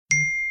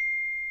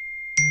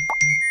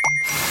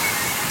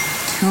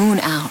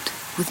Tune out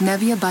with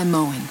Nebia by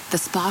Moen, the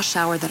spa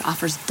shower that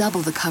offers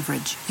double the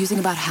coverage using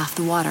about half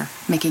the water,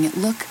 making it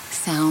look,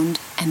 sound,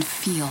 and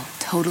feel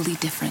totally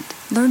different.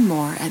 Learn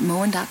more at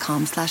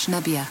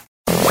moen.com/Nebia.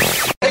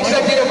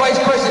 Executive Vice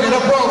President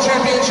of World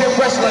Championship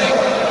Wrestling,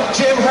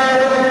 Jim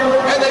Herd,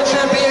 and the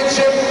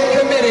Championship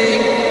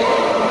Committee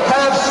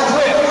have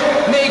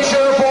stripped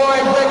Nature Boy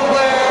Ric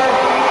Flair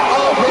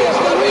of his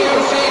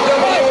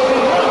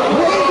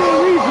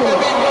WCW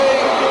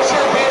Heavyweight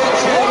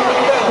Championship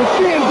belt. The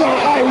fans are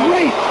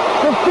irate.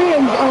 The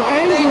fans are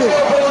angry.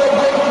 Nature Boy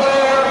Ric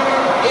Flair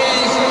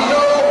is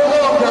no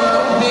longer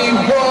the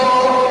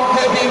World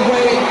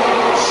Heavyweight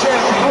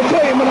Champion. I'll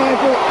tell you,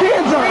 Maniacal,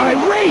 fans are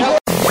irate.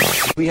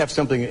 We have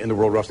something in the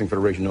World Wrestling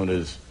Federation known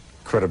as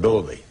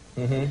credibility.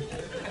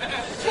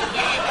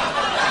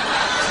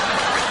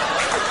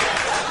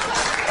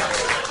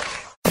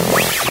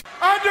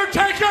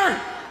 Undertaker!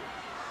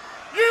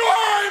 You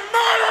are a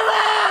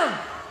murderer!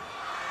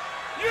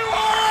 You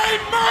are a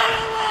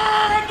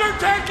murderer,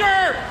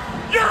 Undertaker!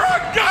 You're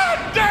a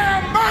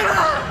goddamn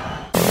murderer!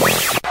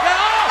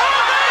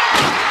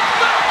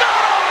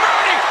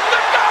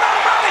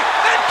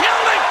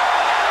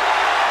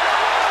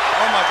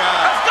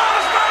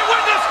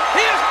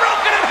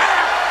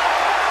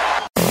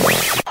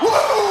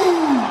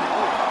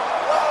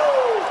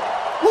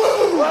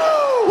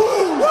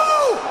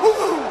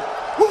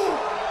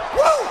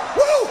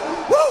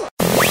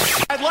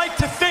 I'd like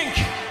to think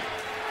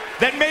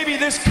that maybe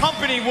this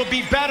company will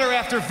be better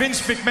after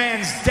Vince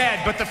McMahon's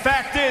dead, but the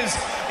fact is,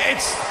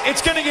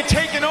 it's going to get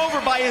taken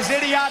over by his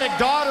idiotic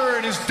daughter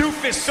and his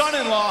doofus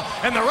son-in-law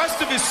and the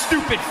rest of his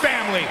stupid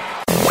family.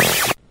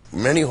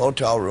 Many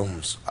hotel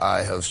rooms,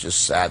 I have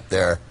just sat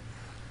there,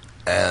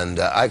 and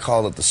I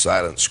call it the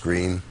silent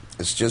scream.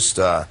 It's just,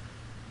 I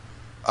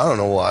don't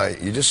know why.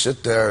 You just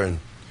sit there, and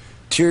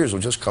tears will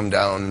just come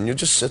down, and you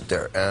just sit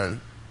there, and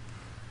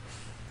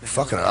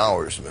fucking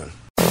hours, man.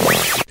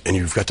 And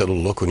you've got that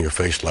little look on your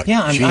face like,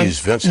 yeah,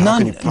 geez, Vince, how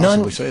can you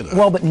possibly say that?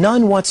 Well, but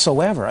none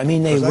whatsoever. I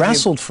mean, they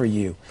wrestled for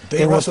you.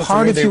 They were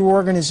part of your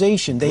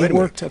organization. They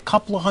worked a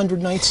couple of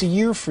hundred nights a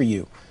year for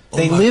you.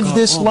 They lived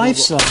this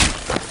lifestyle.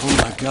 Oh,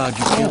 my God,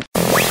 you can't.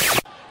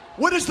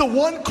 What is the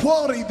one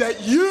quality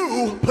that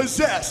you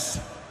possess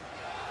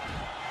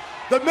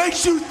that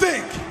makes you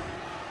think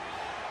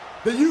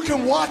that you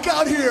can walk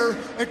out here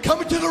and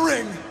come into the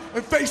ring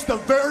and face the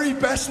very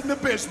best in the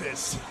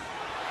business?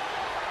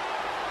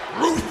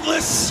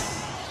 Ruthless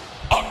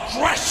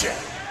aggression.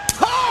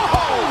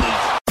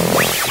 Oh!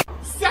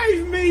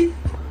 Save me!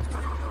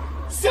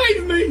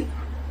 Save me!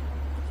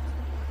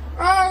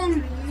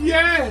 Oh,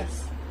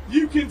 yes!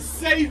 You can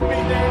save me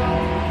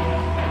now!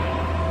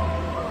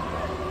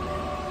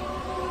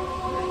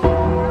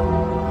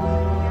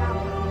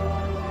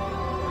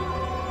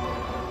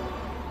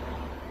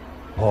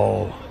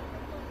 Paul,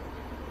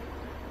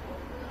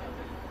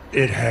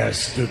 it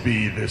has to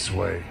be this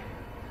way.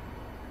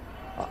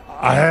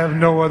 I have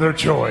no other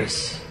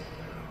choice.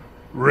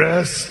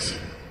 Rest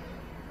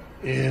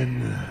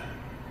in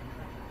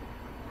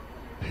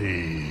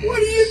peace. What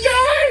are you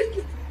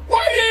doing?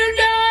 What are you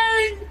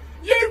doing?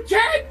 You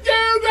can't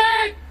do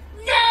that!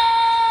 No!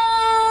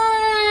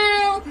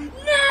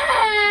 No!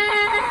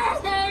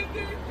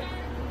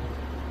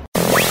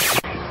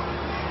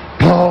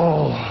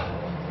 Paul,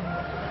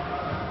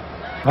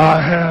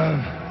 I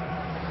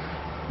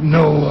have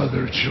no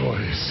other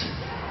choice.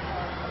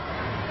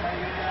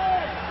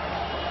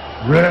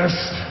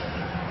 Rest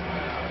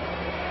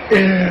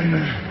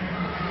in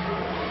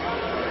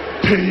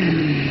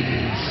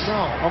peace.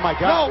 No. Oh my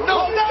God.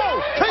 No.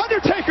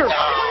 Undertaker. No. What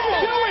are you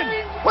doing?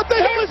 What the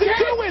hell is he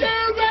doing?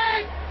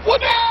 What?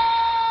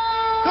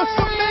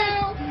 The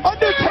man,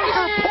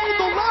 Undertaker pulled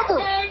the lever.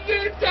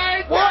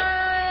 Undertaker. What?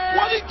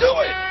 What are you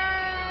doing?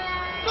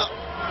 No.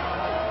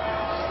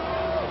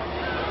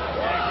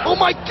 Oh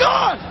my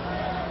God.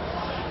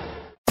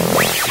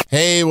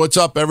 Hey, what's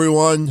up,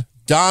 everyone?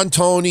 Don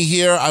Tony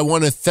here. I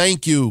want to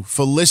thank you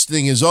for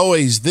listening. As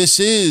always, this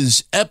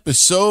is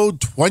episode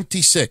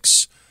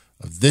 26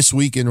 of This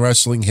Week in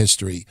Wrestling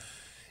History.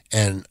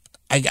 And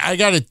I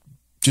got to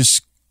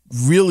just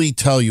really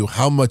tell you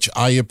how much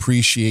I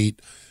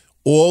appreciate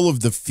all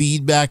of the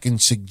feedback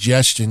and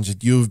suggestions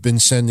that you have been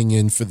sending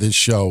in for this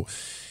show.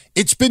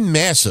 It's been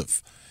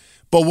massive.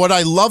 But what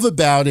I love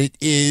about it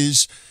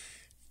is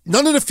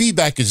none of the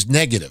feedback is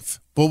negative.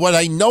 But what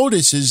I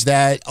notice is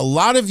that a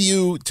lot of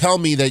you tell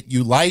me that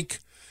you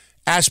like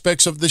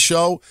aspects of the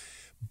show,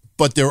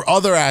 but there are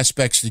other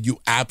aspects that you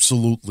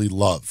absolutely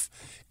love.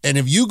 And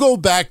if you go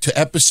back to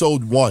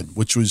episode 1,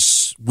 which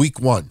was week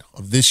 1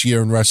 of this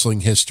year in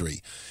wrestling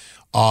history,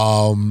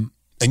 and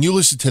you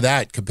listen to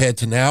that compared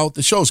to now,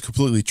 the show is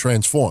completely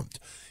transformed.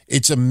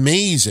 It's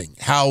amazing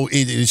how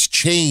it has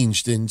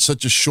changed in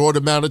such a short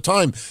amount of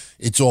time.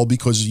 It's all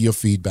because of your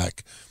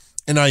feedback.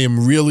 And I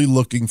am really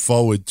looking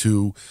forward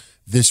to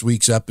this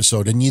week's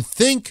episode. And you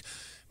think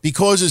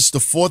because it's the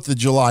 4th of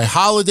July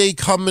holiday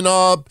coming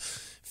up,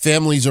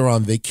 families are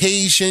on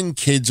vacation,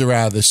 kids are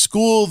out of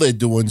school, they're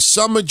doing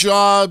summer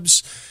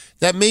jobs,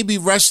 that maybe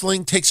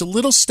wrestling takes a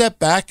little step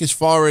back as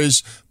far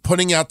as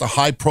putting out the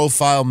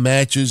high-profile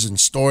matches and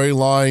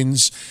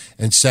storylines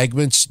and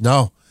segments?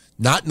 No,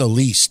 not in the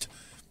least.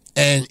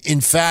 And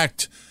in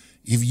fact,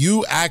 if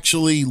you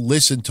actually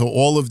listen to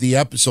all of the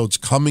episodes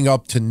coming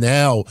up to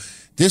now,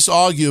 this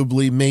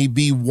arguably may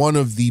be one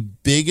of the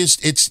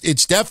biggest.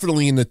 It's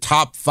definitely in the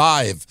top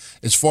 5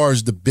 as far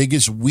as the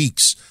biggest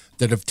weeks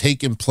that have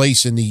taken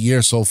place in the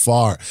year so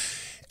far.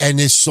 And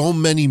there's so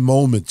many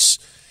moments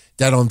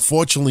that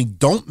unfortunately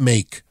don't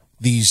make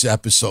these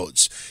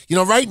episodes. You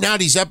know, right now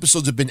these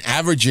episodes have been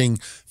averaging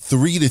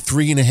 3 to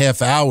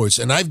 3.5 hours,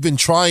 and I've been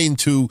trying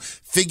to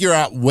figure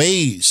out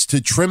ways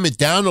to trim it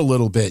down a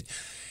little bit.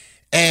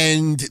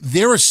 And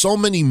there are so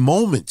many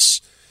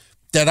moments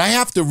that I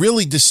have to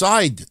really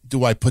decide,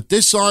 do I put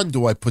this on?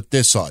 Do I put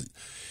this on?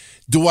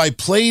 Do I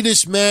play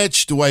this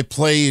match? Do I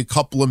play a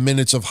couple of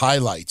minutes of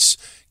highlights?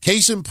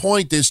 Case in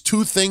point, there's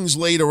 2 things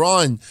later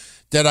on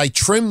that I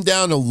trimmed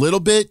down a little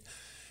bit,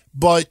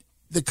 but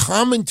the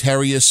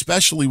commentary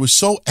especially was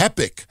so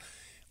epic.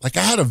 Like,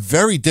 I had a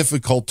very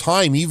difficult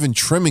time even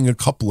trimming a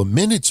couple of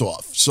minutes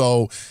off.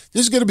 So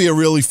this is going to be a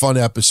really fun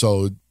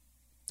episode.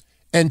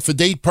 And for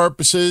date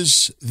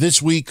purposes,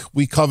 this week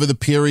we cover the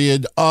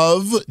period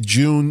of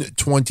June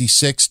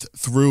 26th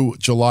through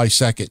July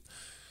 2nd.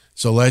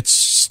 So let's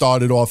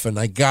start it off. And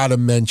I got to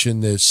mention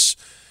this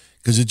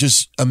because it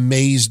just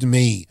amazed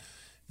me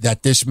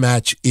that this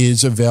match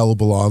is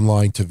available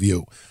online to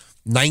view.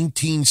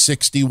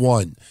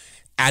 1961.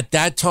 At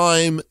that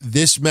time,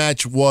 this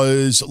match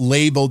was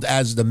labeled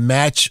as the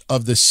match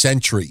of the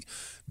century.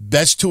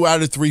 Best 2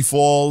 out of 3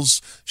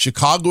 falls.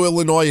 Chicago,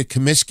 Illinois at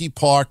Comiskey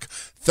Park.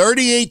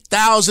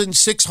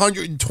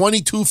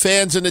 38,622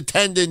 fans in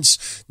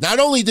attendance. Not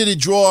only did it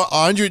draw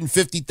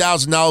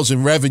 $150,000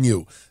 in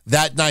revenue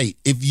that night,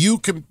 if you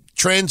can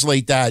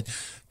translate that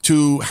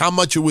to how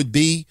much it would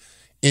be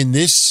in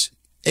this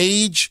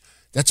age,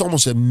 that's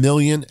almost $1.5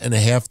 million.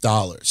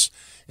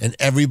 And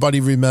everybody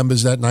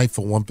remembers that night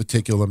for one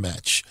particular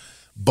match.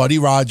 Buddy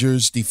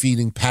Rogers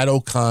defeating Pat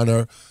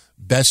O'Connor.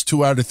 Best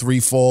 2 out of 3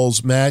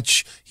 falls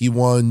match. He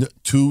won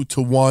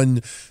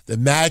 2-1. The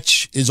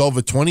match is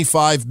over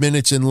 25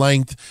 minutes in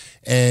length.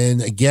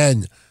 And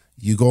again,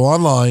 you go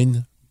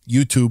online,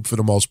 YouTube for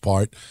the most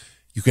part,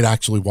 you could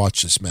actually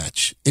watch this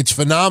match. It's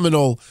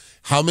phenomenal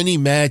how many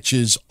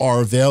matches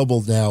are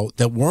available now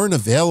that weren't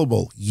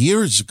available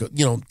years ago,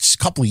 a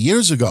couple of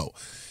years ago.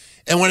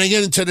 And when I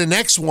get into the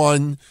next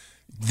one,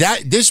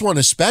 this one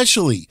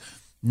especially,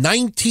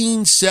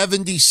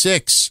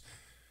 1976,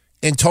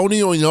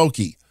 Antonio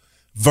Inoki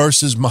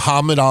versus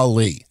Muhammad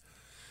Ali,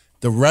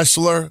 the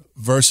wrestler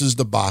versus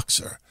the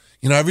boxer.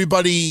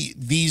 Everybody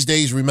these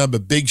days remember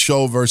Big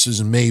Show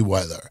versus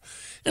Mayweather.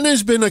 And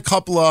there's been a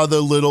couple of other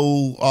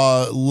little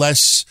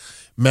less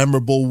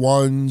memorable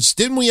ones.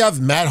 Didn't we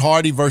have Matt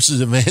Hardy versus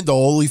Evander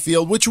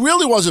Holyfield, which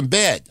really wasn't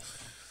bad.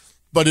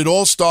 But it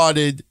all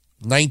started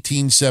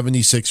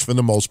 1976 for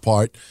the most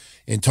part.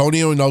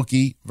 Antonio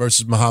Inoki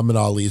versus Muhammad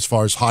Ali as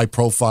far as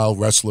high-profile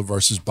wrestler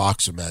versus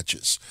boxer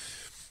matches.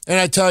 And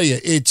I tell you,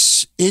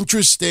 it's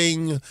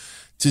interesting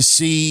to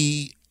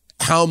see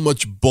how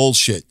much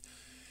bullshit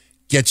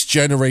gets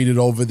generated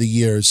over the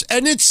years.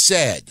 And it's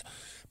sad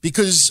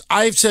because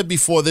I've said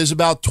before, there's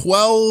about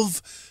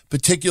 12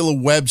 particular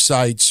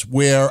websites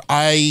where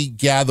I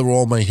gather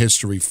all my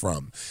history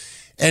from.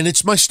 And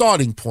it's my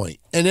starting point.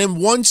 And then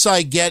once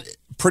I get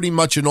pretty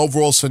much an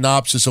overall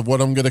synopsis of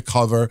what I'm going to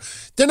cover,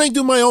 then I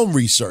do my own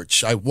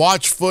research. I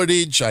watch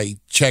footage, I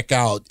check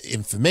out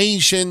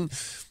information,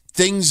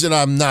 things that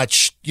I'm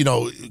not,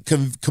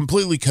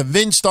 completely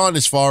convinced on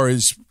as far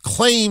as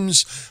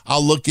claims.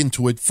 I'll look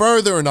into it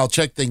further and I'll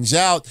check things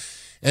out.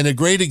 And a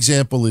great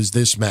example is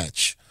this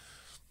match,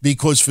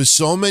 because for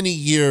so many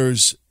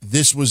years,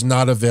 this was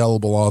not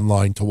available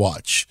online to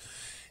watch.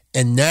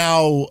 And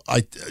now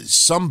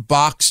some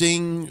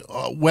boxing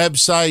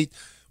website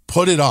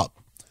put it up.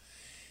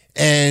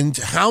 And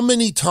how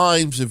many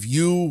times have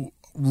you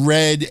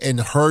read and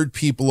heard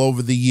people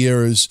over the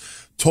years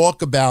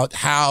talk about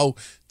how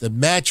the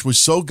match was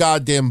so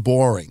goddamn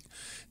boring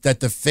that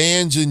the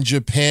fans in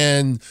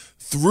Japan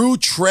threw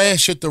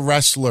trash at the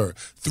wrestler,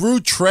 threw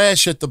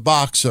trash at the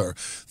boxer,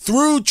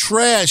 threw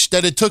trash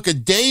that it took a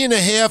day and a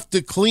half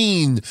to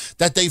clean,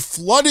 that they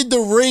flooded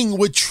the ring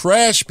with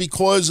trash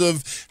because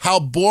of how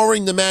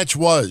boring the match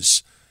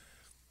was.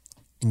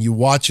 And you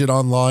watch it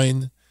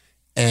online,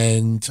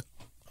 and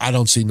I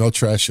don't see no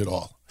trash at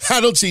all. I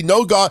don't see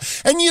no God.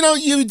 And,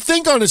 you'd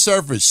think on the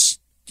surface,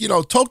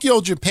 Tokyo,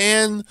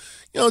 Japan,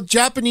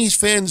 Japanese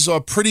fans are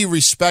pretty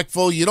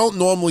respectful. You don't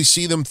normally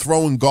see them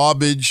throwing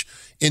garbage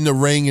in the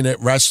ring and at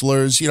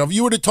wrestlers. If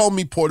you would have told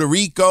me Puerto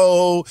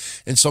Rico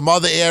and some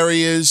other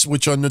areas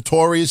which are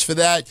notorious for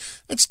that,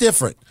 that's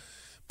different.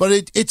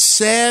 But it's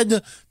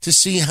sad to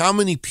see how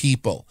many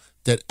people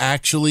that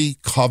actually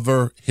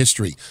cover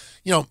history.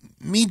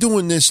 Me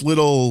doing this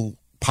little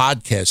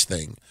podcast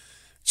thing,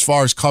 as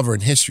far as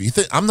covering history,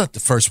 I'm not the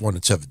first one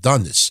that's ever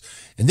done this.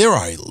 And there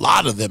are a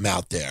lot of them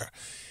out there.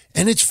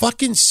 And it's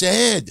fucking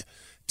sad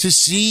to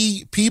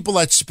see people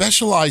that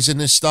specialize in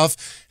this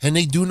stuff and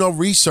they do no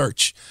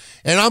research.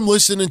 And I'm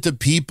listening to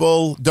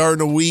people during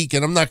the week,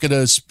 and I'm not going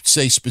to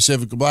say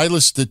specifically, but I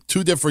listen to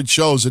 2 different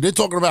shows, and they're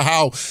talking about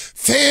how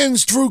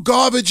fans threw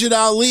garbage at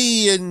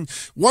Ali, and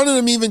one of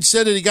them even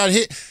said that he got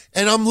hit.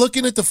 And I'm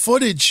looking at the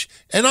footage,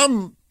 and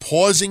I'm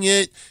pausing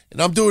it,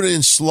 and I'm doing it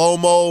in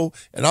slow-mo,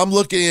 and I'm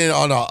looking at it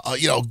on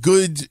a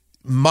good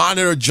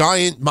monitor,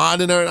 giant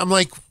monitor, and I'm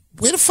like,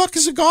 where the fuck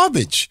is the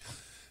garbage?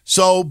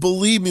 So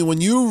believe me, when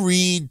you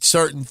read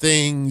certain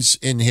things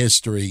in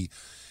history,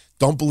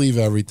 don't believe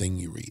everything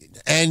you read.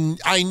 And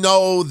I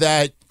know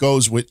that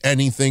goes with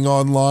anything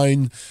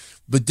online,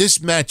 but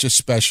this match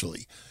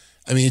especially.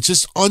 I mean, it's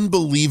just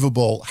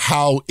unbelievable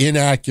how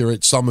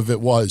inaccurate some of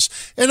it was.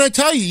 And I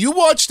tell you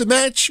watch the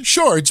match,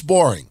 sure, it's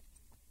boring.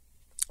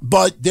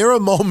 But there are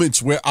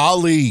moments where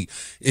Ali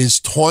is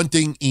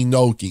taunting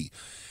Inoki,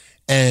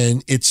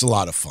 and it's a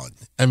lot of fun.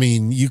 I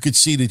mean, you could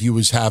see that he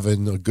was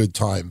having a good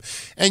time.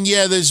 And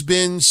yeah, there's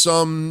been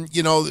some,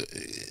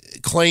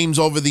 claims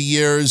over the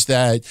years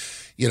that,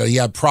 he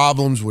had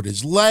problems with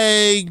his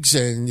legs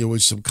and there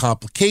was some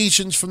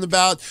complications from the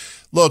bout.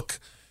 Look,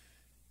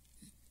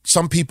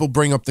 some people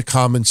bring up the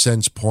common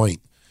sense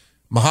point.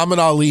 Muhammad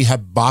Ali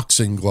had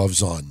boxing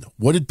gloves on.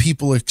 What did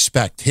people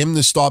expect? Him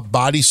to start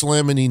body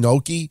slamming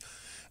Inoki?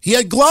 He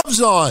had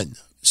gloves on.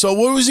 So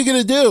what was he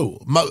going to do?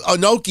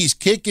 Inoki's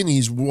kicking,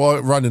 he's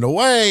running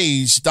away,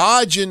 he's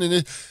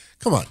dodging.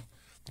 Come on.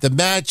 The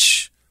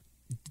match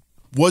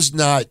was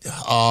not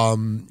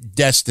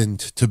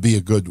destined to be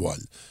a good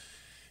one.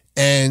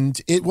 And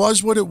it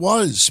was what it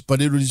was,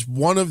 but it was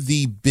one of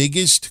the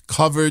biggest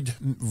covered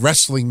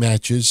wrestling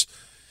matches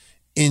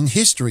in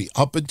history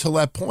up until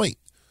that point.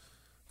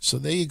 So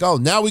there you go.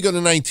 Now we go to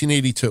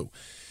 1982.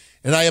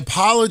 And I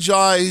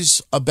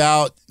apologize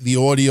about the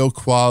audio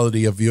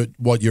quality of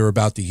what you're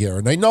about to hear.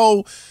 And I know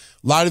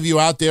a lot of you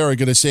out there are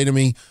going to say to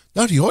me,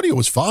 no, the audio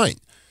was fine.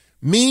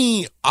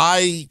 Me,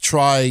 I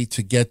try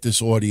to get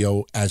this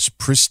audio as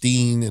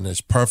pristine and as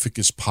perfect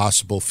as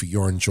possible for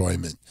your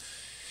enjoyment.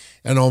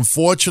 And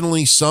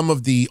unfortunately, some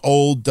of the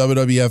old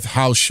WWF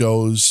house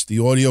shows, the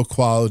audio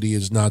quality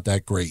is not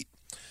that great.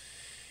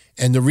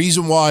 And the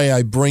reason why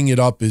I bring it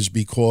up is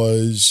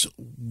because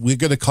we're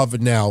going to cover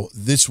now,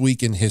 this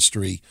week in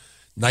history,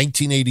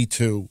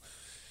 1982.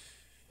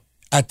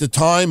 At the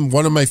time,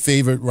 one of my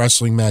favorite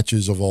wrestling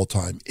matches of all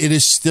time. It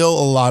is still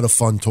a lot of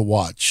fun to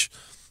watch.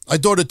 I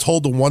thought it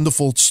told a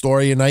wonderful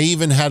story, and I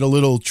even had a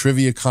little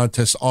trivia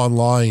contest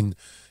online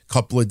a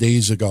couple of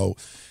days ago.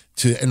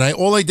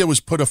 All I did was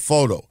put a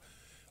photo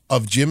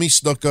of Jimmy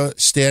Snuka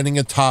standing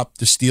atop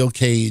the steel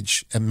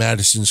cage at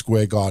Madison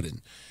Square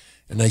Garden.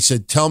 And I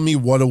said, tell me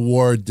what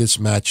award this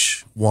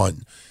match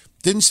won.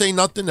 Didn't say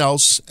nothing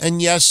else.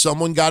 And yes,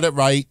 someone got it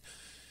right.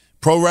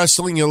 Pro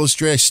Wrestling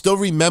Illustrated. I still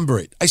remember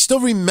it. I still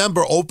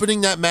remember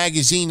opening that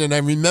magazine, and I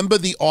remember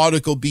the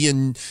article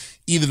being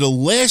either the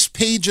last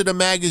page of the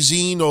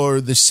magazine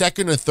or the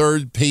second or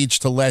third page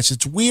to last.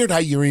 It's weird how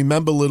you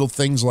remember little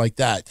things like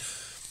that.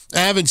 I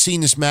haven't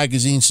seen this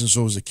magazine since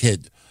I was a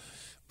kid.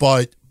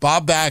 But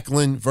Bob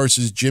Backlund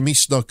versus Jimmy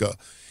Snuka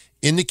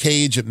in the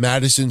cage at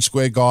Madison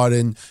Square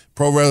Garden.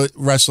 Pro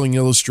Wrestling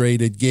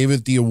Illustrated gave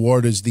it the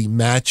award as the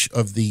match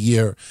of the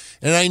year.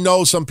 And I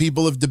know some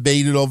people have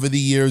debated over the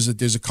years that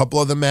there's a couple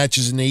other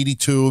matches in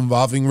 82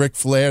 involving Ric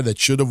Flair that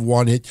should have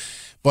won it.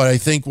 But I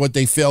think what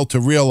they failed to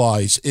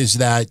realize is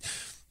that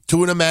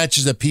 2 of the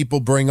matches that people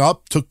bring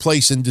up took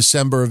place in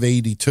December of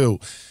 82.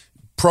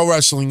 Pro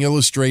Wrestling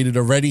Illustrated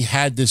already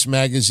had this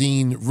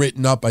magazine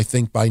written up, I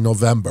think, by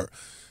November.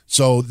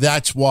 So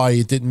that's why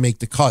it didn't make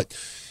the cut.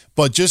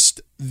 But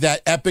just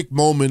that epic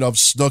moment of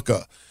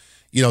Snuka,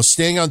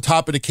 staying on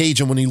top of the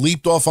cage, and when he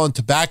leaped off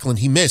onto Backlund,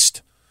 he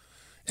missed.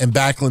 And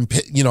Backlund,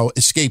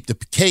 escaped the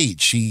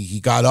cage. He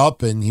got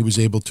up and he was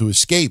able to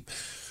escape.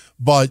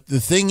 But the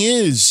thing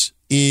is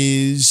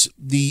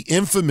the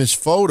infamous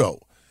photo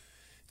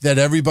that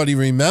everybody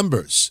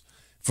remembers.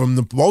 For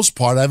the most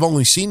part, I've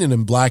only seen it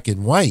in black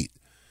and white.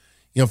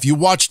 If you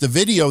watch the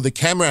video, the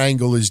camera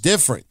angle is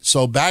different.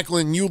 So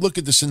Backlund, you look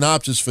at the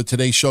synopsis for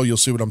today's show, you'll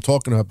see what I'm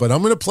talking about. But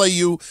I'm going to play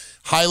you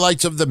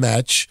highlights of the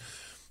match.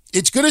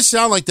 It's going to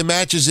sound like the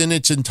match is in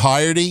its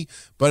entirety,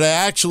 but I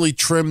actually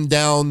trimmed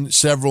down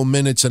several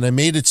minutes and I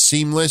made it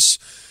seamless.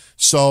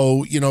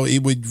 So,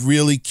 it would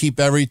really keep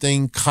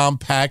everything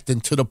compact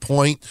and to the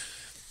point.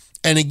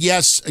 And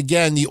yes,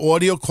 again, the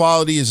audio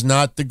quality is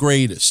not the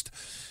greatest.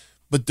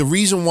 But the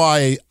reason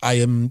why I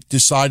am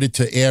decided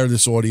to air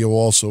this audio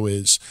also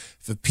is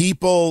for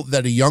people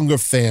that are younger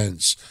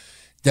fans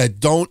that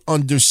don't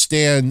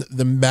understand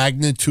the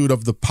magnitude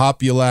of the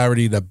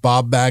popularity that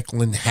Bob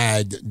Backlund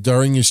had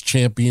during his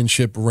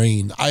championship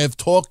reign. I have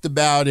talked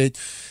about it.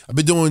 I've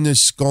been doing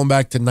this going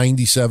back to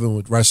 97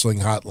 with Wrestling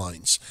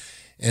Hotlines.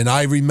 And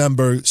I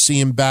remember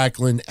seeing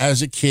Backlund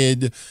as a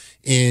kid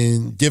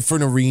in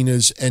different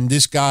arenas. And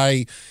this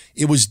guy,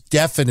 it was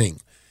deafening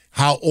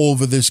how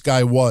over this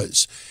guy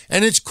was.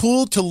 And it's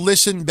cool to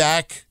listen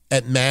back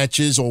at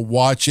matches or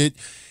watch it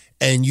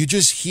And you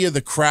just hear the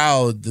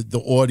crowd,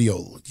 the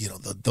audio,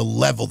 the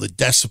level, the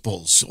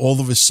decibels, all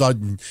of a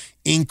sudden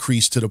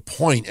increase to the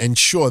point. And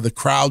sure, the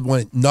crowd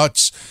went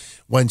nuts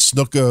when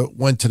Snuka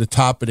went to the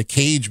top of the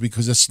cage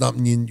because that's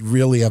something you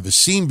really ever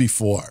seen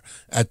before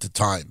at the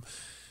time.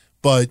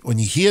 But when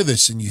you hear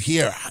this and you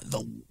hear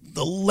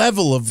the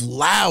level of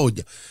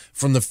loud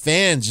from the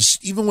fans,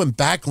 just even when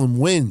Backlund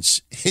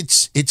wins,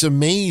 it's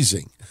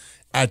amazing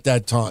at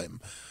that time.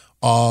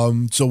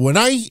 So when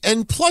I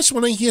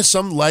hear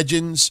some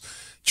legends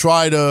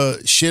try to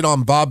shit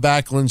on Bob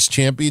Backlund's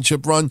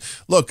championship run,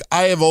 look,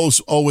 I have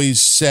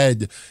always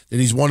said that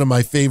he's one of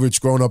my favorites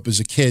growing up as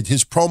a kid.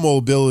 His promo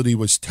ability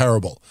was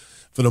terrible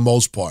for the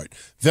most part.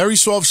 Very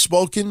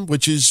soft-spoken,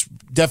 which is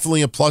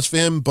definitely a plus for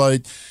him,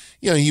 but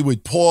he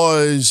would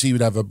pause, he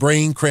would have a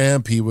brain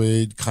cramp, he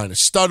would kind of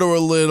stutter a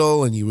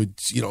little, and he would,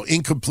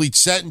 incomplete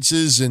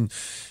sentences, and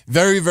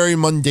very, very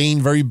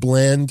mundane, very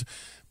bland.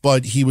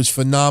 But he was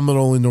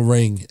phenomenal in the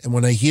ring. And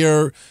when I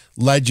hear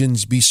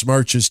legends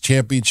besmirch his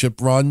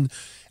championship run,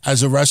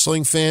 as a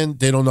wrestling fan,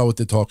 they don't know what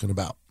they're talking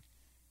about.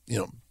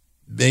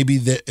 Maybe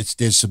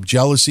there's some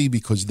jealousy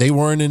because they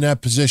weren't in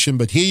that position.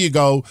 But here you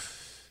go,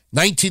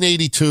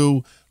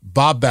 1982,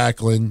 Bob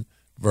Backlund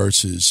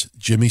versus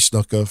Jimmy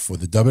Snuka for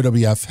the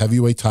WWF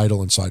Heavyweight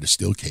title inside a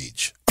steel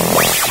cage.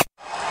 Ladies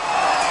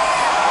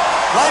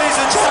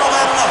and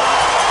gentlemen,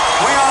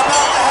 we are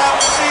about to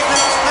have this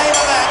evening's main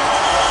event.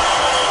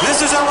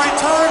 This is a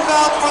return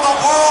bout for the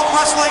World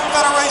Wrestling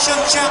Federation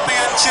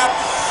Championship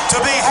to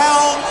be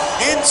held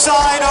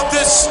inside of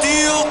this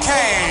steel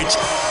cage.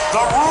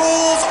 The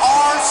rules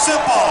are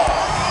simple.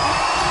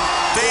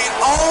 The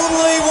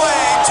only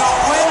way to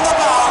win the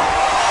bout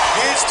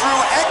is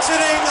through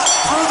exiting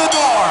through the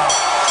door.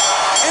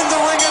 In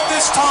the ring at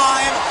this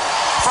time,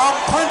 from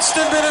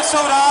Princeton,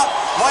 Minnesota,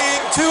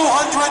 weighing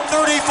 234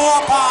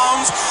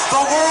 pounds,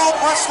 the World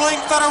Wrestling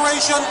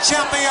Federation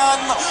champion,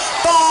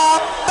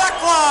 Bob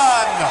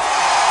Backlund.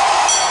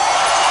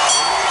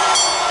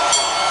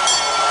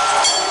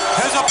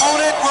 His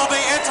opponent will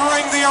be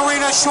entering the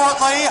arena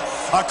shortly,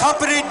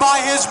 accompanied by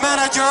his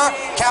manager,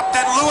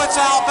 Captain Louis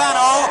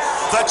Albano,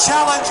 the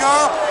challenger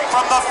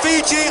from the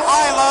Fiji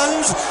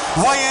Islands,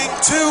 weighing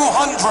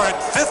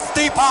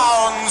 250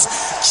 pounds,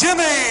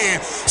 Jimmy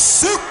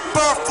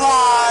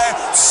Superfly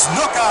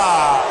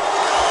Snuka.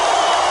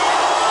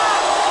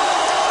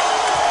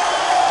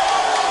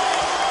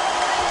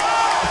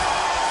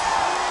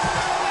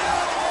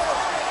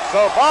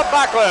 So Bob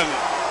Backlund,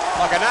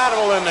 like an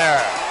animal in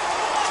there,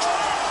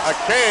 a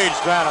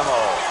caged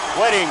animal,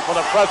 waiting for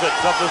the presence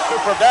of the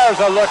super. There's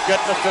a look at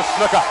Mr.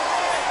 Snuka.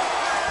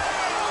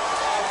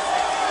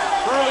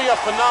 Truly a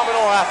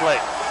phenomenal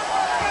athlete.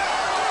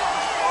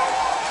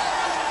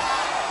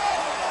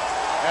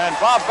 And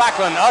Bob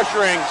Backlund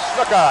ushering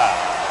Snuka,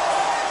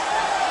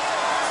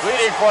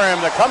 pleading for him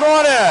to come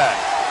on in.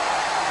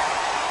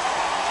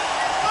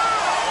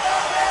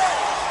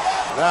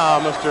 Now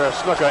Mr.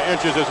 Snuka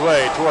inches his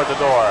way toward the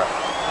door.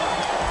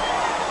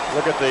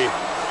 Look at the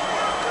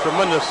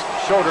tremendous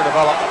shoulder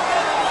development.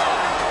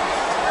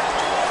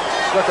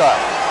 Snuka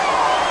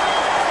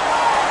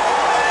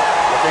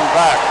looking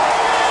back,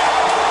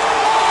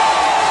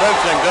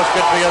 sensing this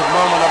could be his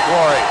moment of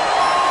glory.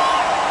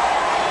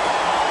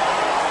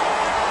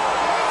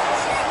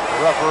 The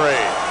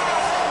referee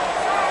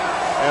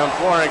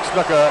imploring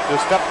Snuka to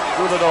step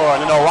through the door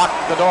and then to lock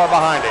the door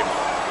behind him.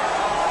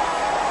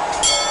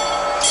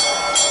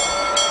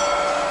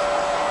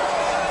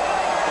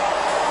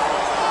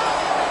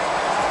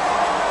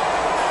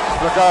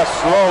 Snuka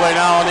slowly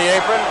now on the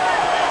apron,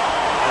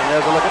 and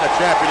there's a look at the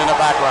champion in the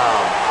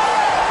background.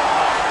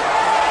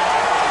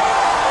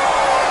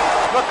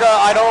 Snuka,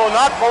 I do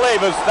not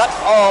believe is that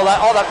all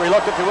that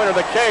reluctant to enter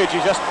the cage.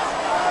 He's just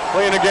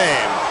playing a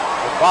game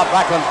with Bob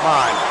Backlund's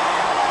mind.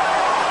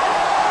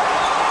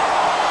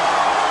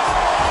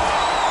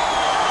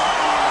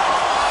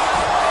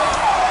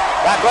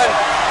 Backlund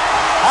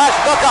has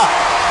Snuka.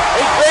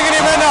 He's bringing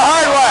him in the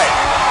hard way.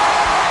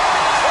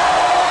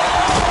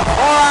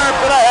 Forearm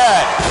to the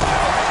head.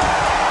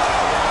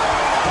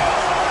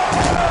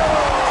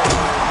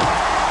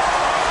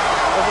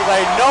 This is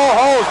a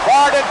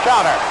no-holds-barred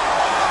encounter.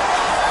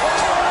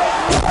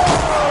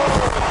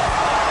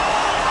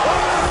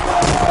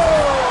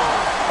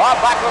 Bob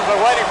Backlund's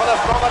been waiting for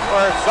this moment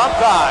for some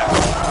time.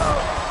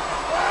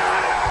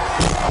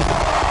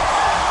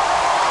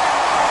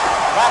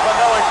 Backlund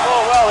knowing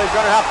full well he's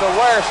going to have to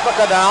wear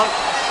Snuka down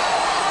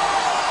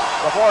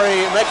before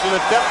he makes an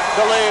attempt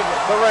to leave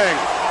the ring.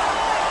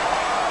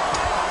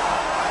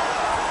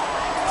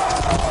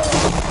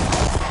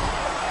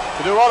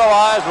 To do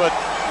otherwise would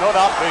no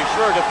doubt be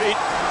sure defeat.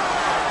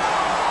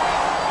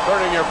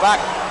 Turning your back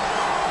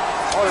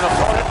on an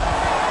opponent.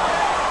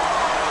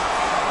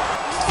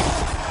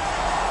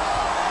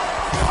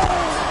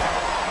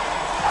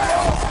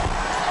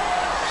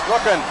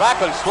 Looking,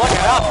 Backlund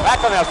slugging out.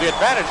 Backlund has the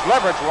advantage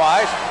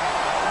leverage-wise.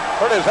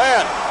 Hurt his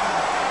hand.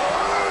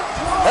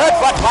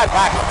 Headbutt by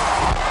Backlund.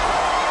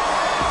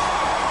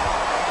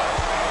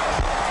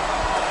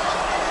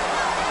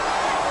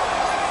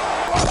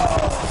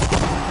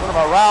 Sort of a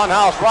a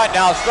roundhouse right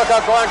now.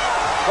 Snuka going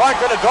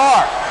to the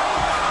door.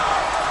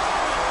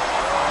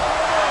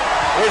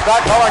 He's not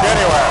going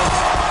anywhere.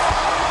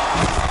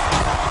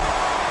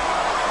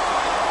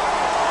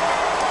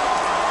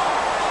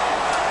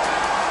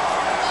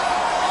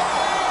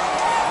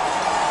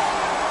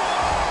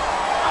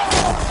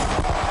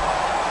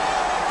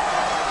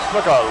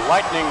 Snuka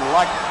lightning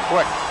like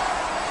quick.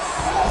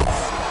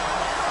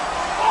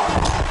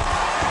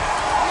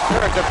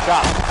 Fingertip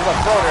chop to the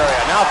throat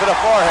area, now to the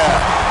forehead.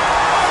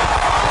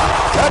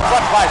 Good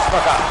foot by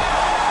Snuka.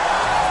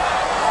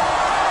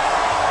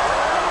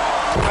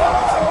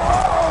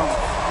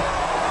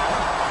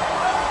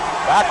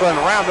 Backlund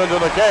rammed into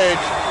the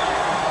cage.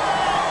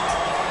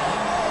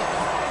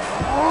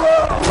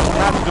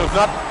 That does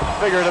not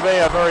figure to be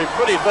a very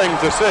pretty thing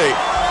to see.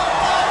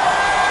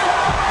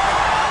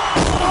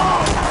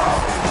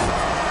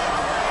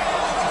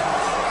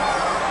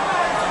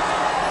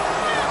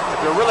 If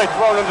you're really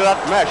thrown into that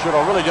mesh,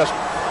 it'll really just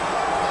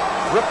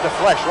rip the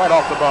flesh right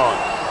off the bone.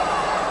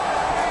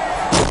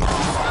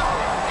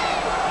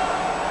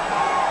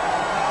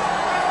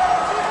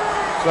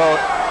 So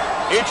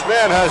each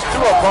man has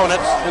two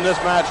opponents in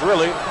this match,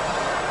 really.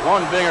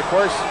 One being, of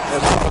course, his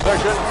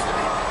opposition,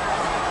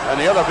 and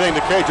the other being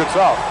the cage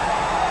itself.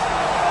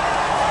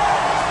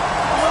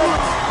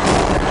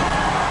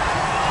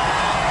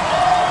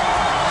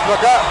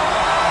 Snuka.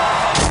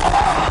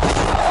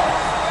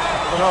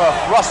 Another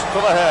thrust to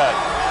the head.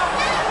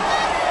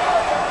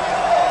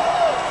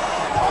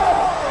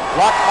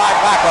 Blocked by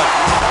Backlund.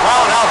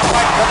 Roundhouse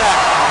right to neck.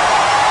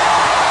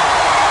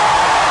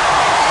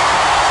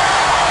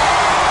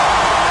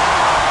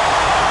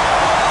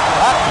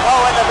 That's no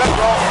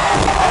individual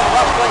in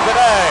wrestling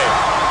today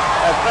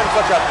has been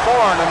such a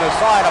thorn in the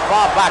side of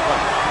Bob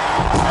Backlund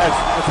as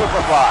the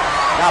Superfly.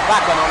 Now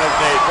Backlund on his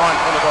knees going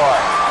for the door.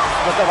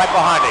 Snuka right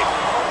behind him.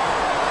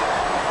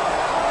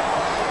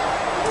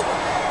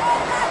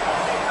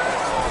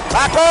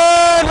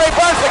 Backlund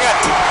reversing it.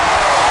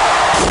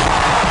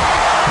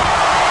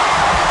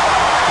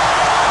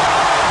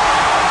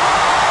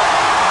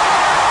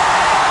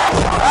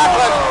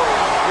 Backlund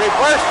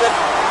reversed it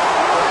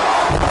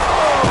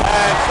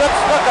and slipped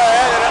Snuka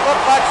in, and it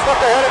looked like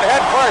Snuka hit it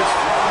head first.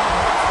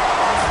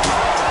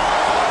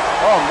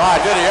 Oh my,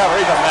 did he ever?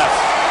 He's a mess.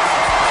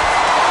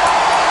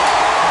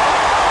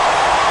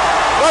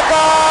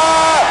 Snuka!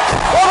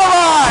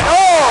 Override!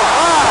 Oh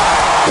my!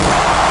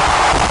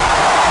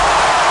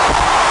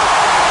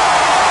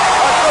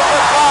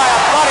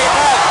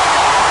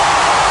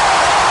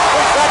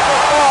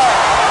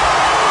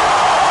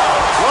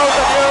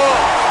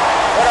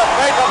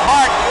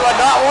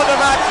 Not want to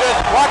match this.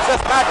 Watch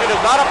this match. It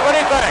is not a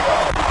pretty thing.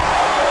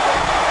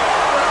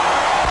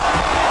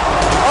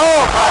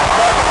 Oh my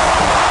goodness.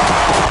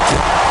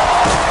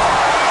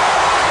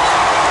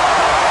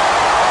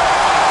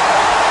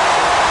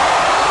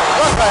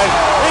 Snuka is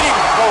bleeding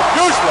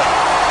profusely.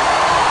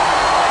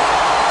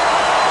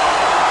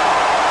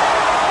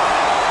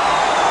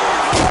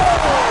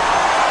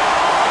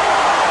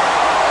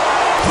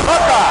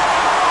 Snuka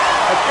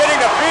is getting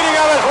the beating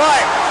of his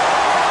life.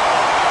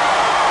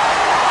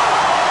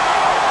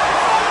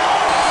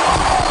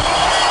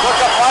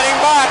 Snuka fighting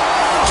back.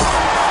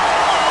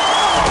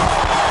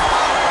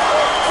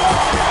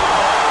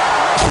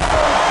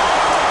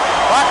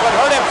 Backlund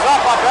hurt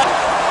himself a bit.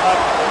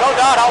 No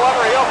doubt,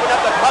 however, he opened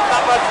up the cut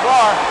not much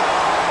more.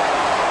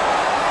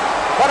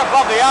 Cut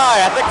above the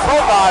eye, I think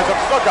both eyes of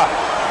Snuka.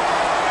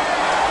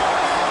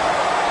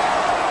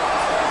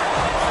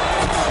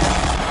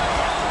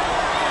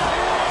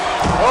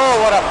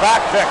 Oh, what a back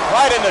kick,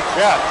 right in the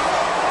chest.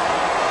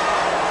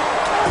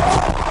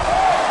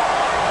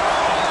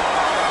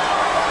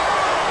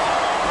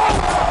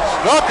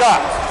 Snuka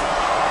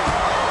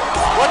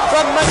with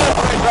tremendous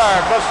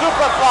reserve. The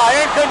Superfly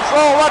in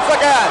control once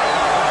again.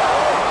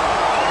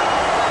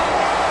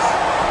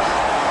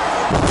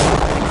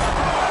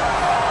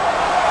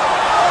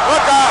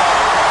 Snuka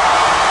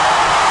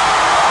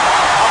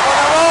up on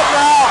the rope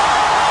now.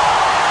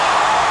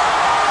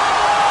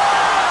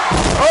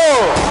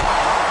 Oh!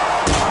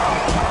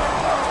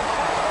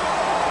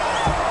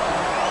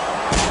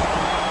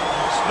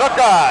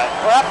 Snuka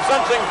perhaps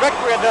sensing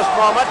victory at this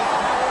moment.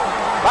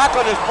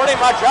 Backlund is pretty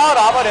much out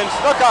of it, and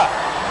Snuka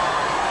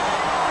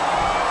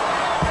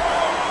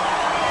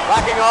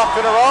backing off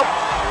to the rope,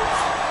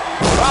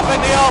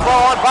 dropping the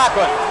elbow on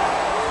Backlund.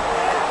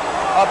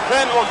 A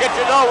pin will get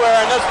you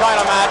nowhere in this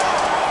kind of match.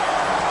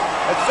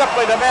 It's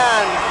simply the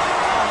man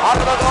out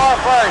of the door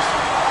first.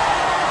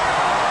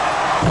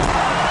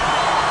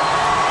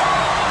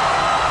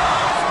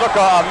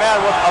 Snuka, a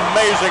man with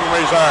amazing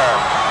reserve.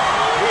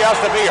 He has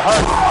to be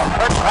hurt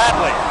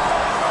badly.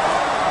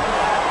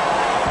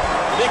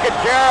 He could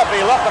care if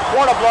he left a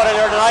quart of blood in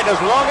there tonight as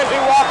long as he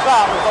walks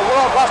out with the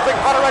World Wrestling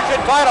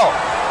Federation title.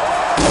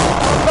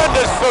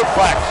 Tremendous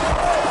suplex.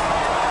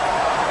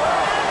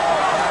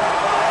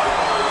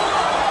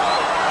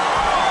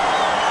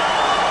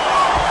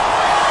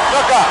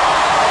 Snuka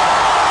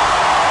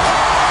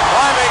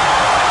climbing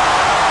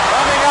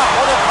up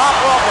with the top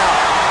rope now.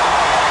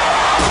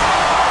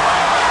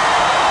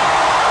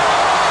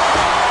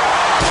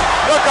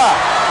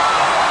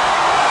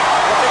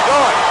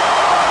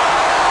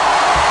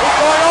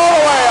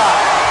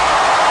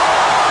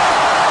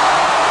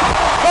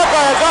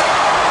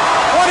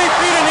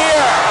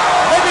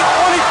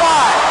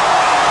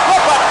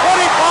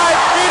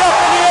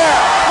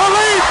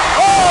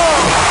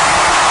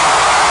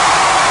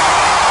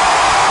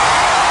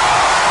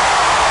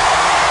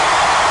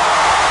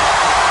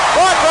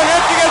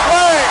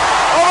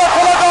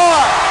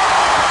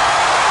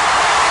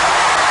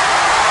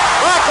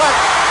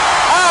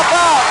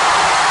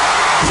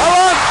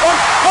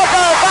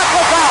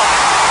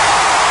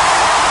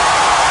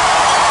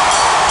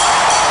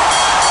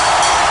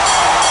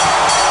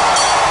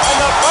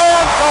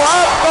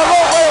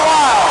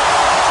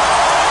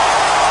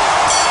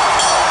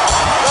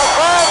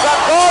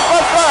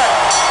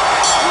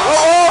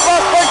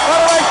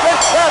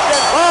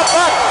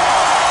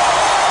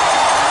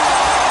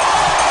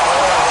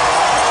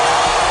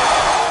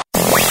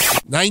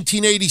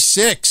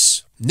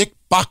 1986, Nick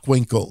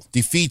Bockwinkel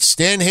defeats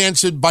Stan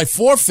Hansen by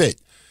forfeit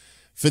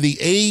for the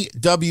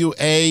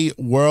AWA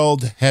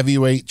World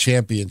Heavyweight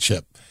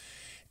Championship.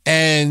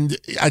 And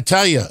I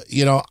tell you,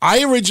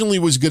 I originally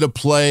was going to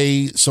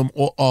play some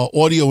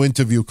audio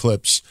interview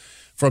clips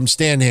from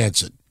Stan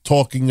Hansen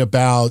talking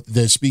about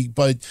this,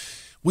 but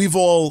we've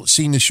all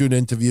seen the shoot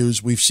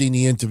interviews. We've seen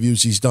the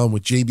interviews he's done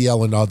with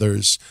JBL and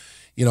others.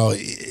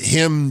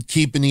 Him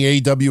keeping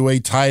the AWA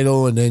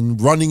title and then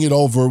running it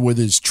over with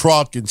his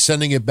truck and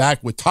sending it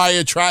back with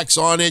tire tracks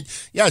on it.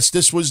 Yes,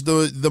 this was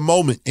the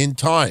moment in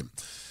time.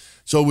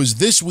 So it was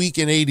this week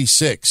in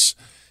 86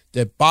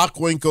 that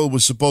Bockwinkel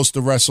was supposed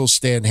to wrestle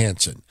Stan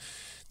Hansen.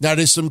 Now,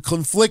 there's some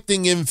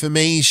conflicting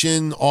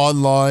information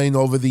online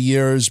over the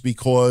years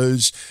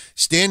because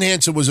Stan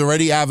Hansen was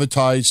already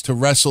advertised to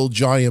wrestle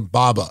Giant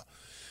Baba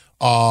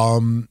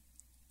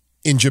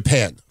in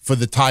Japan for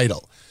the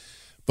title.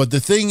 But the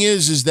thing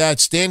is that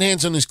Stan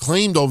Hansen has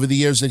claimed over the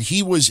years that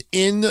he was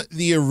in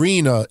the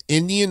arena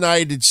in the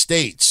United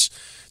States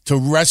to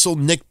wrestle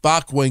Nick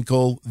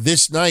Bockwinkel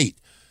this night,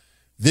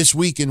 this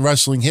week in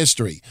wrestling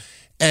history.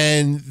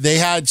 And they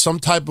had some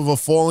type of a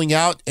falling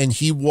out, and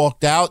he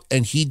walked out,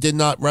 and he did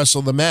not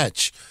wrestle the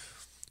match.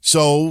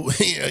 So,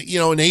 in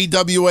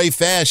AWA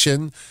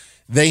fashion,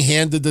 they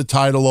handed the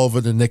title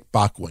over to Nick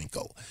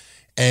Bockwinkel.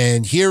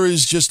 And here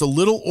is just a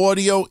little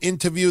audio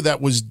interview that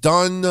was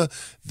done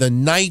the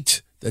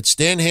night that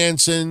Stan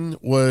Hansen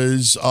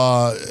was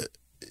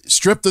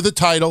stripped of the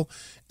title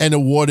and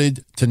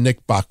awarded to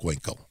Nick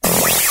Bockwinkel.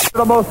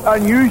 The most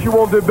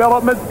unusual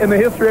developments in the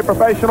history of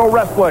professional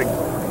wrestling.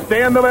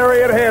 Stan the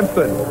Lariat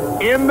Hansen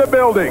in the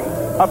building,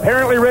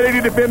 apparently ready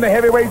to defend the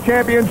heavyweight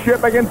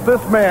championship against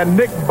this man,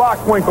 Nick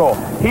Bockwinkel.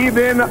 He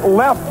then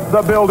left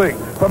the building.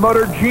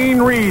 Promoter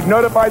Gene Reed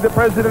notified the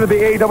president of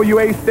the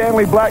AWA,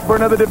 Stanley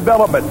Blackburn, of the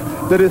development.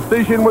 The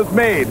decision was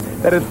made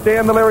that if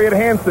Stan the Lariat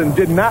Hansen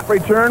did not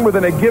return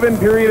within a given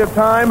period of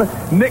time,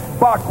 Nick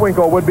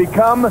Bockwinkel would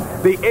become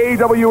the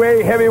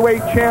AWA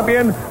heavyweight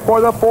champion for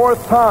the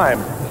fourth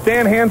time.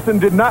 Stan Hansen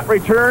did not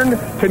return.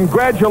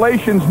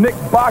 Congratulations, Nick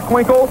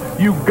Bockwinkel.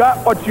 You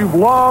got what you've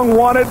long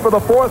wanted for the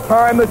fourth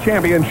time, the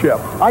championship.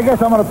 I guess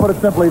I'm going to put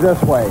it simply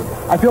this way.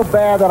 I feel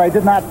bad that I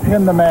did not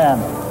pin the man,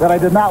 that I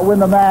did not win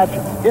the match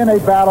in a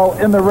battle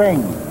in the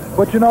ring.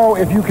 But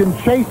if you can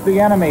chase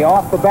the enemy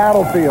off the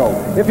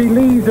battlefield, if he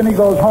leaves and he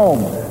goes home.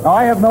 Now,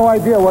 I have no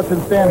idea what's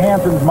in Stan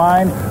Hansen's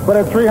mind, but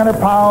at 300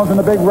 pounds and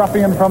a big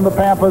ruffian from the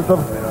Pampas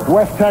of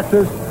West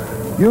Texas,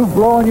 you've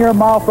blown your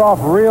mouth off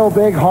real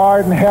big,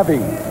 hard, and heavy.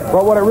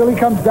 But what it really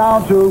comes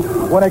down to,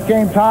 when it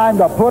came time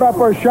to put up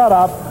or shut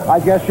up, I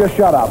guess you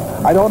shut up.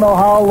 I don't know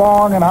how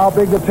long and how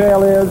big the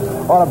tail is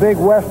on a big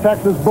West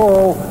Texas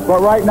bull,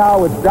 but right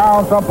now it's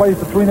down someplace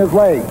between his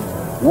legs.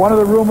 One of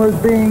the rumors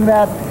being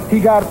that he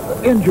got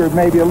injured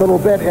maybe a little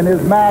bit in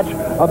his match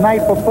a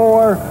night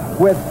before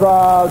with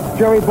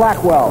Jerry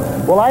Blackwell.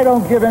 Well, I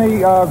don't give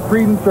any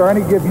credence or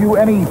give you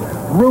any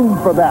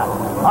room for that.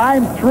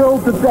 I'm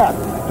thrilled to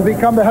death to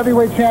become the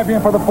heavyweight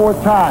champion for the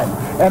fourth time.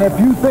 And if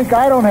you think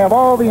I don't have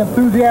all the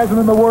enthusiasm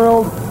in the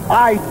world,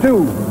 I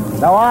do.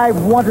 Now, I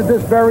wanted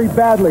this very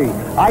badly.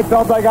 I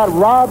felt I got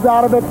robbed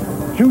out of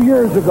it 2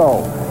 years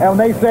ago. And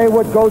they say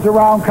what goes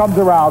around comes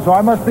around. So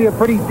I must be a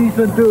pretty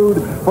decent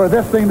dude for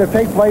this thing to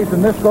take place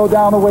and this go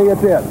down the way it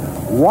did.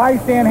 Why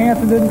Stan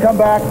Hansen didn't come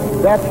back,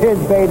 that's his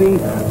baby.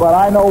 But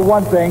I know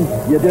one thing,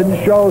 you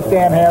didn't show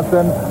Stan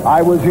Hansen.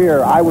 I was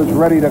here. I was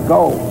ready to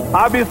go.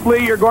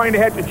 Obviously, you're going to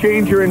have to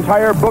change your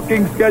entire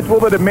booking schedule,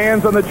 the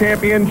demands on the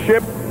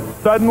championship.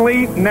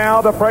 Suddenly, now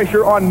the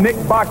pressure on Nick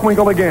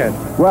Bockwinkel again.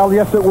 Well,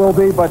 yes, it will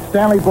be, but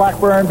Stanley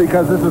Blackburn,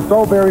 because this is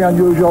so very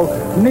unusual,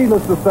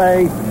 needless to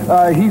say,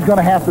 he's going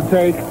to have to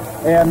take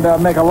and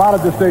make a lot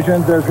of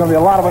decisions. There's going to be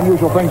a lot of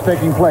unusual things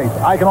taking place.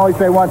 I can only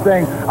say one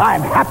thing,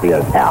 I'm happy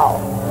as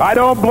hell. I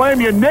don't blame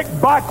you. Nick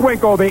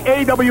Bockwinkel,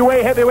 the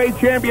AWA heavyweight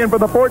champion for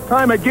the fourth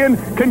time again.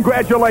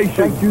 Congratulations.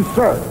 Thank you,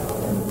 sir.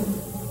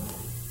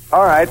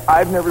 All right,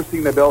 I've never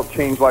seen the belt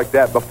change like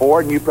that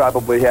before, and you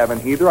probably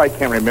haven't either. I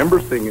can't remember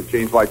seeing it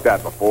change like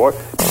that before.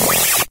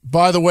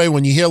 By the way,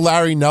 when you hear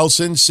Larry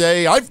Nelson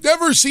say, I've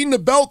never seen the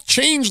belt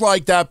change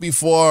like that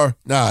before,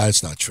 nah,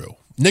 that's not true.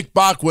 Nick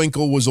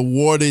Bockwinkel was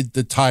awarded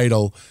the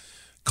title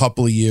a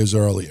couple of years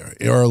earlier,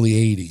 early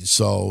 80s.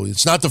 So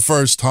it's not the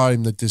first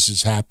time that this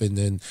has happened.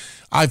 And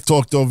I've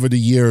talked over the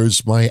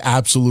years my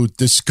absolute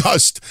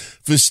disgust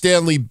for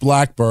Stanley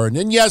Blackburn.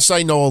 And yes,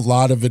 I know a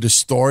lot of it is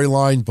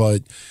storyline,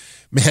 but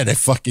man, I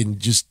fucking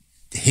just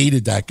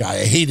hated that guy.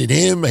 I hated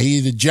him. I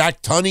hated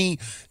Jack Tunney.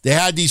 They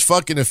had these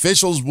fucking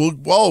officials.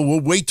 We'll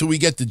wait till we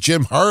get to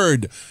Jim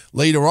Herd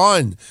later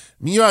on.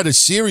 I mean, you had a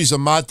series of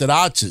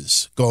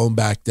Materazzas going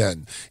back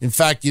then. In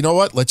fact, you know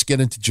what? Let's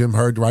get into Jim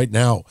Herd right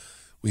now.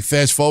 We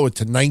fast forward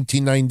to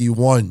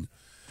 1991.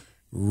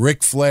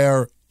 Ric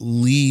Flair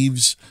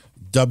leaves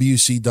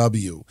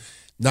WCW.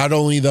 Not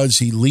only does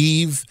he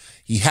leave,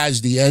 he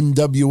has the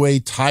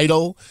NWA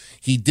title.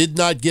 He did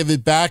not give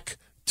it back.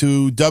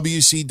 to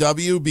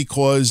WCW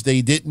because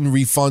they didn't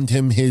refund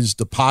him his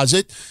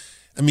deposit.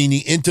 I mean, the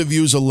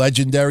interviews are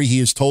legendary. He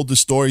has told the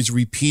stories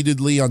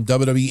repeatedly on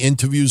WWE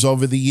interviews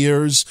over the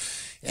years.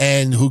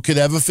 And who could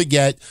ever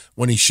forget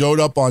when he showed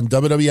up on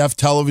WWF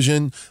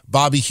television,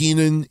 Bobby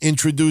Heenan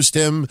introduced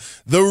him,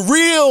 the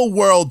real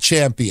world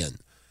champion.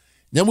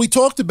 Then we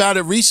talked about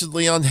it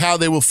recently on how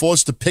they were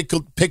forced to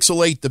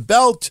pixelate the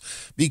belt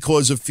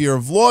because of fear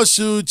of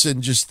lawsuits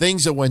and just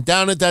things that went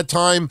down at that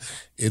time.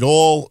 It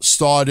all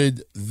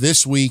started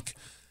this week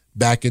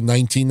back in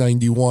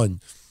 1991.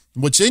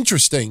 What's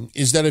interesting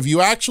is that if you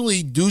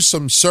actually do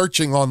some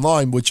searching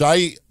online, which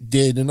I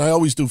did and I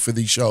always do for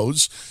these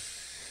shows,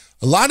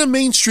 a lot of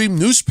mainstream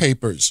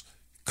newspapers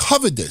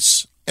covered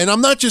this. And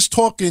I'm not just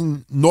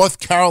talking North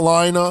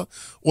Carolina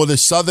or the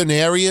southern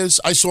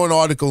areas. I saw an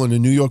article in a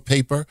New York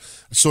paper.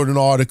 I saw an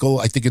article,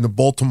 I think, in the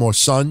Baltimore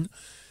Sun.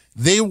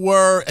 They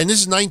were, and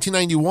this is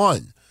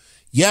 1991.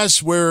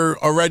 Yes, we're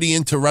already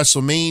into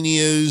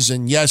WrestleManias,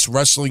 and yes,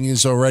 wrestling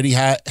has already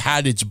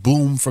had its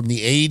boom from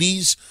the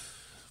 80s.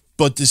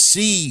 But to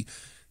see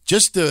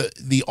just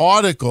the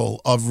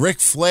article of Ric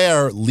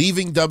Flair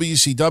leaving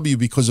WCW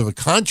because of a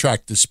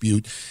contract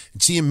dispute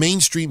and seeing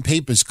mainstream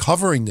papers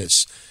covering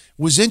this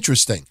was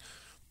interesting.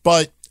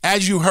 But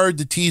as you heard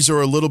the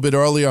teaser a little bit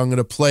earlier, I'm going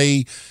to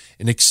play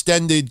an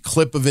extended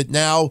clip of it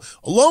now,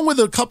 along with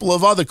a couple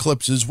of other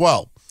clips as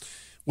well.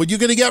 What you're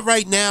going to get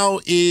right now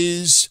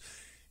is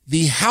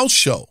the house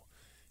show.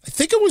 I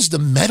think it was the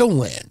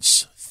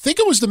Meadowlands.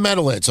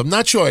 I'm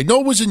not sure. I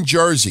know it was in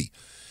Jersey,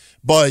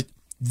 but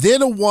they're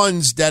the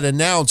ones that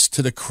announced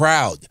to the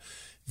crowd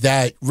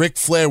that Ric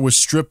Flair was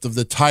stripped of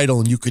the title,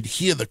 and you could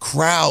hear the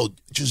crowd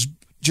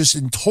just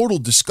in total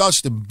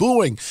disgust and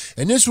booing.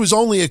 And this was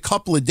only a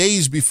couple of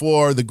days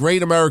before the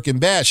Great American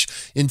Bash.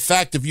 In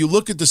fact, if you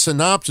look at the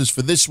synopsis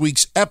for this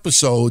week's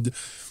episode,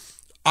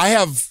 I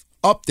have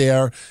up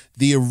there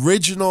the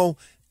original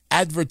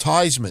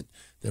advertisement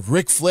that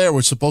Ric Flair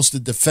was supposed to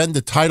defend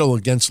the title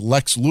against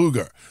Lex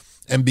Luger.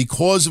 And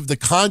because of the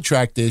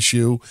contract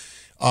issue,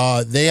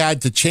 they had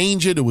to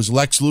change it. It was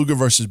Lex Luger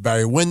versus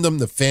Barry Windham.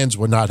 The fans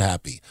were not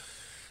happy.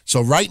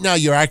 So right now,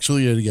 you're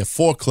actually going to get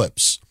 4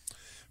 clips.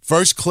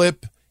 First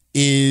clip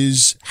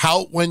is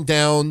how it went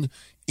down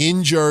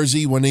in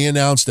Jersey when they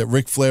announced that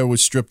Ric Flair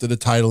was stripped of the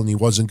title and he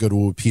wasn't going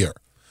to appear.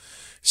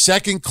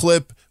 Second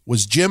clip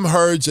was Jim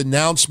Herd's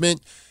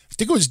announcement. I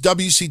think it was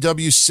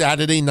WCW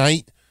Saturday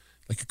night,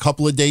 like a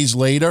couple of days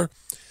later.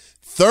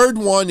 Third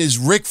one is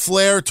Ric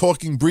Flair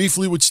talking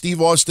briefly with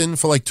Steve Austin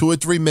for like 2 or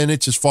 3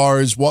 minutes as far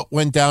as what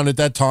went down at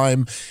that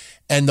time.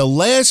 And the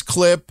last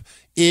clip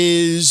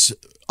is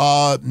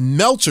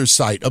Meltzer's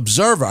site,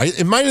 Observer.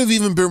 It might have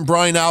even been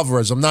Brian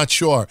Alvarez, I'm not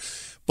sure.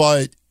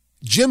 But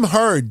Jim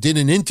Herd did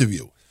an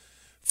interview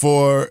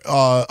for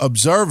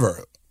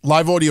Observer,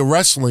 Live Audio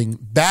Wrestling,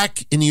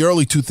 back in the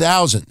early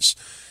 2000s.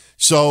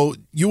 So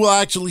you will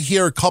actually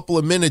hear a couple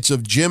of minutes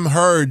of Jim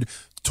Herd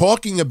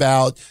talking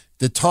about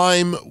the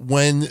time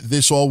when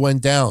this all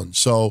went down.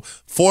 So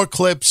 4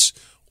 clips,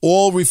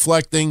 all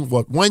reflecting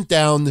what went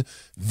down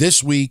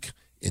this week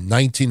in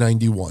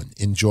 1991.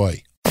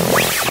 Enjoy.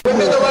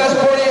 Within the last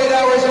 48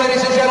 hours,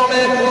 ladies and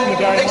gentlemen,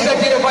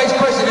 Executive Vice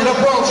President of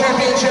World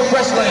Championship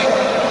Wrestling,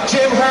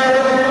 Jim Herd,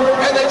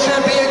 and the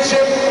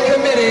Championship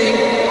Committee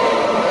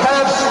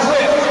have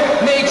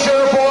stripped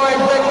Nature Boy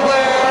Ric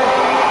Flair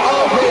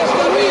of his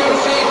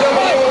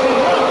WCW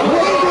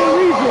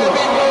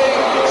Heavyweight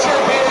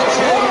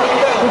Championship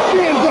belt. The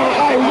fans are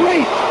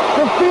irate.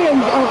 The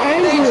fans are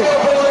angry. Nature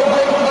Boy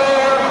Ric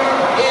Flair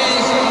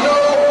is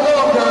no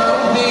longer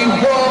the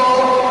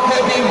World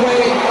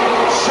Heavyweight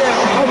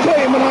Champion. I'll tell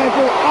you,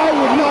 Maniacal, I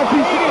would not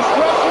be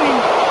wrestling.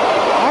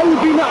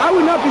 I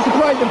would not be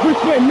surprised if Ric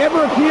Flair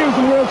never appears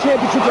in World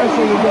Championship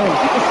Wrestling again.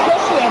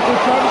 Especially after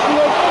Travis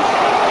like this.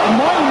 And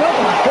mine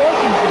nothing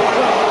forces this.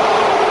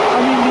 I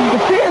mean,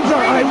 the fans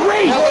are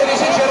irate. Now,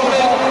 ladies and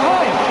gentlemen,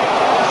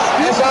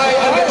 as I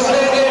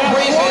understand it,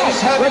 reasons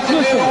having to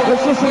do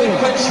with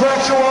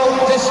contractual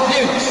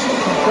disputes.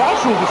 Now,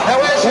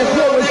 as you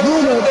know, next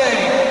Sunday,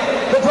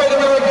 the Great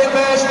American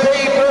Bash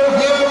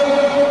pay-per-view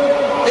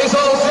is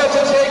all set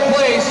to take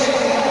place.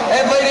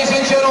 And ladies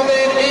and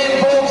gentlemen,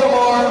 in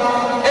Baltimore,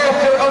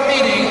 after a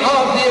meeting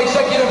of the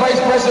Executive Vice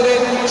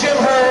President, Jim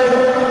Herd,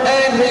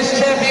 and his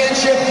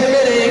championship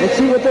committee, let's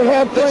see what they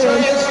have the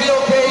Giants Steel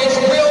Cage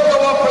will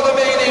go up for the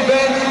main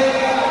event,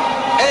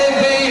 and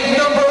the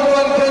number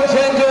 1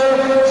 contender,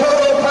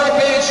 total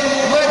package,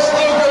 Lex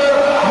Luger,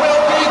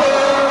 will be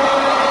there.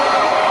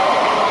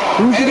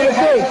 Who's he and it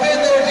has been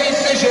their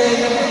decision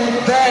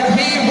that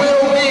he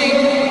will be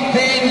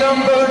the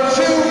number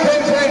 2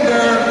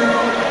 contender,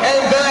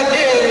 and that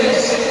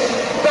is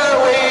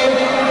Barry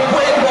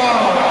Windham.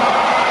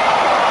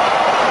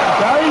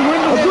 Barry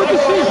Windham, a good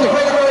decision.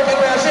 Great American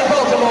Bash in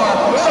Baltimore,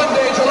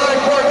 Sunday, July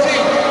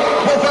 14th.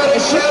 Without a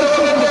shadow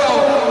of a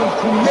doubt,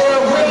 there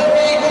will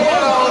be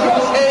crowned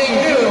a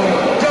new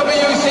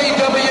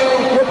WCW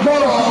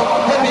World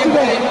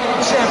Heavyweight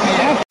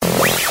Champion.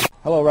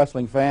 Hello,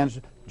 wrestling fans.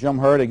 Jim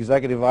Herd,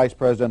 Executive Vice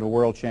President of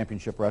World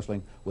Championship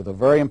Wrestling, with a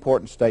very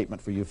important statement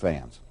for you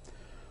fans.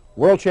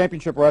 World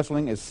Championship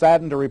Wrestling is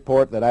saddened to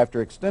report that after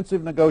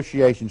extensive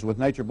negotiations with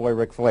Nature Boy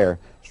Ric Flair,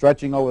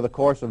 stretching over the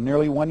course of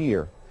nearly 1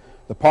 year,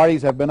 the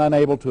parties have been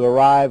unable to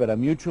arrive at a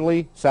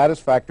mutually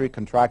satisfactory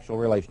contractual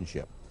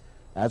relationship.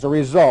 As a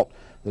result,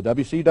 the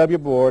WCW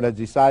board has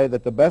decided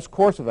that the best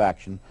course of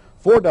action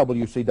for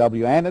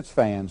WCW and its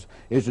fans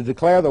is to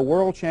declare the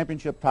World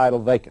Championship title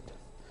vacant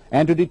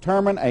and to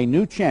determine a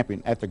new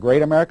champion at the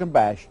Great American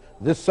Bash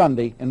this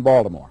Sunday in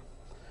Baltimore.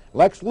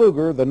 Lex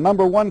Luger, the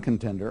 #1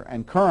 contender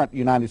and current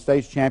United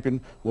States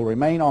champion, will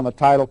remain on the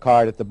title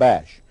card at the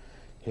Bash.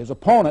 His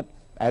opponent,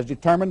 as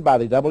determined by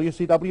the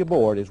WCW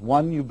board, is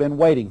one you've been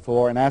waiting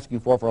for and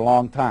asking for a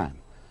long time.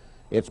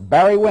 It's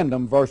Barry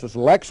Windham versus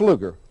Lex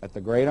Luger at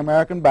the Great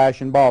American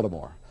Bash in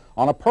Baltimore.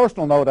 On a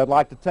personal note, I'd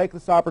like to take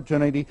this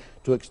opportunity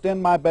to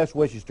extend my best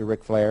wishes to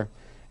Ric Flair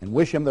and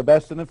wish him the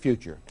best in the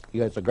future. He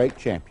is a great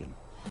champion.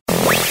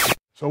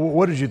 So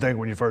what did you think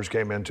when you first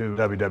came into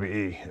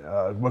WWE?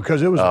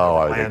 Because it was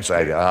I was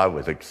excited. I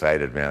was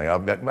excited,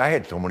 man. I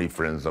had so many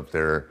friends up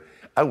there.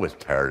 I was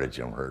tired of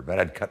Jim Herd, man.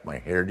 I'd cut my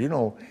hair. You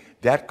know,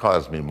 that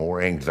caused me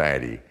more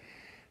anxiety.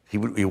 He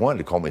wanted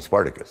to call me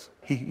Spartacus.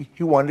 He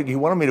wanted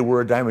me to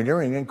wear a diamond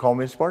earring and call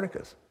me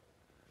Spartacus.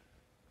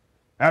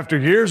 After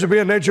years of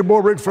being Nature Boy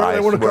Ric Flair, they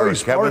want to call you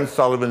Spartacus. Kevin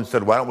Sullivan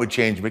said, "Why don't we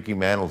change Mickey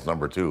Mantle's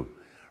 #2?"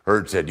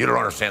 Herd said, "You don't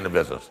understand the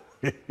business."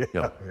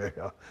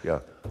 Yeah.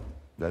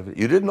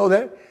 You didn't know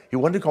that? He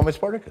wanted to call me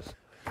Spartacus.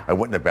 I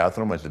went in the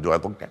bathroom. I said, "Do I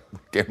look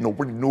damn?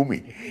 Nobody knew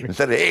me."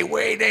 Instead of, "Hey,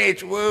 wait,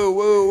 H, woo,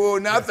 woo, woo,"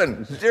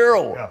 nothing,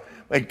 zero. Yeah.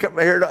 I cut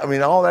my hair. I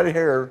mean, all that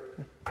hair.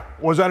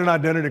 Was that an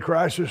identity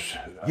crisis?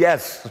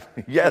 Yes.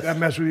 Did that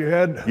mess with your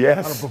head?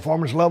 Yes. On a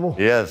performance level?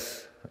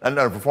 Yes. On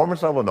a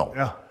performance level, no.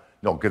 Yeah.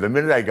 No, because the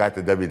minute I got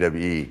to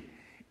WWE,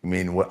 I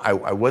mean,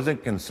 I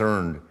wasn't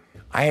concerned.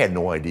 I had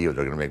no idea they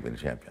were going to make me the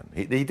champion.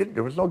 He didn't.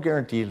 There was no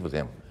guarantees with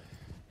him.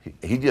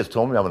 He just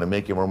told me I'm going to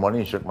make you more money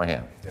and shook my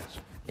hand. Yes.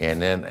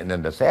 And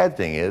then the sad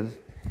thing is,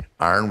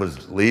 Arn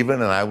was leaving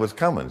and I was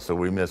coming, so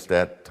we missed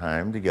that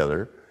time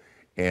together.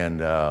 And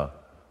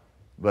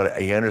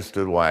but he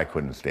understood why I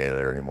couldn't stay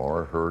there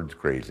anymore. Herd's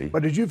crazy.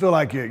 But did you feel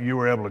like you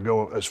were able to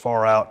go as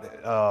far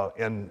out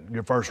in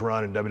your first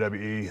run in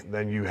WWE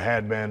than you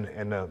had been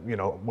in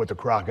with the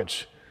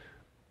Crockett's?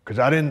 Because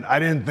I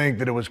didn't think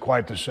that it was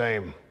quite the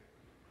same.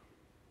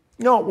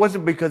 No, it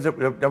wasn't, because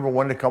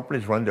 #1, the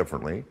companies run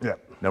differently. Yeah.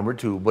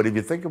 #2, but if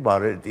you think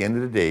about it, at the end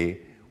of the day,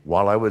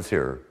 while I was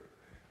here,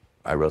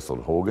 I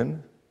wrestled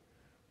Hogan,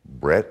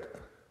 Brett,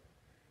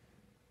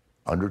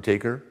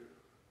 Undertaker,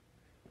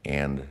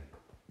 and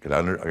I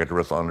got to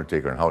wrestle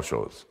Undertaker in house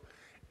shows,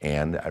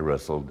 and I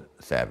wrestled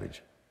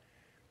Savage.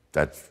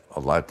 That's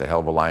a hell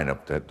of a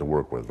lineup to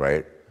work with,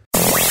 right?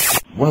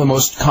 One of the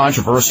most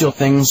controversial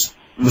things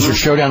was your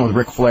showdown with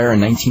Ric Flair in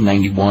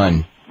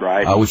 1991.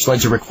 Right. Which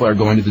led to Ric Flair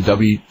going to the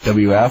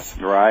WWF.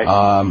 Right.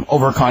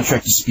 Over a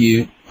contract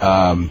dispute.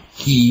 I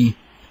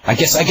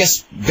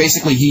guess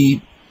basically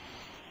he,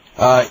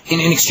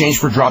 in exchange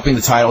for dropping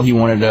the title, he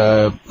wanted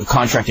a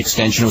contract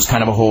extension. It was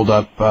kind of a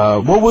hold-up.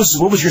 What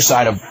was your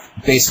side of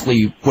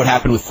basically what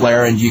happened with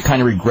Flair, and do you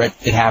kind of regret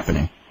it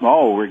happening?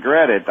 Oh,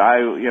 regret it.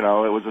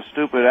 It was a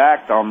stupid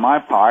act on my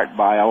part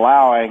by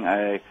allowing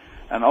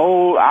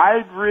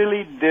I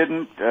really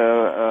didn't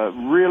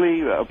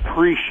really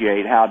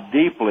appreciate how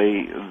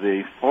deeply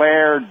the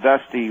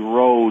Flair-Dusty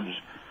Rhodes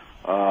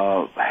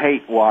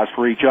hate was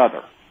for each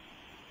other.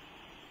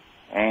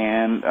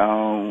 And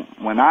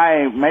when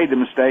I made the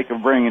mistake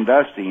of bringing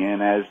Dusty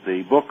in as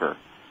the booker,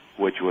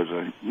 which was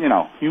a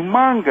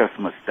humongous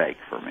mistake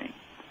for me,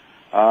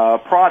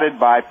 prodded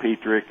by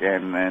Petrick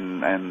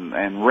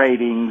and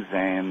ratings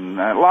and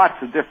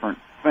lots of different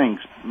things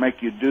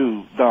make you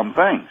do dumb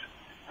things.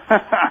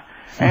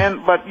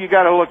 But you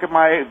got to look at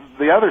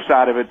the other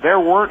side of it. There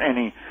weren't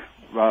any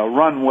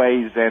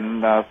runways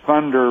and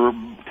thunder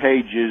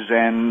cages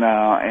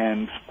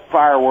and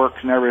fireworks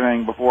and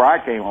everything before I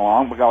came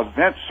along, because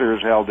Vince sure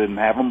as hell didn't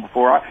have them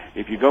before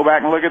if you go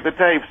back and look at the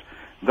tapes,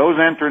 those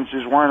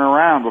entrances weren't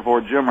around before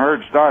Jim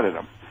Herd started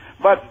them.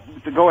 But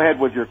to go ahead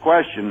with your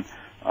question,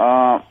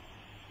 Flair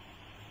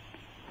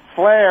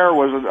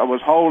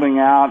was holding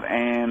out,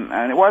 and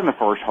it wasn't the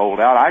first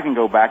holdout. I can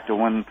go back to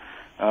when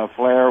I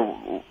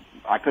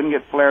couldn't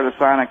get Flair to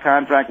sign a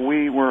contract.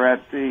 We were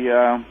at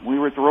the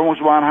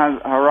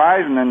Rosemont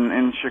Horizon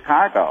in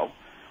Chicago,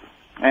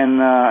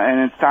 and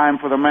it's time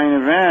for the main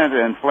event,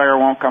 and Flair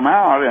won't come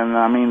out, and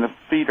I mean the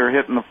feet are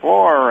hitting the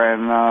floor,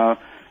 and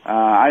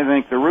I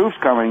think the roof's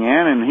coming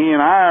in, and he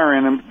and I are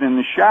in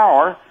the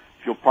shower,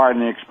 if you'll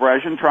pardon the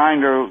expression,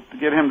 trying to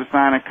get him to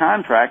sign a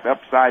contract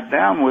upside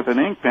down with an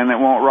ink pen that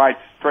won't write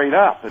straight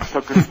up. It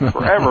took us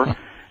forever.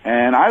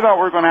 And I thought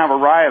we were going to have a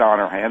riot on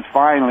our hands.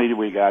 Finally,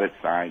 we got it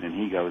signed, and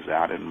he goes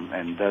out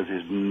and does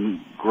his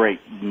great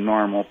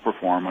normal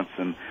performance.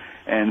 And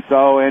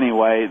so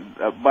anyway,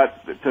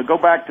 but to go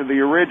back to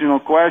the original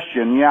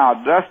question, yeah,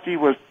 Dusty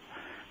was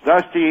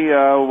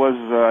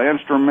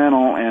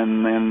instrumental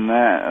in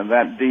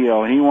that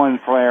deal. He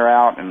wanted Flair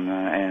out,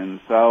 and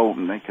so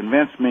they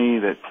convinced me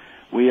that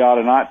we ought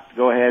to not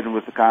go ahead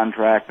with the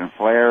contract. And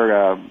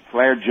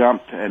Flair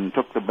jumped and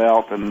took the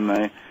belt, and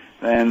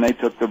they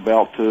took the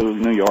belt to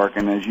New York.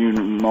 And as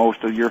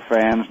most of your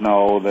fans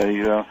know,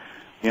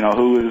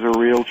 who is a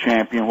real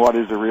champion? What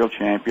is a real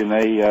champion?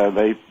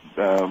 They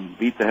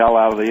beat the hell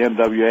out of the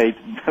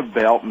NWA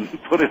belt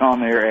and put it on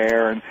their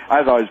air, and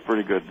I thought it was a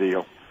pretty good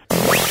deal.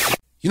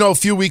 You know, a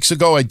few weeks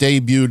ago, I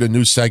debuted a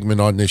new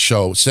segment on this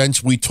show.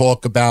 Since we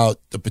talk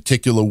about the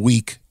particular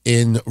week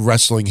in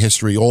wrestling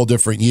history, all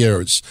different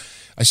years,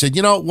 I said,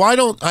 why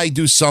don't I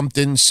do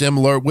something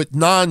similar with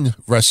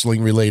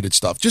non-wrestling related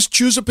stuff? Just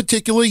choose a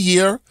particular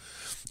year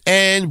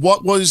and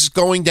what was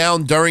going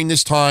down during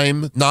this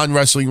time,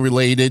 non-wrestling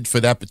related for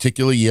that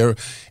particular year.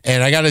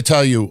 And I got to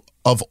tell you,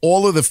 of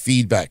all of the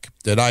feedback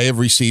that I have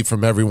received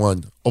from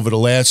everyone over the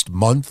last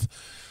month,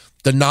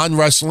 the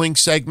non-wrestling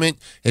segment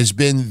has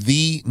been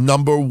the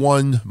number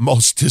one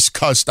most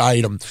discussed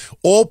item.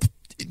 All,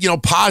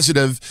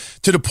 positive,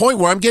 to the point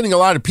where I'm getting a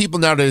lot of people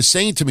now that are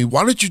saying to me,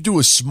 why don't you do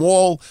a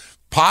small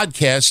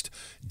podcast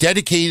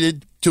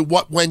dedicated to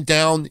what went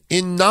down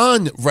in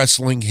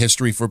non-wrestling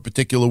history for a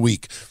particular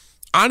week?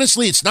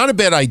 Honestly, it's not a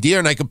bad idea,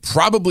 and I could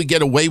probably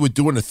get away with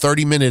doing a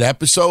 30-minute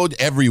episode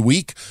every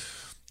week.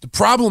 The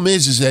problem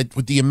is that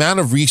with the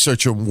amount of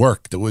research and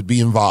work that would be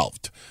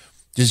involved,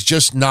 there's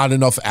just not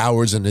enough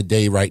hours in the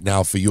day right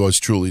now for yours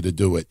truly to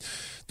do it.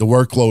 The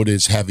workload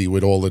is heavy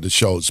with all of the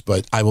shows,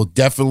 but I will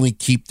definitely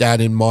keep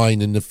that in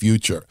mind in the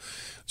future.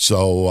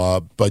 So,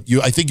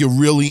 I think you'll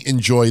really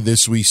enjoy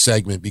this week's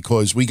segment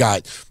because we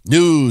got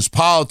news,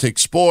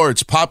 politics,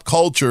 sports, pop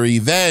culture,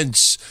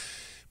 events,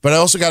 but I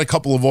also got a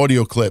couple of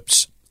audio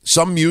clips,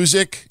 some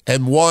music,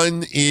 and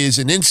one is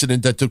an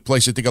incident that took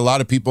place I think a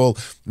lot of people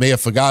may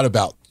have forgot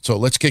about. So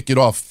let's kick it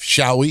off,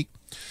 shall we?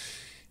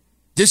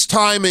 This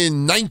time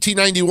in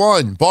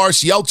 1991,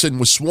 Boris Yeltsin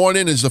was sworn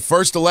in as the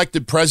first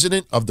elected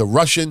president of the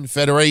Russian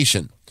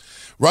Federation.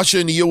 Russia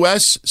and the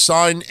U.S.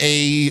 signed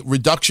a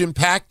reduction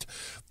pact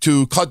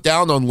to cut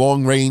down on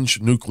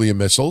long-range nuclear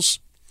missiles.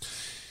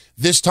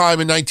 This time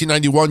in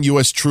 1991,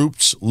 U.S.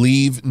 troops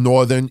leave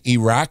northern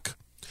Iraq.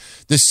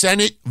 The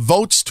Senate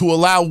votes to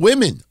allow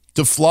women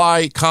to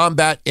fly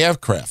combat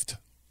aircraft.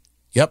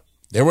 Yep,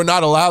 they were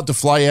not allowed to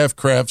fly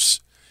aircrafts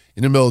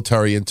in the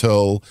military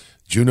until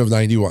June of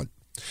 91.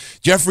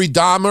 Jeffrey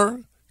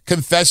Dahmer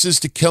confesses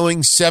to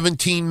killing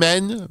 17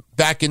 men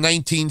back in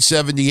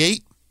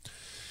 1978.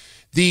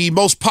 The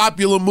most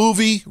popular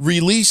movie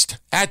released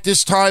at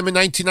this time in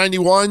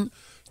 1991,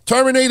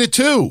 Terminator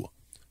 2,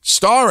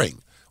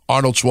 starring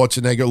Arnold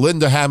Schwarzenegger,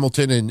 Linda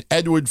Hamilton, and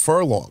Edward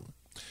Furlong.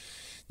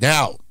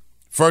 Now,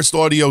 first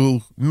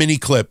audio mini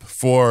clip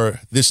for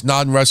this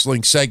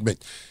non-wrestling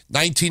segment.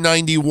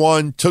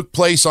 1991 took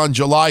place on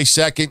July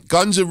 2nd.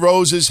 Guns N'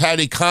 Roses had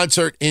a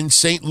concert in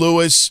St.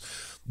 Louis.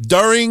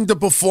 During the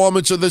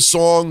performance of the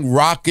song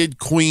Rocket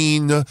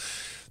Queen,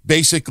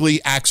 basically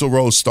Axl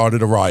Rose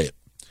started a riot.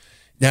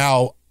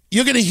 Now,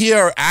 you're going to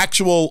hear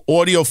actual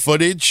audio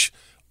footage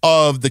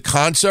of the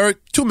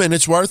concert, 2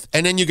 minutes worth,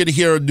 and then you're going to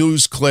hear a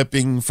news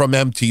clipping from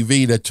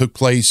MTV that took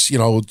place,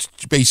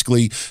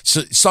 basically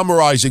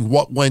summarizing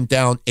what went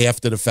down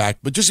after the fact.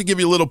 But just to give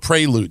you a little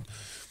prelude,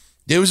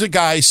 there was a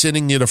guy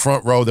sitting near the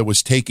front row that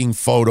was taking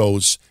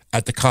photos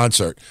at the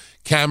concert.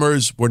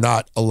 Cameras were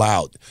not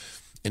allowed.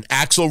 And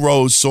Axl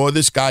Rose saw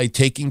this guy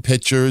taking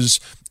pictures,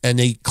 and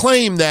they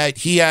claim that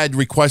he had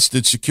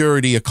requested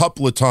security a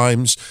couple of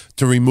times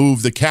to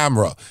remove the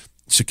camera.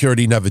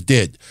 Security never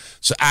did.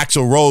 So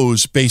Axl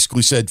Rose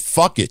basically said,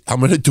 fuck it, I'm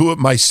going to do it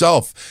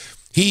myself.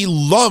 He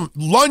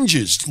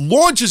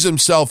launches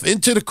himself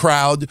into the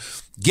crowd,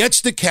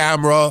 gets the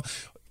camera,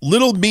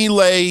 little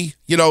melee,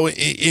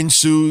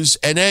 ensues,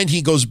 and then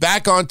he goes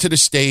back onto the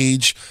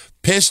stage,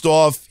 pissed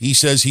off. He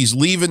says he's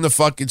leaving the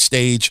fucking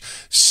stage,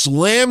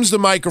 slams the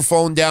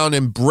microphone down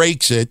and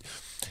breaks it.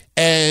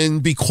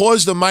 And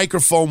because the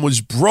microphone was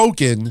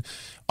broken,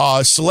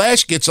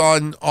 Slash gets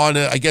on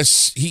I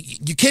guess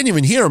you can't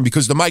even hear him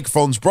because the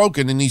microphone's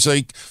broken. And he's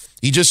like,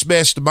 he just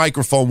smashed the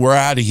microphone. We're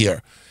out of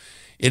here.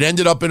 It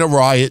ended up in a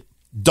riot.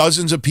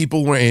 Dozens of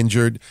people were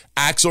injured.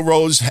 Axl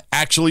Rose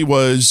actually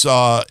was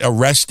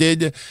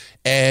arrested.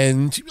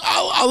 And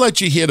I'll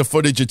let you hear the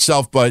footage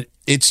itself, but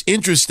it's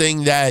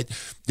interesting that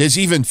there's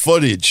even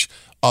footage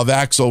of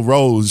Axl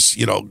Rose,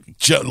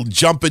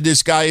 jumping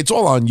this guy. It's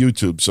all on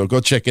YouTube, so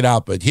go check it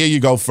out. But here you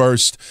go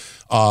first.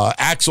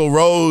 Axl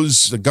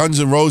Rose, the Guns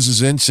N'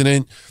 Roses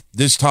incident,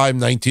 this time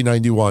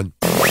 1991.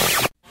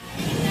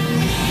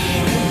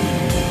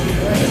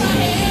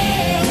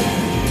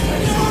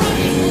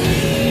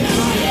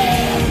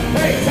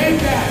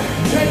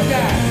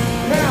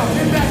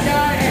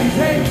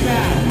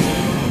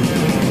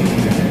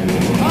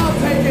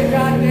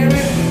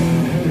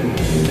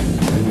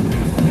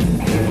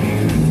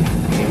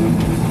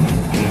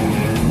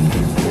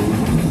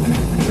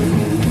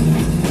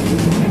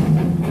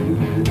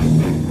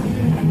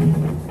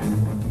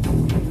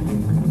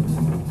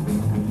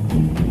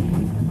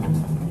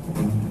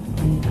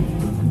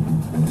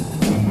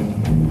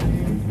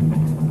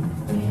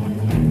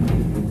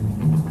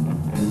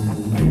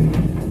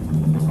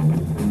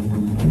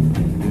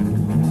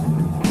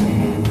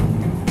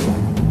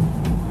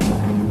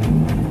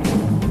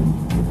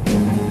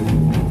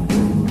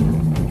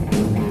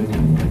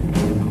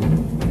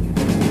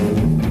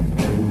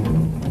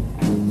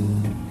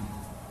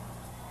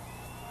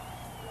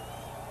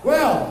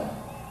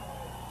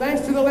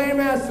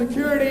 lame ass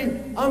security.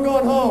 I'm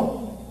going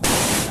home.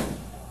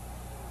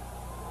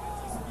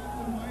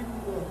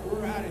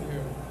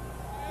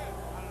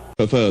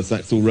 At first,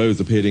 Axl Rose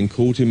appeared in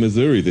court in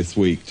Missouri this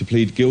week to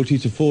plead guilty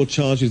to 4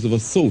 charges of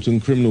assault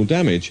and criminal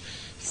damage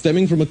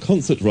stemming from a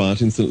concert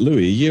riot in St.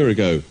 Louis a year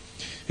ago.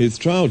 His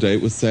trial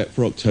date was set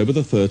for October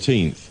the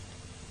 13th.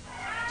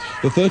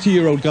 The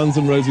 30-year-old Guns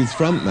N' Roses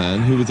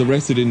frontman, who was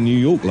arrested in New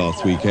York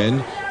last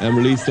weekend and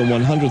released on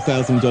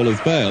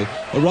 $100,000 bail,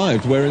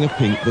 arrived wearing a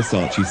pink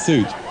Versace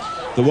suit.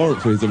 The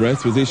warrant for his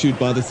arrest was issued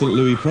by the St.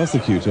 Louis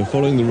prosecutor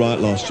following the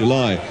riot last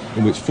July,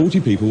 in which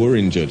 40 people were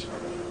injured.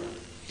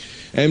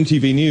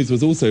 MTV News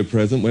was also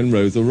present when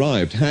Rose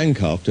arrived,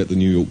 handcuffed at the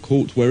New York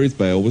court where his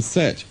bail was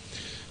set.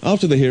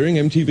 After the hearing,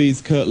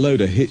 MTV's Kurt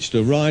Loder hitched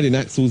a ride in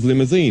Axl's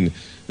limousine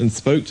and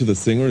spoke to the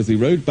singer as he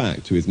rode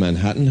back to his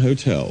Manhattan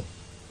hotel.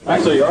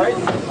 Axl, you all right?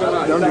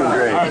 I'm doing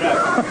great.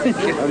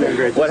 I'm doing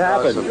great. What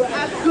happened?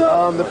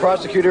 Awesome. The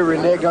prosecutor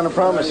reneged on a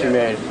promise he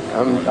made.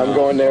 I'm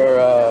going there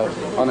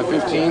on the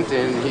 15th,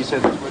 and he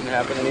said this wouldn't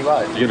happen, and he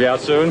lied. You gonna be out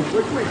soon?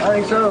 I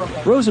think so.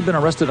 Rose had been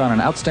arrested on an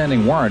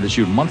outstanding warrant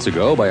issued months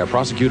ago by a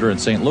prosecutor in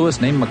St.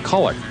 Louis named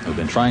McCulloch, who'd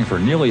been trying for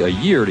nearly a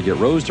year to get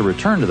Rose to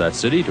return to that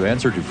city to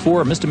answer to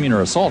 4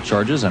 misdemeanor assault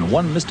charges and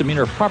 1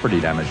 misdemeanor property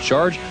damage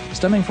charge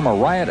stemming from a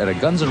riot at a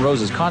Guns N'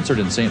 Roses concert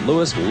in St.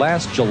 Louis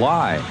last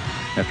July.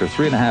 After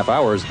 3.5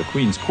 hours at the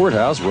Queens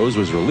Courthouse, Rose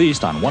was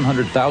released on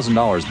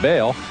 $100,000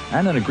 bail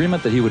and an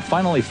agreement that he would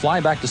finally fly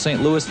back to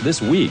St. Louis this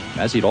week,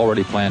 as he'd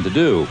already planned to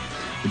do.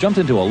 We jumped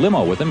into a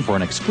limo with him for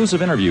an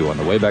exclusive interview on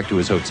the way back to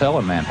his hotel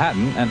in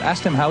Manhattan and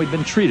asked him how he'd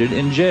been treated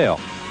in jail.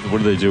 What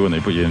did they do when they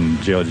put you in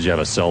jail? Did you have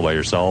a cell by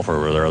yourself, or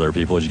were there other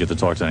people? Did you get to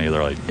talk to any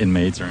other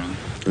inmates or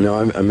anything? No,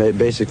 I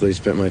basically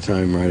spent my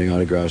time writing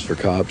autographs for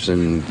cops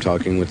and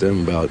talking with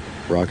them about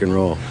rock and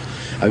roll.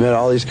 I met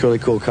all these really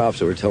cool cops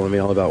that were telling me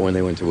all about when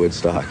they went to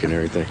Woodstock and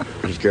everything.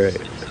 It was great.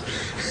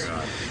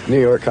 New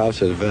York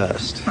cops are the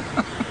best.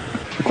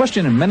 The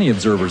question in many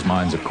observers'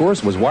 minds, of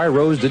course, was why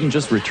Rose didn't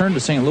just return to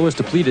St. Louis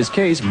to plead his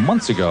case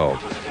months ago.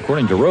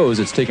 According to Rose,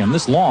 it's taken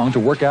this long to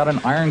work out an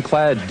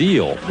ironclad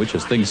deal, which,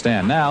 as things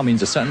stand now,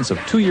 means a sentence of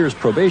 2 years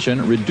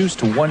probation reduced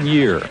to 1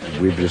 year.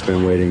 We've just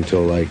been waiting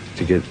till,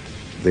 to get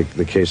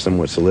the case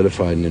somewhat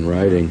solidified and in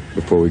writing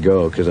before we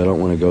go, because I don't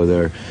want to go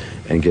there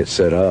and get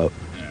set up.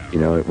 You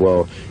know,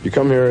 well, you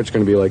come here, it's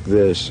going to be like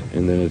this,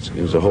 and then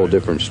it's a whole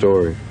different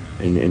story,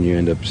 and you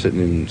end up sitting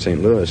in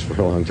St. Louis for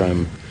a long time.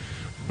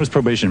 What does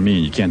probation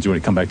mean? You can't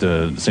come back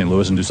to St.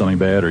 Louis and do something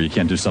bad, or you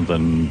can't do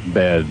something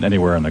bad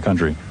anywhere in the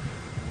country?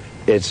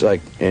 It's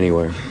like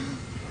anywhere.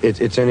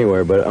 It's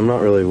anywhere, but I'm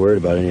not really worried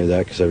about any of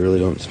that because I really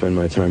don't spend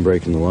my time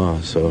breaking the law,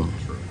 so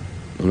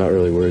I'm not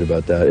really worried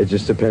about that. It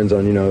just depends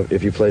on,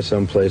 if you play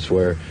someplace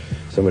where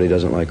somebody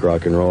doesn't like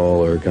rock and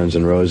roll or Guns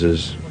N'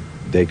 Roses,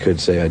 they could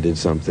say I did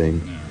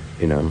something.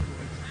 You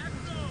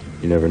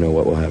never know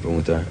what will happen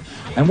with that.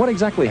 And what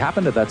exactly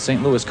happened at that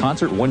St. Louis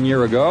concert 1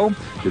 year ago?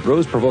 Did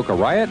Rose provoke a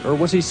riot, or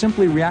was he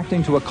simply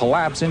reacting to a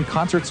collapse in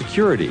concert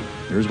security?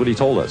 Here's what he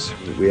told us.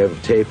 We have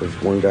a tape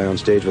of one guy on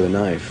stage with a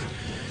knife,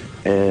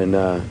 and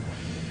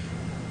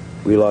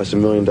we lost $1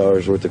 million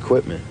worth of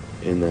equipment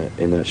in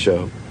that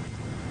show.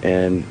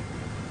 And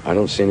I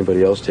don't see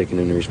anybody else taking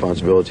any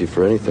responsibility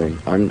for anything.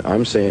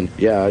 I'm saying,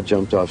 yeah, I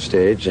jumped off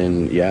stage,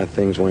 and yeah,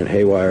 things went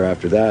haywire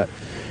after that.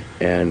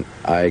 And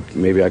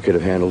maybe I could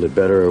have handled it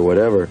better or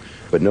whatever,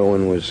 but no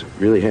one was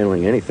really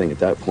handling anything at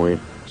that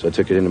point. So I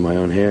took it into my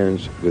own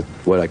hands with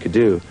what I could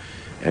do.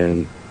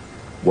 And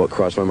what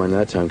crossed my mind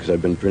that time, because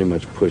I've been pretty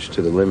much pushed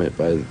to the limit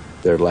by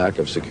their lack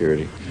of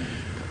security.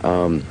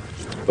 But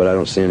I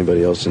don't see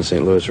anybody else in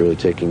St. Louis really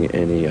taking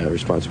any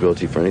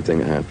responsibility for anything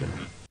that happened.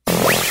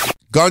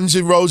 Guns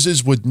N'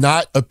 Roses would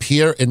not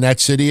appear in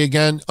that city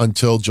again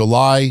until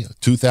July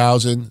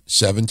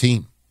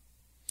 2017.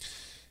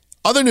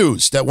 Other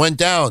news that went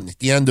down at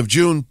the end of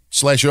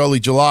June/early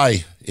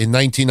July in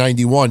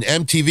 1991.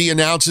 MTV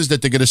announces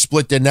that they're going to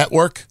split their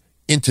network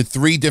into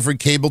 3 different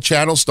cable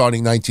channels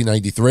starting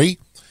 1993.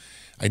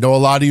 I know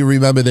a lot of you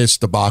remember this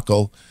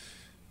debacle.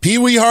 Pee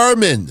Wee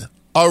Herman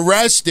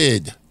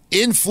arrested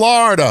in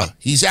Florida.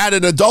 He's at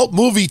an adult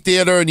movie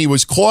theater and he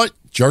was caught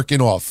jerking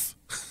off.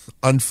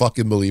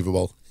 Unfucking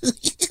believable.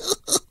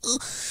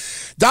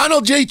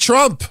 Donald J.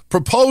 Trump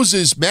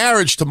proposes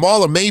marriage to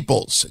Marla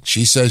Maples.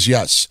 She says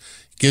yes.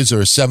 Gives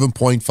her a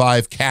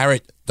 7.5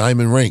 carat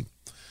diamond ring.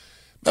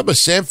 Remember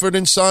Sanford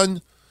and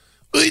Son?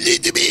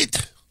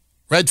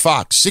 Red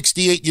Fox,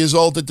 68 years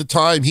old at the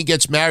time. He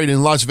gets married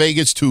in Las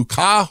Vegas to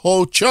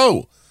Ka-Ho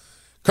Cho.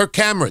 Kirk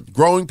Cameron,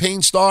 Growing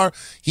Pains star.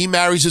 He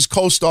marries his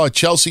co-star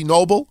Chelsea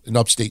Noble in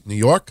upstate New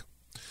York.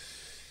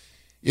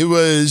 It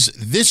was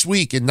this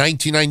week in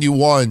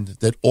 1991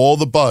 that all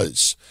the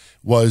buzz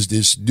was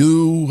this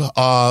new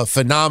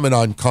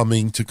phenomenon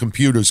coming to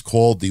computers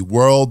called the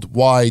World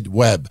Wide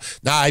Web.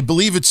 Now, I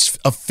believe its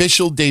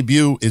official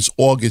debut is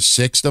August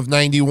 6th of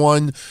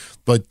 91,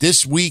 but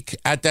this week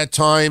at that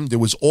time, there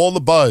was all the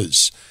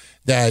buzz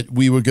that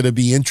we were going to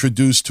be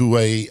introduced to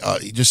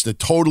just a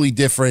totally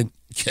different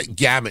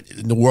gamut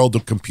in the world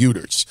of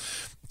computers.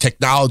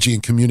 technology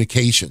and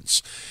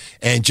communications.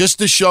 And just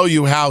to show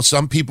you how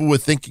some people were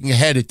thinking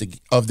ahead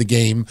of the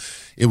game,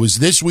 it was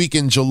this week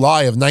in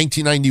July of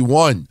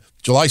 1991,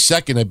 July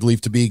 2nd, I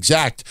believe, to be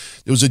exact.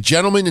 There was a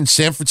gentleman in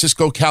San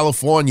Francisco,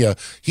 California.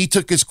 He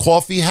took his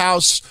coffee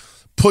house,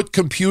 put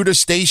computer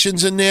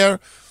stations in there.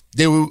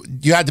 You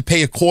had to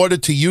pay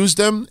 $0.25 to use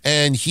them,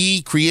 and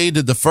he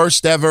created the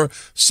first ever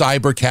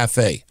cyber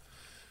cafe.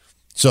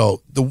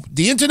 So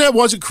the internet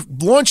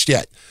wasn't launched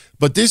yet,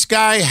 but this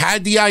guy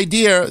had the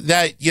idea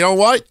that, you know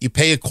what, you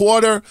pay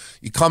 $0.25,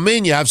 you come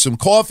in, you have some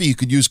coffee, you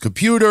could use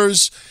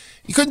computers.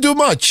 You couldn't do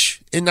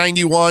much in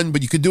 91,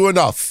 but you could do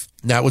enough.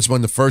 And that was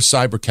when the first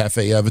cyber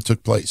cafe ever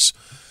took place.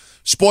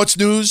 Sports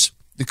news,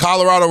 the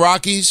Colorado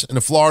Rockies and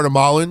the Florida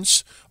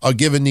Marlins are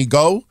given the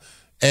go,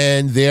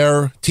 and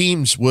their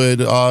teams would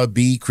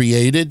be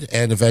created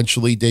and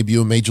eventually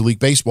debut in Major League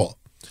Baseball.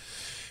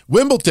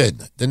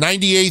 Wimbledon, the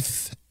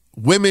 98th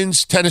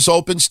Women's Tennis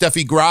Open,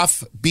 Steffi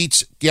Graf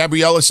beats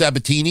Gabriela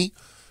Sabatini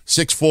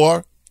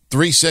 6-4,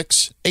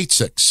 3-6,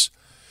 8-6.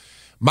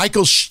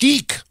 Michael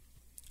Stich,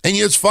 and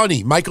it's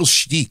funny, Michael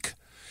Stich.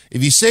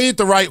 If you say it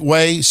the right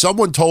way,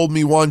 someone told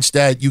me once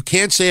that you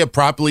can't say it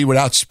properly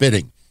without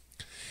spitting.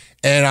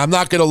 And I'm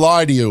not going to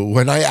lie to you,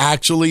 when I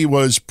actually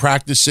was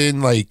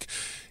practicing,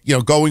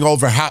 going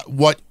over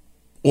what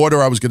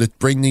order I was going to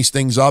bring these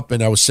things up,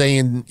 and I was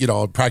saying,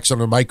 practicing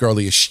on the mic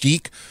earlier,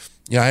 Stich,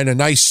 I had a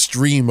nice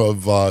stream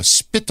of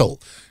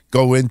spittle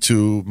go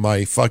into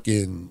my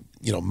fucking,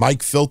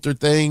 mic filter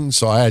thing,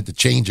 so I had to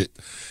change it.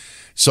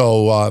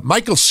 So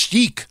Michael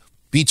Stich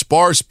beats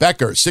Boris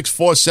Becker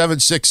 6-4,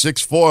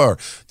 7-6,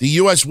 6-4. The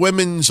U.S.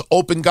 Women's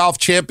Open Golf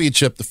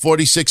Championship, the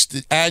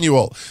 46th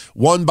annual,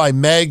 won by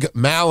Meg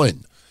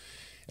Mallon.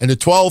 And the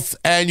 12th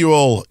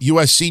annual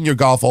U.S. Senior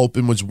Golf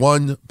Open was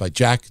won by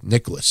Jack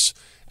Nicklaus.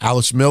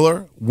 Alice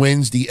Miller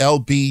wins the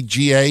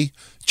LPGA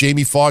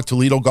Jamie Farr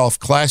Toledo Golf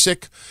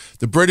Classic.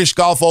 The British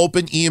Golf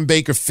Open, Ian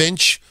Baker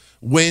Finch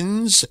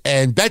wins.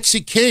 And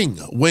Betsy King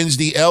wins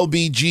the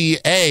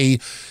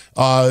LBGA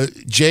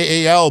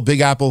JAL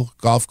Big Apple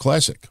Golf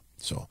Classic.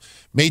 So,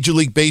 Major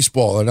League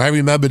Baseball, and I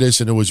remember this,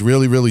 and it was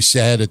really, really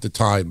sad at the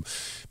time.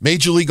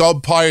 Major League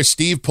umpire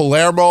Steve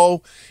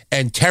Palermo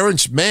and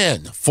Terrence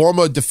Mann,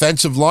 former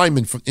defensive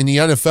lineman in the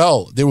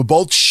NFL, they were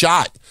both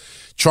shot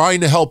trying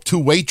to help two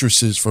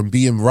waitresses from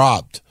being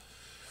robbed.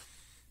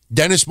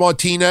 Dennis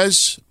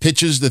Martinez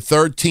pitches the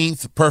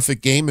 13th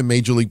perfect game in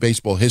Major League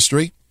Baseball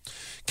history.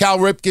 Cal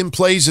Ripken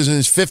plays in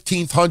his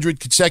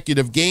 1,500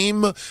 consecutive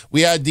game.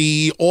 We had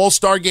the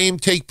All-Star game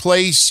take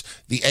place.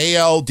 The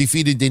AL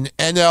defeated the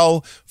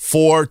NL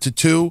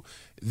 4-2.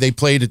 They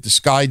played at the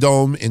Sky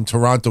Dome in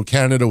Toronto,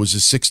 Canada. It was the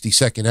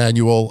 62nd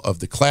annual of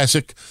the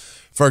Classic.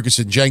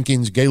 Ferguson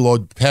Jenkins,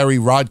 Gaylord Perry,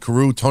 Rod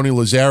Carew, Tony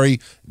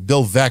Lazzari,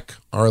 Bill Veeck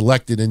are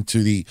elected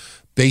into the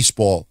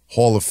Baseball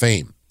Hall of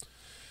Fame.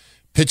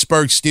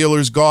 Pittsburgh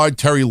Steelers guard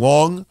Terry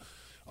Long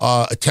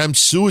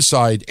attempts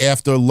suicide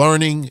after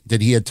learning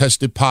that he had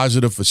tested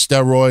positive for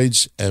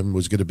steroids and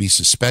was going to be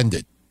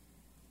suspended.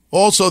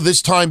 Also,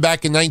 this time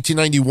back in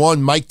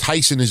 1991, Mike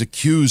Tyson is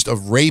accused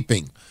of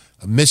raping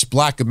a Miss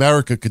Black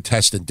America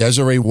contestant,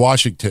 Desiree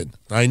Washington.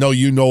 I know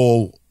you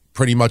know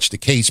pretty much the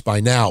case by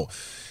now,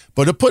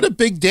 but it put a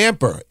big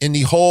damper in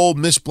the whole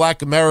Miss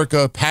Black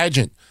America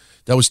pageant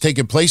that was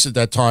taking place at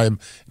that time.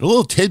 And a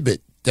little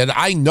tidbit that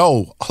I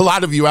know a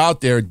lot of you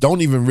out there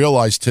don't even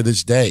realize to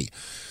this day.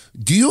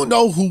 Do you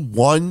know who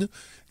won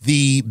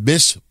the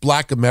Miss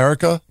Black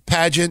America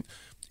pageant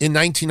in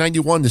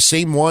 1991, the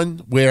same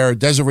one where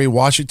Desiree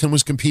Washington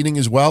was competing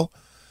as well?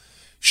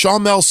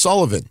 Sharmell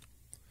Sullivan,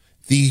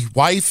 the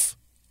wife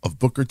of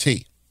Booker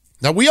T.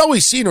 Now, we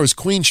always seen her as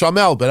Queen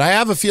Sharmell, but I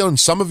have a feeling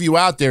some of you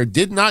out there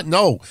did not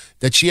know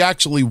that she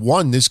actually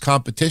won this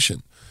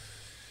competition.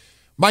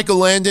 Michael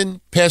Landon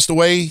passed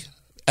away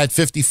at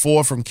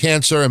 54 from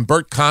cancer, and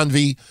Bert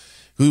Convy,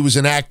 who was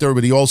an actor,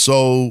 but he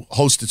also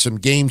hosted some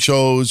game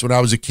shows. When I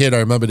was a kid, I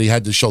remember they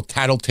had the show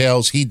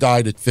Tattletales. He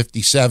died at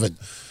 57.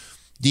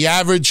 The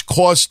average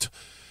cost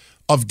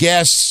of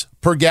gas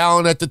per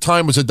gallon at the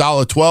time was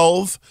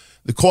 $1.12.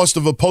 The cost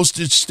of a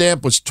postage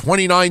stamp was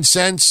 29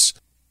 cents.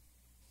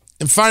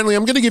 And finally,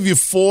 I'm going to give you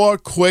 4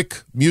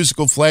 quick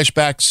musical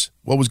flashbacks,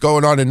 what was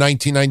going on in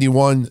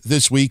 1991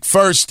 this week.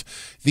 First,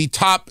 the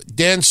top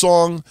dance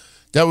song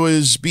that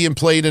was being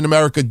played in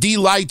America,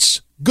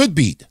 D-Light's Good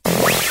Beat.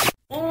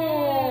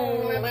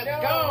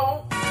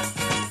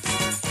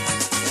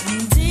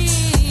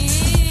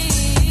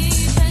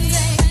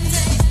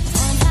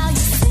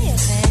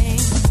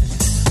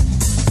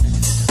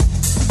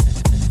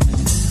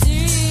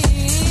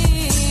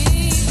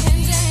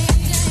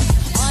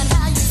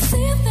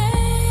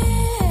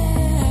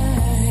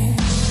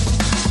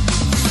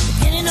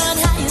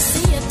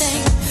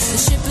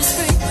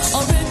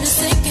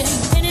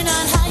 Depending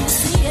on how you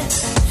see it,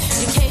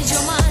 you cage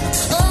your mind,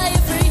 or you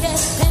free it.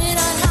 Depending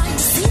on how you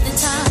see the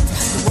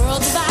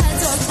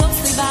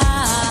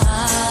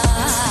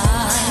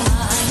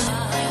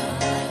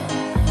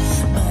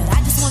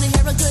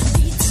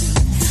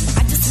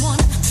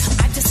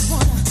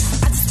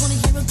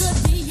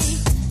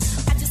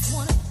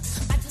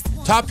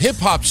top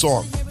hip-hop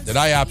song that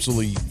I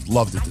absolutely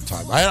loved at the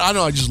time. I don't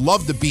know, I just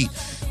loved the beat.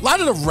 A lot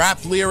of the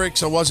rap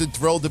lyrics I wasn't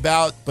thrilled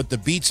about, but the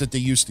beats that they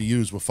used to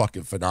use were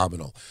fucking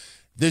phenomenal.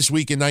 This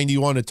week in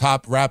 91, the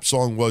top rap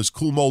song was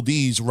Kool Moe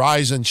Dee's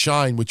Rise and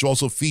Shine, which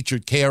also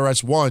featured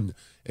KRS-One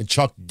and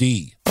Chuck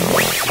D.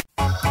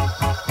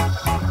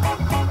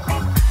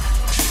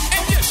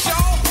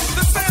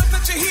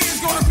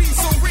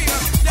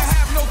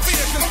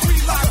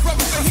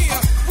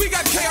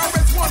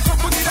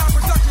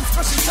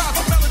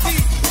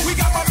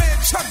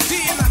 Chuck D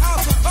in the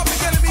house of Public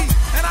Enemy,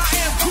 and I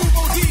am Kool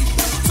Moe Dee.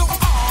 So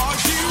are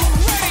you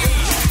ready?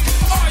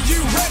 Are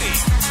you ready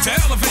to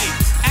elevate?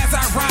 As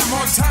I rhyme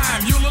on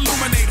time, you'll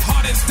illuminate.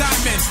 Heart is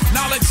diamond,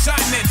 knowledge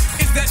shining.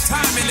 It's that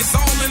timing, it's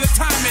all in the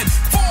timing.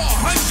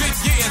 400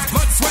 years,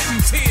 blood, sweat,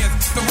 and tears.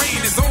 The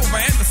rain is over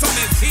and the sun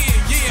is here,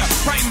 yeah.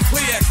 Bright and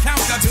clear,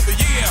 countdown to the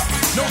year.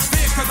 No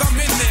fear, cause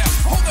I'm in there.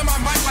 Holding my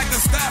mic like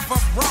the staff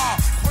of Raw.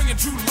 Bringing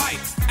true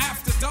light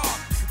after dark.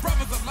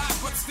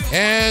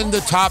 And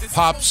the top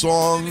pop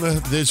song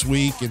this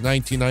week in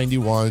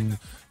 1991,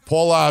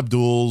 Paula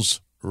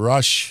Abdul's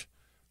Rush,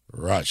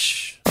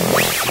 Rush. All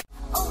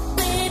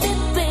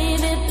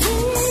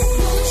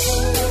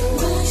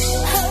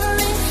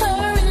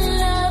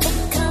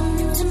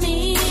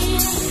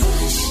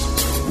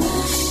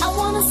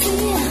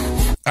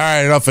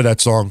right, enough of that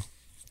song.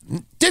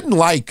 Didn't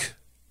like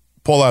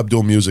Paula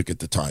Abdul music at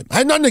the time. I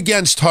had nothing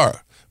against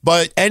her.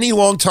 But any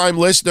longtime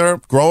listener,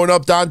 growing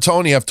up Don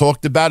Tony, I've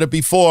talked about it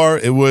before.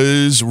 It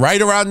was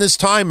right around this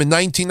time in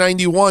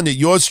 1991 that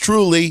yours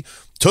truly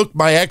took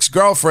my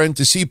ex-girlfriend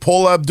to see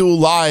Paula Abdul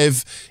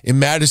live in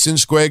Madison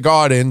Square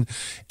Garden,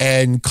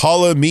 and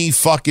Color Me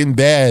Fucking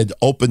Bad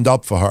opened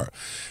up for her.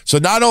 So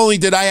not only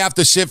did I have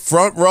to sit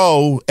front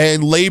row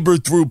and labor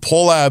through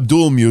Paula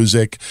Abdul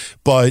music,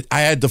 but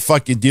I had to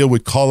fucking deal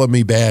with Color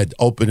Me Bad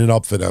opening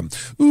up for them.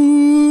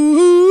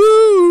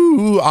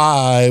 Ooh,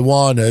 I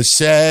wanna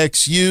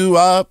sex you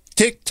up.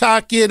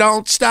 Tick-tock, you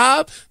don't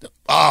stop.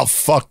 Oh,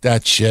 fuck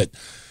that shit.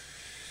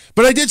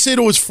 But I did say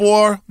there was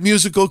 4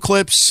 musical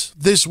clips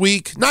this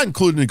week, not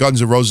including the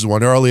Guns N' Roses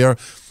one earlier.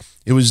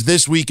 It was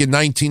this week in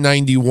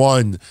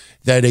 1991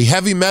 that a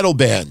heavy metal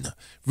band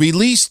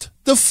released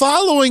the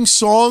following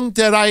song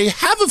that I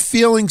have a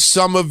feeling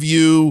some of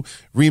you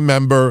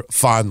remember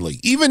fondly,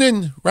 even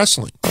in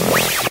wrestling.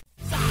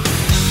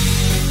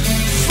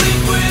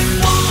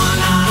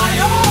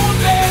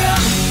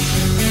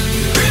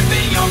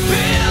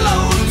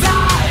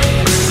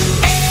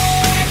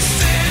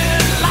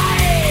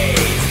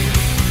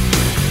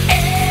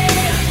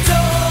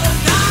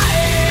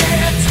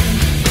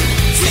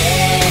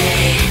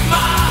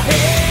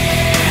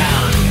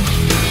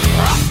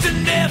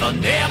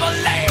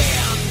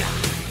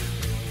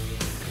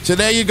 So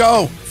there you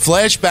go.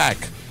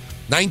 Flashback.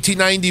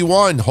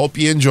 1991. Hope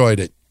you enjoyed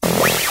it.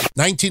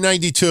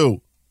 1992.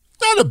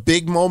 Not a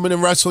big moment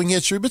in wrestling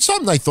history, but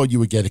something I thought you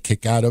would get a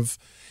kick out of.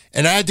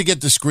 And I had to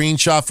get the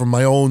screenshot from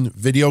my own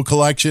video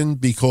collection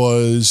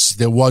because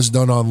there was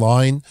none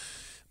online.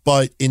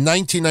 But in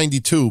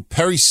 1992,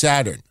 Perry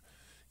Saturn,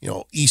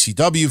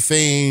 ECW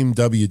fame,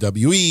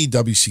 WWE,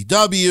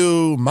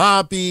 WCW,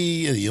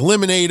 Moppy, the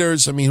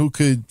Eliminators. I mean, who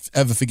could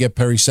ever forget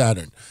Perry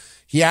Saturn?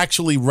 He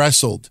actually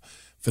wrestled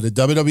for the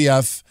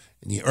WWF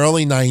in the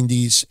early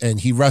 90s, and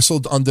he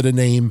wrestled under the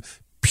name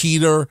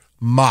Peter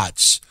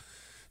Motz.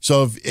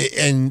 So,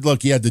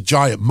 look, he had the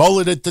giant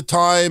mullet at the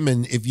time,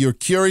 and if you're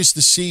curious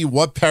to see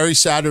what Perry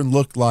Saturn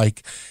looked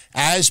like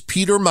as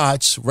Peter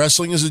Motz,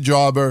 wrestling as a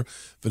jobber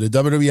for the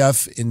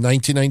WWF in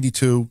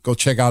 1992, go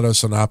check out our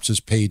synopsis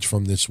page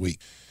from this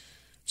week.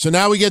 So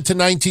now we get to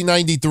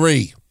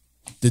 1993,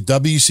 the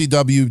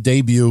WCW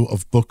debut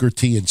of Booker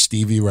T and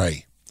Stevie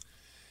Ray.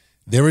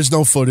 There is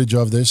no footage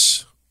of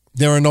this.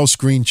 There are no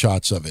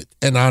screenshots of it.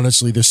 And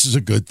honestly, this is a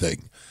good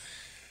thing.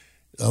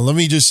 Let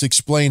me just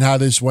explain how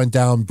this went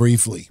down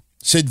briefly.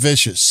 Sid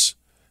Vicious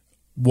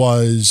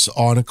was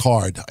on a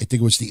card. I think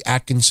it was the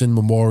Atkinson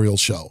Memorial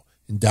Show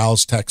in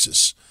Dallas,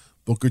 Texas.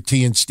 Booker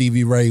T and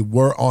Stevie Ray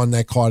were on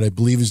that card. I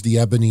believe is the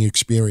Ebony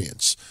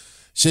Experience.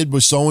 Sid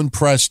was so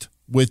impressed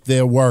with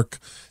their work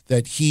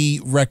that he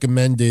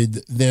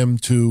recommended them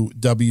to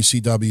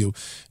WCW.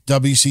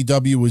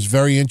 WCW was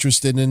very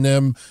interested in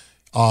them,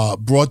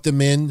 brought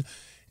them in,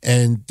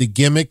 and the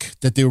gimmick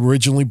that they were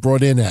originally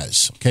brought in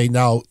as. Okay,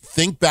 now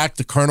think back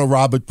to Colonel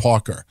Robert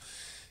Parker.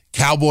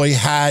 Cowboy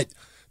hat,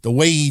 the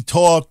way he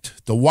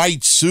talked, the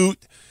white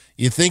suit.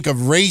 You think of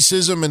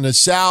racism in the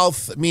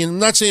South. I mean, I'm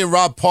not saying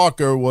Rob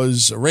Parker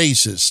was a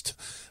racist,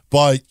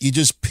 but you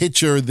just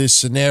picture this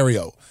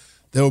scenario.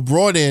 They were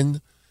brought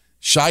in,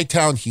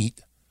 Chi-Town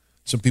Heat.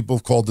 Some people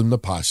have called them the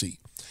Posse.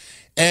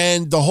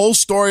 And the whole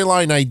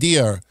storyline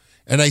idea,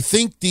 and I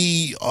think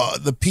the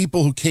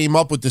people who came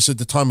up with this at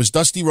the time was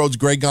Dusty Rhodes,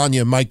 Greg Gagne,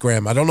 and Mike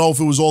Graham. I don't know if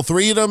it was all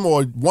 3 of them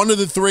or one of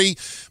the 3,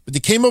 but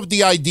they came up with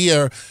the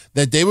idea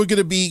that they were going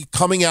to be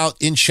coming out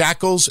in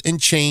shackles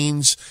and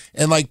chains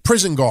and like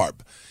prison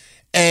garb.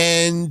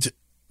 And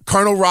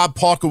Colonel Rob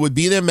Parker would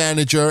be their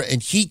manager,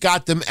 and he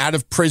got them out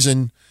of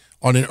prison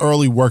on an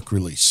early work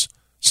release,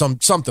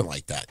 something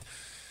like that.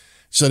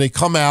 So they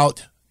come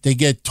out, they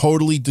get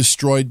totally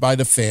destroyed by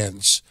the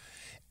fans.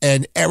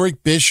 And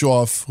Eric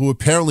Bischoff, who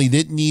apparently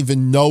didn't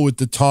even know at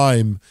the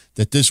time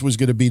that this was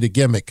going to be the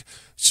gimmick,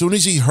 as soon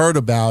as he heard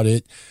about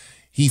it,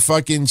 he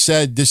fucking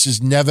said, this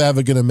is never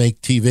ever going to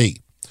make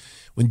TV.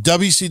 When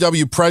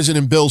WCW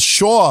President Bill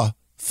Shaw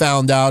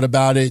found out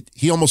about it,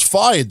 he almost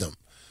fired them.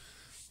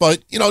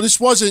 But, this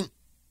wasn't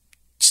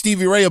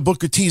Stevie Ray or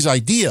Booker T's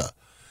idea.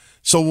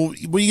 So what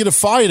are you going to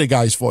fire the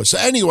guys for? So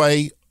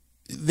anyway,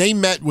 they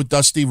met with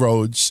Dusty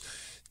Rhodes.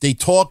 They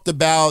talked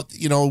about,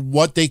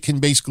 what they can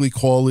basically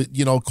call it,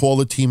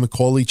 call a team and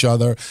call each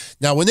other.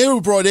 Now, when they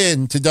were brought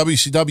in to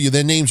WCW,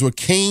 their names were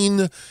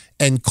Kane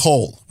and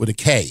Cole with a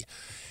K.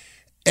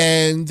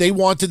 And they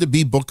wanted to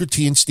be Booker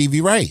T and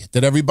Stevie Ray,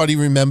 that everybody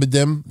remembered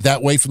them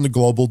that way from the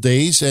global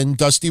days. And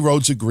Dusty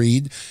Rhodes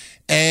agreed.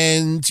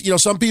 And,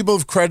 some people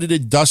have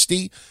credited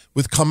Dusty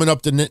with coming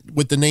up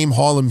with the name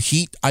Harlem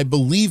Heat. I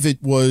believe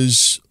it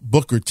was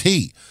Booker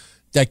T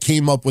that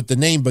came up with the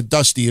name, but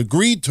Dusty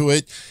agreed to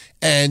it,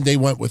 and they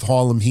went with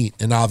Harlem Heat.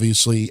 And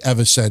obviously,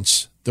 ever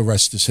since, the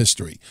rest is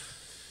history.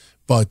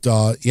 But,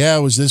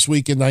 it was this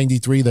week in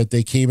 93 that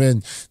they came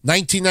in.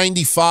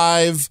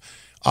 1995,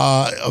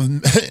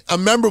 a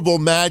memorable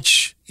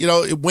match,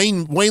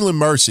 Waylon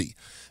Mercy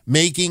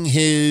making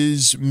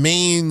his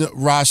main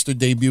roster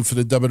debut for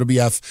the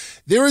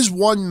WWF. There is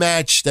one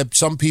match that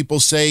some people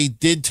say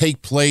did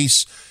take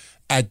place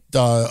at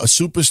a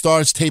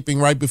Superstars taping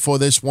right before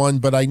this one,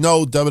 but I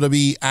know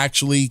WWE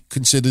actually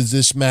considers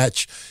this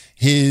match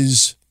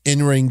his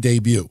in-ring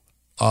debut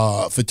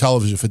for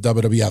television for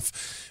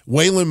WWF.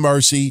 Waylon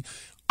Mercy,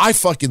 I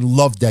fucking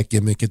loved that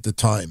gimmick at the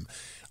time.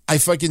 I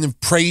fucking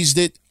praised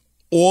it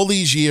all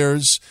these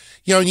years.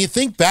 And you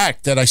think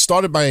back that I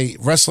started my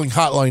wrestling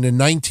hotline in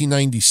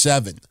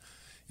 1997,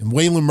 and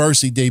Waylon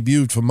Mercy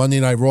debuted for Monday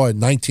Night Raw in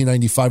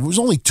 1995. It was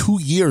only 2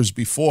 years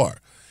before.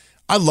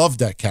 I loved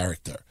that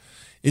character.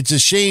 It's a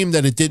shame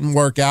that it didn't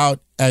work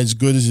out as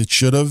good as it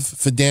should have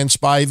for Dan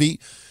Spivey,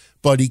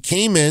 but he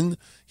came in,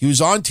 he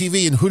was on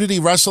TV, and who did he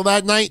wrestle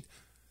that night?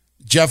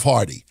 Jeff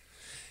Hardy.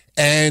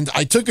 And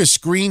I took a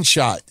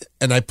screenshot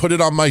and I put it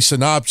on my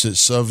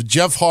synopsis of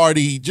Jeff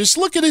Hardy. Just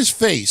look at his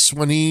face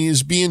when he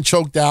is being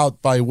choked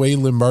out by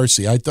Waylon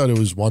Mercy. I thought it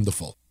was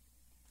wonderful.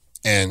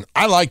 And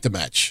I liked the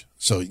match.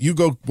 So you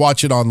go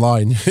watch it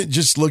online.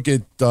 Just look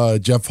at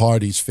Jeff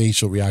Hardy's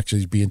facial reaction.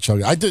 He's being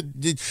choked out.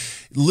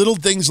 Little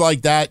things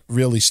like that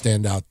really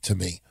stand out to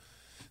me.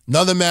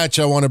 Another match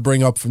I want to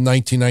bring up from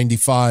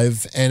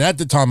 1995. And at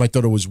the time, I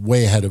thought it was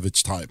way ahead of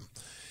its time.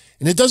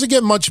 And it doesn't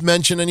get much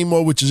mention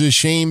anymore, which is a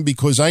shame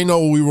because I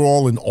know we were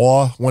all in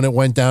awe when it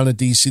went down at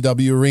the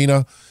ECW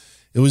Arena.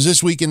 It was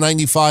this week in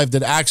 95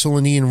 that Axel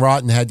and Ian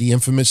Rotten had the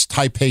infamous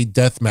Taipei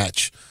death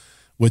match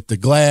with the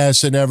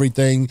glass and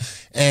everything.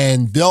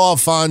 And Bill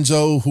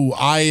Alfonso, who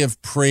I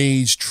have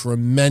praised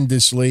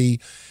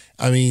tremendously.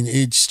 I mean,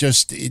 it's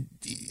just,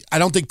 I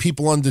don't think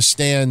people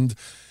understand,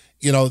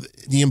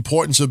 the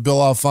importance of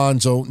Bill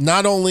Alfonso.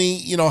 Not only,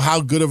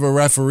 how good of a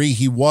referee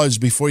he was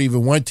before he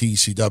even went to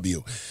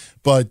ECW,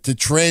 but the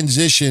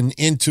transition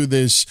into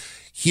this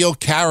heel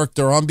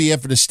character on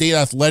behalf of the State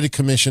Athletic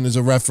Commission as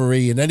a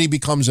referee, and then he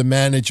becomes a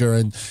manager.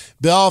 And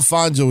Bill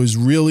Alfonso is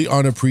really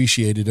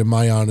unappreciated, in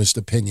my honest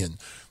opinion.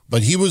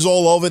 But he was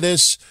all over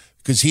this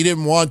because he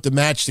didn't want the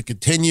match to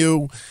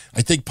continue.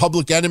 I think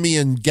Public Enemy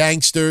and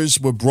Gangsters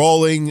were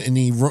brawling in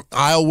the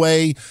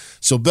aisleway,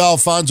 so Bill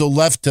Alfonso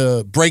left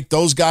to break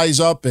those guys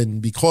up.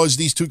 And because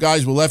these two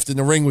guys were left in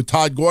the ring with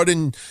Todd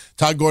Gordon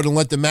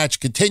let the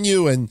match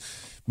continue, and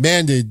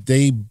man, did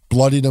they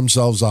bloody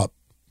themselves up.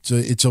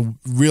 It's a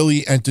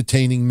really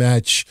entertaining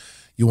match.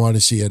 You want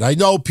to see it. I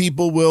know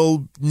people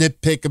will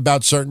nitpick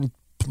about certain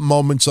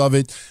moments of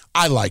it.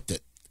 I liked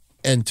it.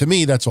 And to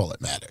me, that's all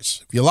that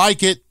matters. If you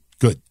like it,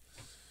 good.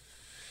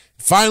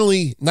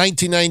 Finally,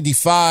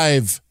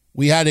 1995,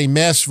 we had a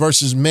mask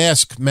versus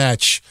mask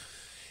match.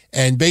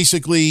 And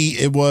basically,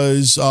 it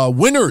was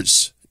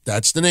winners.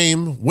 That's the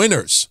name,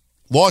 winners.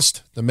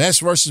 Lost the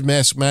mask versus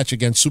mask match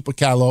against Super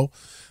Calo.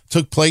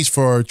 Took place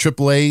for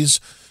AAA's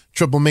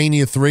Triple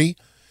Mania 3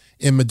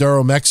 in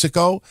Madero,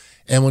 Mexico.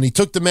 And when he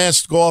took the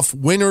mask off,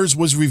 winners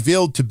was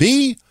revealed to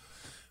be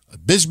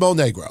Abismo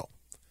Negro.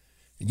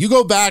 And you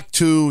go back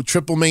to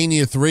Triple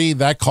Mania 3,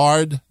 that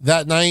card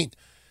that night,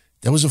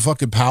 that was a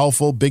fucking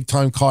powerful,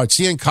 big-time card.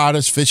 Cien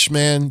Caras,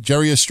 Fishman,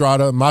 Jerry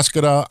Estrada,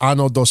 Máscara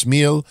Ano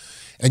 2000,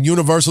 and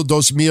Universal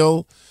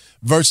 2000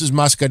 versus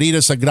Mascarita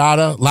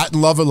Sagrada,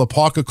 Latin Lover, La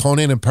Parca,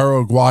 Conan, and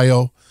Perro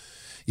Aguayo.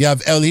 You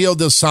have El Hijo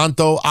del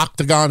Santo,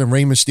 Octagon, and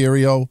Rey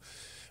Mysterio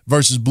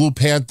versus Blue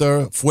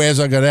Panther,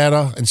 Fuerza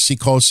Guerrera, and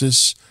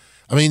Psicosis.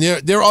 I mean,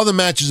 there are other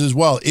matches as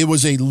well. It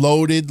was a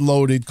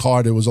loaded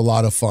card. It was a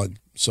lot of fun.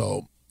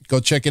 So go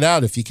check it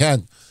out if you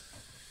can.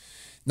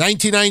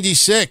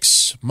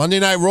 1996, Monday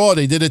Night Raw.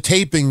 They did a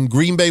taping in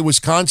Green Bay,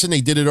 Wisconsin.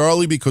 They did it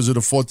early because of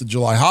the 4th of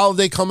July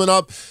holiday coming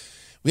up.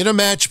 We had a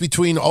match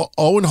between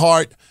Owen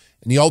Hart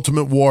and the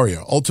Ultimate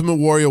Warrior. Ultimate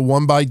Warrior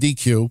won by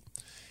DQ.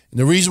 And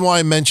the reason why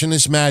I mention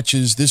this match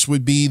is this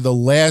would be the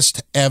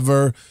last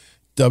ever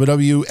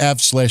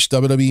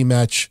WWF/WWE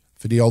match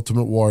for the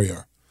Ultimate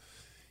Warrior.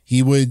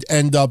 He would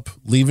end up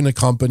leaving the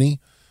company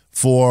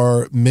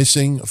for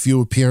missing a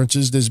few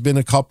appearances. There's been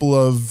a couple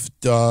of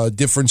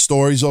different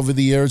stories over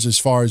the years as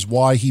far as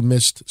why he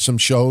missed some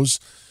shows.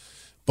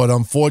 But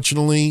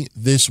unfortunately,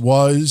 this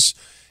was,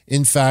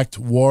 in fact,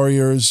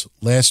 Warrior's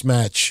last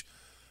match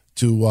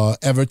to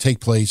ever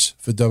take place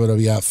for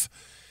WWF.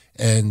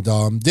 And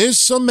there's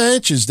some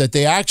matches that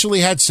they actually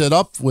had set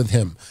up with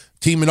him,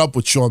 teaming up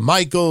with Shawn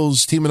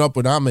Michaels, teaming up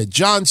with Ahmed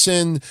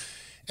Johnson,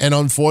 and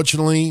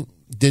unfortunately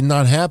did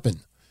not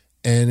happen.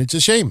 And it's a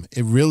shame.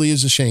 It really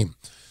is a shame.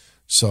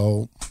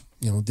 So,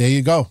 there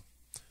you go.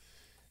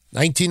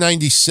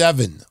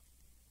 1997.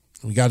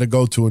 We got to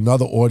go to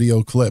another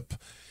audio clip.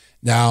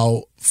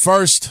 Now,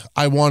 first,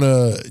 I want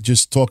to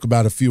just talk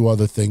about a few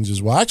other things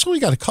as well. Actually, we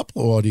got a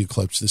couple of audio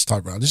clips this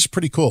time around. This is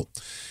pretty cool.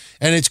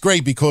 And it's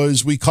great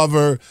because we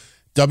cover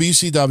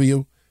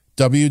WCW,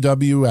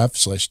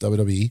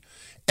 WWF/WWE,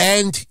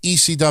 and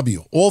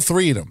ECW, all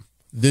three of them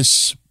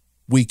this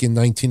week in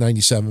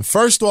 1997.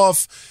 First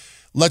off,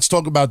 let's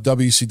talk about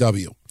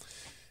WCW.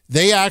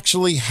 They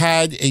actually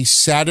had a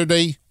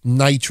Saturday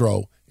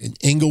Nitro in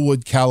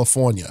Inglewood,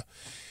 California.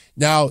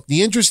 Now,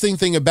 the interesting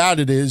thing about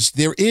it is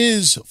there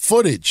is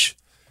footage.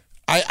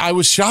 I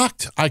was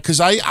shocked because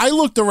I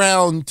looked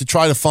around to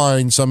try to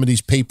find some of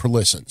these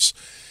pay-per-listens.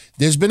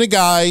 There's been a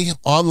guy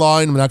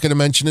online, I'm not going to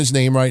mention his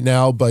name right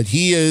now, but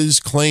he has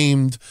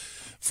claimed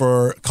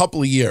for a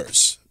couple of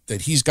years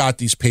that he's got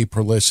these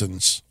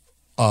pay-per-listens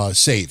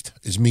saved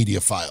as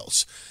media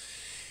files.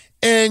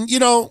 And,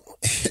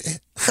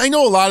 I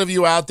know a lot of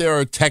you out there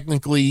are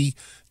technically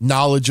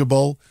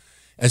knowledgeable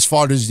as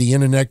far as the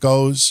internet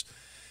goes.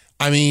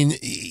 I mean,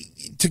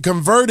 to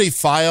convert a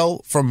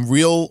file from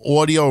real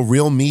audio,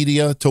 real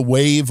media to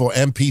WAV or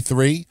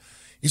MP3,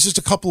 it's just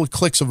a couple of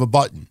clicks of a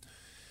button.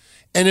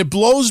 And it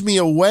blows me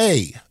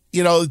away,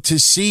 to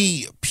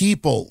see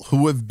people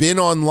who have been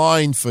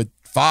online for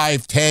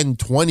 5, 10,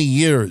 20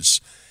 years,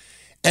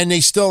 and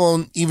they still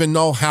don't even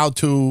know how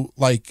to,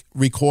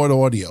 record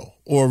audio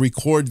or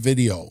record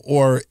video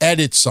or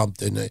edit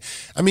something.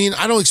 I mean,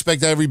 I don't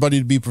expect everybody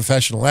to be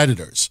professional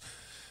editors.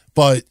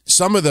 But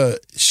some of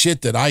the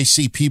shit that I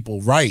see people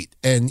write,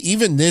 and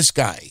even this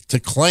guy to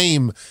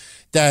claim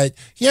that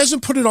he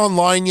hasn't put it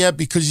online yet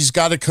because he's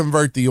got to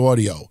convert the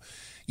audio.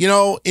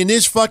 In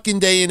this fucking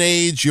day and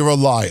age, you're a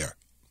liar.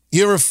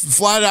 You're a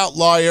flat-out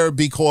liar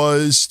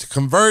because to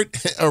convert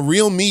a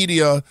real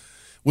media,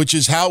 which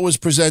is how it was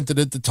presented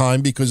at the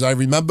time, because I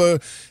remember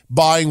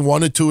buying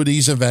one or two of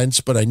these events,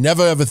 but I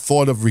never ever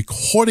thought of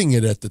recording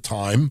it at the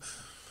time.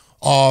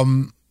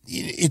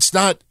 It's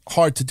not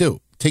hard to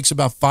do. Takes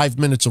about 5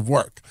 minutes of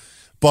work.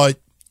 But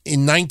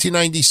in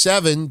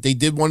 1997, they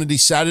did one of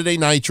these Saturday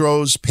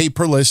Nitros,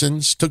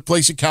 pay-per-listens, took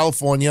place in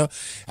California.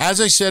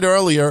 As I said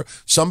earlier,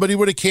 somebody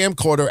with a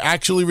camcorder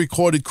actually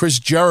recorded Chris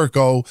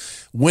Jericho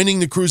winning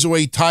the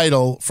Cruiserweight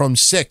title from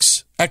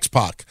Syxx,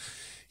 X-Pac.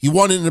 He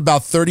won it in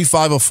about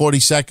 35 or 40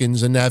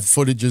 seconds, and that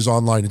footage is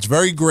online. It's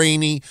very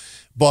grainy,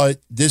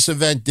 but this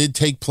event did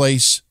take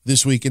place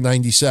this week in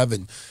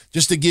 97.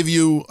 Just to give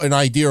you an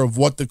idea of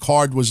what the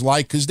card was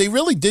like, because they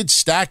really did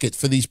stack it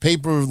for these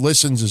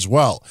pay-per-listens as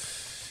well.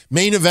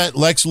 Main event,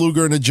 Lex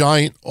Luger and the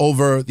Giant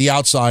over the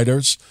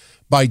Outsiders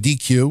by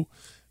DQ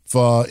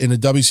in a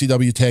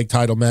WCW tag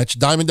title match.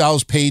 Diamond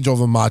Dallas Page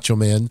over Macho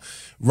Man.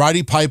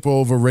 Roddy Piper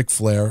over Ric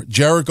Flair.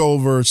 Jericho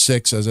over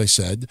Syxx, as I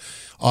said.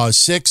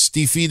 Syxx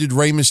defeated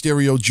Rey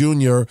Mysterio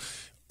Jr.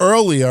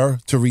 earlier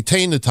to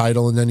retain the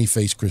title, and then he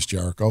faced Chris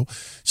Jericho.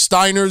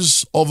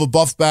 Steiners over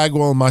Buff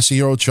Bagwell and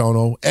Masahiro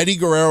Chono. Eddie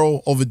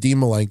Guerrero over Dean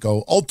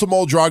Malenko.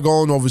 Ultimo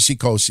Dragon over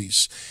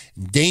Psicosis.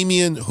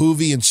 Damian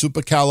Hoovy and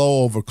Super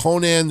Calo over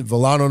Conan,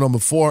 Villano number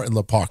 4, and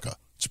La Parka.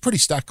 It's a pretty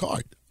stacked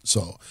card.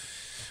 So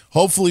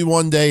hopefully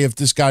one day, if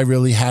this guy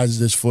really has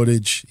this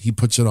footage, he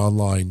puts it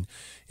online.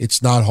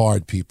 It's not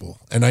hard, people.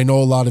 And I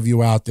know a lot of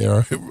you out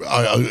there,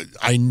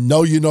 I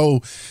know you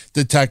know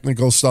the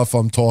technical stuff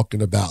I'm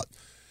talking about.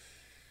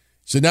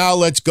 So now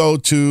let's go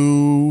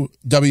to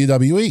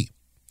WWE.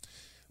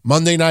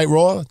 Monday Night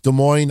Raw, Des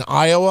Moines,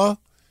 Iowa.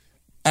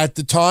 At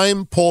the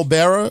time, Paul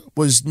Bearer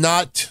was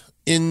not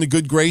in the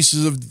good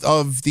graces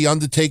of The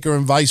Undertaker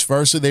and vice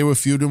versa. They were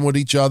feuding with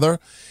each other.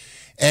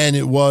 And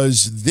it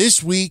was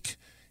this week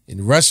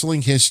in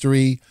wrestling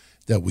history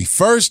that we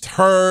first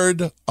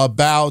heard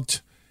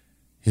about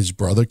his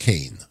brother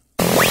Kane.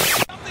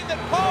 Something that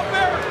Paul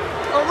Bearer,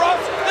 or Ross,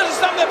 this is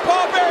something that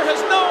Paul Bearer has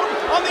known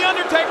on The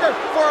Undertaker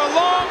for a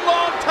long,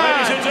 long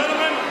time. Ladies and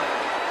gentlemen,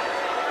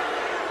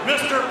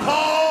 Mr.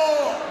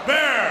 Paul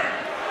Bearer.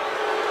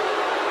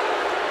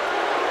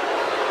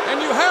 And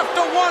you have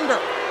to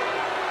wonder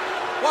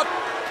what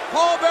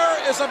Paul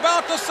Bearer is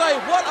about to say.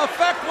 What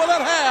effect will it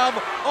have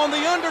on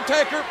The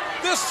Undertaker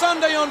this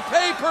Sunday on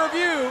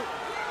pay-per-view?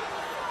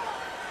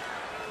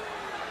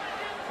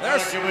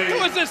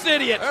 Who is this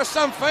idiot? There's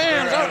some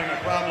fans. We're having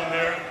a problem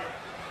here.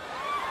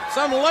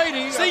 Some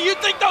lady. See, you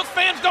think those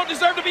fans don't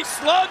deserve to be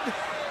slugged?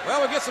 Well,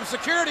 we'll get some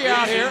security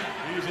out here.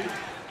 Easy.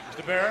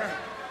 Mr. Bearer.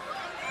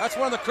 That's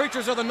one of the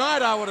creatures of the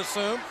night, I would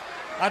assume.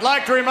 I'd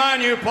like to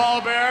remind you, Paul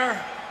Bearer,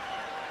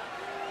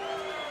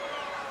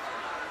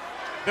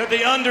 that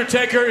The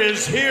Undertaker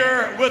is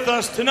here with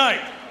us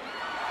tonight.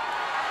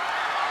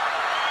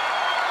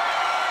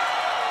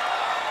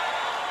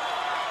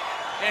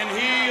 And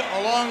he,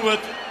 along with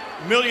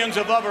millions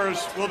of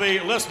others, will be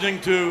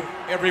listening to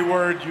every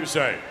word you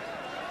say.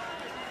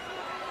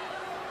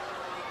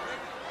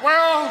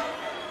 Well,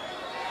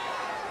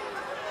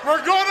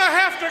 we're going to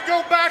have to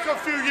go back a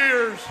few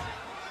years,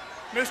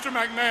 Mr.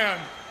 McMahon.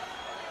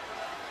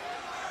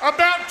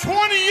 About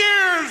 20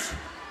 years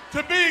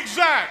to be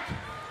exact.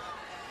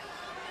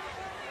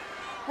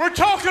 We're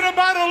talking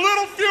about a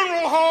little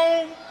funeral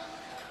home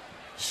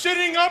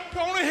sitting up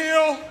on a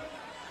hill,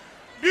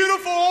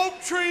 beautiful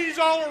oak trees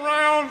all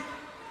around,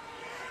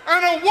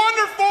 and a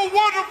wonderful,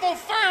 wonderful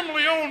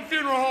family-owned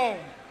funeral home.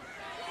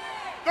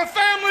 The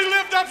family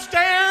lived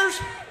upstairs.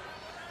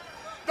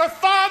 The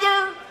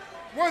father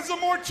was the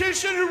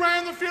mortician who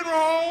ran the funeral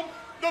home.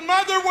 The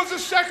mother was the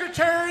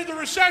secretary, the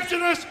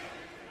receptionist,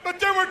 but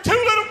there were two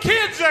little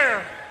kids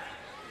there.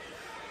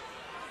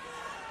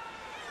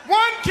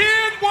 One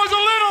kid was a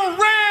little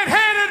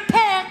red-headed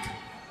punk,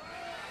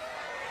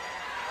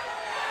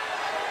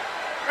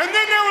 and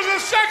then there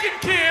was a second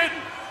kid,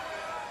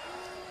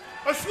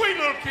 a sweet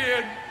little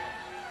kid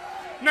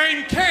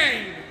named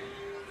Kane.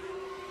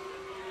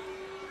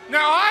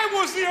 Now, I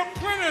was the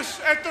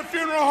apprentice at the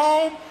funeral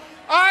home.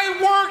 I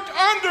worked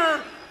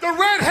under the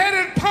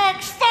red-headed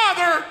punk's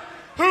father,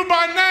 who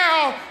by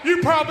now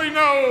you probably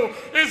know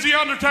is The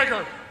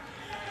Undertaker.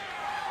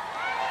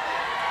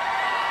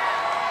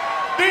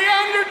 The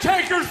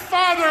Undertaker's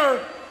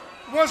father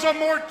was a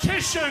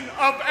mortician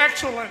of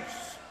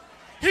excellence.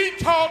 He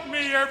taught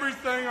me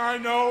everything I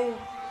know.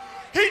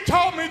 He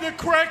taught me the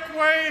correct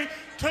way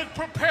to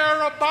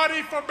prepare a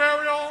body for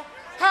burial,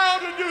 how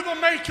to do the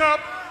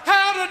makeup,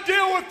 how to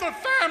deal with the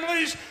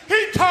families.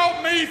 He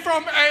taught me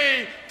from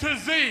A to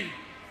Z.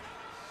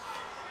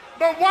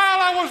 But while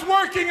I was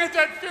working at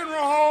that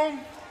funeral home,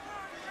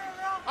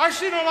 I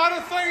seen a lot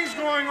of things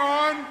going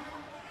on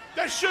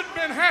that shouldn't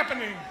have been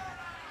happening.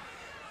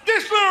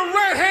 This little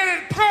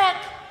red-headed punk,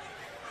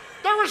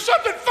 there was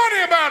something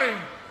funny about him.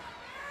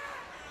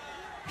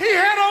 He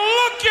had a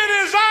look in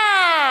his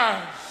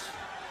eyes.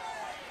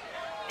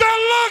 The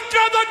look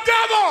of the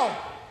devil.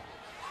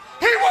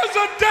 He was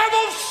a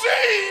devil's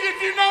seed,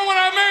 if you know what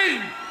I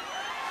mean.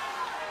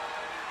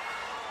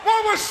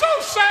 What was so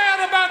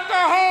sad about the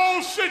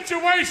whole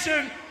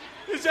situation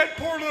is that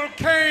poor little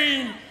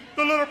Kane,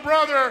 the little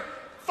brother,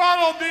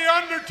 followed The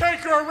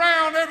Undertaker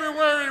around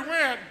everywhere he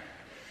went.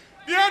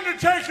 The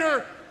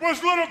Undertaker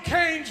was little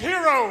Kane's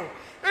hero.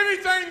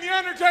 Anything The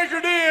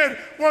Undertaker did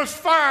was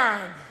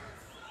fine.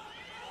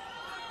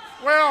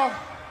 Well,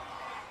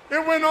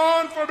 it went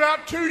on for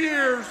about 2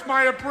 years,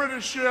 my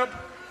apprenticeship.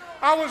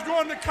 I was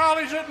going to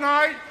college at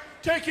night,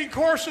 taking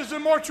courses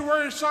in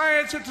mortuary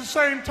science at the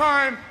same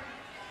time.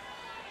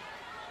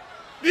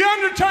 The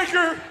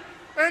Undertaker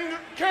and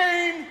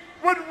Kane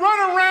would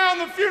run around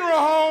the funeral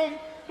home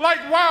like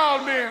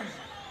wild men.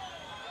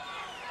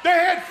 They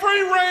had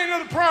free reign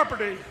of the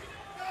property.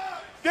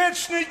 They'd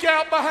sneak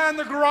out behind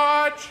the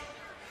garage.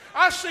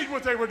 I see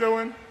what they were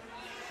doing.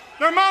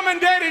 Their mom and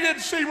daddy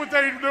didn't see what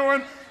they were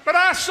doing, but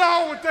I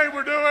saw what they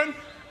were doing.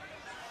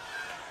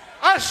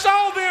 I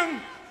saw them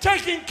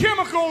taking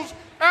chemicals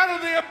out of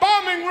the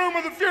embalming room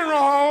of the funeral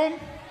home.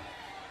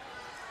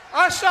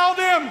 I saw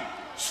them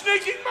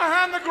sneaking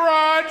behind the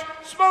garage,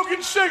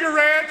 smoking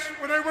cigarettes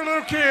when they were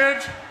little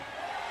kids.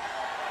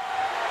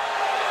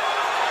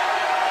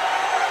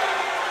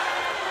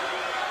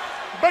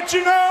 But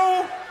you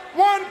know,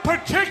 one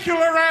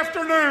particular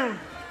afternoon,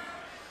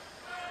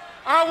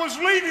 I was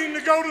leaving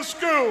to go to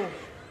school.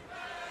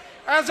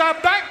 As I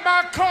backed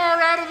my car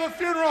out of the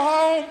funeral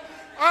home,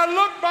 I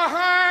looked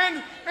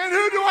behind, and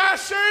who do I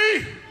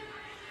see?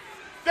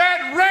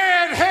 That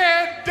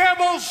red-head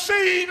devil's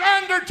seed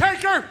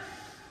Undertaker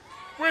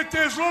with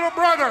his little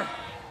brother.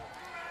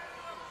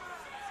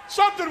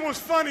 Something was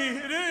funny.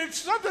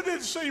 Something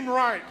didn't seem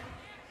right.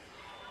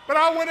 But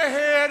I went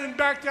ahead and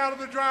backed out of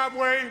the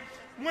driveway,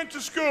 went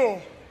to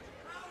school.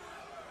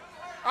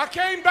 I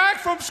came back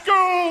from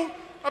school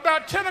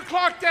about 10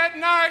 o'clock that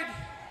night,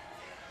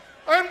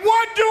 and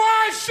what do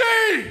I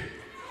see?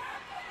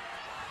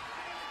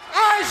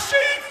 I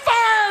see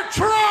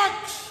fire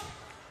trucks.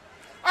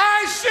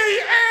 I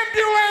see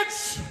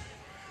ambulance.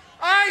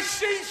 I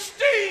see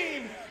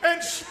steam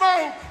and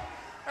smoke,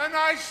 and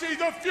I see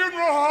the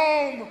funeral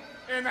home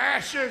in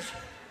ashes.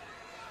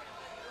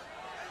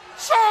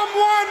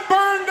 Someone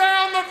burned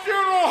down the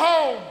funeral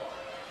home.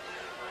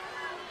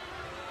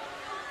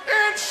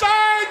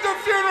 Inside the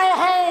funeral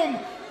home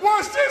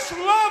was this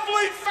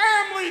lovely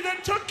family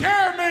that took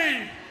care of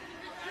me.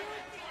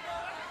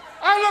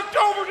 I looked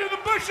over to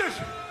the bushes.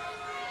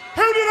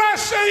 Who did I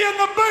see in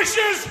the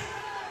bushes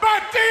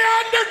but The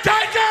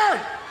Undertaker?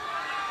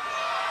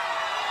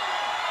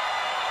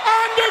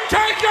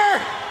 Undertaker,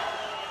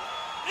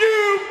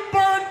 you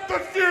burnt the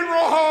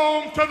funeral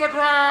home to the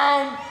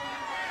ground.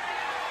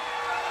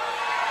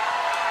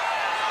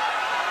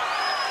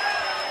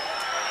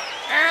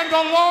 And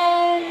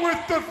along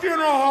with the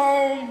funeral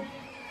home,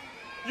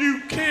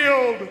 you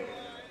killed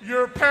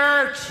your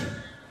parents.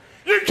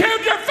 You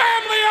killed your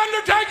family,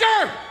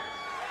 Undertaker!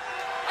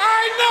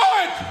 I know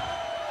it!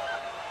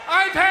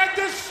 I've had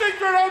this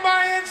secret on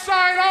my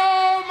inside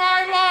all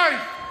my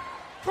life.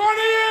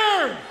 20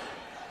 years!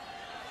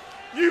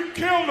 You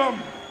killed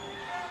them.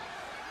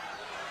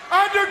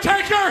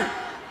 Undertaker,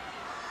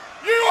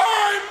 you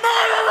are a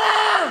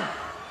murderer!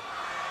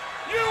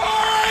 You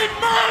are a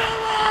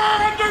murderer,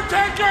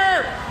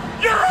 Undertaker!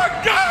 You're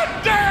a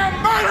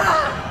goddamn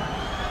murderer!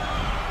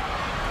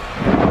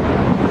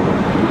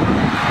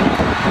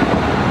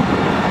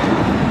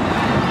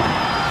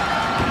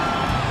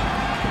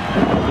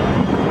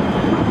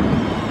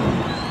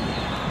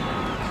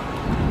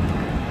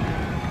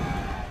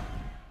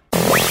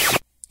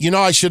 You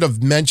know, I should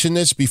have mentioned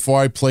this before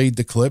I played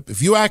the clip.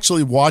 If you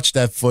actually watched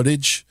that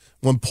footage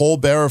when Paul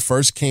Bearer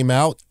first came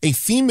out, a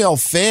female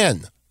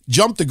fan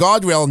jumped the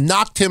guardrail and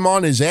knocked him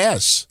on his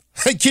ass.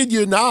 I kid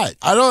you not.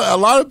 A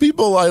lot of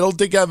people, I don't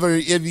think ever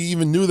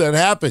even knew that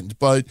happened,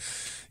 but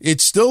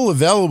it's still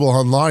available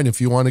online if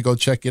you want to go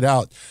check it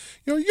out.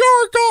 You're a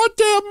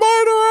goddamn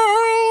murderer.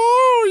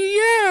 Oh,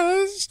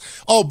 yes.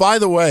 Oh, by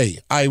the way,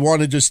 I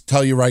want to just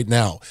tell you right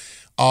now,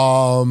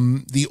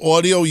 the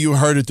audio you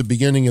heard at the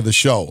beginning of the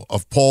show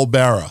of Paul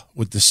Bearer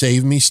with the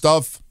Save Me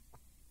stuff,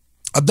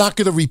 I'm not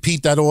going to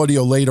repeat that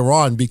audio later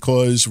on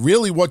because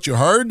really what you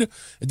heard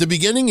at the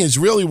beginning is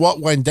really what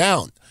went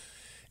down.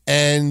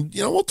 And,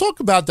 you know, we'll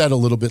talk about that a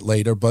little bit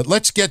later, but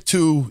let's get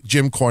to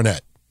Jim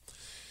Cornette.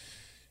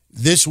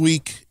 This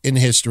week in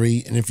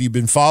history, and if you've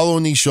been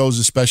following these shows,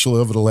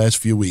 especially over the last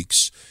few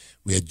weeks,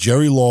 we had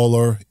Jerry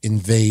Lawler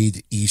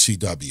invade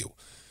ECW,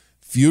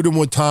 feud him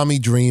with Tommy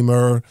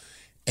Dreamer,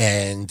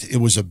 and it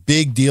was a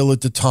big deal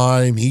at the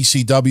time.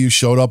 ECW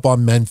showed up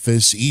on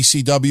Memphis.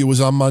 ECW was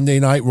on Monday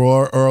Night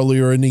Raw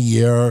earlier in the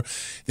year.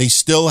 They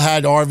still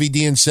had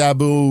RVD and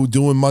Sabu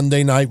doing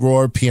Monday Night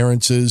Raw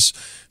appearances.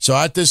 So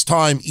at this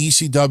time,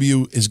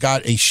 ECW has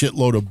got a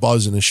shitload of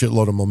buzz and a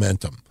shitload of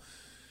momentum.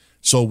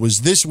 So it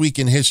was this week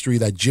in history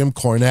that Jim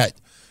Cornette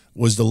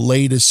was the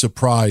latest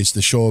surprise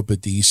to show up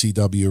at the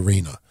ECW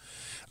arena.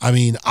 I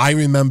mean, I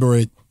remember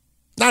it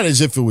not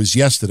as if it was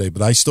yesterday,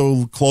 but I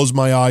still close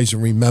my eyes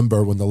and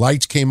remember when the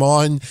lights came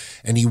on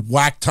and he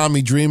whacked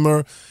Tommy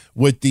Dreamer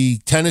with the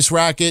tennis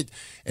racket.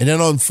 And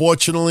then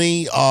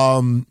unfortunately,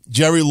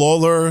 Jerry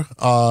Lawler,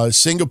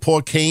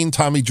 Singapore cane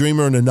Tommy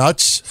Dreamer in the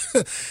nuts.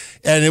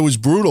 And it was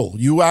brutal.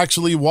 You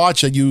actually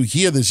watch and you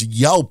hear this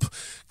yelp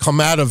come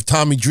out of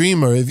Tommy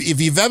Dreamer.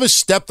 If you've ever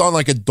stepped on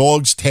like a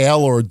dog's tail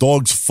or a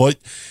dog's foot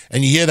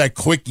and you hear that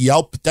quick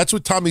yelp, that's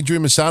what Tommy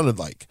Dreamer sounded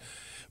like.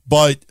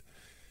 But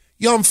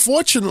you know,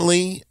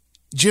 unfortunately,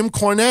 Jim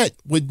Cornette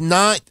would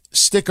not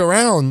stick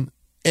around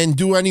and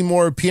do any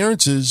more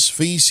appearances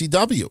for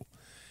ECW.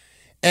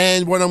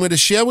 And what I'm going to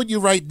share with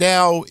you right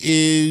now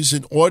is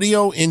an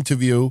audio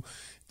interview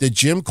that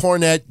Jim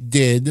Cornette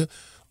did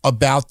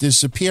about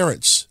this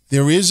appearance.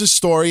 There is a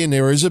story and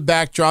there is a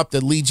backdrop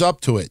that leads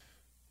up to it.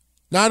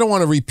 Now, I don't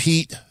want to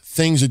repeat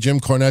things that Jim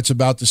Cornette's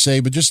about to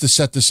say, but just to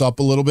set this up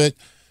a little bit,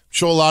 I'm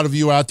sure a lot of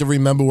you out there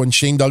remember when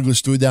Shane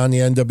Douglas threw down the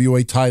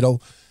NWA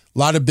title. A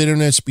lot of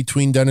bitterness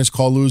between Dennis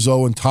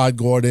Carluzzo and Todd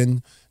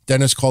Gordon,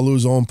 Dennis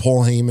Carluzzo and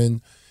Paul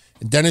Heyman.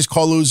 And Dennis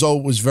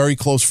Carluzzo was very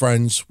close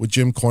friends with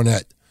Jim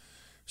Cornette.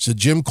 So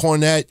Jim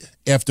Cornette,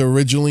 after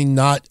originally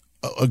not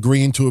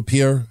agreeing to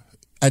appear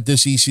at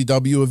this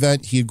ECW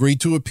event, he agreed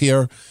to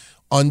appear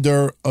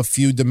under a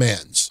few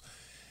demands.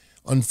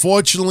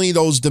 Unfortunately,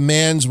 those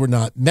demands were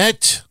not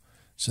met.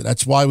 So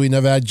that's why we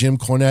never had Jim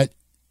Cornette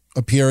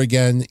appear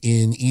again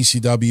in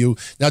ECW.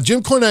 Now,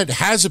 Jim Cornette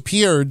has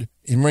appeared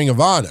in Ring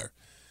of Honor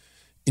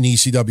in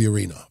ECW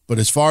arena. But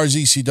as far as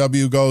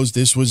ECW goes,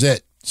 this was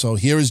it. So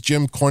here is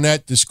Jim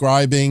Cornette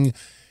describing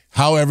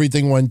how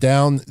everything went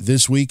down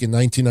this week in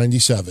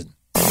 1997.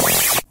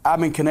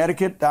 I'm in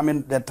Connecticut. I'm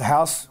at the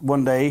house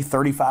one day,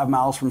 35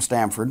 miles from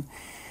Stamford.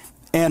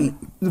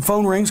 And the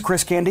phone rings.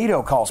 Chris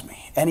Candido calls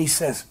me. And he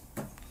says,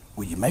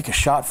 will you make a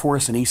shot for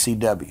us in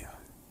ECW?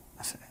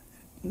 I said,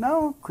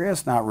 no,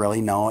 Chris, not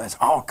really, no. It's,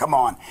 oh, come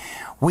on.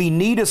 We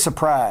need a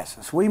surprise.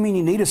 I said, what do you mean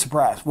you need a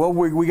surprise? Well,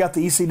 we got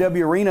the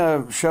ECW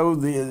Arena show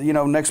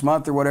next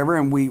month or whatever,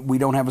 and we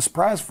don't have a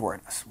surprise for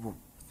it. I said, well,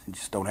 you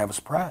just don't have a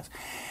surprise.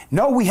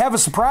 No, we have a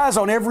surprise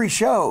on every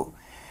show.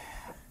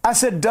 I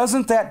said,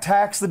 doesn't that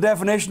tax the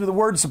definition of the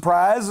word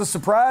surprise? A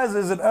surprise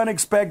is an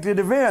unexpected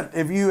event.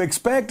 If you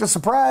expect a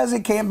surprise,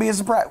 it can't be a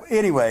surprise.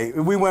 Anyway,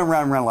 we went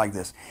round and round like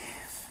this.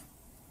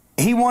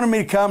 He wanted me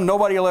to come.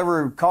 Nobody will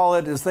ever call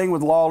it. His thing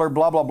with Lawler,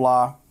 blah, blah,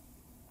 blah.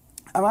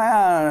 I'm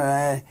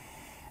like,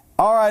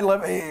 all right,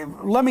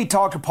 let me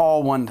talk to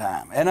Paul one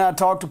time. And I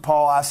talked to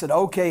Paul. I said,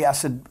 okay. I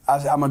said,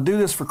 I'm going to do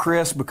this for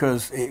Chris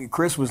because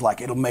Chris was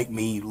like, it'll make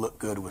me look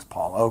good with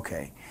Paul.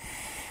 Okay.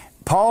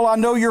 Paul, I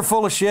know you're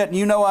full of shit, and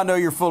you know I know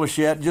you're full of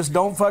shit. Just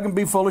don't fucking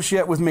be full of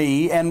shit with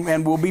me,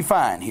 and we'll be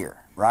fine here,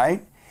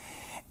 right?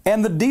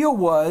 And the deal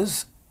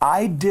was,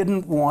 I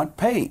didn't want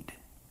paid.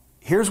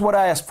 Here's what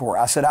I asked for.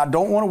 I said, I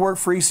don't want to work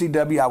for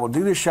ECW. I will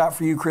do this shot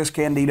for you, Chris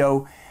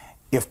Candido,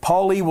 if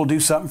Paul Lee will do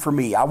something for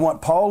me. I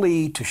want Paul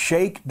Lee to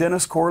shake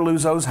Dennis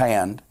Corluzzo's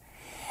hand,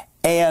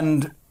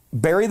 and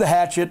bury the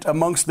hatchet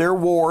amongst their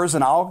wars,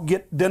 and I'll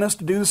get Dennis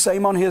to do the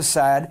same on his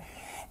side.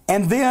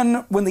 And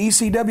then when the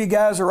ECW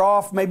guys are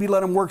off, maybe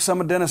let them work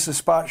some of Dennis's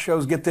spot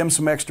shows, get them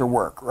some extra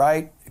work,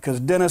 right? Because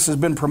Dennis has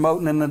been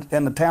promoting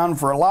in the town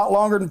for a lot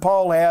longer than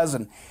Paul has,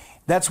 and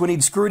that's when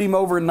he'd screwed him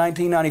over in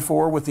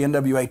 1994 with the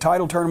NWA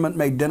title tournament,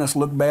 made Dennis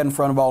look bad in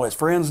front of all his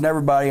friends and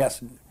everybody. I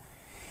said,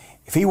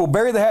 if he will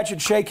bury the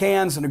hatchet, shake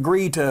hands, and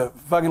agree to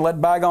fucking let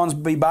bygones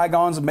be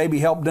bygones and maybe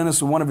help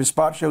Dennis with one of his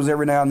spot shows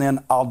every now and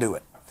then, I'll do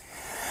it.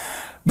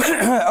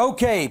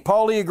 Okay,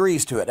 Paulie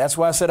agrees to it. That's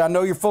why I said, I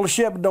know you're full of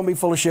shit, but don't be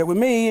full of shit with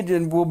me,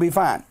 and we'll be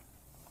fine.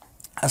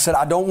 I said,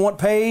 I don't want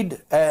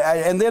paid.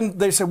 And then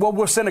they said, well,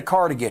 we'll send a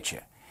car to get you.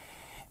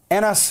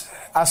 And I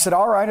said,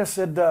 all right. I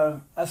said,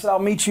 I'll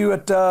meet you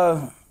at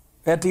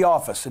the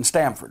office in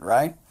Stamford,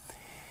 right?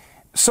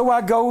 So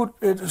I go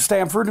to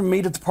Stamford and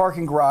meet at the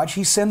parking garage.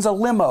 He sends a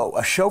limo,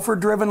 a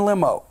chauffeur-driven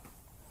limo.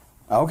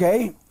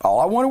 Okay, all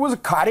I wanted was a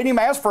car. I didn't even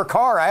ask for a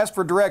car. I asked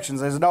for directions.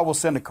 They said, no, we'll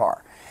send a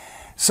car.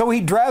 So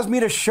he drives me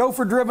to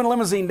chauffeur-driven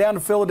limousine down to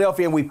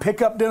Philadelphia, and we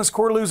pick up Dennis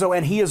Corluzzo,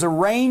 and he has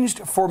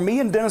arranged for me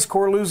and Dennis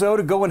Corluzzo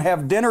to go and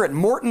have dinner at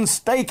Morton's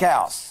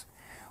Steakhouse,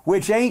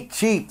 which ain't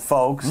cheap,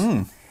 folks.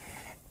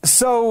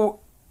 So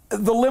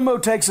the limo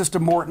takes us to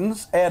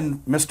Morton's,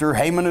 and Mr.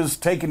 Heyman is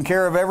taking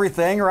care of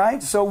everything,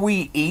 right? So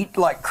we eat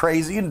like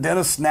crazy, and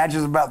Dennis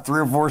snatches about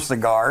 3 or 4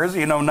 cigars,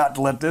 not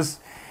to let this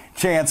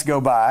chance go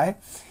by.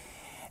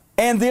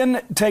 And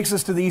then takes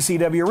us to the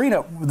ECW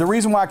arena. The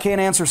reason why I can't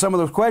answer some of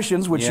those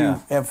questions, which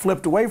you have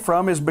flipped away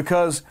from, is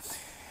because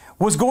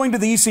was going to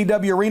the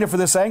ECW arena for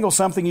this angle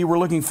something you were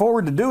looking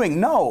forward to doing?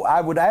 No,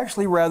 I would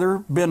actually rather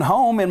been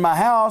home in my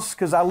house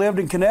because I lived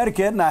in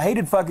Connecticut and I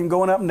hated fucking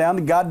going up and down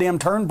the goddamn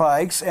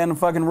turnpikes and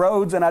fucking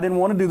roads, and I didn't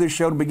want to do this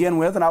show to begin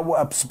with, and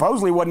I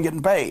supposedly wasn't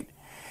getting paid.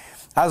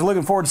 I was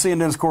looking forward to seeing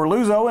Dennis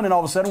Corluzzo, and then all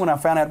of a sudden when I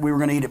found out we were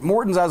going to eat at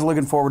Morton's, I was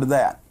looking forward to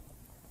that.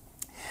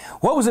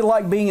 What was it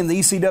like being in the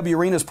ECW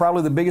arena is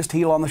probably the biggest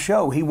heel on the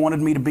show. He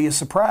wanted me to be a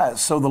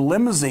surprise. So the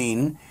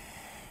limousine,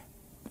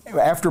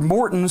 after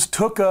Morton's,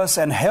 took us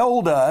and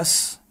held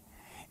us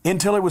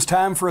until it was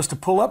time for us to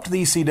pull up to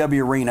the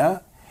ECW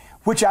arena,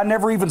 which I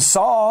never even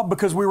saw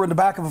because we were in the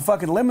back of a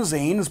fucking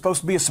limousine. It was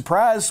supposed to be a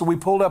surprise, so we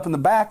pulled up in the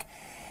back.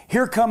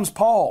 Here comes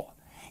Paul,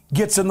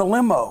 gets in the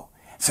limo,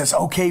 says,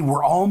 okay,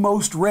 we're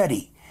almost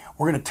ready.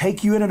 We're going to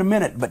take you in a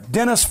minute. But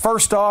Dennis,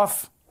 first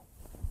off,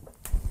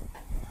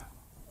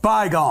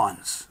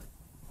 bygones.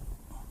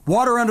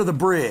 Water under the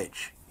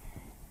bridge.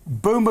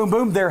 Boom, boom,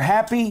 boom. They're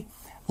happy.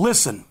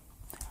 Listen,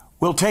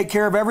 we'll take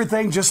care of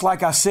everything. Just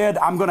like I said,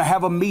 I'm going to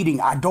have a meeting.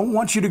 I don't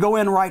want you to go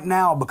in right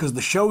now because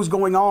the show's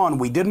going on.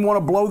 We didn't want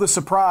to blow the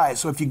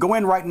surprise. So if you go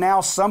in right now,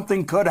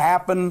 something could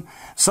happen.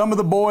 Some of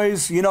the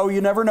boys, you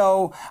never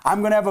know. I'm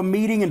going to have a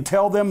meeting and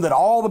tell them that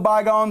all the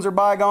bygones are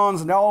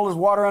bygones and all is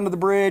water under the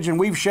bridge and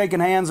we've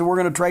shaken hands and we're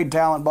going to trade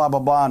talent, blah, blah,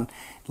 blah. And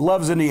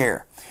love's in the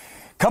air.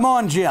 Come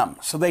on, Jim.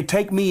 So they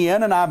take me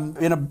in, and I'm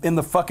in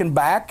the fucking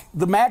back.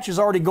 The match is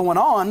already going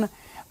on.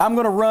 I'm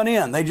going to run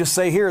in. They just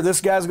say, here, this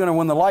guy's going to,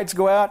 when the lights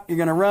go out, you're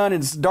going to run.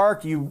 It's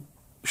dark. You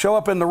show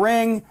up in the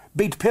ring,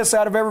 beat the piss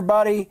out of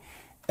everybody,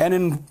 and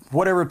in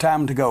whatever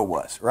time to go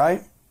was,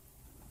 right?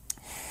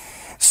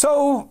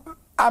 So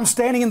I'm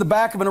standing in the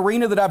back of an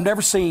arena that I've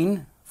never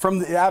seen.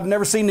 I've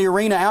never seen the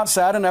arena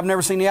outside, and I've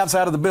never seen the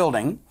outside of the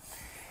building.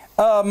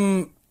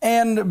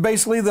 And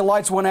basically the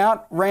lights went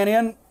out, ran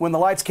in. When the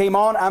lights came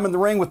on, I'm in the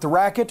ring with the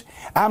racket.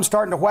 I'm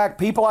starting to whack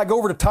people. I go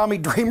over to Tommy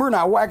Dreamer and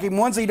I whack him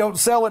once. He don't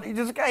sell it.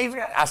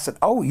 I said,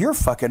 oh, you're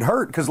fucking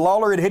hurt. Because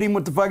Lawler had hit him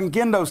with the fucking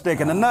kendo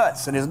stick in the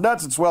nuts. And his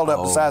nuts had swelled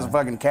up the size of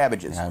fucking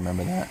cabbages. Yeah, I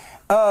remember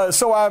that.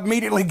 So I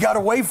immediately got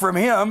away from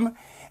him.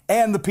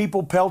 And the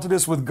people pelted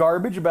us with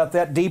garbage about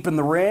that deep in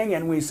the ring.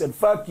 And we said,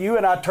 fuck you.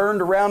 And I turned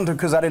around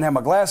because I didn't have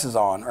my glasses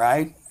on,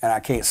 right? And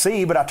I can't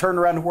see, but I turned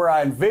around to where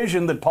I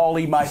envisioned that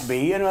Paulie might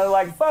be. And I was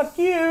like, fuck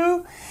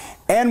you.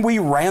 And we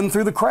ran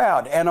through the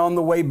crowd. And on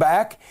the way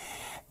back,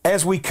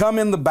 as we come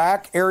in the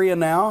back area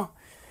now,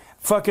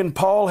 fucking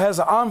Paul has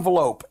an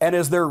envelope. And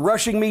as they're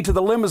rushing me to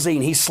the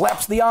limousine, he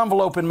slaps the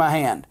envelope in my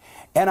hand.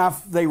 And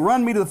they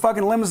run me to the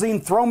fucking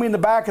limousine, throw me in the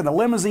back, and the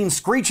limousine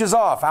screeches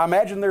off. I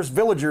imagine there's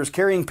villagers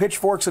carrying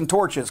pitchforks and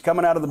torches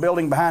coming out of the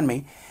building behind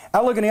me.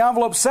 I look in the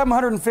envelope,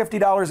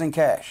 $750 in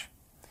cash.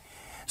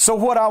 So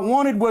what I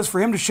wanted was for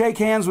him to shake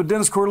hands with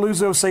Dennis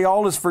Corluzzo, say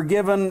all is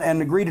forgiven,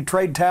 and agree to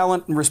trade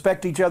talent and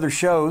respect each other's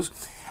shows.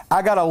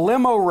 I got a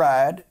limo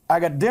ride. I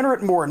got dinner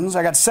at Morton's.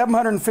 I got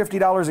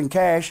 $750 in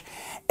cash.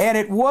 And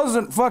it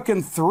wasn't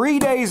fucking 3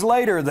 days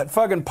later that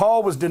fucking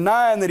Paul was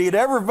denying that he'd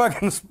ever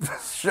fucking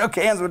shook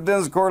hands with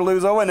Dennis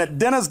Corluzzo and that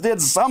Dennis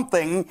did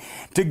something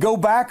to go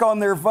back on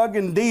their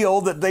fucking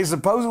deal that they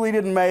supposedly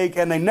didn't make,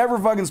 and they never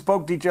fucking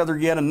spoke to each other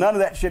again, and none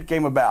of that shit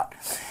came about.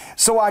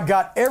 So I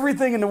got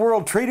everything in the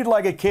world treated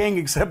like a king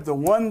except the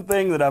one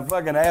thing that I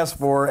fucking asked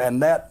for,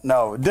 and that,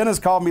 no. Dennis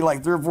called me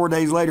like 3 or 4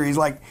 days later. He's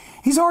like,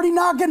 he's already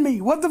knocking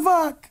me. What the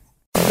fuck?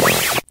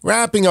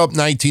 Wrapping up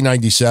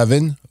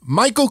 1997,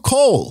 Michael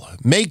Cole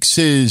makes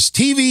his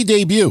TV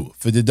debut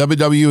for the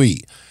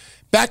WWE.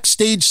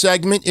 Backstage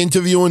segment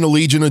interviewing the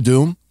Legion of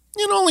Doom.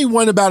 It only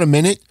went about a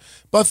minute,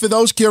 but for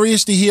those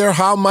curious to hear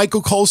how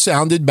Michael Cole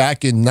sounded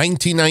back in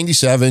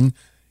 1997,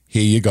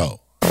 here you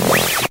go.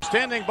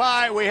 Standing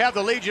by, we have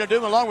the Legion of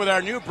Doom along with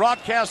our new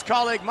broadcast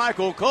colleague,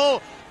 Michael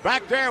Cole.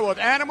 Back there with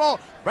Animal,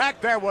 back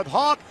there with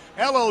Hawk,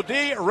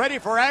 LOD, ready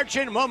for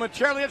action.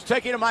 Momentarily, it's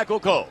taking to Michael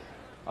Cole.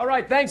 All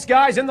right, thanks,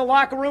 guys. In the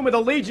locker room with the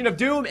Legion of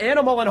Doom,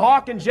 Animal and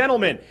Hawk. And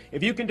gentlemen,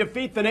 if you can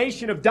defeat the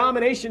Nation of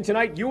Domination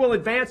tonight, you will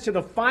advance to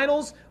the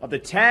finals of the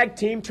tag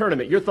team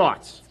tournament. Your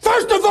thoughts?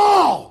 First of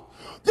all,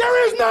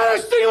 there is not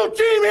a single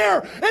team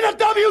here in the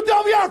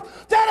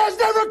WWF that has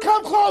never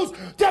come close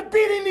to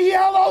beating the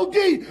LOD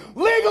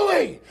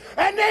legally.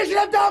 And Nation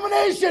of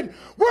Domination,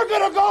 we're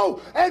going to go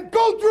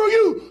through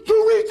you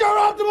to reach our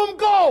optimum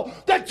goal,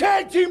 the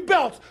tag team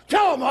belts.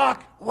 Tell them,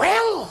 Hawk.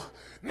 Well,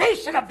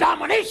 Nation of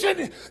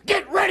Domination,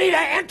 get ready to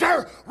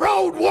enter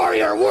Road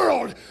Warrior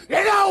World.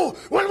 You know,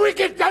 when we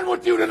get done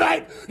with you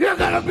tonight, you're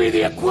gonna be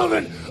the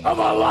equivalent of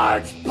a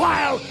large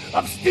pile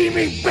of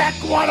steaming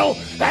backwater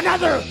and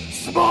other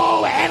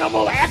small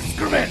animal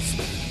excrements.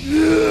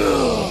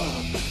 Ugh,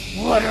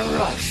 what a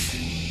rush.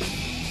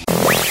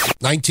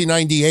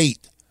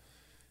 1998,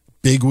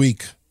 big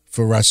week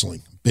for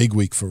wrestling. Big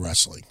week for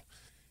wrestling.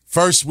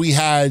 First, we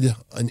had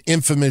an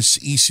infamous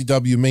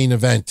ECW main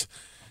event.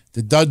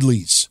 The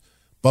Dudleys,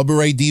 Bubba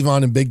Ray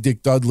Devon and Big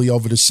Dick Dudley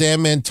over the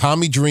Sandman,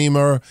 Tommy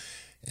Dreamer,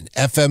 and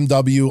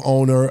FMW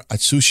owner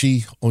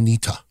Atsushi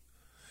Onita.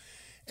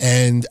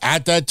 And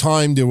at that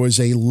time, there was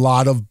a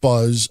lot of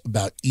buzz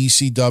about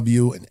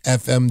ECW and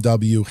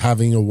FMW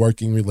having a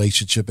working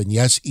relationship. And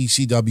yes,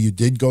 ECW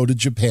did go to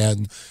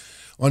Japan.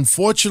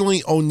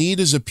 Unfortunately,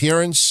 Onita's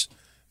appearance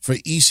for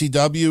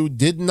ECW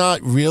did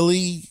not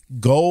really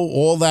go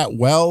all that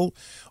well.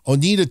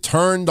 Onita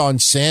turned on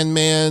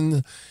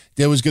Sandman.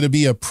 There was going to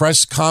be a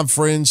press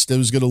conference that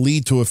was going to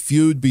lead to a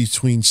feud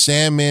between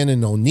Sandman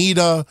and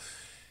Onita.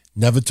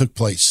 Never took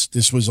place.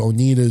 This was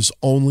Onita's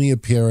only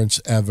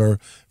appearance ever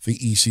for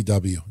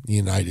ECW in the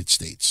United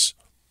States.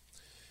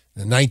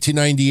 In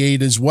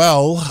 1998 as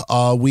well,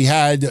 we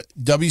had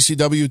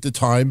WCW at the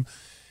time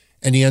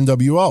and the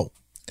NWO.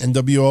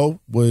 NWO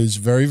was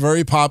very,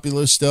 very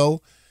popular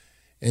still.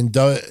 And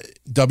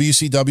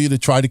WCW, to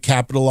try to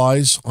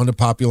capitalize on the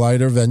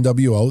popularity of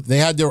NWO, they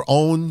had their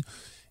own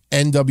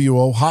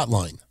NWO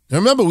hotline. Now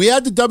remember, we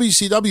had the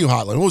WCW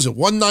hotline. What was it?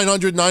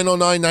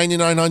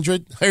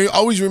 1-900-909-9900? I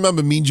always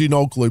remember Mean Gene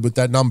Oakley with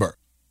that number.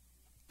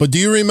 But do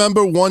you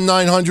remember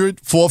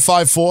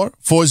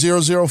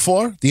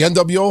 1-900-454-4004? The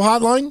NWO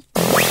hotline?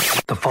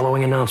 The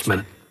following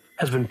announcement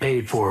has been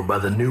paid for by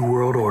the New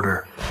World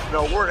Order. You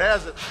know, word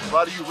has it, a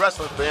lot of you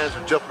wrestling fans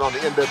are jumping on the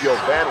NWO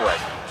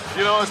bandwagon.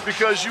 You know, it's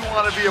because you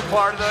want to be a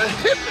part of the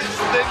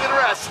hippest thing in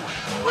wrestling.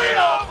 We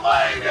don't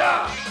play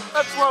ya!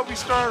 That's why we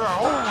started our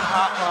own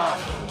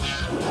hotline.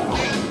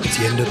 It's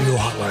the NWO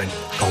hotline.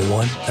 Call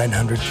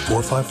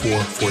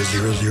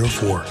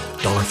 1-900-454-4004.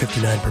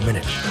 $1.59 per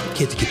minute.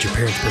 Kids, get your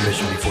parents'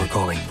 permission before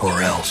calling,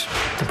 or else.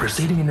 The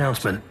preceding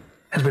announcement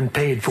has been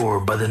paid for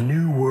by the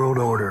New World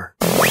Order.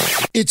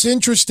 It's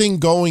interesting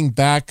going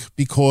back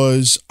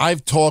because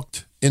I've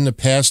talked in the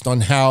past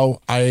on how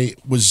I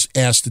was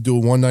asked to do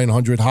a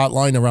 1-900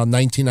 hotline around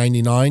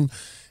 1999.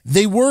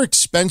 They were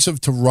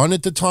expensive to run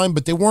at the time,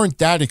 but they weren't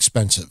that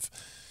expensive.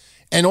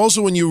 And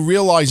also when you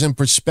realize in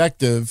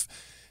perspective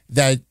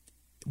that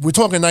we're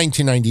talking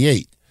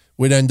 1998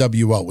 with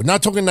NWO. We're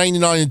not talking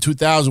 99 and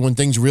 2000 when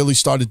things really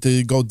started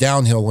to go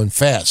downhill and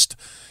fast.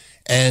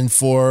 And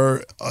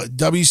for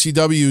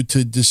WCW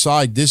to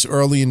decide this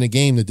early in the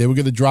game that they were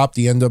going to drop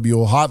the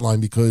NWO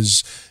hotline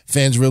because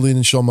fans really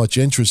didn't show much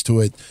interest to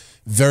it,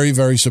 very,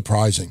 very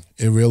surprising.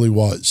 It really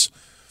was.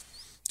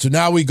 So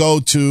now we go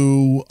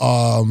to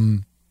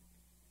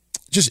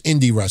just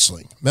indie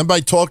wrestling. Remember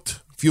I talked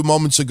a few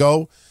moments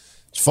ago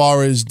as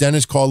far as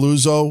Dennis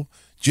Carluzzo.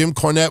 Jim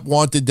Cornette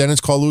wanted Dennis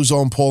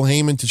Carluzzo and Paul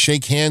Heyman to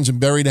shake hands and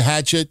bury the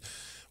hatchet.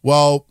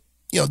 Well,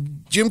 you know,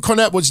 Jim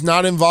Cornette was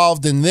not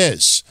involved in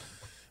this.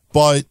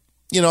 But,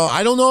 you know,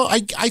 I don't know.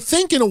 I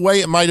think in a way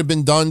it might have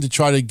been done to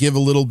try to give a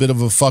little bit of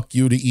a fuck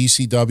you to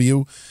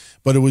ECW.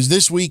 But it was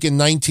this week in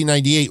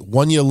 1998,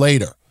 1 year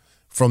later,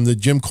 from the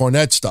Jim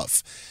Cornette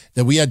stuff,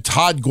 that we had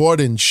Todd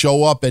Gordon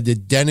show up at the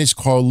Dennis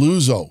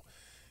Carluzzo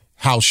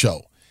house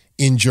show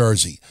in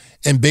Jersey.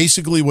 And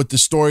basically what the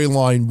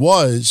storyline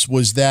was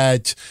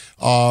that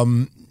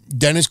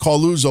Dennis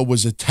Carluzzo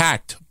was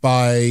attacked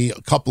by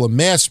a couple of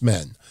masked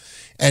men.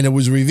 And it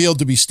was revealed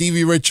to be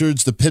Stevie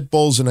Richards, the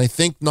Pitbulls, and I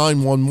think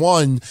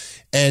 911.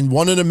 And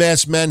one of the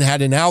masked men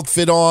had an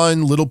outfit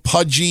on, little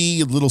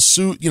pudgy, little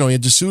suit. You know, he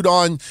had the suit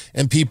on,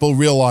 and people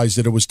realized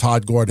that it was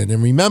Todd Gordon.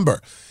 And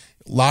remember,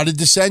 a lot of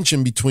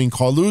dissension between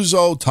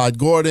Carluzzo, Todd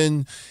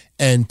Gordon,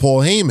 and Paul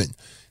Heyman.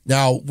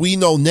 Now, we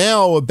know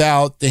now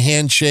about the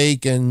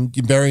handshake and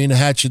burying the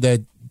hatchet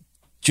that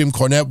Jim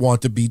Cornette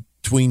wanted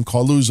between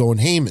Carluzzo and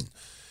Heyman.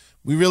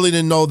 We really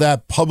didn't know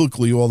that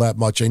publicly all that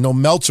much. I know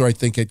Meltzer, I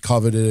think, had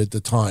covered it at the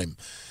time.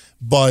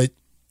 But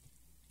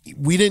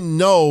we didn't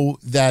know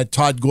that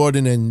Todd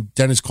Gordon and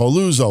Dennis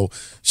Corluzzo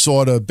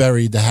sort of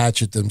buried the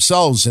hatchet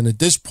themselves. And at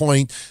this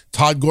point,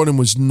 Todd Gordon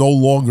was no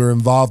longer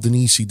involved in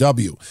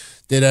ECW.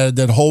 They had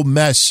that whole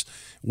mess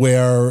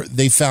where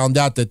they found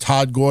out that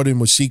Todd Gordon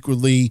was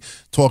secretly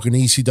talking to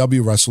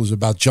ECW wrestlers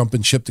about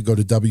jumping ship to go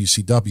to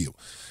WCW.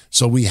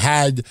 So we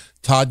had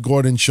Todd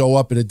Gordon show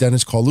up at a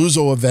Dennis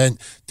Corluzzo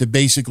event to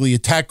basically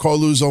attack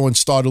Corluzzo and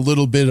start a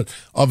little bit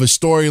of a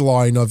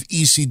storyline of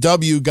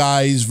ECW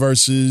guys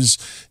versus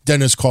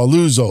Dennis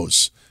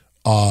Corluzzo's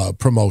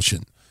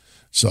promotion.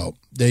 So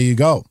there you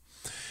go.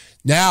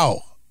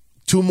 Now,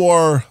 two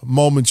more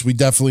moments we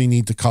definitely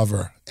need to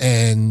cover.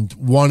 And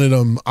one of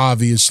them,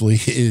 obviously,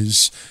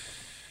 is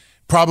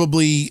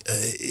probably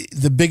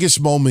the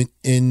biggest moment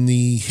in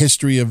the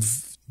history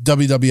of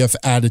WWF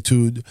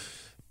Attitude.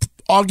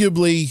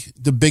 Arguably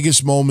the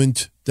biggest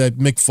moment that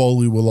Mick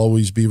Foley will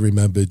always be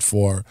remembered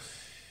for.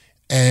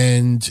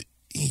 And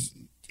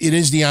it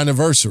is the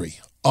anniversary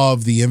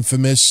of the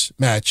infamous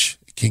match,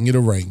 King of the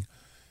Ring,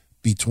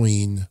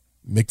 between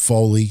Mick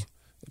Foley,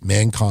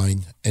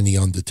 Mankind, and The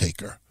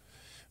Undertaker.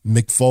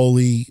 Mick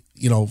Foley,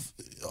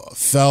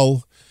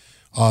 fell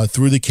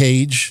through the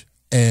cage.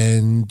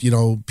 And,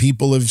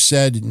 people have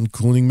said,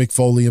 including Mick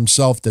Foley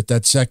himself,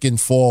 that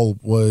second fall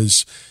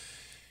was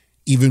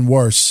even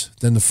worse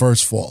than the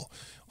first fall.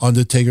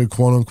 Undertaker,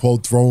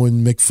 quote-unquote,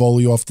 throwing Mick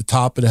Foley off the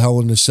top of the Hell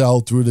in a Cell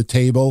through the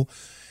table.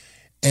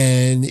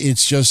 And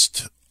it's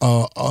just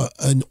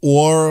an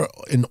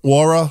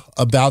aura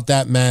about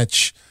that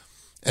match.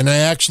 And I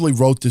actually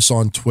wrote this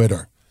on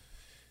Twitter.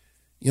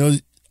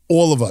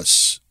 All of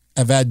us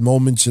have had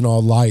moments in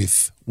our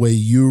life where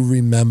you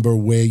remember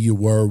where you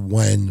were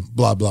when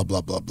blah, blah,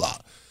 blah, blah, blah.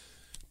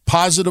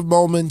 Positive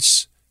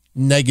moments,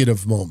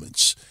 negative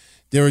moments.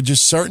 There are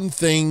just certain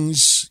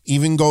things,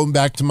 even going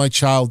back to my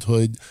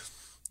childhood,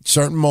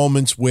 certain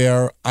moments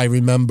where I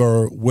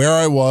remember where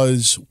I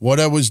was, what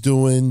I was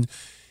doing.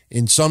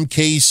 In some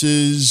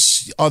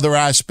cases, other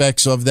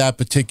aspects of that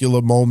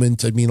particular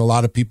moment. I mean, a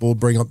lot of people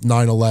bring up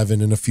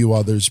 9/11 and a few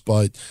others,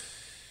 but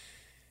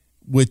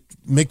with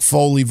Mick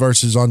Foley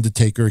versus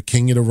Undertaker,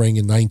 King of the Ring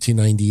in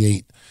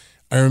 1998,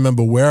 I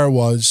remember where I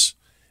was.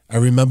 I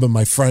remember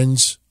my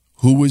friends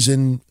who was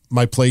in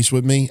my place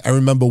with me. I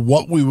remember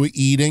what we were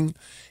eating.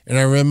 And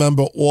I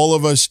remember all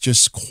of us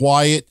just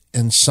quiet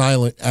and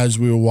silent as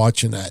we were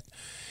watching that.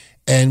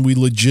 And we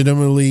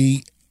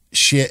legitimately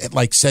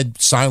said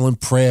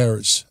silent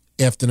prayers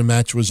after the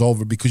match was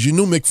over because you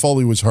knew Mick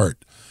Foley was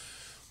hurt.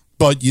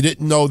 But you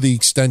didn't know the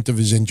extent of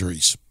his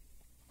injuries.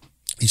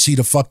 You see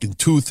the fucking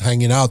tooth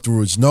hanging out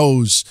through his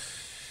nose.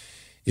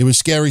 It was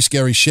scary,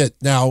 scary shit.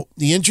 Now,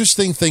 the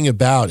interesting thing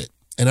about it,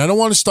 and I don't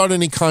want to start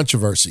any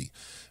controversy,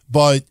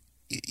 but,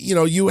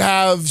 you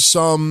have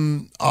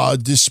some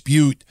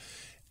dispute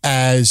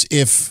as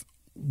if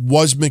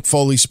was Mick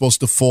Foley supposed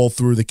to fall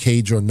through the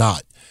cage or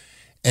not.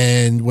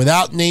 And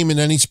without naming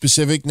any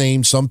specific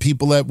names, some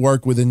people at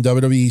work within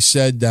WWE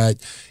said that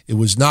it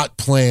was not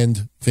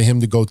planned for him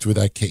to go through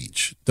that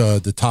cage,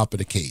 the top of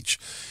the cage.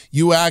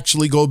 You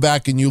actually go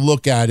back and you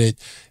look at it,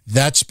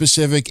 that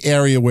specific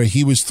area where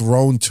he was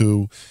thrown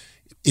to,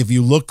 if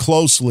you look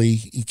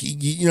closely,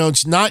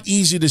 it's not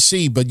easy to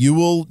see, but you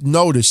will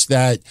notice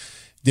that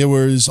there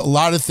was a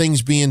lot of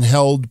things being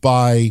held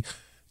by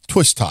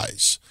twist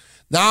ties.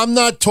 Now, I'm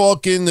not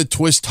talking the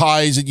twist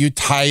ties that you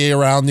tie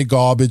around the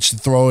garbage to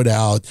throw it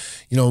out.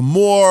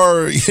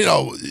 More,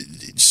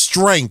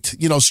 strength,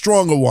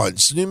 stronger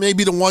ones.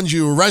 Maybe the ones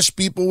you arrest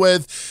people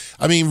with.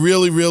 I mean,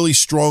 really, really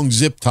strong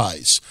zip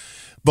ties.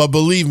 But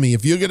believe me,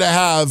 if you're going to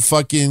have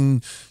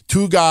fucking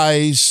two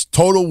guys,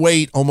 total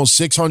weight, almost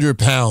 600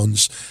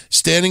 pounds,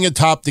 standing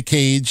atop the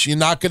cage, you're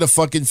not going to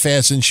fucking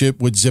fasten shit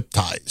with zip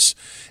ties.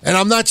 And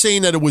I'm not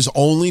saying that it was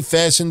only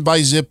fastened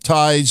by zip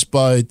ties,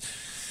 but...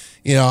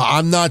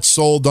 I'm not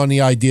sold on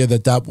the idea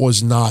that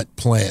was not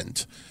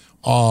planned.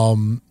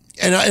 And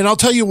I'll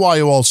tell you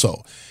why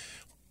also.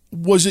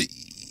 Was it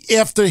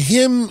after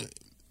him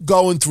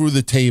going through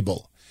the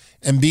table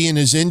and being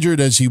as injured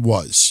as he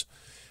was,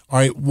 all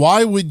right,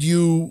 why would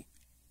you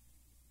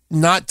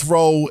not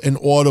throw an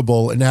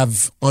audible and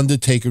have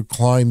Undertaker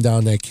climb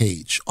down that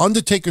cage?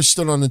 Undertaker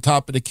stood on the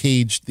top of the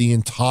cage the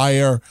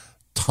entire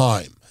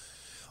time.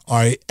 All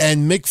right,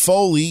 and Mick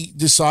Foley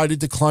decided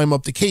to climb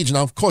up the cage.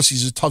 Now, of course,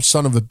 he's a tough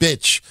son of a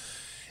bitch.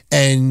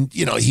 And,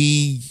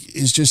 he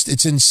is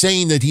it's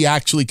insane that he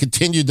actually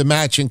continued the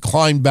match and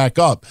climbed back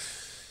up.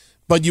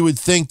 But you would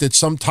think that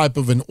some type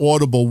of an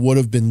audible would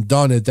have been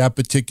done at that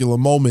particular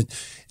moment,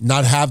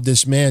 not have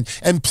this man.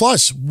 And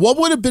plus, what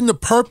would have been the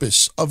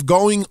purpose of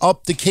going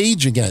up the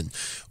cage again?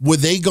 Were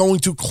they going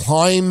to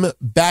climb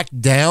back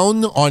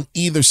down on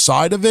either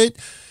side of it?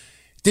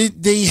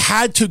 They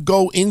had to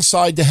go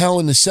inside the Hell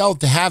in a Cell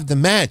to have the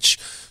match.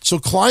 So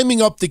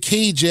climbing up the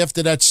cage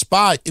after that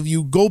spot, if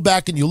you go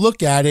back and you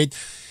look at it,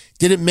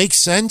 did it make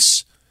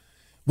sense?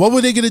 What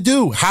were they going to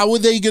do? How were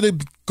they going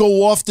to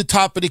go off the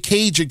top of the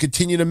cage and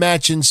continue to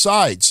match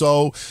inside.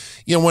 So,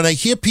 when I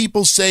hear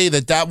people say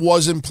that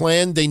wasn't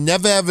planned, they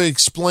never ever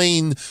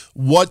explain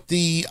what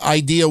the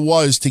idea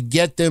was to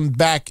get them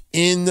back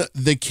in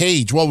the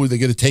cage. What, were they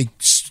going to take,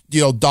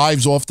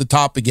 dives off the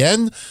top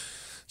again?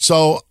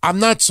 So I'm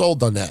not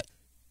sold on that.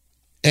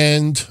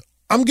 And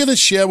I'm going to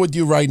share with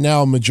you right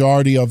now a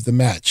majority of the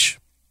match.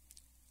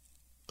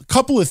 A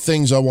couple of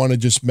things I want to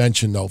just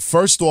mention, though.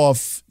 First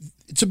off,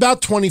 it's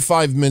about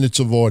 25 minutes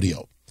of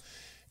audio.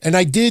 And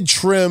I did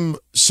trim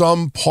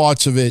some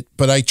parts of it,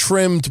 but I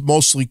trimmed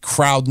mostly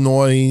crowd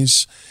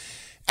noise.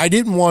 I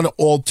didn't want to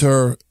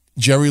alter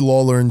Jerry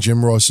Lawler and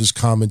Jim Ross's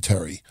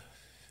commentary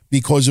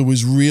because it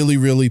was really,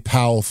 really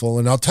powerful.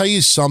 And I'll tell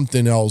you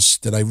something else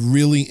that I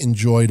really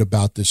enjoyed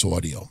about this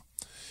audio.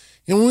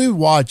 When we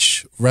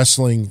watch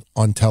wrestling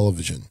on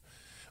television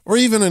or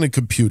even on a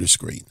computer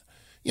screen,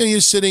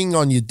 you're sitting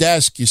on your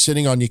desk, you're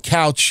sitting on your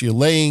couch, you're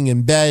laying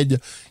in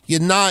bed,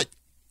 you're not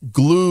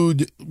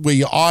glued where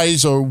your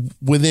eyes are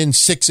within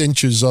 6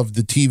 inches of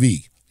the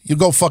TV. You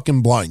go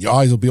fucking blind. Your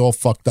eyes will be all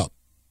fucked up.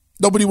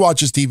 Nobody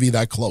watches TV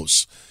that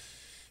close.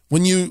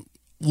 When you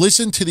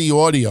listen to the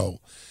audio,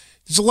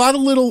 there's a lot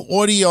of little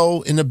audio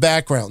in the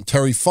background.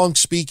 Terry Funk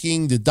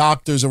speaking, the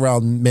doctors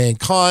around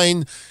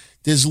Mankind.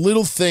 There's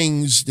little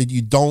things that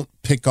you don't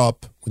pick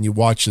up when you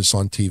watch this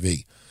on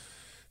TV.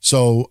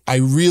 So I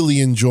really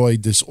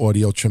enjoyed this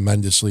audio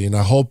tremendously, and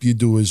I hope you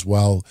do as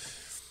well.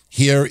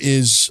 Here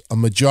is a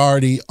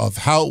majority of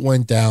how it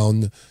went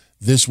down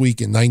this week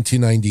in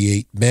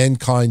 1998,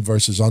 Mankind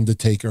versus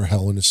Undertaker,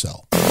 Hell in a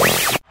Cell. It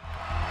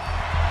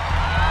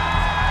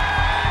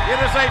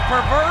is a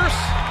perverse,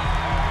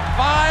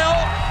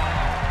 vile,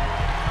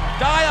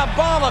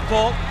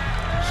 diabolical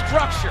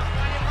structure.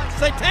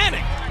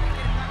 Satanic.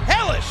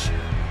 Hellish.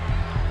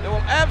 It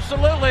will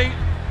absolutely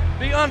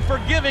be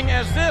unforgiving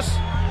as this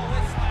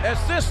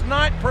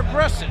night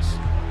progresses.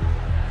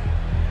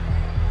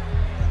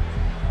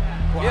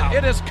 Wow.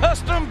 It is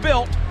custom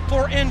built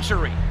for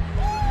injury.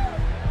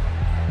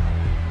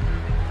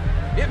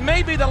 It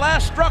may be the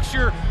last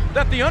structure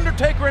that The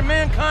Undertaker and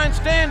Mankind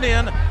stand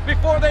in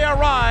before they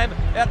arrive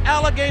at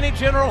Allegheny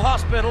General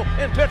Hospital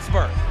in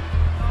Pittsburgh.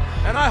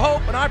 And I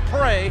hope and I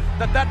pray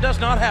that does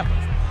not happen.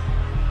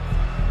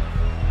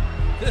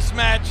 This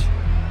match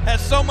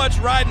has so much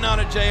riding on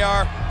it,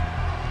 JR,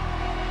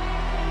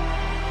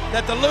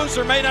 that the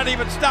loser may not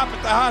even stop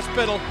at the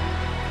hospital.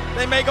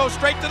 They may go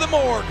straight to the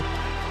morgue.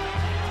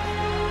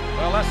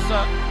 Well, let's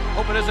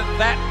hope it isn't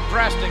that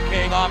drastic,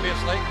 King,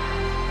 obviously.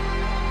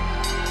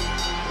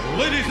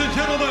 Ladies and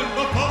gentlemen,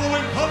 the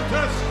following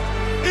contest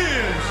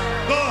is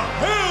the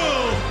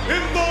Hell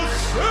in the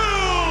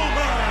Cell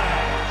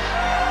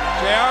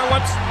match. JR,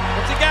 what's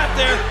he got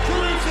there?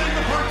 Introducing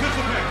the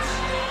participants.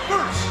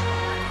 First,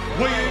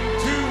 weighing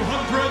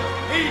 287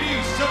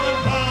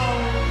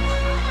 pounds,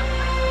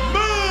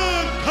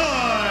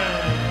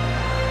 Mankind.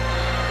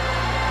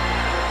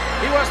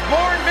 He was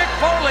born Mick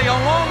Foley on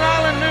Long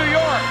Island, New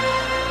York.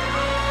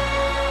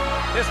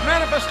 His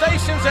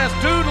manifestations as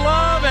Dude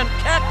Love and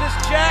Cactus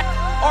Jack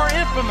are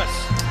infamous,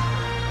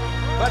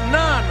 but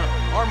none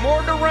are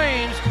more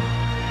deranged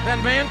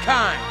than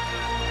Mankind.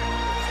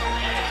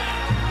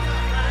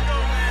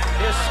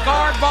 His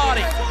scarred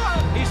body,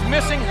 he's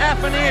missing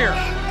half an ear.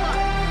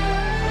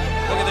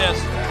 Look at this.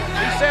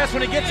 He says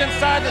when he gets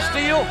inside the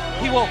steel,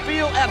 he will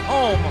feel at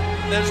home.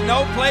 There's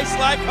no place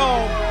like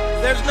home.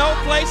 There's no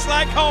place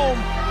like home.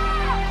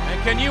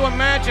 And can you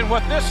imagine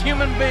what this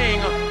human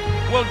being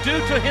will do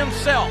to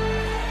himself?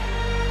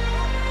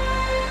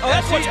 Oh,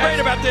 that's what's great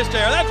about this,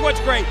 JR. That's what's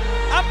great.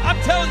 I'm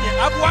telling you,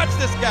 I've watched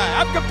this guy.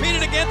 I've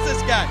competed against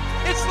this guy.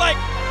 It's like,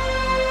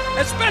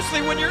 especially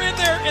when you're in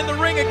there in the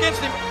ring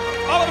against him,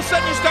 all of a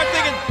sudden you start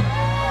thinking,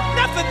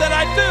 nothing that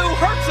I do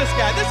hurts this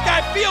guy. This guy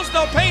feels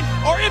no pain,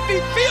 or if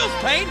he feels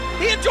pain,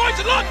 he enjoys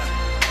it. Look!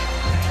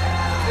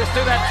 Just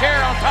threw that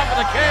chair on top of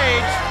the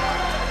cage.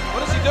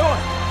 What is he doing?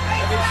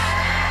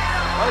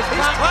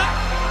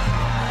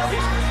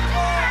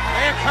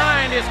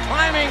 Mankind is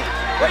climbing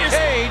the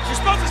cage. You're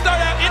supposed to start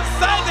out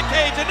inside the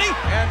cage, isn't he?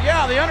 And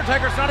yeah, the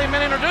Undertaker's not even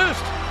been introduced.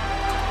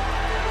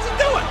 What's he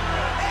doing?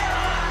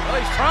 Well,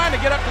 he's trying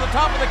to get up to the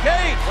top of the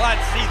cage. Well,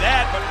 I'd see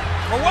that, but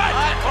for what?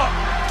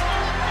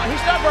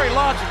 He's not very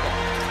logical.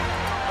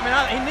 I mean,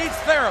 he needs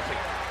therapy.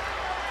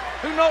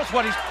 Who knows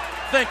what he's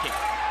thinking?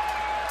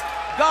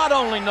 God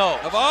only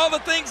knows. Of all the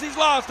things he's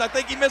lost, I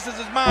think he misses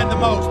his mind the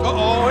most.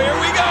 Uh-oh, here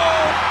we go.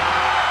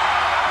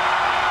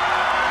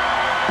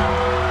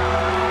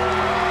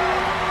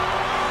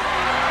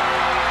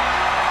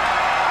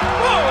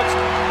 Whoa, it's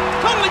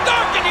totally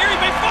dark in here. He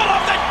may fall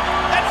off that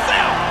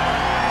cell.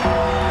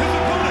 His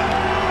opponent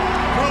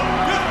from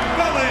Death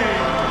Valley,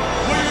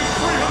 weighing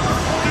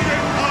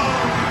 348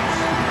 pounds,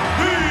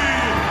 The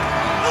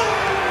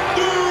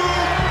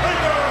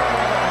Undertaker.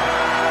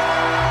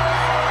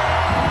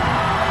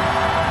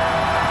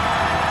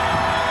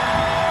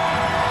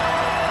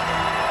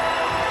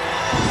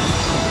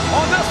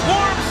 On this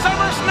warm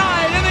summer's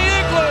night in the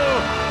igloo,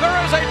 there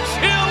is a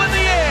chill in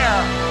the air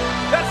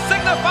that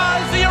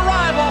signifies the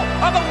arrival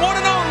of the one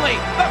and only,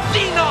 the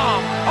Phenom,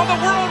 the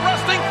World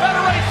Wrestling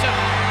Federation.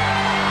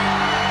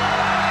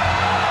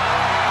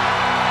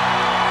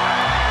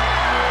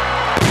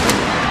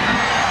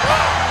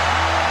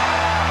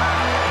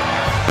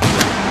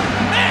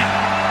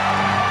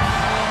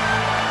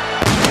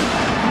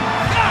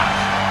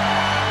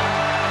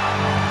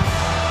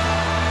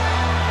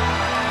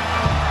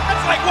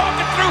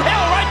 Walking through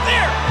hell right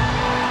there.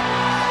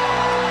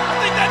 I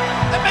think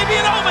that may be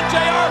an omen,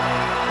 JR.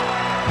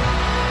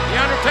 The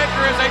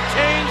Undertaker is a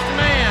changed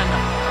man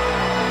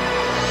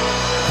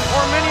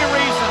for many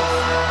reasons.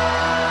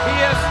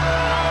 He is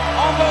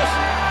almost,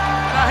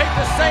 and I hate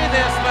to say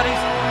this, but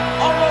he's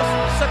almost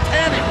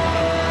satanic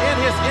in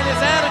his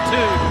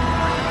attitude.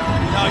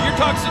 No, you're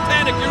talking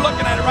satanic. You're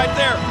looking at it right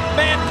there.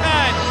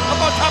 Mankind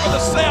up on top of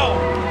the cell.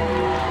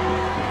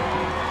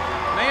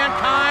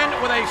 Mankind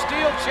with a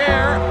steel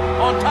chair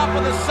on top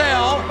of the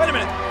cell. Wait a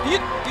minute.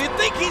 Do you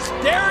think he's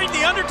daring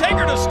the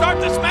Undertaker to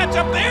start this match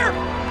up there?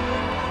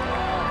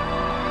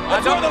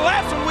 That's where the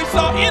last one we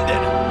saw ended.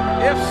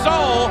 If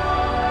so,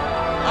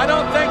 I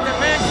don't think that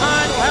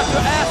Mankind will have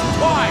to ask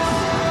twice.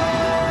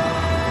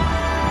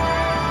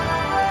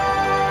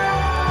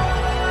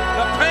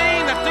 The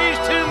pain that these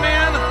two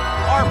men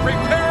are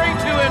preparing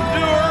to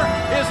endure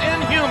is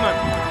inhuman.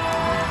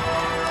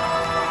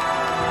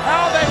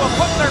 How they will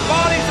put their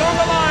bodies on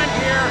the line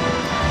here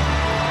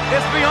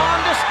is beyond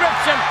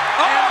description.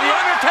 And the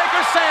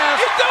Undertaker says,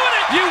 he's doing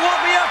it! You want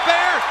me up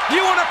there?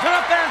 You want to come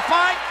up there and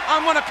fight?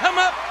 I'm going to come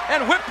up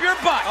and whip your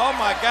butt. Oh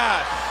my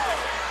gosh.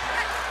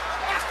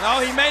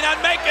 No, he may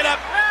not make it up.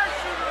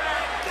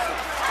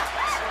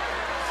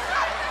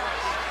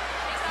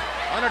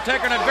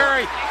 Undertaker in a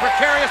very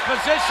precarious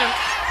position.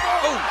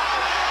 Ooh.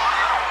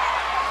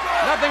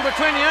 Nothing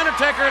between the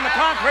Undertaker and the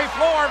concrete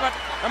floor but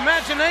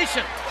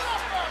imagination.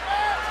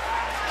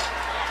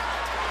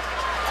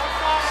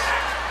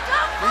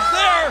 He's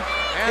there.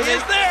 And he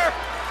is there.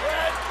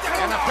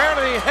 And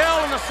apparently the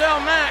Hell in the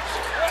Cell match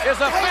is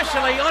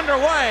officially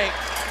underway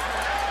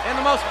in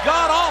the most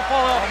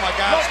god-awful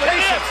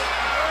locations.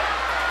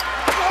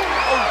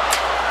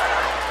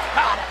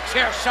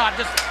 Chair shot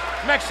just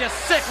makes you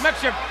sick,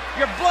 makes your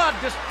blood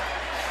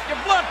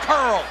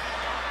curl.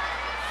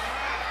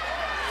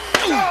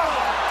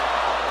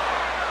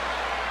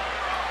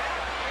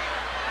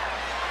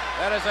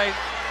 That is a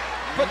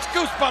puts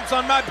goosebumps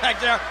on my back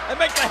there. It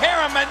makes the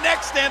hair on my neck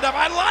stand up.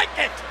 I like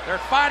it.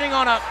 They're fighting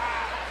on a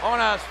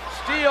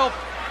steel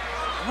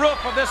roof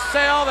of this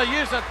cell. They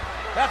use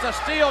that's a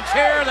steel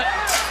chair that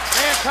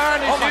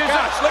Mankind is using. Oh my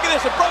gosh, look at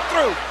this, it broke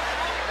through.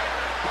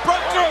 It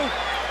broke through.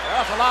 Well,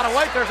 that's a lot of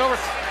weight. There's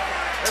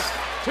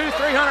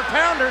 200-300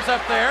 pounders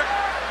up there.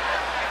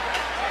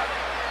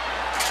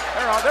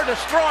 They're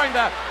destroying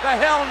the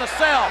Hell in the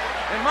Cell.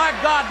 And my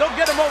God, don't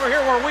get them over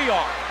here where we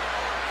are.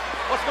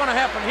 What's going to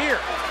happen here?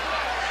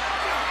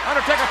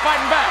 Undertaker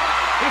fighting back.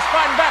 He's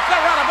fighting back.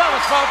 They're right above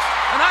us, folks.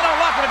 And I don't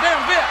like it a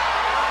damn bit.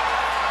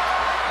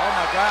 Oh,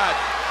 my God.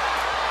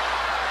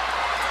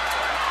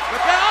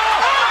 Look out.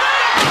 Oh,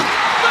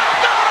 the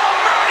God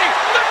Almighty!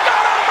 The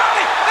God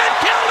Almighty! They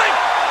killed him!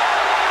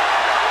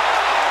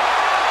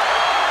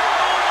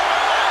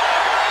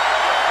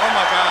 Oh,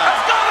 my God. As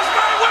God is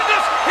my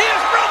witness, he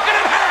is broken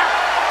in half.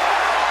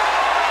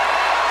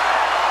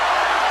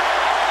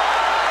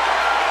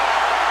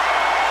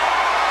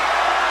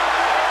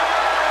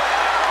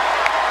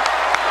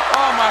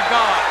 Oh, my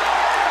God.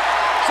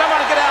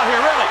 Somebody get out here,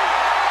 really.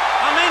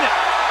 I mean it.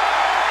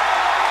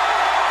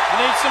 You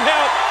need some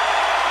help.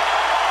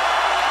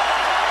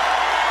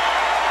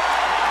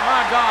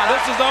 My God.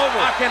 This is over.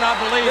 I cannot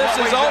believe this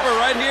is over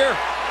right here.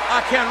 I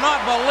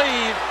cannot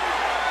believe.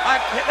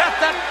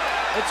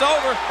 It's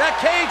over. That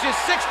cage is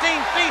 16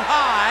 feet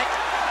high.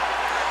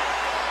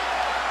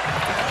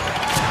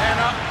 And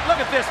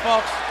look at this,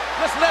 folks.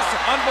 Just listen.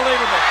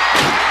 Unbelievable.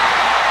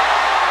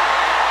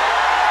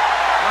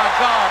 My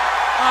God.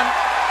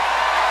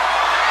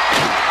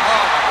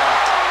 Oh, my God.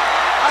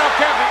 I don't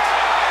care if it's...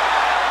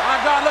 My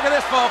God, look at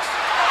this, folks.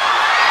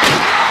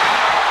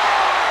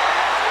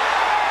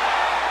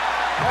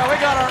 Well, we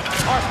got our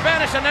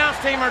Spanish announce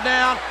team are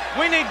down.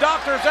 We need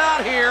doctors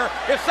out here.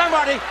 If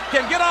somebody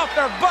can get off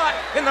their butt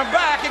in the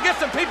back and get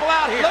some people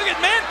out here. Look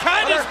at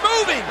Mankind is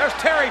moving. There's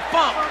Terry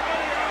Funk.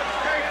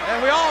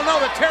 And we all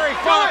know that Terry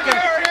Funk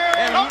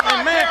and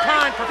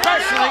Mankind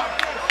professionally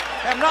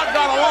have not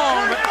got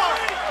along, but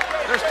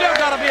there's still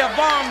got to be a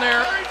bond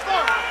there.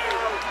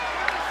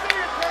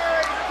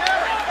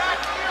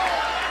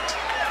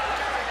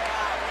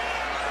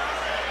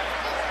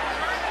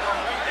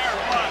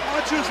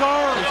 There's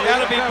got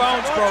to be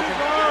bones broken.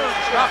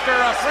 Dr.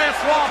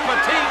 Francois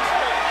Petit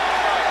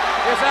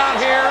is out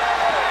here.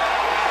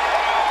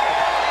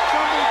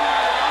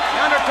 The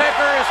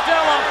Undertaker is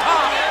still on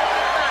top.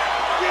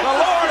 The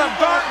Lord of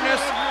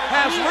Darkness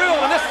has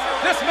ruled, and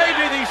this may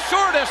be the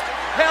shortest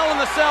Hell in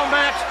the Cell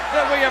match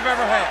that we have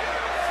ever had.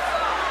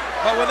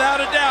 But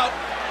without a doubt,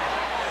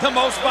 the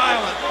most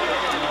violent.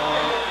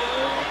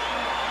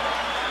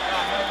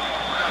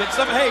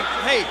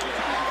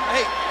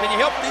 Hey, can you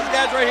help these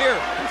guys right here?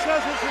 He says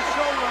it's his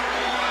shoulder.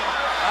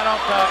 I don't.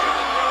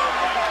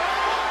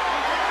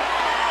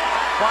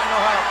 quite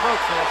know how to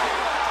approach this.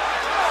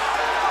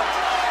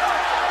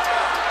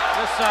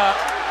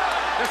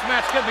 This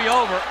match could be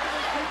over.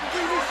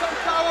 Give me some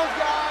towels,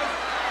 guys.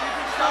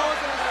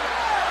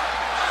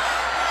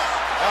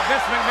 Well,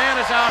 Vince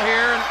McMahon is out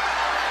here, and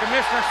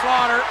Commissioner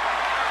Slaughter.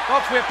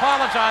 Folks, we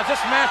apologize.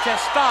 This match has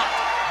stopped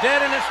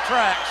dead in its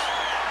tracks.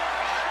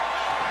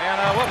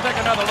 And we'll take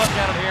another look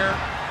at it here.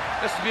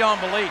 This is beyond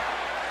belief.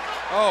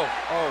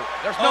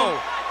 There's no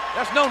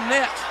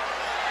net.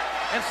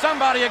 And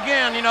somebody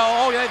again, you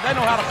know, they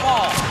know how to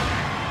fall.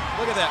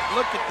 Look at that.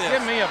 Look at this.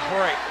 Give me a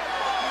break.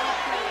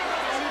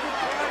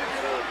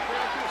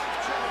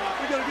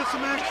 We gotta get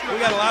some action.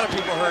 We got a lot of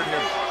people hurt here.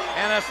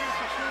 And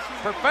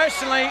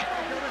professionally,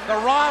 the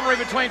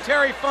rivalry between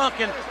Terry Funk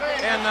and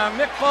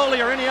Mick Foley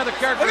or any other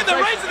character. Look at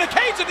the raise of the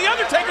cage, and the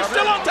Undertaker's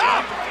still on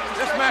top.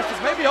 This match is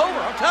maybe over.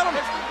 I'm telling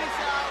you.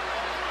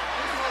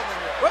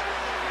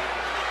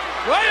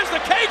 Why is the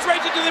cage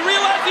raising? Do they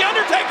realize the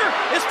Undertaker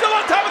is still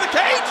on top of the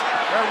cage?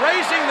 They're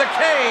raising the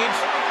cage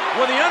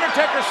with the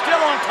Undertaker still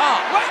on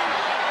top. What?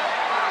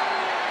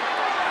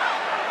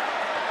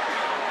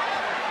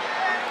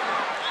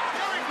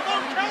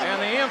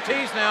 And the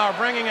EMTs now are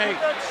bringing a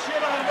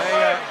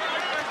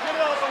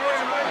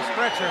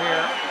stretcher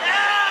here.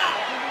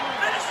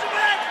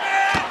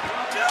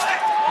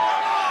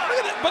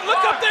 But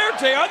look up there,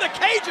 JR. The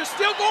cage is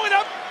still going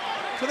up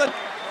to the...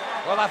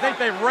 Well, I think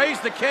they've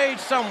raised the cage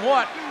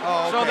somewhat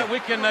so that we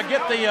can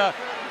get the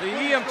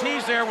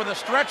EMTs there with a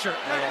stretcher.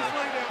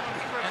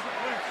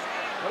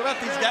 What about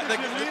these guys?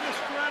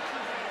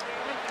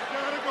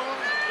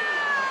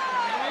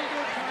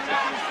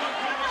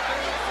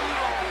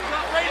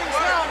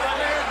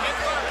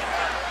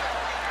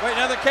 Wait,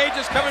 now the cage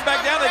is coming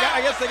back down.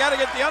 I guess they got to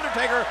get the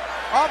Undertaker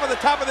off of the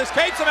top of this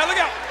cage somehow. Look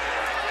out!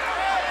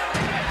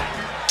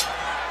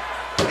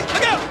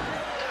 Look out!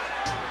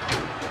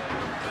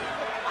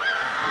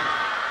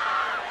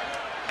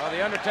 Well,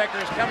 the Undertaker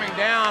is coming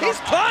down.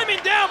 He's climbing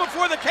down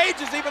before the cage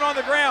is even on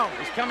the ground.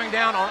 He's coming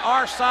down on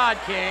our side,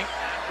 King.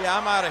 Yeah,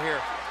 I'm out of here.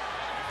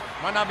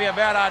 Might not be a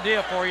bad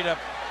idea for you to.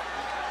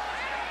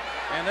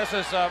 And this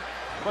is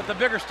what the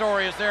bigger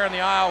story is there in the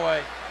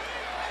aisleway.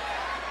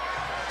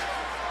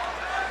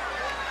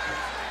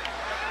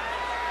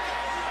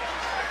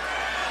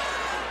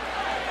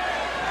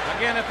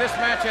 Again, if this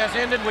match has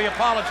ended, we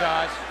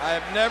apologize. I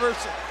have never.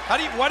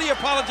 Why do you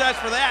apologize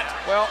for that?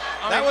 Well,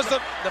 I mean, was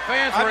the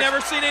fans. I've never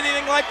seen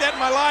anything like that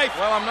in my life.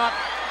 Well, I'm not.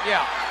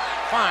 Yeah,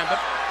 fine, but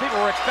people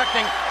were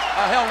expecting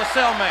a Hell in a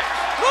Cell match.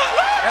 Look!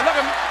 And look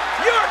at.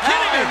 You are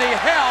kidding me! How in the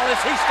hell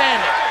is he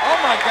standing? Oh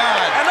my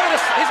God! And look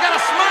at this. He's got a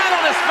smile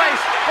on his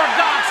face. For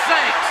God's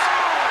sakes!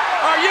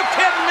 Are you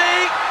kidding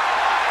me?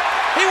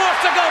 He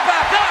wants to go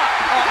back up.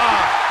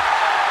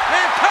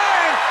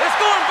 Mankind is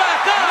going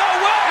back up. No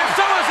way! And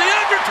so is the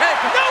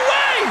Undertaker. No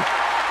way!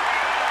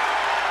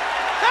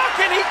 How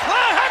can he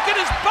climb? How can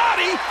his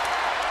body?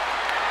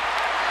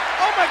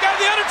 Oh my God!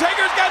 The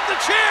Undertaker's got the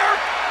chair.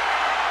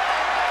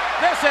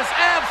 This is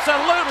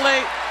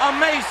absolutely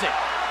amazing.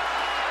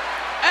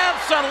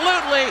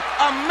 Absolutely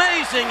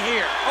amazing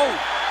here. Oh,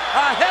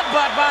 a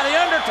headbutt by the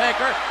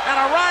Undertaker and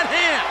a right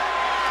hand.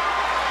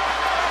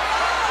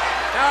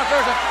 Now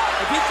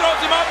if he throws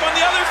him up on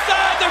the other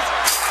side, there's...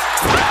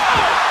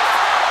 Oh!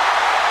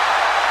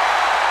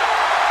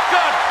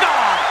 Good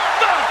God!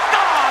 Good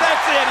God!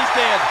 That's it, he's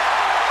dead.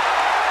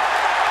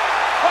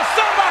 Well,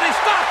 somebody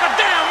stop the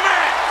damn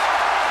match!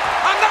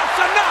 Enough's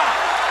enough!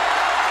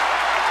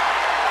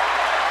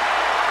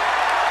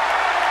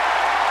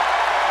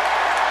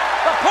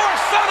 The poor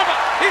son of a...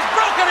 He's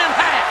broken in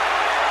half.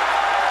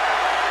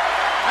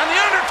 And the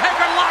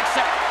Undertaker likes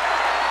it.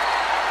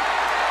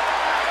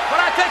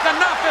 But I think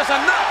enough is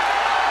enough.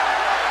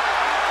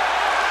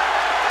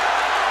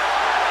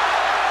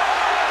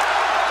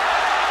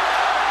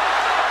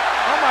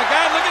 Oh my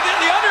God, look at this.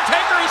 The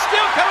Undertaker is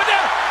still coming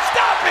down.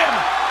 Stop him!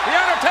 The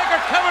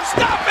Undertaker's coming.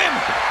 Stop him!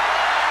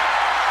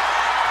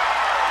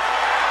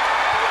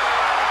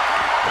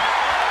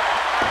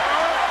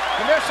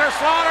 Commissioner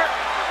Slaughter,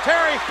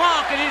 Terry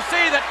Funk, and you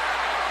see that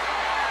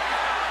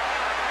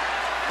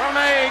from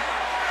a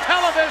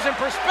television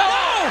perspective.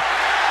 Oh!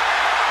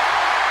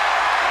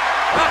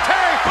 Now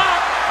Terry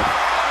Funk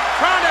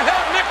trying to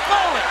help Mick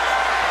Foley.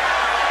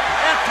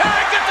 And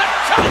Terry gets a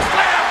choke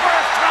slam for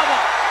his trouble.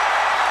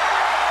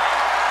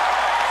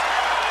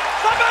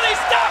 Somebody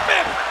stop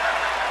him!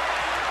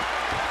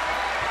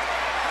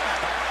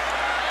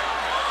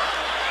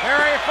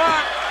 Terry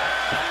Funk,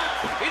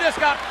 he just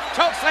got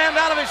choke slammed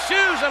out of his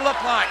shoes, it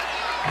looked like.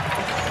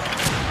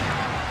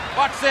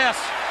 Watch this.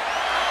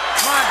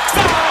 My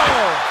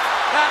God!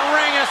 That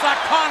ring is like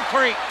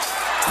concrete.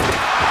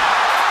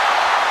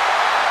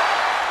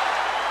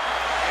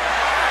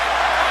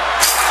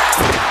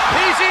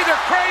 He's either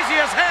crazy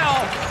as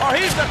hell or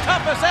he's the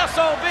toughest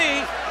SOB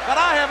that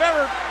I've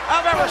ever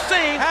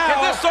seen in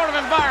this sort of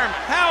environment.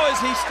 How is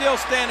he still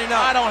standing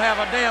up? I don't have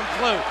a damn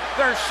clue.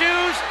 There's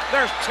shoes,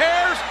 there's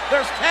chairs,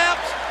 there's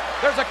caps,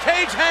 there's a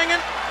cage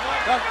hanging.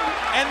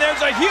 And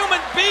there's a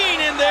human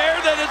being in there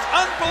that is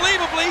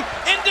unbelievably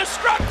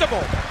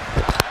indestructible.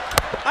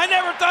 I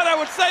never thought I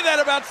would say that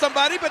about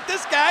somebody, but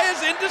this guy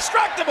is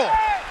indestructible.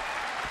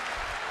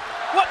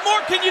 What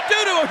more can you do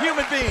to a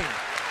human being?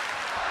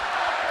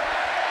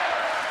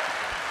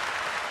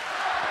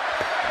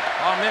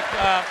 Oh,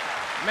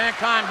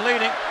 Mankind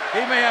bleeding. He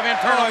may have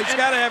internal. He's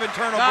got to have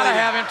internal bleeding. bleeding. Got to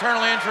have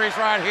internal injuries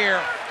right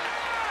here.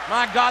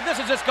 My God, this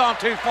has just gone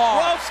too far.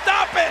 Well,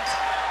 stop it!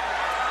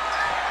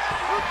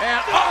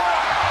 And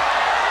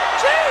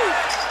jeez!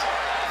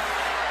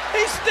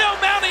 He's still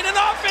mounting an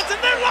offense, and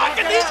they're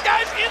locking these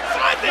guys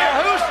inside there.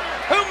 Now,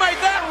 who made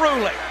that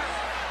ruling?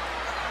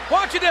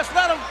 Why don't you just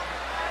let him?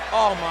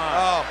 Oh my!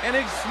 Oh. And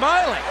he's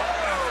smiling.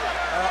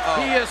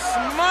 He is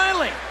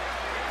smiling.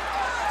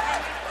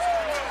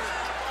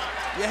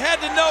 You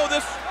had to know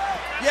this.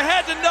 You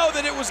had to know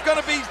that it was going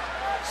to be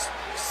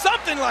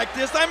something like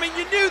this. I mean,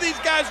 you knew these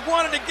guys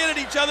wanted to get at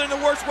each other in the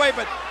worst way,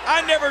 but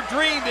I never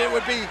dreamed it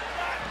would be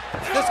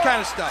this kind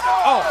of stuff.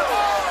 Oh.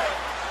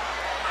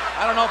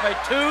 I don't know if a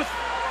tooth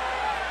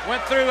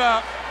went through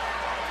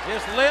his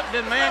lip,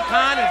 did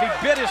Mankind, if he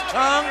bit his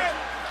tongue.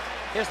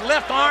 His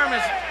left arm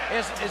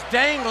is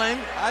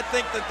dangling. I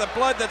think that the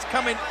blood that's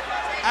coming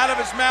out of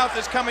his mouth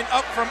is coming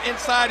up from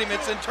inside him.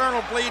 It's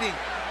internal bleeding.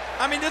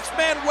 I mean, this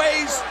man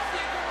weighs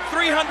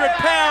 300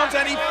 pounds,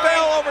 and he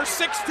fell over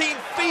 16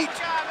 feet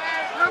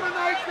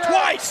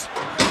twice.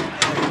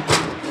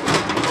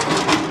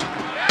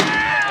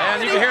 And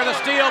you can hear the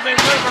steel being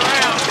moved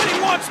around. And he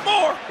wants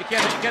more. He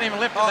can't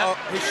even lift it.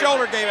 His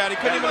shoulder gave out. He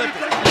couldn't even lift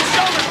it. His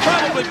shoulder's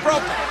probably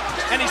broken,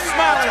 and he's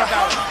smiling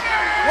about it.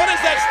 What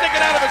is that sticking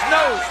out of his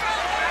nose?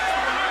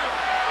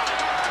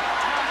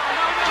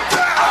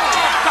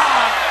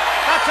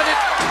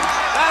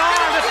 That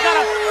arm just got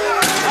a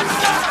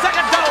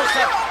second dose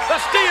of the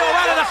steel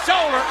right in the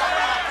shoulder.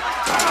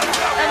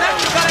 And then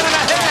you got him in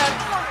the head.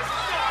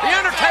 The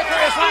Undertaker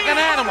is like an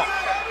animal.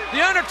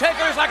 The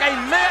Undertaker is like a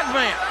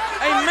madman.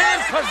 A man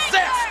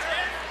possessed.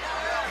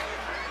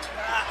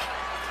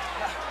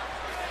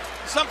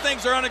 Some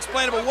things are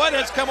unexplainable. What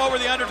has come over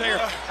the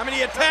Undertaker? I mean,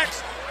 he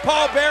attacks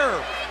Paul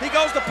Bearer. He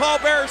goes to Paul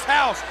Bearer's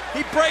house.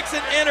 He breaks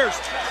and enters.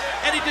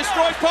 And he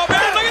destroys Paul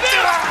Bearer. Look at this!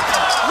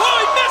 Whoa,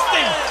 he missed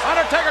him!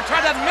 Undertaker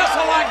tried that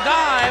missile-like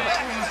dive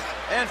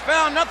and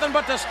found nothing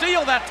but the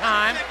steel that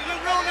time.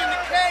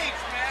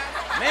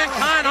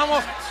 Mankind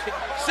almost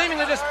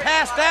seemingly just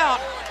passed out.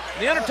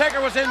 The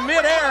Undertaker was in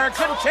midair,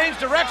 couldn't change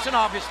direction,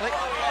 obviously.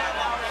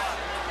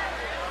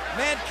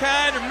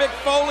 Mankind or Mick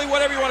Foley,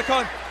 whatever you want to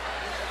call him.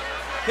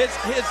 His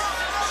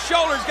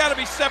shoulder's got to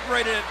be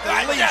separated at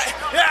the least.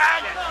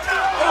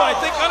 Oh, I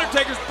think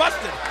Undertaker's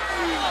busted.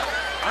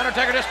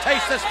 Undertaker just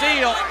tastes the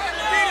steel,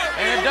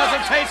 and it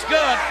doesn't taste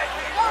good.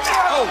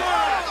 Oh,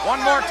 one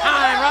more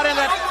time, right in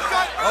that.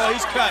 Oh,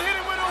 he's cut.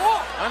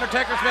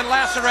 Undertaker's been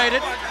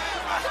lacerated.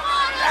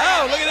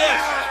 Oh, look at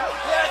this.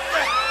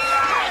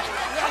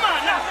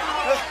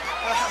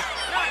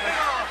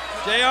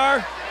 JR,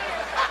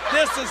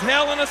 this is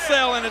hell in a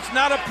cell, and it's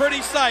not a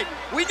pretty sight.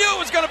 We knew it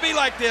was going to be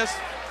like this.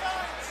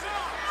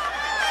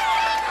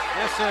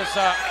 This is,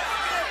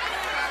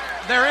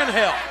 they're in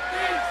hell.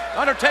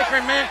 Undertaker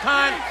and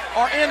Mankind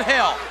are in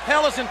hell.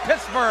 Hell is in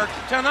Pittsburgh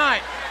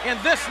tonight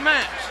in this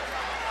match.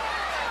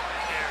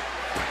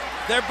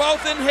 They're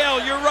both in hell,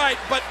 you're right,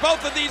 but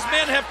both of these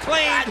men have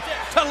claimed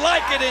to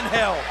like it in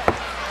hell.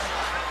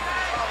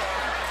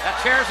 That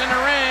chair's in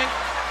the ring.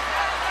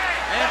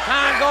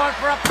 Mankind going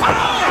for a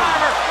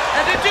power.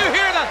 And did you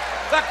hear the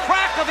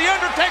crack of the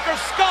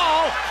Undertaker's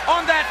skull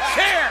on that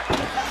chair?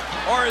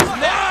 Or his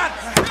neck?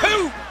 1,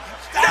 2,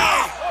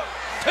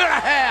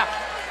 2.5.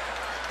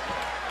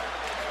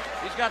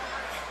 He's got,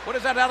 what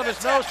is that out of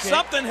his nose, King?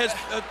 Something has,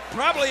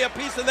 probably a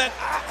piece of that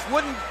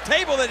wooden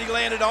table that he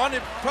landed on,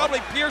 it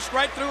probably pierced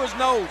right through his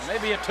nose.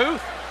 Maybe a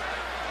tooth?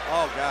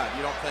 Oh, God,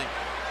 you don't think.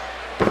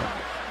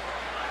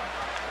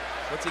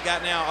 What's he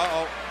got now?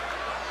 Uh-oh.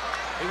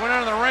 He went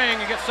under the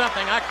ring and get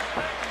something.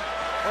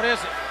 What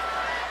is it?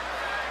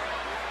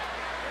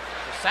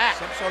 A sack.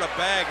 Some sort of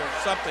bag or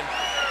something.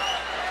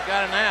 He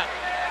got in that.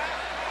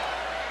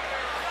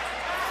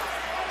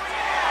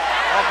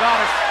 Oh,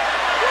 God.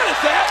 What is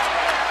that?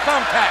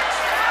 Thumbtacks.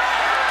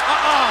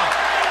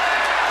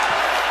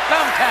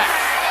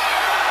 Thumbtacks.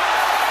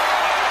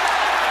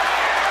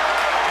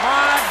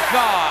 My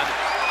God.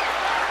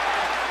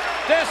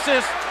 This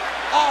is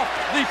off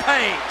the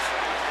page.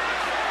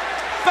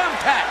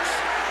 Thumbtacks.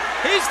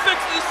 He's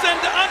fixing to send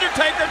the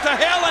Undertaker to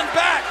hell and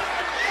back.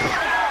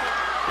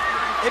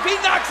 If he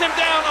knocks him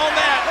down on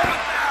that.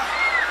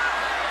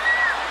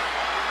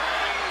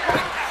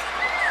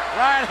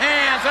 Right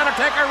hands,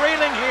 Undertaker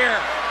reeling here.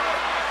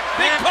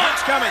 Big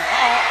punch coming.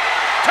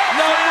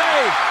 No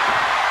way.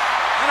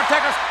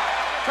 Undertaker's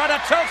tried to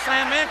choke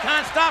slam.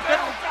 Mankind stopped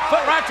it. Put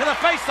right to the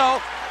face,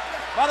 though,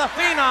 by the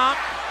Phenom.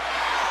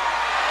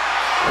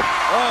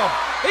 Oh,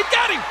 he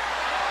got him.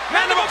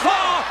 Mandible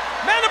claw.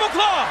 Mandible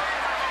claw.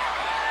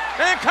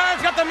 Mankind's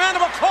got the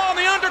mandible claw on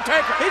the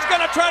Undertaker. He's going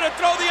to try to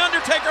throw the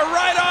Undertaker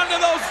right onto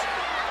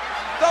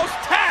those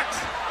tacks.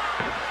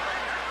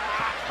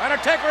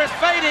 Undertaker is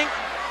fading.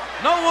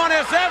 No one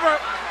has ever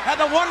had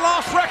the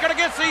one-loss record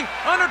against The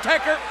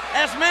Undertaker,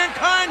 as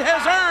Mankind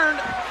has earned,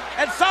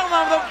 and some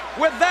of them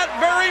with that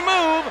very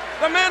move,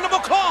 the mandible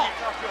claw.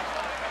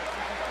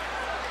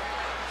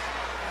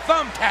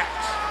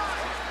 Thumbtacks.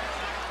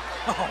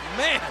 Oh,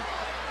 man.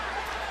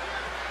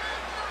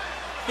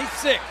 He's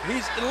sick.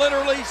 He's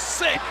literally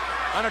sick.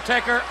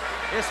 Undertaker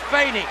is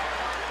fading.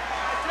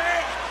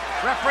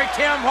 Referee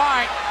Tim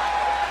White.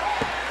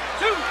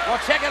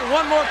 We'll check it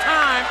one more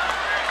time.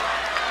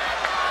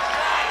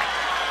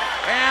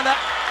 And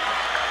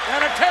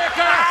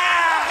Undertaker.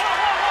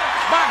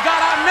 My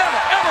God, I've never,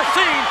 ever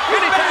seen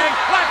anything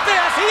like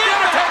this. The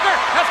Undertaker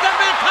has got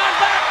Mankind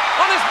back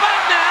on his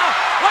back now.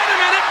 Wait a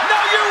minute. No,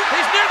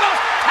 he's near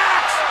those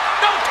tacks.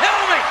 Don't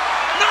tell me.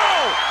 No.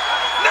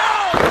 No.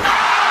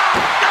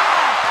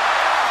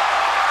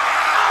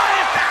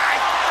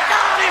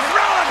 He's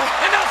rolling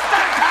in those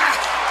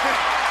tacks.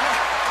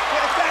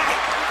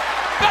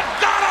 But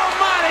God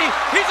Almighty,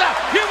 he's a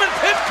human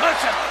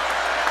pincushion.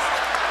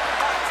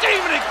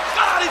 Steven,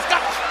 God, he's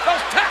got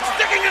those tacks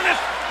sticking in his.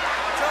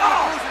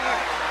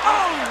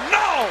 Oh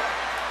no!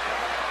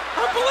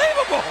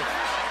 Unbelievable!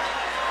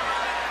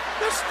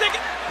 They're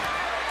sticking.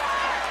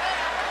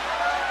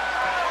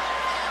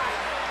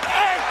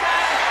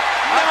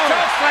 A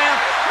choke slam.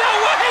 No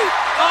way!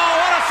 Oh,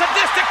 what a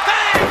sadistic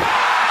thing!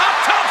 A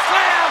choke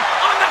slam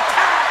on the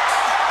tacks.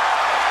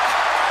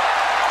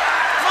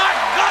 My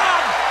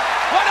God!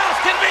 What else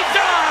can be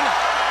done?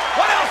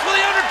 What else will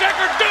The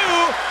Undertaker do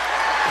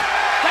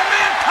to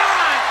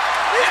Mankind?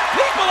 These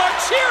people are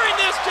cheering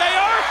this,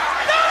 JR.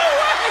 No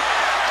way!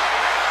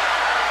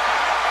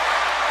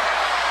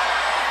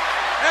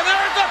 And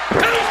there's the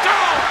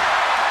tombstone!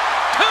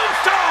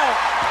 Tombstone!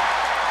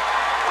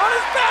 On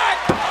his back!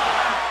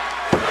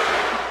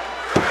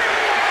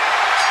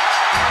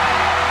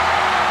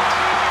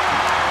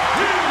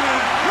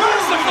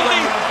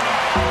 Mercifully,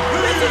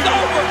 this is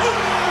over!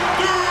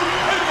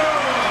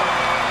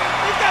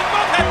 These guys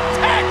both have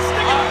tacks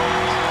sticking.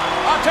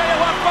 I'll tell you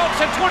what,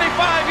 folks, in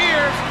 25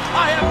 years,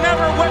 I have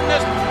never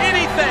witnessed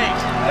anything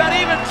that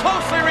even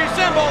closely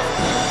resembles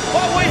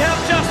what we have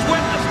just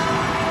witnessed.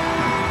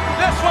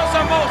 This was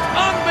the most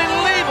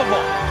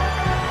unbelievable.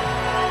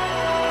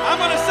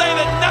 I'm going to say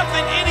that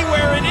nothing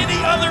anywhere in any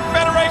other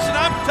federation,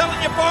 I'm telling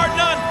you, bar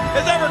none,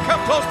 has ever come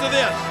close to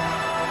this.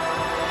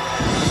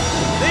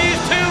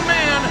 These two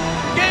men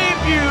gave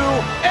you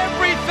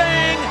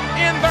everything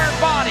in their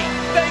body.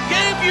 They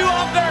gave you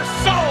of their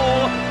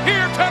soul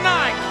here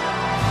tonight.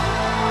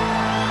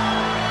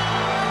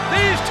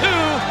 These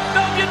two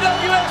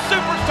WWF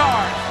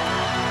superstars.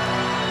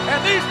 And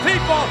these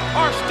people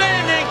are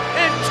standing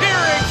and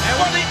cheering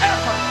for the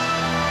effort,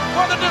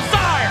 for the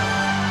desire,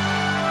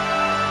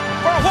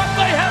 for what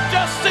they have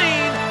just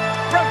seen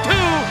from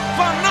two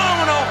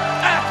phenomenal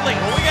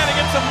athletes. Well, we got to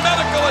get some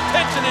medical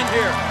attention in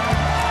here.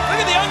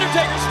 Look at The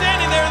Undertaker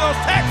standing there, and those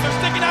tacks are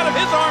sticking out of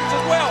his arms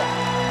as well.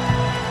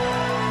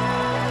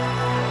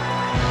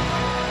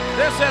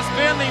 This has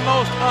been the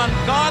most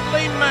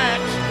ungodly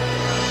match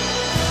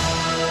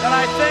that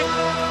I think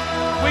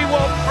we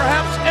will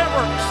perhaps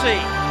ever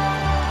see.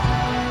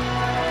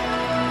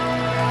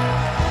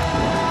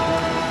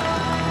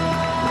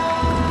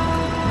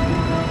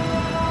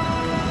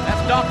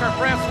 That's Dr.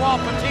 Francois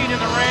Petit in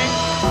the ring,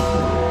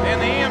 and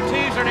the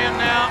EMTs are in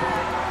now.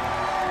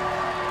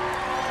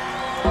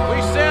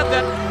 We said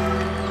that...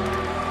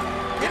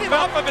 Get him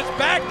off of his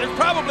back. There's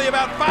probably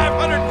about 500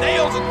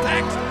 nails and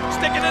tacks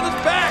sticking in his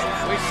back.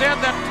 We said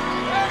that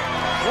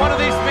one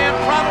of these men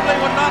probably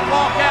would not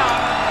walk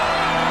out.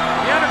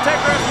 The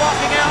Undertaker is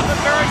walking out, but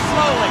very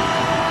slowly.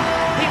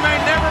 He may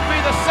never be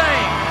the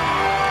same.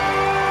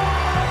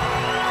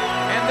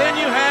 And then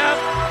you have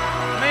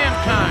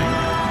Mankind.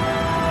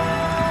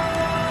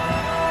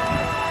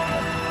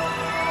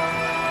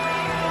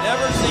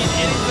 Never seen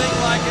anything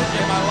like it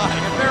in my life.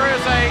 If there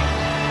is a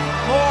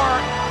more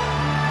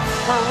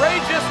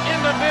courageous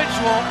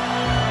individual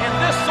in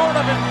this sort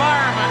of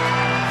environment,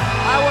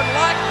 I would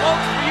like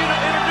folks for you to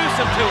introduce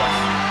him to us.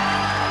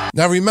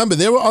 Now remember,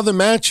 there were other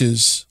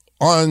matches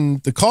on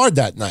the card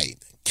that night.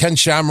 Ken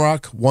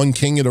Shamrock won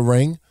King of the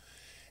Ring,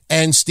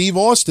 and Steve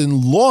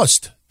Austin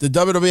lost the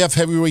WWF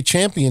Heavyweight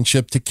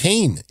Championship to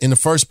Kane in the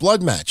First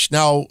Blood match.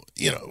 Now,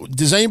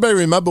 does anybody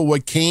remember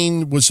what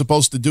Kane was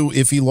supposed to do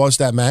if he lost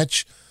that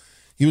match?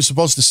 He was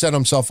supposed to set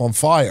himself on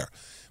fire.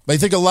 But I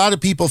think a lot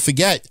of people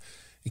forget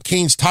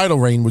Kane's title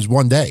reign was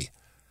one day.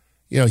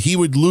 He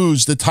would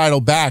lose the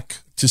title back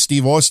to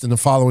Steve Austin the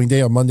following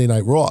day on Monday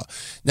Night Raw.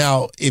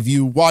 Now, if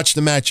you watch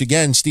the match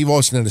again, Steve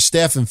Austin had a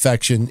staph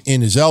infection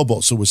in his elbow,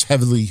 so it was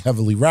heavily,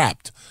 heavily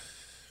wrapped.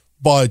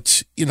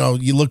 But, you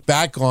look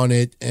back on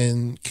it,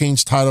 and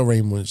Kane's title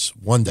reign was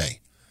one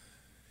day.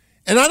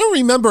 And I don't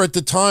remember at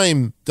the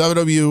time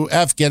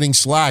WWF getting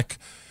slack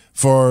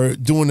for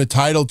doing a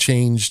title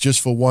change just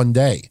for one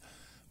day.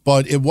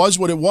 But it was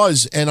what it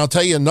was. And I'll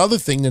tell you another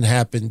thing that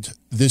happened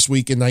this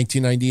week in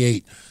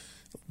 1998.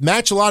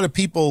 Match a lot of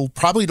people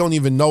probably don't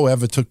even know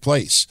ever took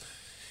place.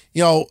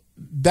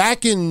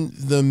 Back in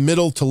the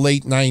middle to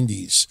late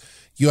 90s,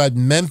 you had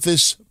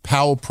Memphis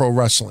Power Pro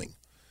Wrestling.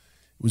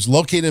 It was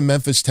located in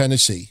Memphis,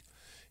 Tennessee.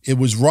 It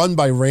was run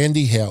by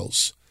Randy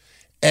Hales.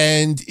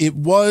 And it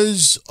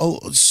was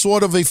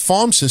sort of a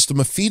farm system,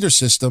 a feeder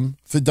system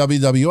for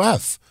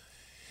WWF.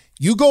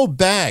 You go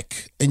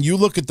back and you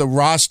look at the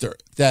roster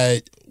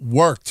that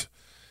worked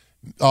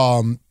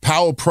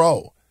Power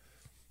Pro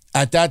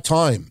at that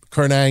time.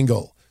 Kurt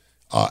Angle,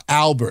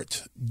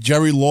 Albert,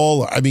 Jerry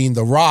Lawler,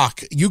 The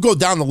Rock. You go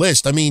down the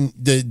list.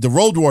 The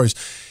Road Warriors.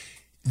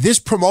 This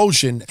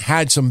promotion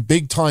had some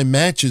big-time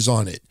matches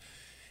on it.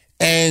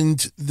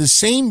 And the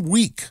same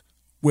week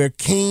where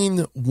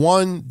Kane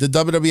won the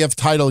WWF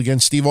title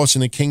against Steve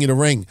Austin at King of the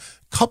Ring,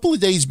 a couple of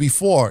days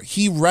before,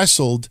 he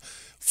wrestled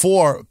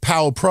for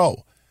Power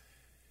Pro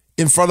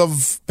in front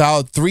of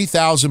about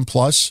 3,000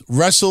 plus,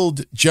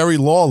 wrestled Jerry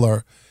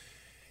Lawler,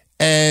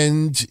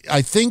 and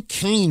I think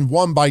Kane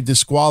won by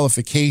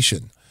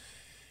disqualification.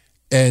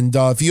 And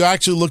if you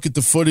actually look at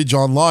the footage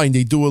online,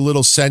 they do a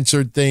little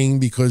censored thing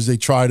because they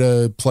try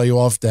to play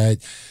off that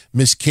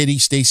Miss Kitty,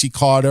 Stacey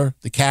Carter,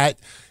 the cat,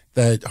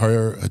 that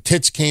her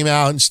tits came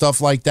out and stuff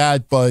like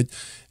that. But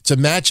it's a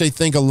match I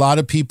think a lot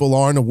of people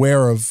aren't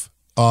aware of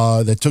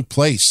that took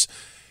place.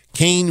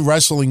 Kane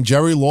wrestling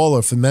Jerry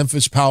Lawler for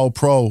Memphis Power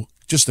Pro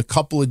just a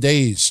couple of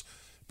days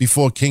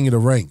before King of the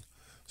Ring.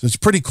 So it's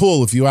pretty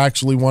cool if you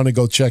actually want to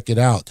go check it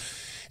out.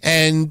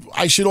 And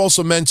I should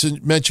also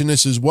mention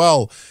this as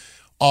well.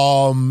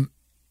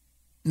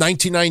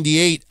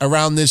 1998,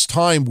 around this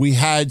time, we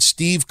had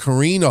Steve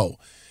Corino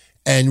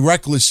and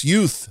Reckless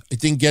Youth, I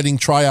think, getting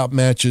tryout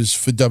matches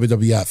for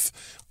WWF.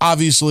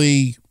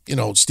 Obviously,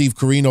 Steve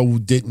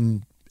Corino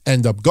didn't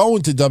end up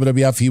going to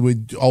WWF. He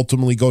would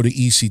ultimately go to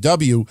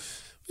ECW.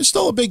 It's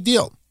still a big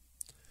deal.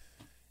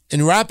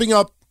 In wrapping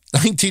up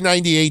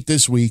 1998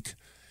 this week,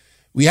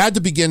 we had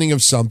the beginning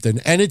of something.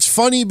 And it's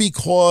funny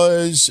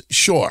because,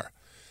 sure,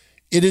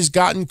 it has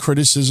gotten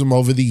criticism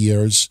over the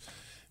years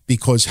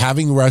because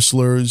having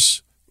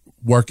wrestlers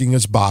working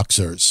as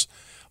boxers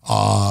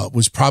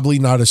was probably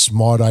not a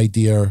smart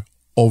idea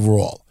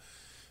overall.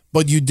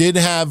 But you did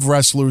have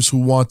wrestlers who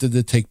wanted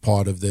to take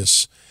part of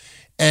this.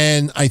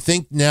 And I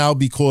think now,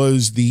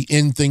 because the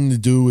in thing to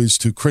do is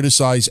to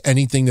criticize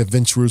anything that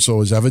Vince Russo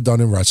has ever done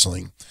in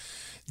wrestling,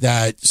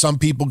 that some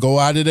people go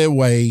out of their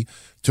way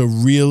to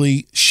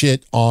really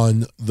shit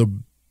on the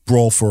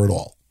Brawl for It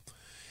All.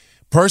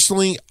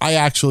 Personally, I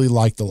actually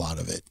liked a lot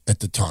of it at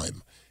the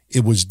time.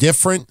 It was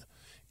different.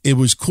 It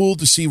was cool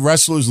to see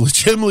wrestlers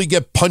legitimately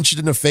get punched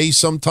in the face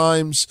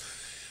sometimes.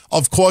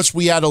 Of course,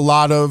 we had a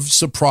lot of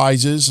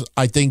surprises.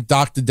 I think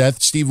Dr.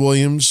 Death, Steve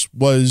Williams,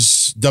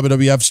 was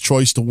WWF's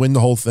choice to win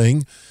the whole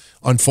thing.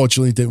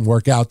 Unfortunately, it didn't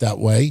work out that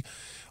way.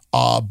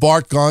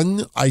 Bart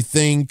Gunn, I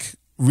think,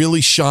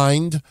 really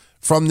shined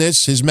from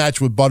this. His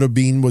match with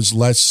Butterbean was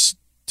less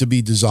to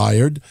be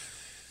desired.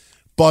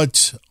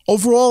 But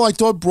overall, I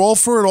thought Brawl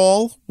for It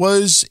All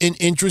was an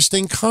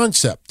interesting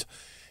concept.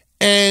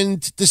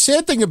 And the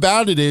sad thing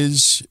about it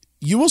is,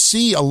 you will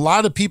see a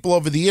lot of people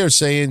over the years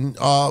saying,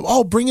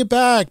 oh, bring it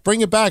back, bring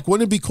it back.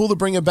 Wouldn't it be cool to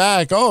bring it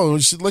back? Oh,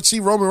 let's see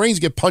Roman Reigns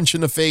get punched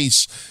in the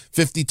face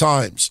 50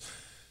 times.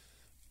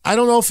 I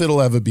don't know if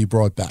it'll ever be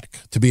brought back,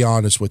 to be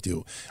honest with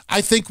you.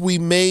 I think we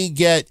may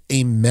get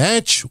a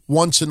match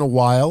once in a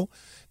while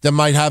that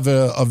might have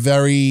a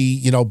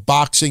very,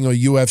 boxing or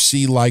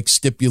UFC-like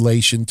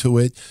stipulation to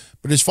it.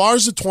 But as far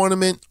as the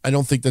tournament, I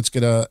don't think that's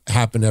going to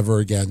happen ever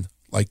again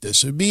like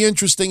this. It'd be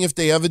interesting if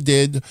they ever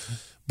did,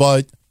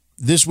 but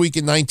this week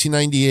in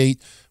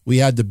 1998, we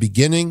had the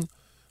beginning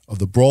of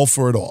the Brawl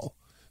for It All.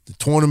 The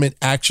tournament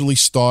actually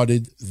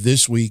started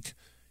this week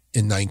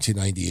in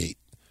 1998.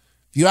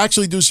 If you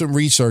actually do some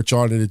research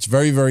on it, it's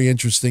very, very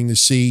interesting to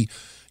see,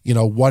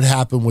 what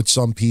happened with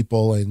some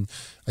people. And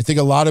I think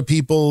a lot of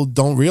people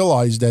don't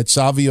realize that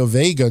Savio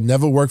Vega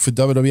never worked for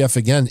WWF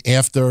again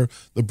after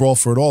the Brawl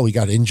for It All. He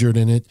got injured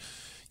in it.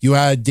 You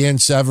had Dan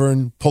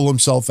Severn pull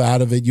himself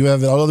out of it. You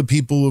have other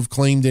people who have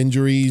claimed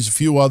injuries, a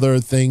few other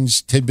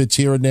things, tidbits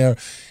here and there.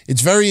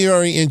 It's very,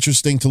 very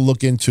interesting to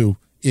look into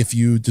if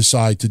you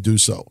decide to do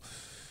so.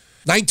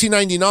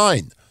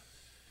 1999,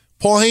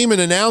 Paul Heyman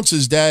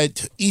announces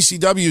that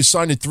ECW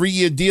signed a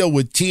 3-year deal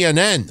with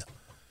TNN.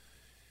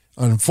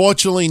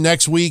 Unfortunately,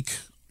 next week,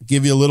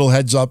 give you a little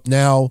heads up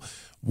now,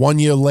 1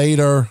 year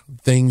later,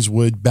 things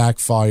would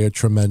backfire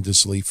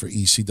tremendously for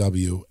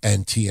ECW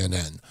and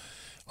TNN.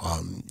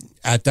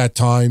 At that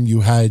time,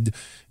 you had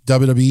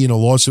WWE in a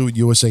lawsuit with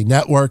USA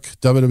Network,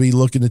 WWE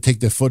looking to take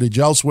their footage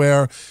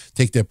elsewhere,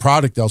 take their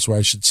product elsewhere,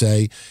 I should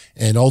say,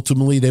 and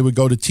ultimately they would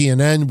go to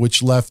TNN,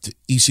 which left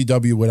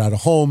ECW without a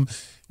home.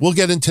 We'll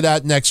get into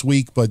that next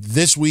week, but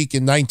this week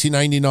in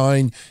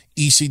 1999,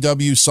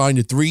 ECW signed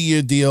a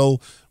 3-year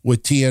deal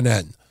with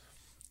TNN.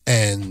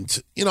 And,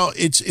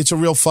 it's a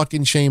real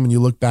fucking shame when you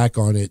look back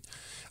on it.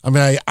 I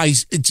mean,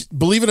 it's,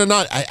 believe it or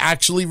not, I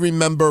actually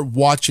remember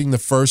watching the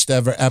first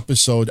ever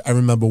episode. I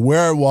remember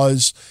where I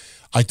was.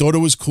 I thought it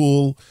was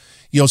cool.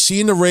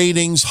 Seeing the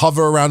ratings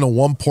hover around a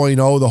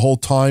 1.0 the whole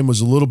time was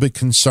a little bit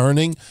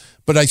concerning,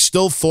 but I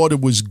still thought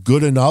it was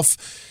good enough.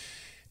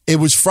 It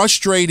was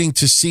frustrating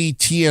to see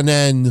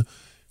TNN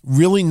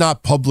really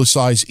not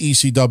publicized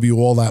ECW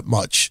all that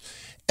much.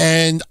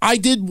 And I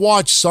did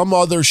watch some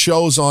other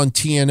shows on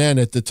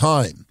TNN at the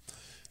time.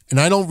 And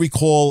I don't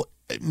recall,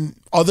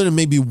 other than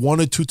maybe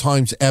 1 or 2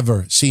 times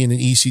ever, seeing an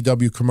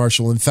ECW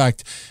commercial. In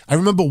fact, I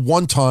remember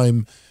one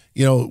time,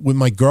 with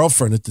my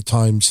girlfriend at the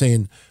time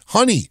saying,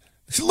 honey,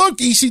 look,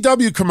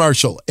 ECW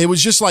commercial. It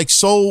was just like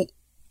so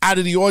out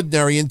of the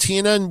ordinary. And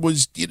TNN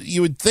was,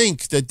 you would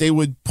think that they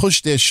would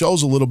push their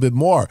shows a little bit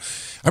more.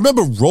 I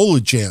remember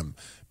Roller Jam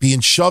being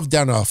shoved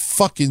down our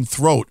fucking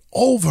throat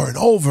over and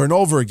over and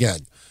over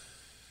again.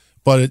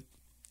 But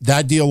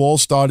that deal all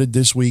started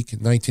this week in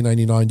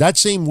 1999.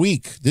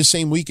 This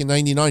same week in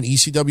 99,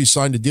 ECW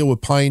signed a deal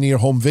with Pioneer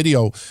Home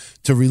Video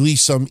to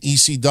release some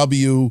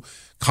ECW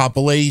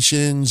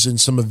compilations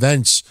and some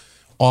events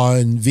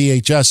on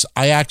VHS.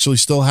 I actually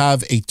still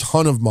have a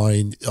ton of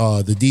mine,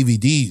 the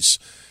DVDs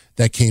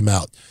that came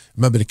out.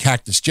 Remember the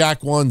Cactus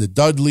Jack one, the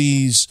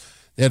Dudleys.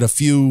 They had a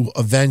few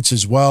events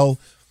as well.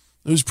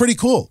 It was pretty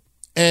cool.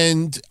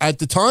 And at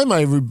the time,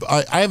 I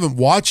haven't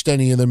watched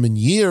any of them in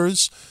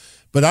years,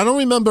 but I don't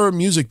remember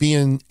music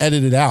being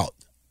edited out.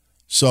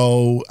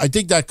 So I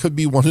think that could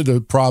be one of the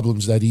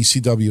problems that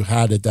ECW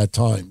had at that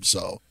time.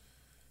 So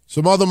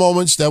some other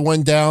moments that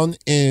went down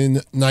in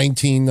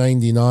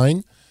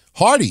 1999.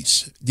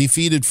 Hardys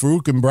defeated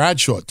Farouk and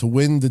Bradshaw to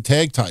win the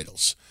tag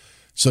titles.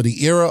 So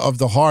the era of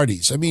the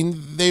Hardys, I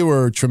mean, they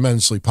were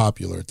tremendously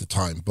popular at the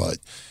time, but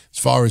as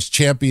far as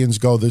champions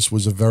go, this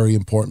was a very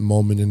important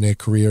moment in their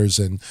careers,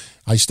 and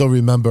I still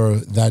remember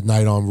that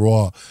night on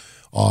Raw.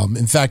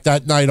 In fact,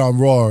 that night on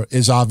Raw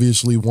is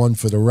obviously one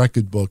for the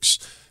record books.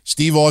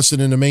 Steve Austin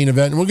in the main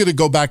event, and we're going to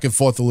go back and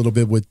forth a little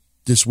bit with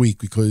this week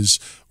because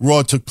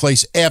Raw took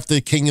place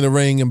after King of the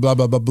Ring and blah,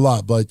 blah, blah,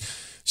 blah. But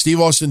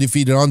Steve Austin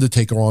defeated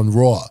Undertaker on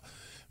Raw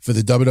for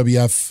the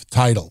WWF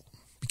title,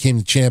 became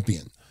the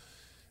champion.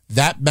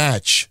 That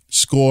match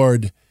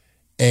scored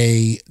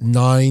a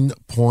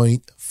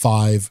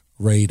 9.5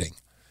 rating.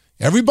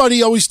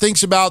 Everybody always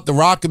thinks about The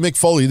Rock and Mick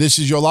Foley, This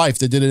Is Your Life,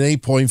 that did an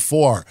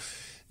 8.4.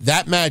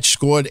 That match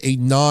scored a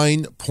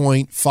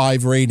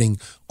 9.5 rating.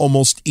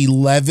 Almost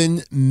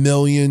 11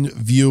 million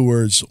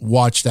viewers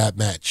watched that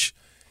match.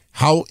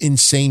 How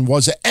insane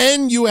was it?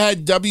 And you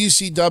had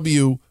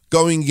WCW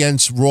going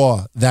against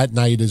Raw that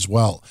night as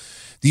well.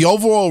 The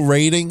overall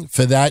rating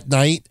for that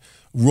night,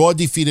 Raw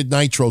defeated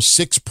Nitro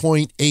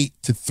 6.8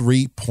 to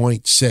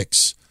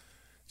 3.6.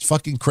 It's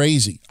fucking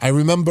crazy. I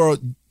remember,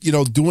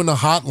 doing a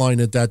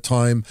hotline at that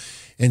time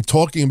and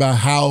talking about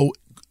how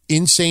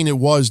insane it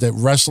was that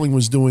wrestling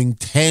was doing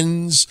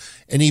 10s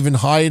and even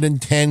higher than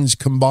 10s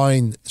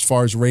combined as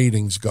far as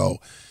ratings go.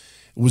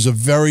 It was a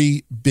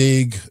very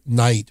big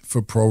night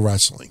for pro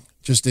wrestling,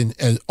 just in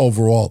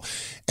overall.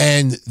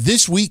 And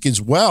this week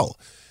as well,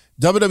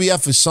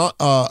 WWF has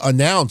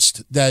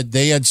announced that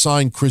they had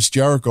signed Chris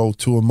Jericho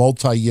to a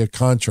multi-year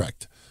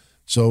contract.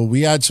 So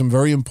we had some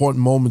very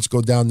important moments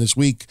go down this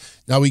week.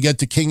 Now we get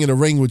to King of the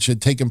Ring, which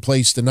had taken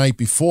place the night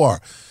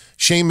before.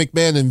 Shane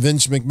McMahon and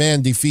Vince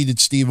McMahon defeated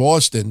Steve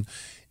Austin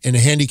in a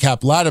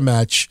handicap ladder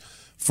match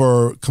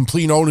for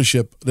complete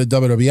ownership of the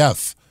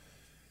WWF.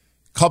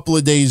 A couple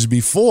of days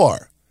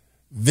before,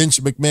 Vince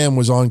McMahon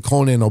was on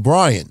Conan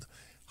O'Brien,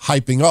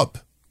 hyping up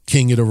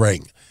King of the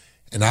Ring.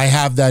 And I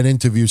have that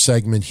interview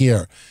segment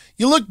here.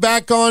 You look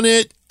back on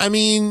it, I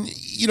mean,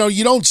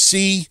 you don't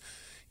see,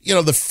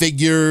 the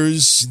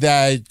figures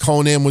that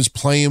Conan was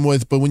playing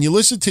with, but when you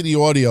listen to the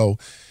audio,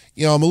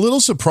 I'm a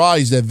little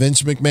surprised that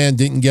Vince McMahon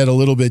didn't get a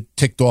little bit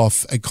ticked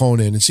off at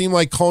Conan. It seemed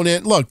like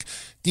Conan, look,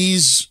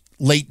 these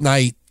late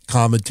night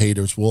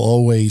commentators will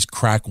always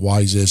crack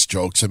wise-ass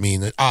jokes. I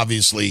mean,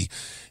 obviously,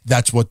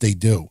 that's what they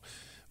do.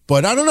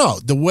 But I don't know.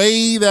 The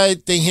way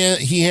that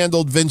he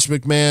handled Vince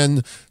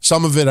McMahon,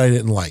 some of it I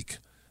didn't like.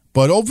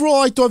 But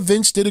overall, I thought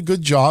Vince did a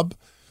good job.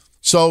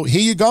 So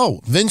here you go.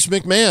 Vince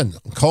McMahon,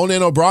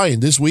 Conan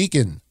O'Brien, this week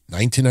in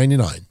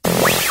 1999.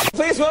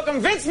 Please welcome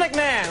Vince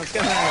McMahon. Let's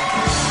get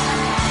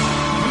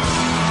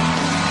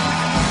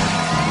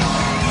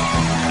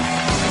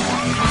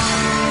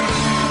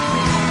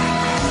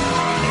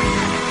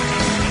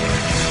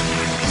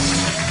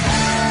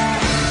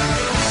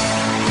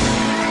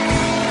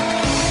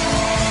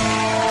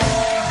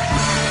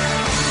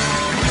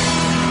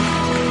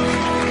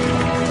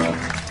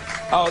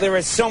Oh, there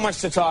is so much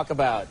to talk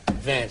about,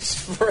 Vince.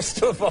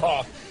 First of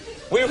all,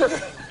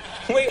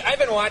 I've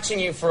been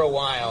watching you for a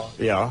while.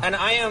 Yeah. And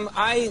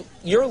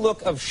your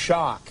look of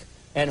shock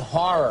and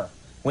horror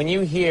when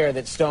you hear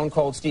that Stone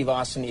Cold Steve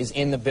Austin is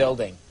in the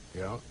building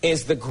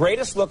is the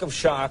greatest look of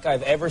shock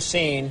I've ever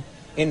seen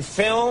in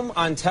film,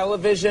 on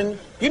television.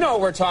 You know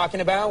what we're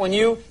talking about. When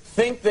you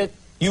think that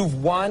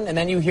you've won and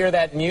then you hear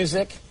that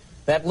music,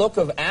 that look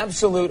of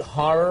absolute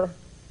horror.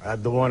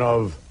 The one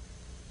of,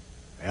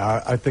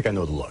 I think I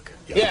know the look.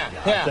 Yeah.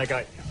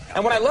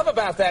 And what I love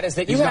about that is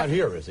that he's not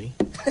here, is he?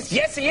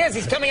 Yes, he is.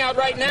 He's coming out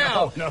right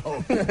now.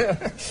 No.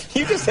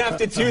 You just have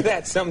to do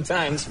that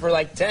sometimes for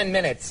like 10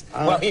 minutes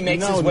while he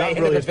makes his way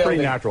into really. the It's building.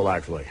 pretty natural,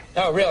 actually.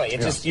 Oh, really?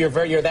 It's just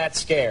you're that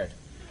scared.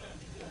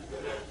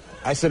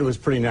 I said it was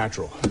pretty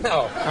natural.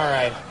 Oh, all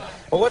right.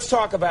 Well, let's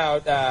talk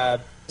about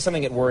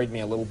something that worried me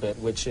a little bit,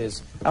 which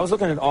is I was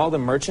looking at all the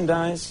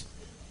merchandise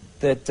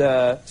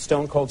that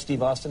Stone Cold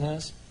Steve Austin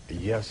has.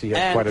 Yes, he has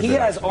And quite a bit. he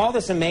has all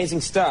this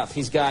amazing stuff.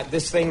 He's got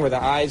this thing where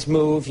the eyes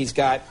move. He's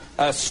got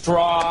a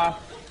straw.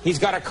 He's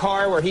got a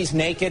car where he's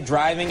naked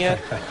driving it.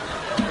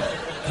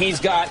 He's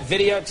got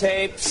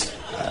videotapes.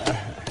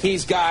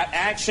 He's got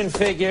action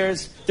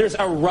figures. There's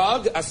a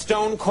rug, a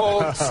Stone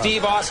Cold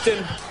Steve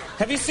Austin.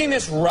 Have you seen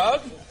this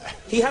rug?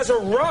 He has a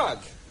rug,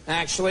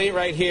 actually,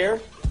 right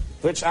here,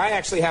 which I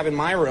actually have in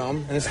my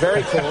room, and it's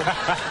very cool.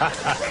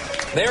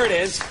 There it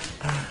is.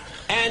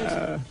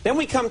 And then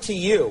we come to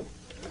you.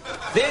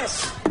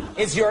 This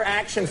is your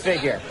action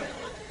figure.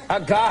 A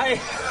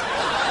guy...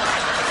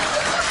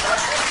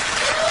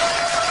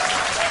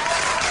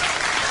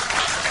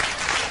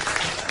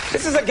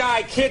 This is a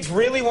guy kids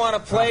really want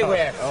to play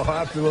with. Oh,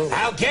 absolutely.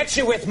 I'll get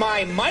you with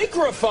my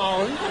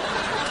microphone.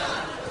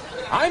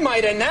 I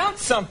might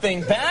announce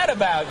something bad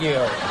about you.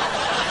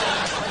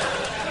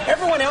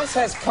 Everyone else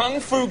has kung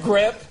fu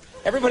grip.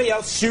 Everybody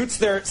else shoots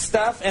their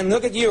stuff. And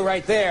look at you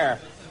right there.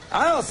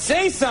 I'll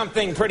say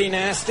something pretty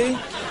nasty.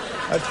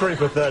 That's pretty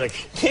pathetic.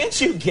 Can't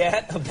you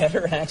get a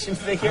better action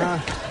figure?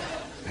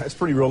 That's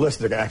pretty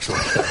realistic, actually.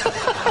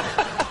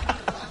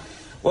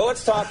 Well,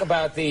 let's talk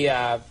about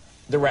the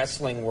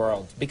wrestling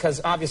world,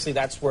 because obviously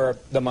that's where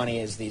the money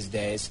is these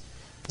days.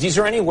 Is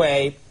there any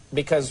way,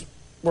 because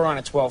we're on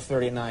at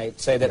 12:30 at night,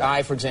 say that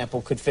I, for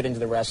example, could fit into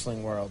the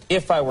wrestling world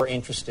if I were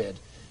interested?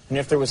 And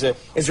if there was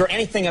is there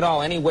anything at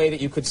all, any way that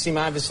you could see me?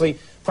 Obviously,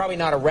 probably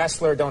not a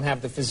wrestler, don't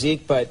have the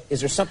physique, but is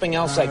there something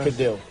else I could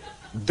do?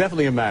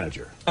 Definitely a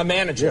manager. A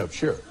manager? Yeah,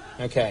 sure.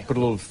 Okay. Put a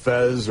little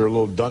fez or a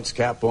little dunce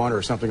cap on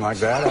or something like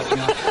that.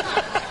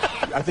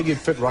 I think you'd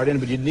fit right in,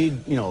 but you'd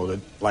need, to,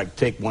 like,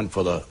 take one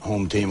for the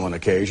home team on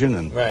occasion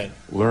and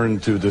learn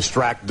to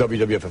distract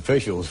WWF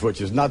officials, which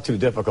is not too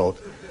difficult,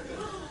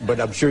 but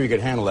I'm sure you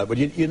could handle that. But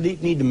you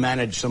need to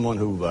manage someone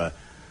who,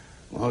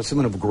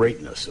 someone of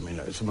greatness. I mean,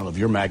 someone of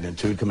your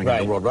magnitude coming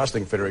into the World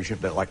Wrestling Federation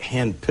that, like,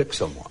 hand-pick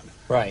someone.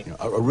 Right.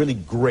 A really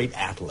great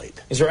athlete.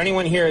 Is there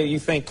anyone here you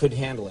think could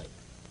handle it?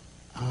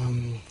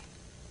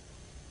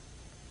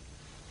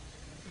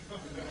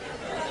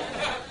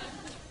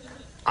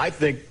 I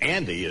think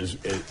Andy is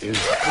that's the look.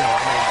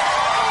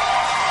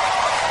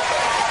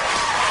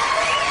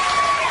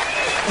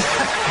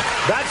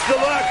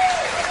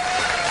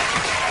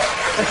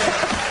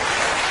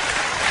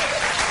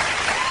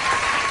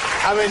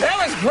 I mean, that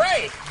was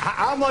great.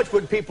 How much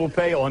would people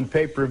pay on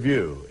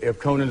pay-per-view if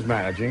Conan's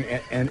managing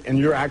and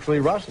you're actually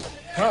wrestling?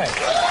 Right.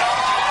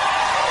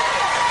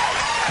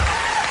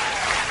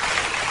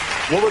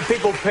 What would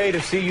people pay to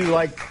see you,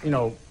 like, in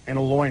a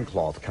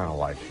loincloth, kind of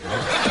like?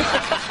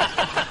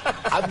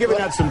 I've given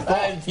that some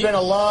thought. It's been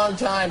a long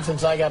time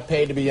since I got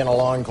paid to be in a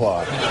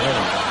loincloth.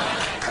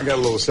 I got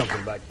a little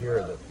something back here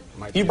that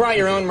might... You brought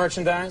your own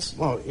merchandise?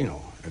 Well,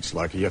 it's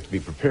like you have to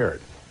be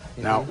prepared.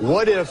 Now,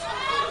 what if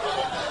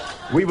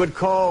we would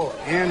call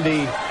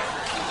Andy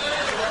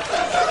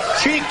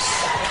Cheeks?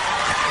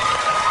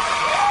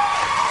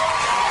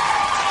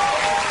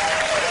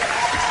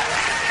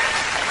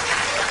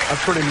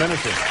 That's pretty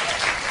menacing.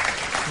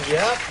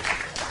 Yep.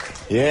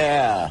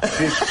 Yeah.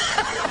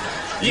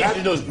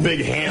 Imagine those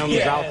big hams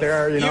out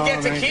there, You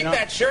get to keep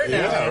that shirt now.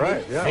 Yeah,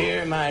 right. Yeah.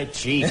 Here are my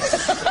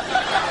cheeks. All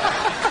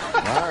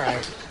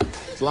right.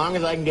 As long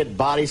as I can get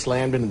body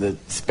slammed into the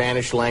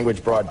Spanish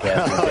language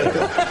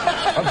broadcasting.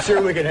 I'm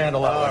sure we can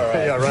handle that.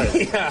 All right.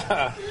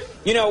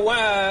 Yeah,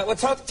 right.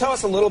 Let's tell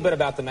us a little bit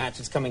about the match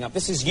that's coming up.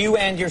 This is you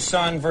and your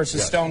son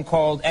versus Stone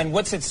Cold, and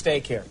what's at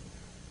stake here?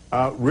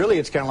 Really,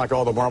 it's kind of like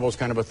all the marbles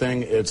kind of a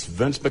thing. It's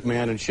Vince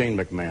McMahon and Shane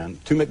McMahon.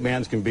 Two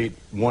McMahons can beat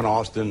one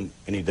Austin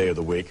any day of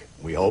the week,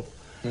 we hope.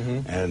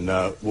 And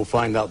we'll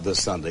find out this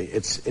Sunday.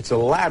 It's a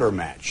ladder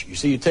match. You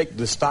see, you take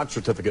the stock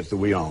certificates that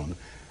we own,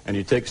 and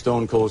you take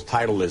Stone Cold's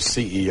title as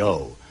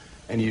CEO,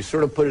 and you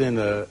sort of put it in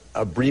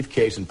a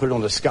briefcase and put it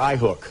on a sky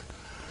hook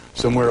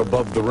somewhere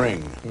above the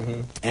ring.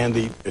 And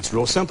it's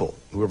real simple.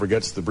 Whoever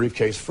gets the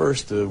briefcase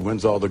first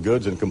wins all the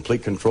goods and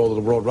complete control of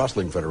the World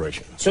Wrestling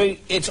Federation. So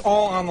it's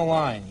all on the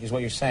line, is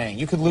what you're saying.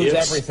 You could lose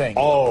everything.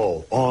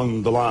 All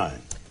on the line.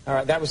 All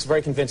right, that was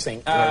very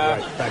convincing.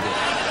 Right, thank you.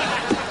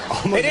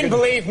 They didn't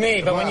believe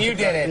me, but when you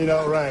did it.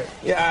 Right.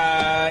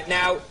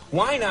 Now,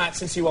 why not,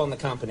 since you own the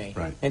company,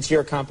 it's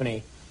your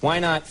company, why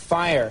not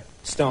fire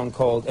Stone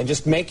Cold and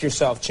just make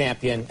yourself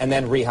champion and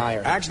then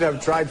rehire? Actually,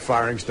 I've tried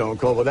firing Stone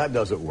Cold, but that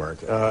doesn't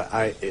work.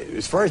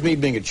 As far as me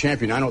being a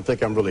champion, I don't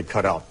think I'm really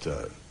cut out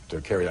to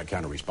carry that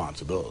kind of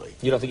responsibility.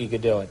 You don't think you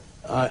could do it?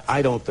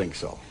 I don't think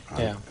so.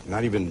 Yeah.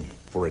 Not even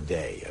for a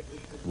day. It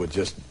would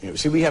just,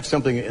 see, we have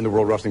something in the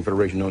World Wrestling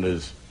Federation known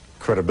as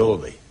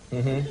credibility.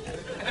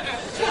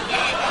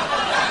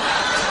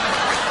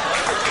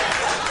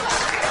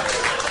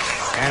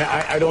 And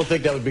I don't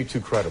think that would be too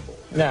credible.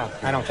 No,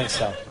 I don't think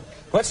so.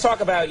 Let's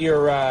talk about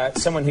your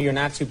someone who you're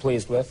not too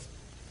pleased with,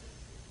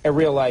 a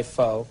real-life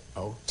foe,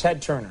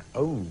 Ted Turner.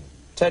 Oh.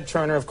 Ted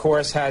Turner, of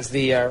course, has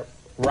the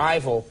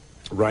rival.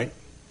 Right.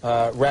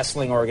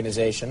 wrestling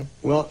organization.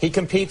 Well, he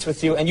competes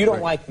with you, and you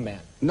don't like the man.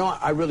 No,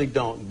 I really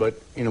don't.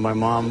 But, my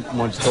mom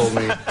once told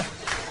me,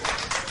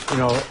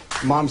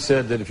 Mom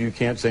said that if you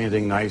can't say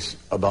anything nice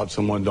about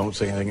someone, don't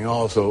say anything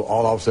else. So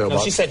all I'll say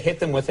about... she said hit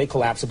them with a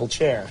collapsible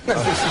chair.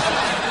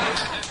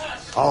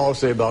 All I'll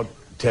say about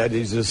Ted,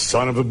 he's a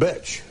son of a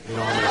bitch.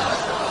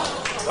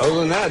 Other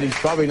than that, he's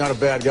probably not a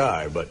bad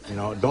guy, but,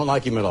 don't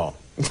like him at all.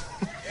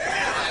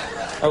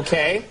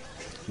 Okay.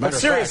 But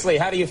seriously,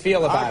 how do you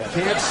feel about it? I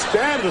can't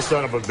stand the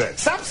son of a bitch.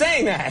 Stop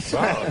saying that.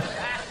 Wow.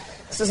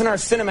 This isn't our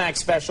Cinemax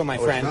special, my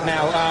friend.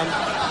 Now,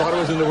 I thought it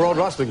was in the World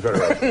Wrestling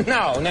Federation.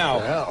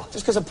 No.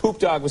 Just because a poop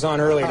dog was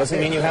on earlier doesn't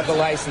mean you have the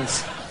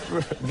license.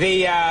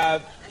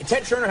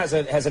 Ted Turner has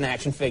an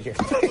action figure.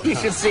 You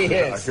should see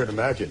his. I should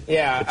imagine.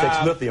 Yeah. It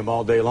takes lithium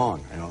all day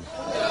long,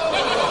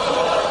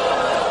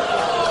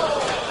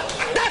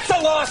 That's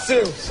a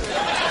lawsuit!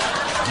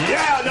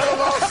 Yeah, another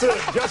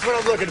lawsuit. Just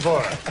what I'm looking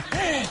for.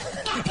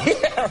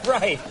 Yeah,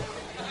 right.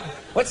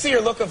 Let's see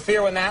your look of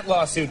fear when that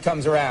lawsuit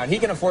comes around. He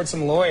can afford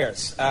some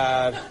lawyers.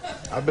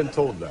 I've been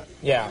told that.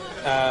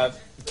 Yeah.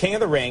 King of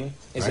the Ring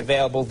is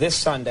available this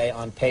Sunday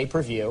on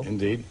pay-per-view.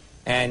 Indeed.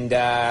 And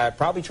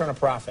probably turn a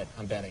profit,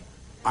 I'm betting.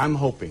 I'm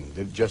hoping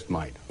that it just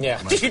might. Yeah,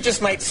 you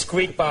just might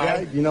squeak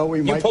by. Yeah,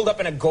 we might. You pulled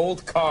up in a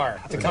gold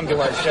car to come to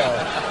our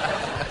show.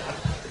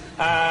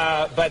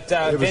 But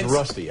it was Vince,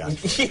 rusty,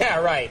 actually. Yeah,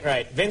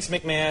 right. Vince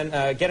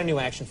McMahon, get a new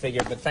action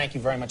figure, but thank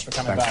you very much for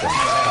coming by. Thanks,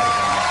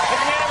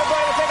 McMahon,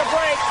 everybody, we'll take a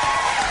break.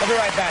 We'll be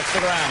right back.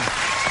 Stick around.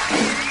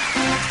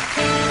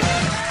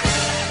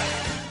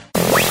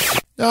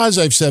 Now, as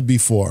I've said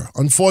before,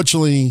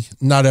 unfortunately,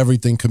 not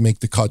everything could make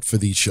the cut for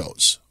these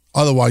shows.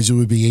 Otherwise, it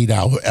would be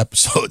 8-hour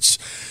episodes.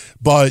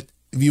 But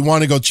if you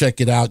want to go check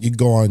it out, you can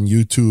go on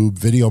YouTube.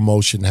 Video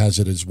Motion has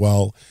it as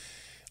well.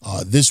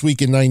 This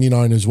week in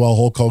 99 as well,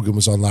 Hulk Hogan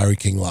was on Larry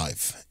King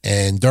Live.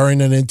 And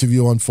during an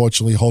interview,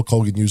 unfortunately, Hulk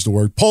Hogan used the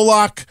word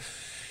Polak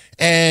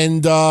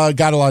and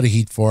got a lot of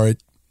heat for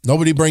it.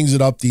 Nobody brings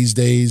it up these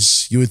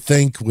days. You would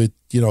think with,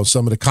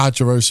 some of the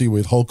controversy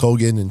with Hulk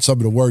Hogan and some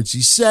of the words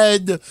he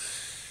said,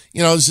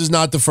 this is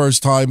not the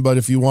first time, but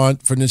if you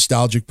want for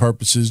nostalgic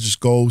purposes, just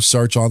go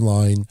search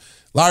online.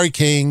 Larry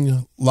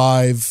King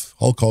Live,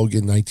 Hulk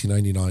Hogan,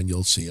 1999,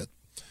 you'll see it.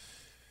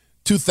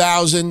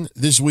 2000,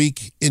 this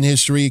week in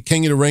history,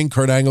 King of the Ring,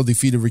 Kurt Angle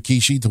defeated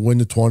Rikishi to win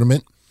the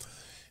tournament.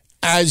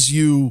 As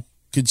you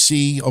could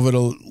see over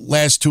the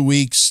last 2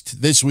 weeks,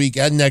 this week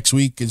and next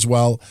week as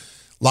well,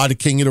 a lot of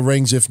King of the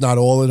Rings, if not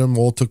all of them,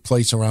 all took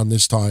place around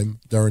this time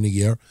during the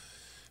year.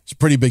 It's a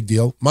pretty big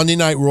deal. Monday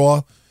Night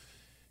Raw,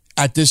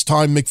 at this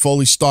time, Mick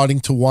Foley starting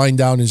to wind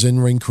down his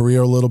in-ring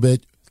career a little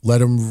bit,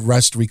 let him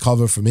rest,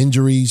 recover from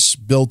injuries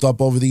built up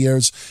over the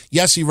years.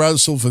 Yes, he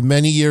wrestled for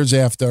many years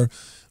after,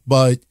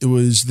 but it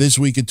was this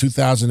week in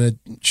 2000 that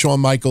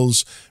Shawn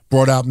Michaels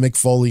brought out Mick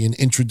Foley and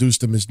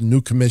introduced him as the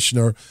new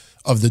commissioner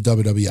of the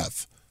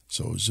WWF.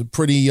 So it was a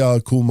pretty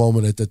cool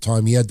moment at the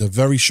time. He had the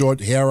very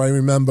short hair, I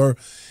remember,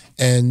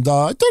 and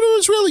I thought it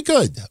was really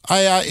good.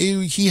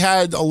 He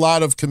had a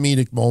lot of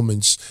comedic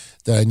moments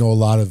that I know a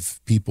lot of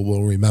people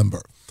will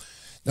remember.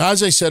 Now,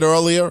 as I said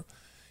earlier,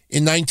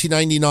 in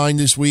 1999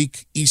 this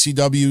week,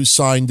 ECW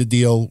signed a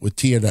deal with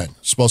TNN,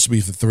 supposed to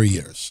be for 3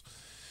 years.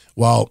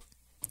 Well,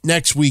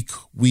 next week,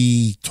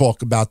 we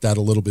talk about that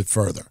a little bit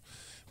further,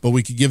 but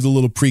we could give the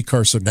little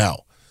precursor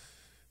now.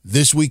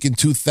 This week in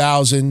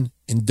 2000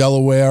 in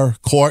Delaware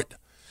court,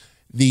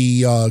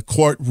 the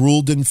court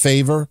ruled in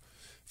favor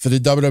for the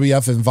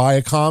WWF and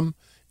Viacom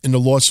in the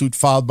lawsuit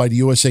filed by the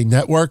USA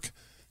Network.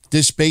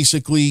 This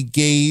basically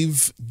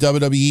gave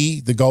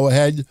WWE the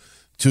go-ahead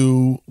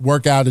to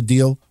work out a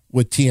deal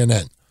with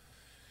TNN.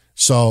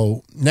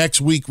 So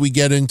next week we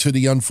get into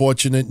the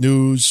unfortunate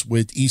news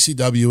with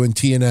ECW and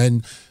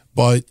TNN,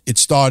 but it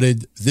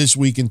started this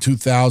week in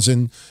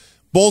 2000.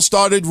 Ball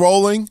started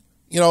rolling,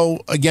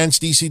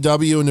 against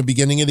ECW in the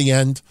beginning and the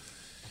end.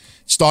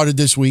 Started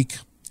this week.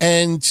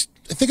 And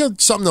I think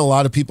it's something that a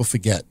lot of people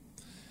forget,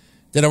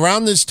 that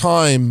around this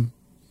time,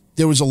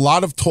 there was a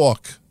lot of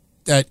talk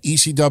that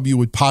ECW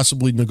would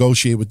possibly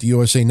negotiate with the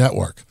USA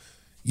Network.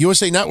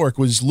 USA Network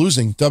was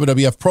losing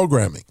WWF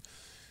programming.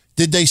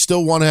 Did they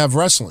still want to have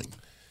wrestling?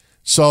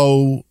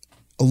 So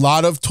a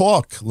lot of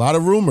talk, a lot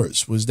of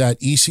rumors was that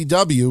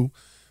ECW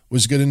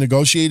was going to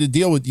negotiate a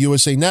deal with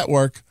USA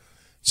Network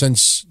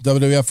since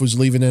WWF was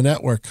leaving the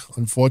network.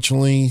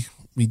 Unfortunately,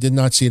 we did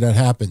not see that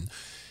happen.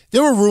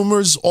 There were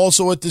rumors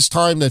also at this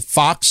time that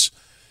Fox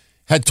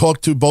had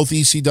talked to both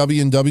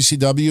ECW and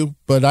WCW,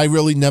 but I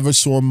really never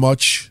saw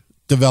much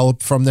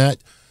develop from that.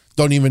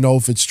 Don't even know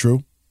if it's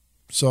true.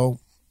 So,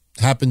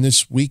 happened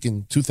this week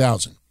in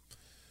 2000.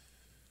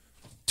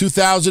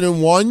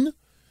 2001,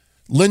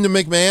 Linda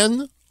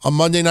McMahon on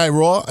Monday Night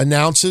Raw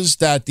announces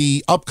that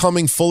the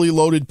upcoming fully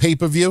loaded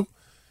pay-per-view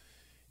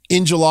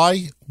in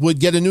July would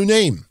get a new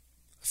name,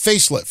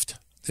 facelift.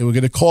 They were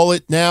going to call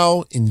it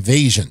now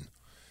Invasion.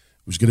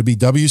 It was going to be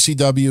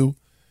WCW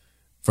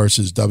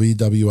versus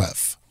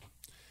WWF.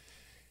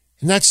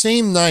 And that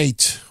same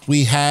night,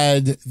 we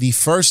had the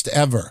first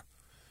ever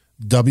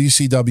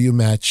WCW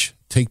match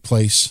take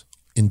place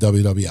in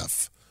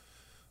WWF.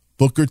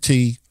 Booker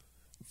T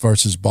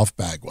versus Buff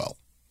Bagwell.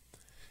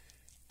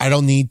 I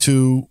don't need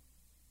to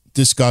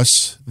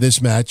discuss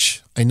this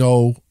match. I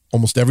know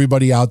almost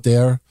everybody out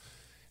there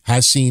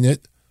has seen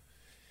it.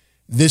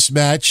 This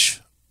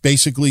match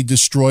basically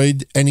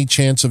destroyed any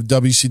chance of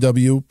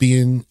WCW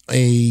being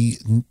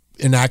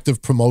an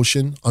active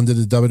promotion under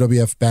the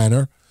WWF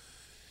banner.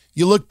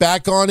 You look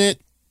back on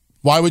it,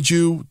 why would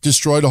you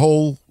destroy the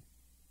whole,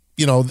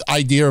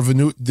 idea of the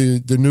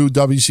new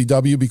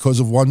WCW because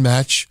of one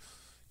match?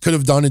 Could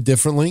have done it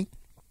differently.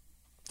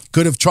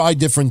 Could have tried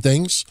different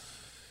things.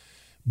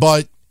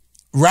 But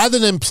rather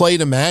than play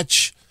the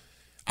match,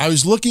 I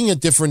was looking at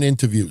different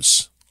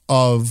interviews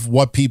of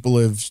what people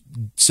have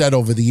said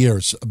over the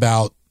years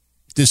about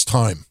this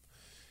time,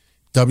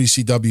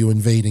 WCW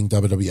invading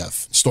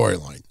WWF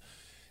storyline.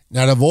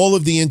 Now, out of all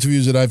of the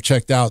interviews that I've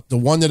checked out, the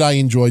one that I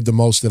enjoyed the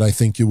most, that I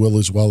think you will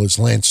as well, is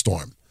Lance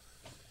Storm.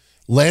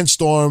 Lance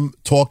Storm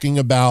talking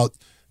about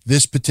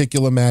this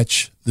particular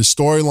match, the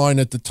storyline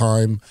at the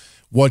time,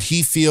 what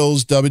he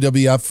feels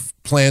WWF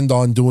planned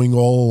on doing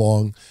all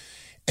along.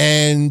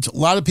 And a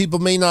lot of people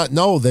may not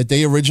know that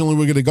they originally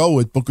were going to go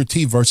with Booker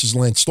T versus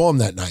Lance Storm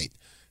that night.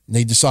 And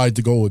they decided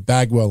to go with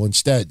Bagwell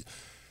instead.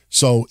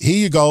 So here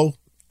you go.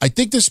 I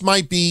think this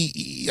might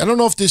be, I don't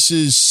know if this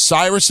is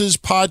Cyrus's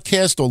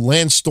podcast or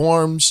Lance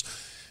Storm's,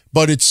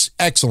 but it's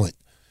excellent.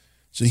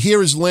 So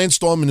here is Lance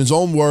Storm in his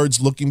own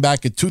words, looking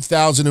back at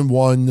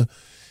 2001,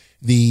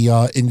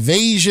 the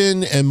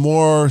invasion, and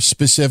more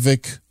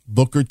specific,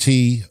 Booker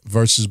T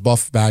versus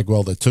Buff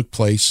Bagwell that took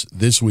place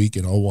this week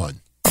in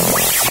 01.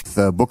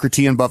 The Booker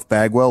T and Buff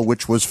Bagwell,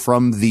 which was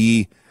from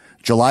the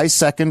July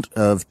 2nd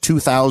of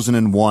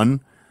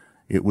 2001.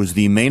 It was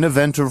the main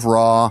event of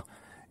Raw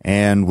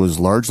and was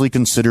largely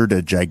considered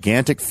a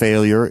gigantic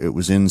failure. It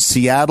was in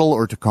Seattle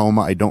or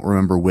Tacoma, I don't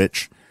remember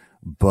which,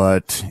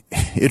 but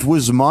it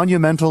was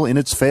monumental in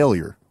its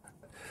failure.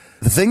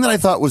 The thing that I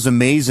thought was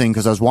amazing,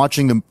 because I was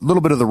watching a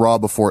little bit of the Raw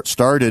before it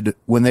started,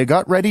 when they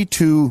got ready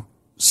to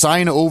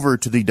sign over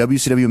to the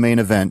WCW main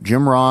event,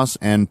 Jim Ross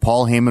and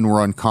Paul Heyman were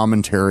on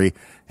commentary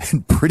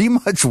and pretty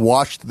much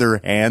washed their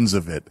hands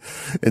of it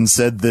and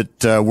said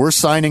that we're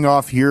signing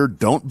off here.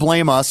 Don't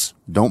blame us.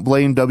 Don't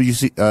blame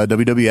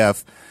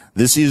WWF.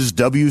 This is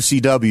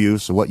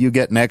WCW, so what you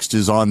get next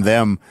is on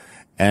them.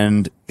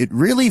 And it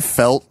really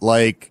felt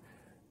like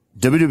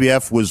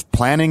WWF was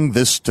planning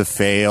this to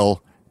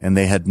fail, and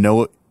they had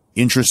no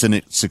interest in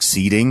it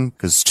succeeding,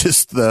 because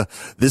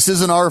this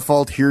isn't our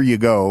fault, here you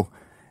go.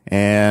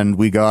 And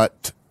we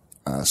got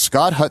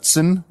Scott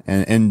Hudson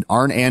and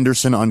Arn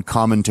Anderson on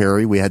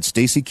commentary. We had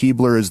Stacy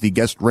Keibler as the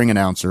guest ring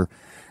announcer,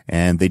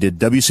 and they did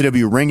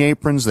WCW ring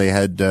aprons. They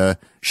had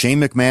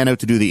Shane McMahon out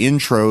to do the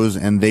intros,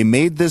 and they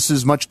made this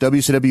as much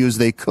WCW as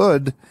they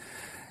could.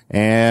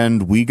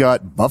 And we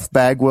got Buff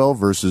Bagwell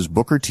versus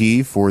Booker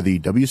T for the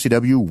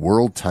WCW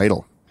World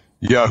Title.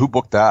 Yeah, who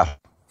booked that?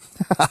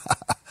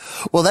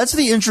 Well, that's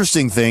the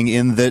interesting thing,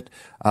 in that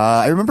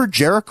I remember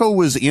Jericho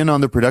was in on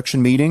the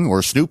production meeting,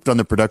 or snooped on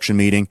the production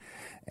meeting,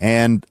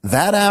 and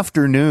that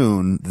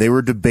afternoon they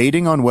were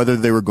debating on whether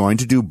they were going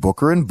to do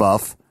Booker and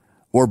Buff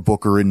or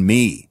Booker and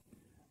me.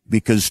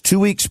 Because 2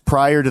 weeks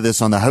prior to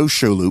this on the house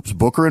show loops,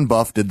 Booker and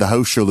Buff did the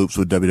house show loops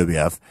with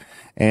WWF,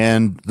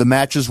 and the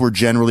matches were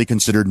generally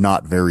considered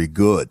not very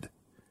good.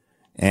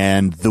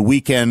 And the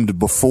weekend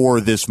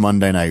before this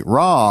Monday Night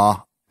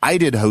Raw, I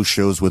did house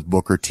shows with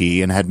Booker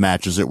T and had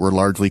matches that were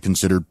largely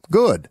considered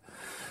good.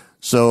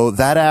 So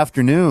that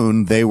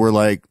afternoon, they were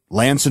like,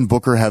 Lance and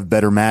Booker have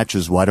better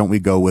matches. Why don't we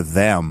go with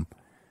them?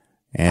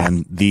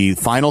 And the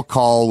final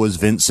call was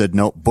Vince said,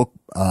 no,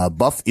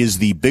 Buff is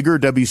the bigger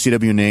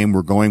WCW name.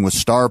 We're going with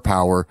star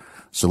power.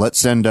 So let's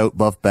send out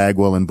Buff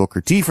Bagwell and Booker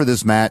T for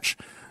this match.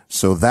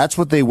 So that's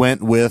what they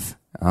went with.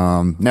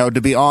 Now, to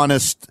be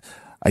honest,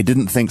 I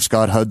didn't think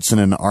Scott Hudson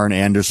and Arn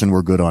Anderson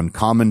were good on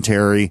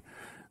commentary.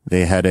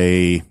 They had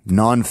a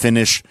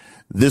non-finish.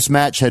 This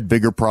match had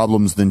bigger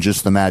problems than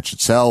just the match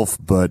itself,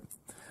 but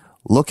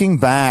looking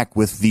back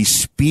with the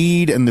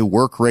speed and the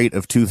work rate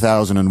of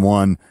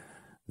 2001,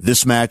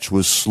 this match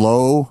was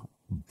slow.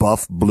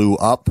 Buff blew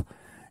up.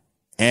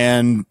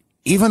 And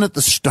even at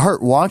the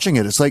start watching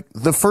it, it's like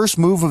the first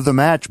move of the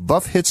match,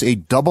 Buff hits a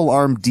double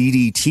arm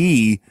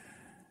DDT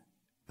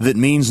that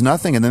means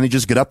nothing. And then they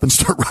just get up and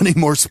start running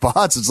more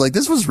spots. It's like,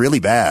 this was really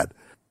bad.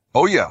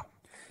 Oh, yeah.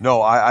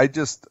 No, I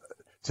just,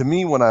 to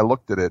me, when I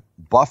looked at it,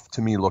 Buff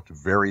to me looked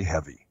very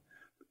heavy,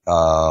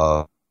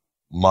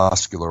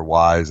 muscular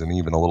wise, and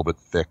even a little bit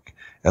thick.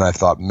 And I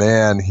thought,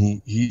 man,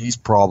 he's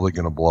probably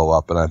going to blow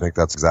up. And I think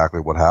that's exactly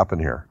what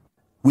happened here.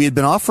 We had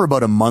been off for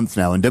about a month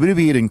now, and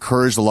WWE had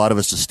encouraged a lot of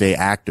us to stay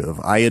active.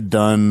 I had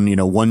done,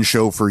 one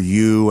show for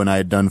you, and I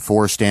had done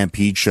 4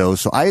 Stampede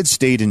shows, so I had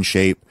stayed in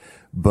shape.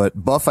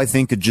 But Buff, I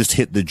think, had just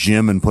hit the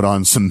gym and put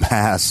on some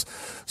mass.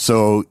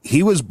 So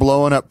he was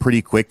blowing up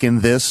pretty quick in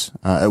this.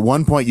 At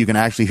one point, you can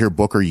actually hear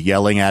Booker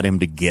yelling at him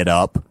to get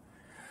up.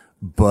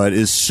 But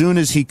as soon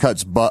as he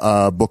cuts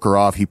Booker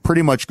off, he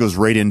pretty much goes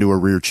right into a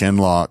rear chin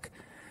lock.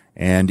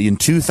 And in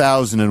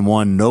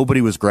 2001,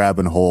 nobody was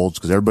grabbing holds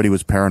because everybody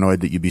was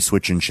paranoid that you'd be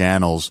switching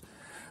channels.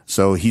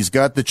 So he's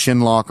got the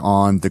chin lock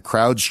on. The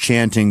crowd's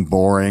chanting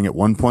boring. At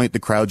one point, the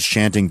crowd's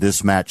chanting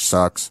this match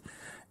sucks.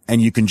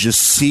 And you can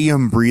just see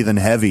him breathing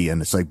heavy.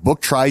 And it's like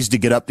Book tries to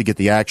get up to get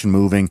the action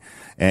moving,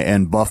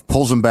 and Buff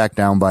pulls him back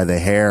down by the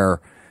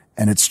hair.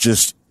 And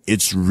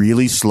it's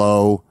really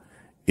slow.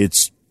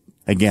 It's,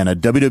 again, a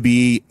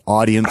WWE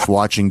audience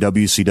watching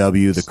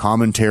WCW. The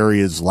commentary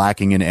is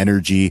lacking in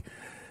energy.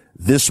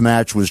 This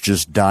match was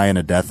just dying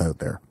a death out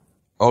there.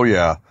 Oh,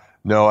 yeah.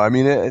 No, I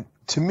mean,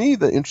 to me,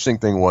 the interesting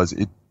thing was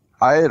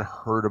I had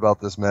heard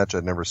about this match.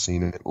 I'd never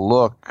seen it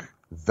look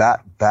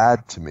that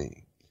bad to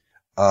me.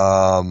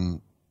 I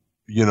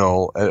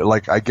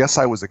guess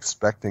I was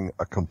expecting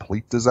a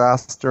complete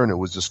disaster, and it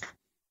was just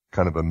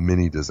kind of a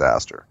mini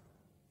disaster.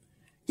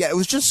 Yeah, it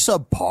was just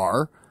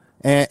subpar.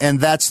 And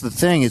that's the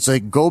thing. It's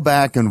like, go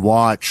back and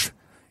watch,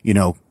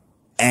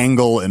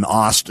 Angle and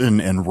Austin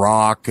and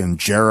Rock and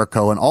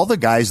Jericho and all the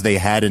guys they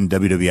had in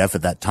WWF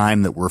at that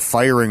time that were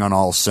firing on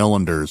all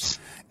cylinders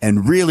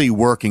and really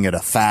working at a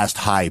fast,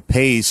 high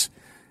pace.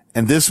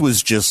 And this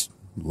was just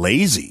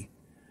lazy.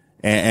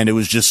 And it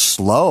was just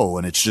slow,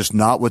 and it's just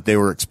not what they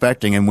were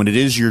expecting. And when it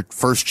is your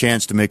first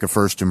chance to make a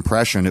first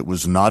impression, it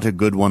was not a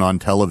good one on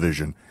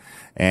television.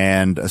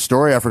 And a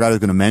story I forgot I was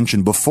going to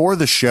mention, before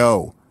the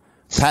show,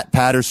 Pat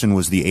Patterson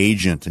was the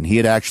agent, and he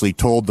had actually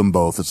told them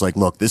both, it's like,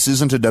 look, this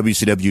isn't a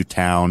WCW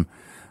town.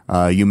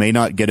 You may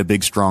not get a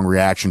big, strong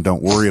reaction.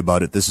 Don't worry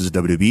about it. This is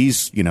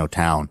WWE's,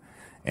 town.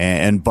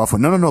 And Buff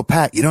went, no,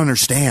 Pat, you don't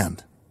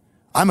understand.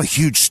 I'm a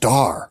huge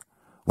star.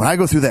 When I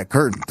go through that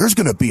curtain, there's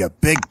going to be a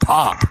big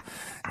pop.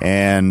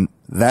 And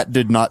that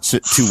did not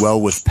sit too well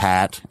with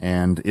Pat,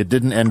 and it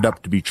didn't end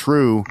up to be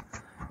true.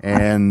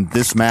 And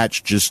this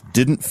match just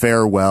didn't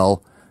fare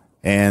well.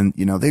 And,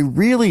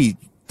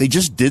 they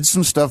just did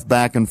some stuff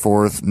back and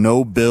forth,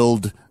 no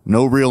build,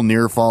 no real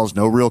near falls,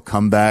 no real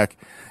comeback.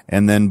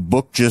 And then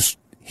Book just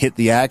hit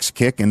the axe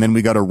kick, and then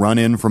we got a run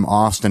in from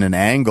Austin and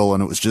Angle,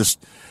 and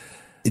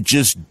it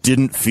just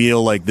didn't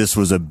feel like this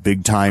was a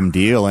big time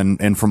deal.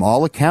 And from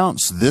all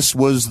accounts, this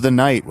was the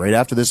night right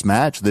after this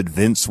match that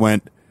Vince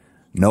went,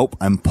 nope,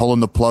 I'm pulling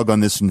the plug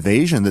on this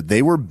invasion, that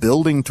they were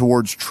building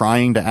towards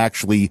trying to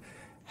actually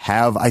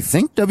have, I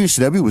think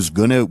WCW was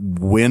going to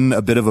win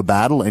a bit of a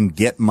battle and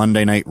get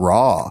Monday Night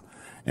Raw,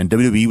 and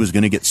WWE was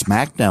going to get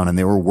SmackDown, and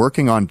they were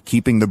working on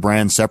keeping the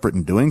brand separate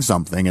and doing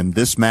something. And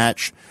this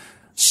match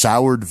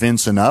soured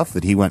Vince enough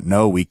that he went,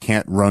 no, we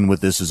can't run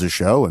with this as a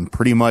show, and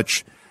pretty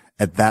much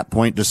at that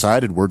point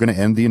decided we're going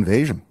to end the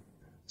invasion.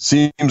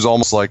 Seems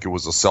almost like it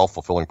was a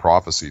self-fulfilling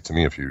prophecy to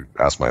me, if you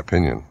ask my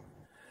opinion.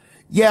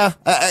 Yeah,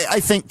 I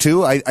think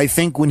too. I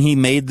think when he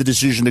made the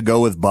decision to go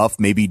with Buff,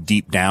 maybe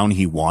deep down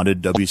he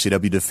wanted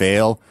WCW to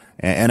fail.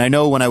 And I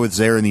know when I was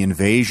there in the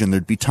invasion,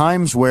 there'd be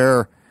times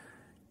where,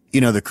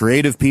 the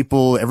creative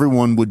people,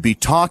 everyone would be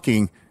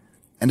talking,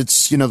 and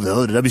it's, the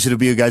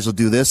WCW guys will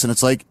do this, and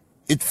it's like,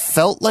 it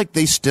felt like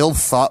they still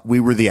thought we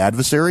were the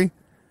adversary,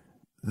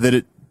 that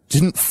it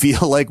didn't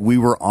feel like we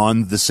were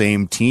on the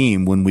same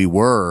team when we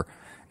were.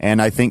 And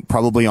I think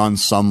probably on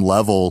some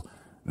level,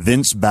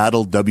 Vince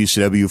battled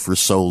WCW for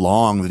so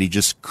long that he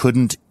just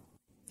couldn't,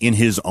 in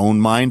his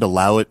own mind,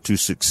 allow it to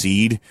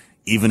succeed,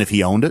 even if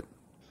he owned it.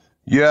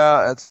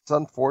 Yeah, it's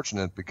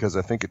unfortunate because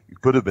I think it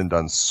could have been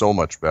done so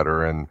much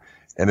better, and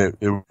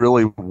it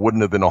really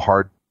wouldn't have been a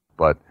hard,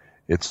 but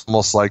it's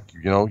almost like,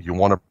 you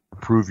want to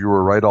prove you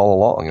were right all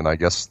along, and I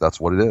guess that's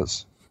what it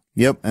is.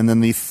 Yep, and then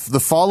the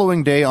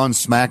following day on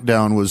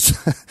SmackDown was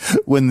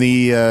when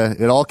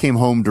it all came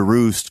home to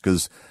roost,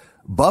 because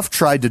Buff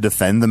tried to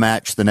defend the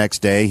match the next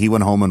day. He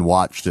went home and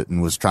watched it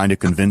and was trying to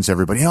convince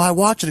everybody, I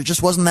watched it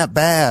just wasn't that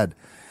bad.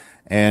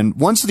 And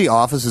once the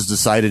office has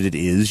decided it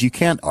is, you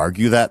can't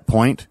argue that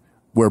point,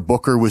 where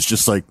Booker was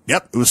just like,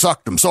 yep, it was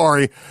sucked, I'm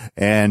sorry.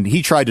 And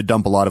he tried to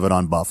dump a lot of it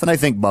on Buff, and I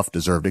think Buff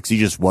deserved it because he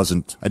just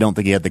wasn't, I don't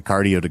think he had the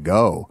cardio to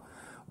go.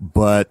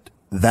 But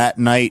that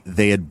night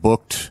they had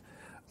booked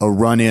a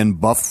run-in.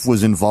 Buff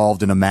was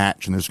involved in a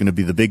match, and there's going to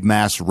be the big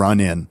mass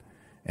run-in.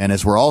 And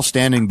as we're all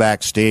standing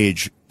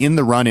backstage in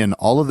the run-in,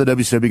 all of the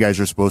WCW guys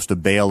are supposed to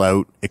bail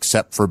out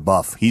except for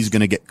Buff. He's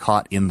going to get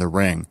caught in the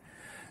ring,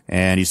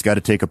 and he's got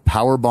to take a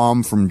power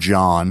bomb from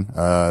John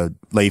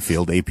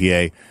Layfield,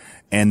 APA,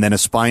 and then a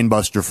spine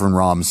buster from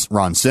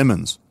Ron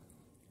Simmons.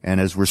 And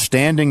as we're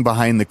standing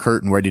behind the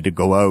curtain ready to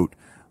go out,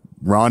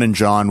 Ron and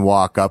John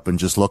walk up and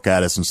just look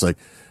at us, and it's like,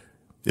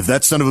 if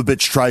that son of a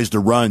bitch tries to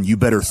run, you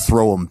better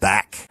throw him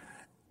back.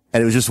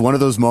 And it was just one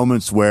of those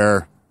moments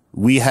where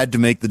we had to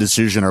make the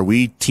decision, are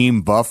we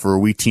team Buff or are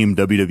we team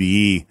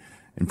WWE?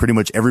 And pretty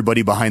much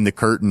everybody behind the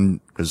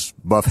curtain, because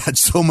Buff had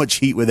so much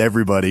heat with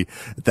everybody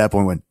at that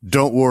point, went,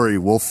 don't worry,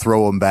 we'll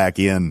throw him back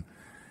in.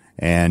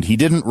 And he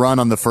didn't run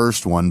on the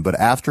first one, but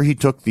after he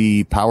took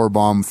the power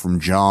bomb from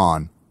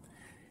John,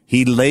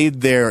 he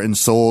laid there and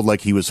sold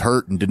like he was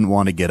hurt and didn't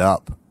want to get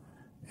up.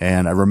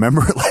 And I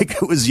remember it like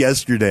it was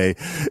yesterday.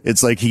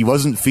 It's like he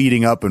wasn't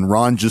feeding up, and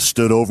Ron just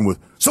stood over him with,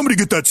 somebody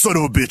get that son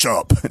of a bitch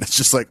up. And it's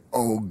just like,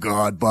 oh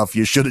God, Buff,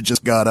 you should have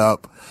just got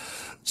up.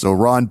 So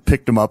Ron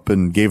picked him up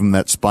and gave him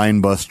that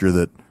spine buster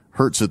that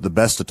hurts at the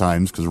best of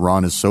times because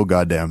Ron is so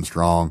goddamn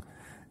strong.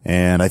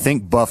 And I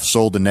think Buff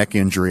sold a neck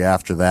injury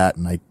after that,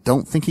 and I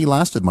don't think he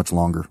lasted much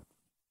longer.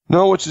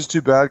 No, which is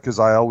too bad because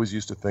I always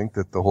used to think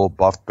that the whole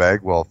Buff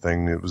Bagwell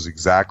thing, it was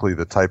exactly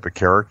the type of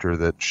character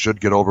that should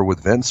get over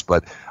with Vince,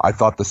 but I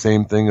thought the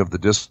same thing of the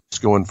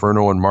Disco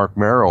Inferno and Mark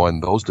Marrow,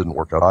 and those didn't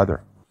work out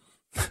either.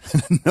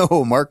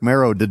 No, Mark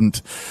Marrow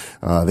didn't.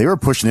 They were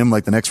pushing him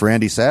like the next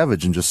Randy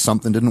Savage, and just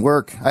something didn't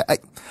work.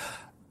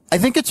 I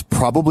think it's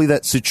probably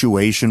that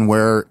situation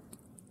where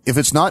if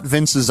it's not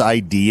Vince's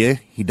idea,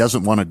 he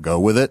doesn't want to go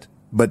with it.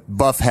 But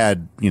Buff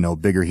had,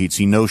 bigger heats.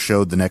 He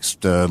no-showed the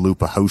next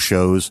loop of house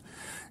shows,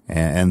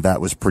 and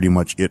that was pretty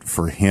much it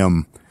for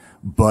him.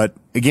 But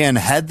again,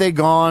 had they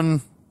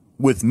gone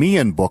with me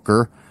and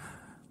Booker,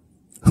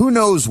 who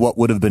knows what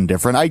would have been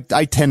different?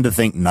 I tend to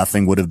think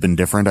nothing would have been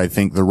different. I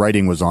think the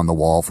writing was on the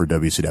wall for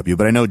WCW,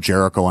 but I know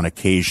Jericho on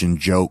occasion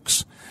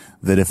jokes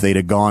that if they'd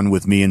have gone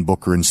with me and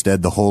Booker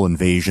instead, the whole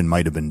invasion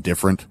might have been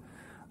different.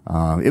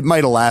 It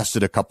might have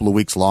lasted a couple of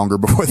weeks longer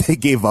before they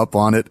gave up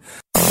on it.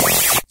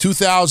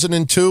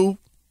 2002,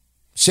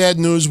 sad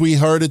news we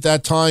heard at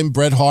that time.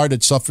 Bret Hart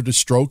had suffered a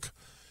stroke.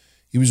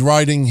 He was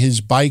riding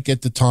his bike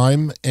at the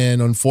time,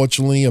 and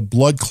unfortunately a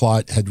blood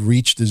clot had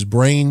reached his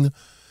brain.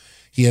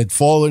 He had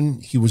fallen.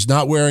 He was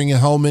not wearing a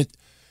helmet.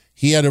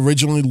 He had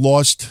originally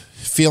lost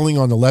feeling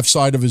on the left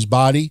side of his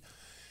body,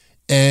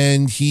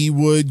 and he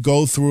would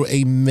go through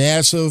a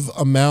massive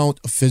amount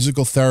of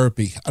physical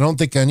therapy. I don't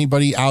think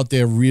anybody out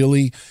there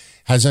really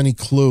has any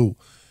clue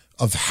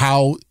of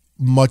how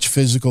much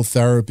physical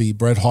therapy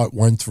Bret Hart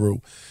went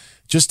through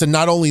just to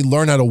not only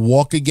learn how to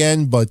walk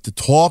again, but to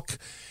talk.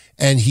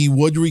 And he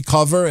would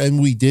recover,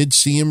 and we did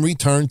see him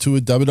return to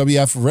a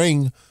WWF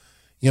ring,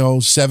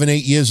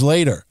 7-8 years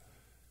later.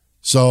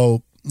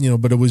 So,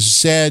 but it was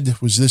sad.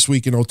 It was this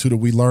week in 02 that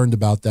we learned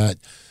about that.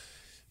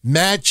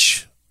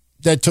 Match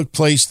that took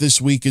place this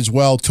week as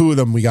well. Two of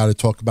them we got to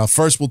talk about.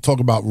 First, we'll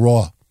talk about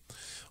Raw.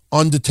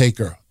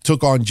 Undertaker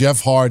took on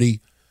Jeff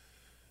Hardy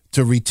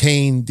to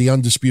retain the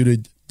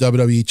undisputed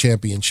WWE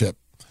Championship.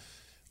 A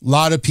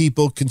lot of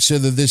people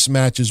consider this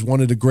match as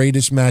one of the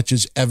greatest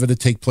matches ever to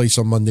take place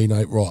on Monday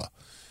Night Raw.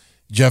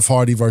 Jeff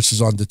Hardy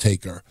versus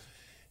Undertaker.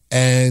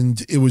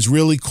 And it was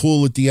really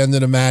cool at the end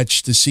of the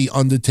match to see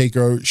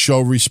Undertaker show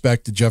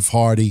respect to Jeff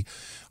Hardy.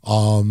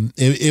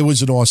 It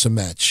was an awesome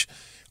match.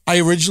 I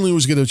originally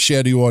was going to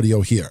share the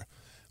audio here,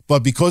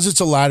 but because it's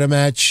a ladder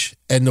match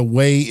and the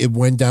way it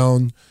went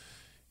down,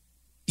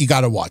 you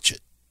got to watch it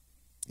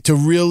to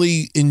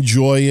really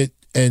enjoy it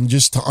and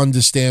just to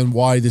understand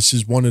why this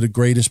is one of the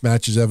greatest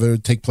matches ever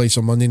to take place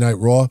on Monday Night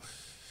Raw.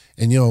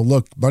 And,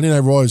 look, Monday Night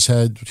Raw has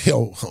had,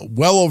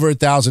 well over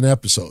 1,000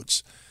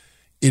 episodes.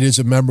 It is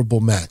a memorable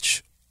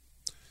match.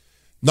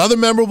 Another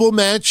memorable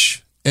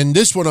match, and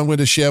this one I'm going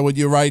to share with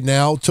you right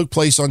now, took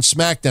place on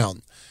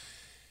SmackDown.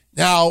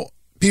 Now,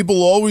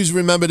 people always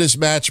remember this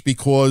match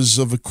because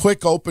of a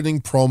quick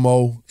opening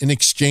promo, an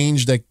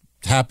exchange that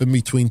happened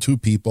between two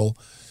people.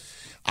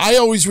 I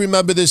always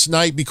remember this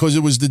night because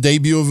it was the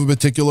debut of a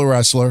particular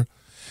wrestler.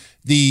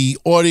 The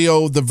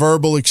audio, the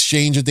verbal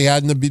exchange that they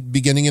had in the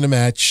beginning of the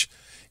match.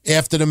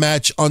 After the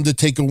match,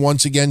 Undertaker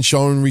once again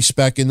showing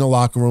respect in the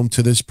locker room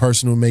to this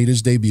person who made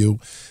his debut.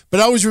 But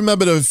I always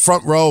remember the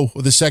front row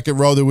or the second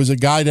row, there was a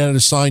guy that had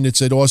a sign that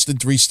said, Austin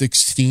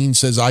 316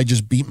 says, I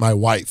just beat my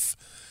wife.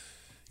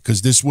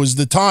 Because this was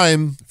the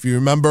time, if you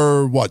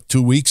remember,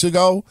 2 weeks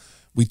ago,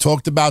 we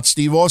talked about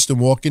Steve Austin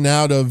walking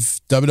out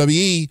of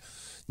WWE,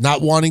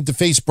 not wanting to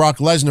face Brock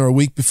Lesnar a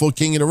week before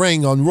King of the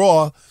Ring on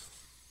Raw.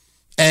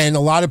 And a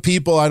lot of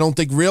people, I don't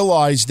think,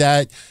 realized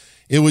that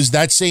it was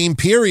that same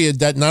period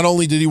that not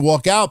only did he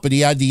walk out, but he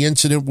had the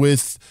incident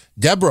with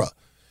Deborah,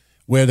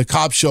 where the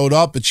cop showed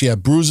up and she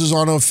had bruises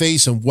on her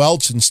face and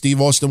welts, and Steve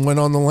Austin went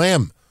on the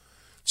lam.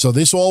 So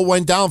this all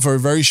went down for a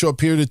very short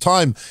period of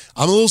time.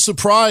 I'm a little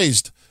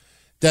surprised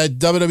that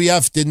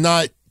WWF did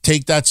not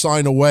take that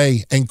sign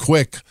away and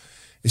quick,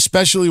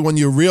 especially when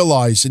you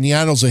realize in the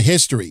annals of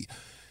history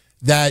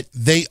that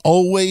they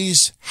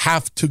always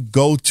have to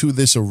go to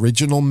this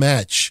original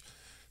match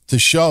to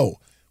show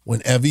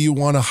whenever you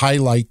want to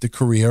highlight the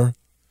career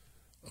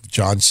of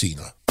John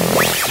Cena.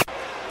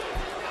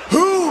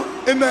 Who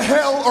in the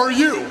hell are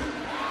you?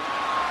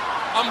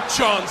 I'm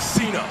John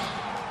Cena.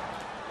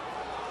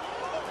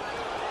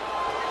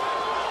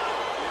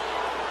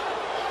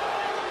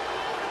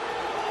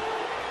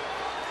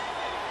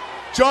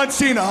 John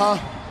Cena, huh?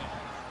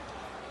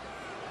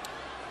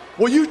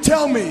 Well, you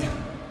tell me,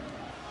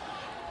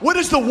 what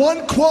is the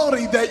one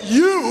quality that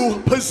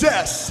you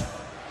possess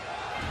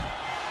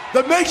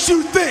that makes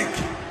you think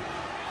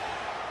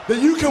that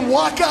you can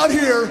walk out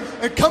here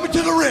and come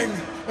into the ring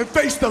and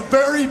face the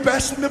very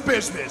best in the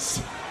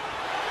business?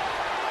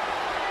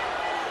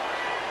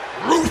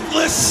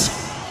 Ruthless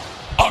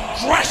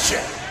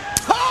aggression.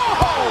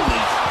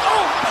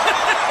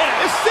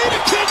 Is Cena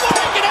Kid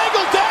taking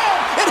Angle down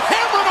and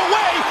hammering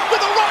away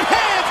with the right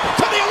hand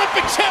to the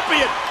Olympic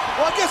champion?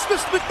 Well, I guess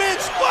Mr.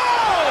 McMahon's... Whoa!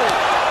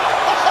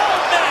 Oh,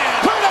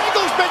 man! Kurt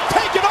Angle's been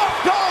taken off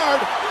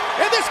guard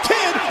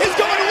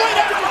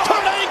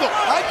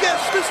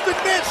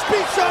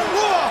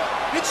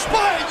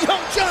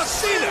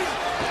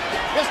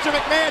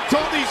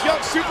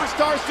young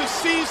superstars to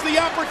seize the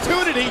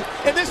opportunity,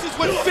 and this is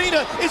what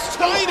Cena is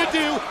trying to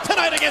do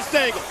tonight against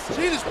Angle.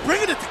 Cena's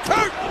bringing it to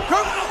Kurt.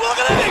 Kurt, look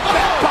at it! Big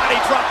back body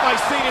drop by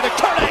Cena to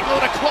Kurt Angle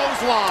and a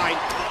clothesline.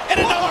 And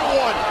another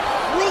one.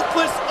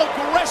 Ruthless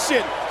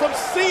aggression from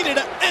Cena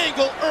to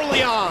Angle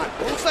early on.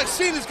 Looks like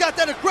Cena's got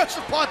that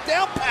aggressive part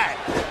down pat.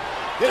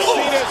 This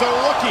Cena is a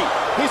rookie.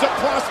 He's a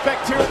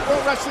prospect here at Pro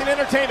Wrestling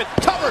Entertainment.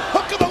 Covered,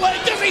 hook of the leg,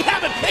 does he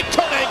have it? And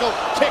Kurt Angle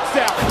kicks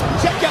out.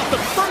 Check out the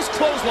first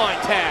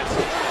clothesline, Taz.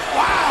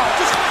 Wow,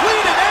 just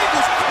cleaning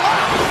Angle's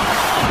clock.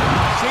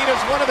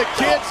 Cena's one of the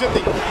kids in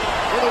the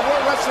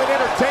World Wrestling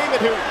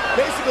Entertainment who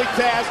basically,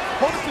 Taz,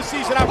 hopes to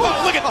season out.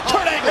 Oh, look at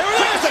Kurt Angle.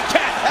 There's a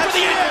cat for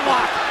the ankle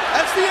lock.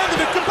 That's the end of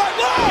it. Goodbye.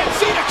 And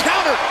Cena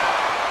countered.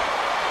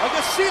 I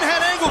guess Cena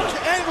had Angle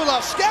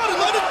scouted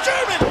like a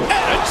German.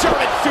 And a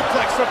German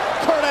suplex from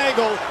Kurt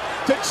Angle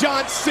to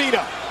John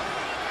Cena.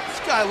 This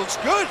guy looks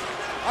good.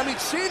 I mean,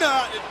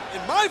 Cena,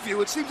 in my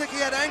view, it seems like he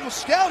had Angle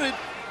scouted.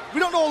 We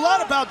don't know a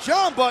lot about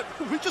John, but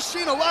we've just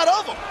seen a lot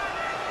of him.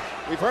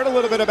 We've heard a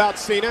little bit about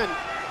Cena, and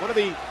one of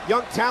the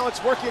young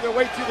talents working their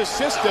way through the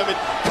system. And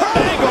Kurt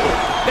Angle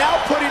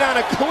now putting on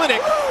a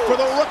clinic for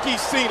the rookie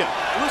Cena.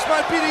 This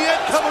might be the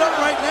end coming up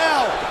right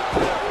now.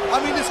 I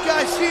mean, this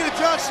guy Cena,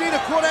 John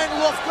Cena, caught Angle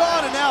off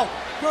guard, and now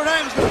Kurt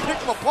Angle's going to pick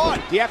him apart.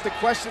 Do you have to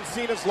question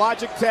Cena's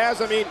logic, Taz?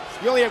 I mean,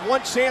 you only have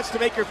one chance to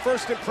make your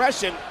first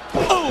impression.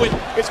 Oh, and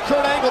is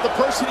Kurt Angle the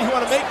person you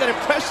want to make that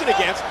impression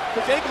against?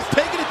 Because Angle's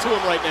taking it to him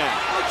right now.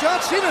 Well,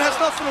 John Cena has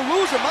nothing to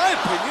lose, in my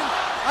opinion.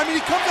 I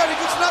mean, he comes out and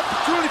gets an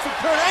opportunity from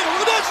Kurt Angle.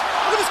 Look at this!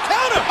 Look at this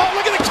counter! Oh,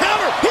 look at the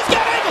counter! He's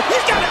got Angle!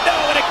 He's got it! No,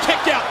 and a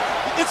kick out.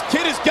 This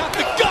kid has got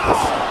the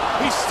guts.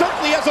 He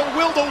certainly has a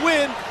will to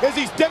win, as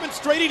he's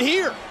demonstrated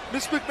here.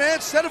 Miss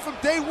McMahon said it from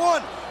day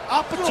one.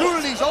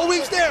 Opportunities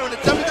always there in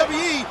the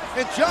WWE,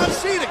 and John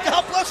Cena,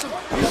 God bless him,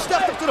 he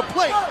stepped up to the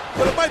plate,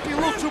 but it might be a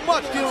little too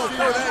much dealing with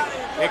Kurt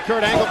Angle. And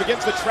Kurt Angle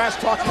begins the trash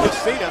talking with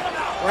Cena.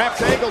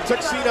 Perhaps Angle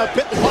took Cena a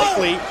bit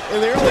lightly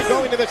in the early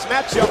going to this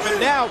matchup, and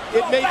now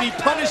it may be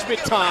punishment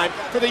time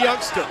for the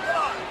youngster.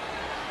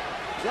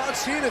 John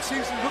Cena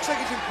looks like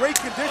he's in great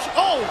condition.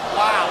 Oh,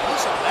 wow,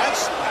 listen to that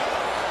slap.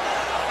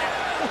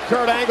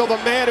 Kurt Angle, the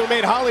man who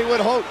made Hollywood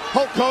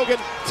Hulk Hogan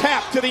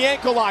tap to the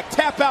ankle lock,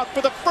 tap out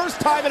for the first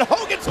time in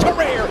Hogan's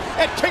career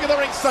at King of the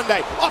Ring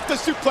Sunday. Off the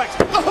suplex,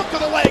 the hook of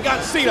the leg on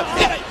Cena.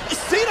 And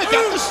Cena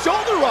got the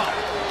shoulder up.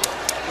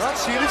 Well,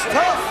 Cena's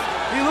tough.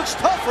 He looks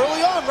tough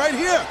early on right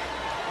here.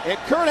 And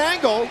Kurt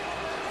Angle,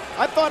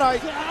 I thought I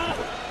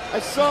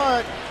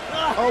saw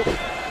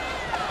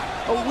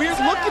a weird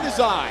look in his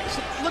eyes.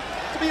 Look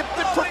to be a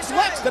bit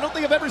perplexed. I don't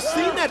think I've ever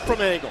seen that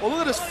from Angle. Well,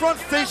 look at this front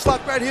face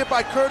lock right here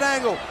by Kurt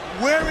Angle,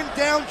 wearing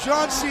down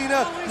John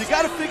Cena. You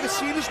got to figure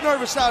Cena's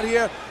nervous out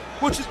here,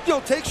 which is,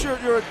 takes your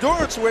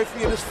endurance away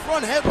from you. This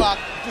front headlock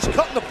just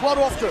cutting the blood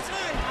off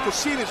to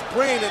Cena's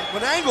brain. And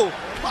when Angle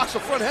locks a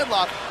front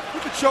headlock, you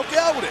can choke you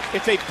out with it.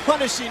 It's a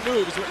punishing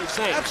move, is what you're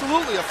saying.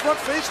 Absolutely. A front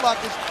face lock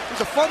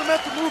is a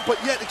fundamental move, but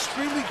yet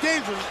extremely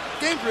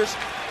dangerous,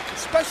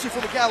 especially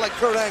from a guy like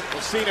Kurt Angle.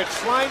 Well, Cena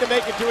trying to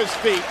make it to his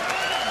feet,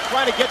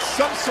 trying to get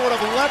some sort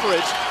of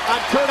leverage on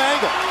Kurt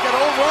Angle. Got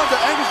over under.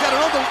 Angle's got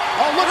an under.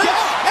 Oh, look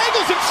out!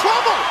 Angle's in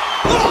trouble!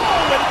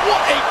 Oh, and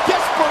what a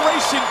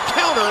desperation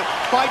counter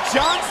by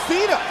John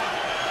Cena.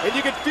 And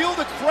you can feel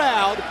the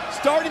crowd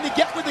starting to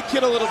get with the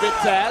kid a little bit,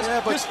 Taz.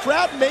 Yeah, this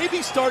crowd may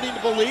be starting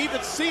to believe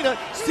that Cena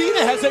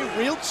has a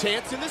real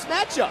chance in this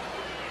matchup.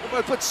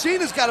 But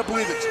Cena's got to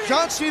believe it.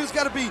 John Cena's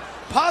got to be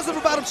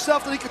positive about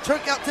himself that he can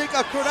take out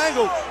Kurt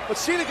Angle. But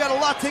Cena got a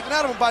lot taken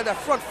out of him by that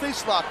front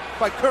face lock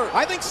by Kurt.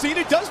 I think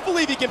Cena does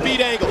believe he can beat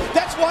Angle.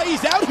 That's why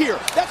he's out here.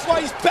 That's why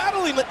he's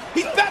battling it.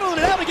 He's battling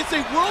it out against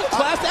a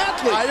world-class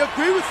athlete. I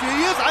agree with you.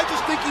 He is. I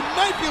just think he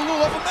might be a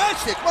little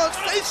overmatched here. Come on,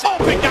 let's face it.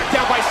 Oh, big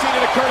knockdown by Cena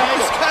to Kurt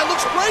Angle. This guy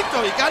looks great,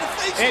 though. You got to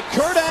face it. And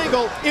Kurt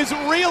Angle is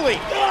reeling.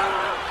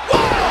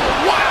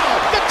 Wow!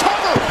 The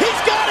cover.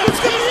 He's got him.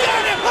 He's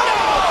got him.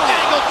 Oh,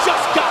 Angle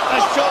just got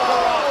the shoulder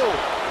off.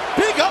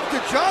 Big up to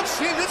John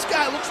Cena. This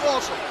guy looks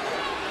awesome.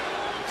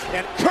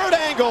 And Kurt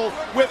Angle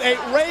with a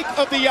rake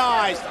of the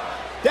eyes.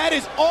 That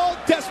is all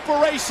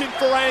desperation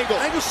for Angle.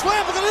 Angle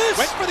slam, look at this.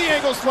 Went for the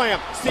Angle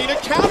slam. Cena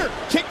countered.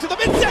 Kick to the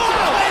midsection.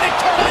 And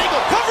Kurt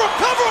Angle. Cover him,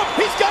 cover him.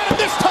 He's got him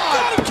this time.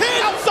 Got him, kid.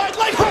 Outside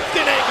leg hooked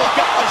and Angle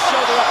got the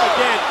shoulder up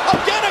again.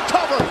 Again a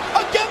cover.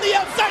 Again the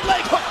outside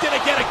leg hooked and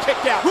again a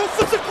kick out.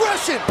 Ruthless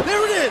aggression.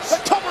 There it is. The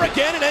cover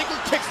again and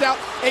Angle kicks out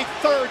a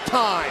third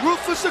time.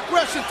 Ruthless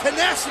aggression.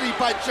 Tenacity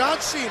by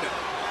John Cena.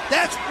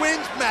 That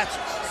wins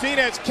matches.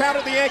 Cena has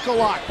countered the ankle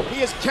lock.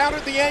 He has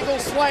countered the Angle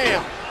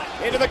slam.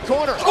 Into the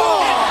corner.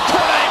 Oh!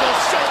 Kurt Angle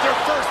shoulder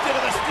first into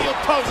the steel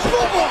post.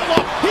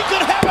 Look, he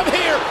could have him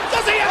here.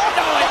 Does he have it?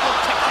 No, Angle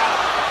kicked out.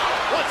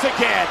 Once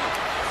again.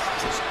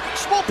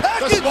 Small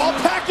package. The small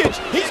package.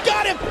 He's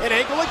got him. And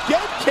Angle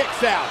again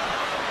kicks out.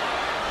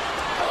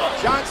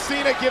 John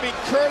Cena giving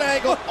Kurt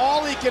Angle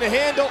all he can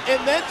handle and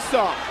then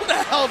some. What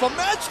the hell of a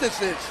match this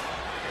is.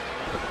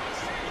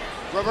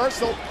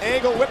 Reversal.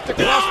 Angle whipped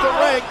across the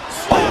ring.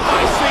 Slam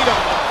by Cena.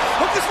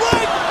 Hook his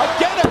leg.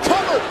 Again a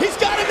cover. He's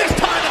got him this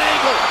time. And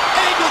Angle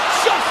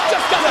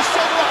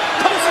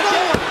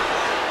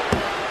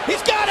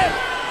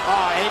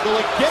Angle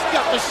again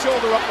got the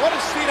shoulder up. What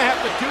does Cena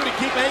have to do to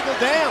keep Angle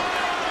down?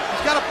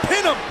 He's got to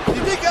pin him.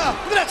 You think,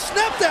 look at that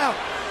snap down.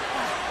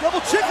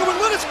 Double chicken with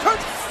Linus.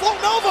 Kurt's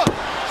floating over.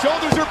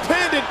 Shoulders are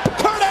pinned, and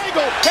Kurt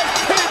Angle has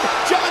pinned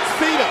John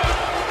Cena.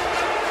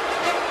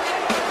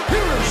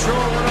 Here is your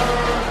winner,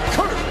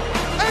 Kurt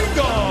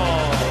Angle.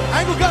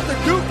 Angle got the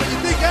dupe, but you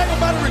think Angle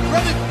might have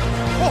regretted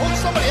pulling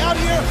somebody out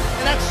here,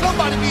 and that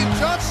somebody being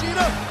John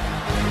Cena?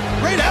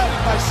 Great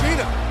outing by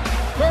Cena.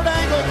 Kurt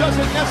Angle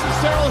doesn't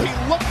necessarily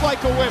look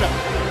like a winner.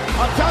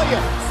 I'll tell you,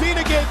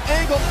 Cena gave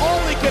Angle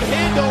all he could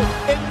handle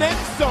and then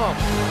some.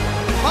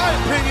 In my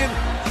opinion,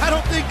 I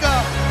don't think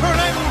Kurt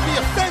Angle would be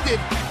offended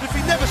if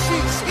he never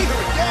seen Cena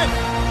again.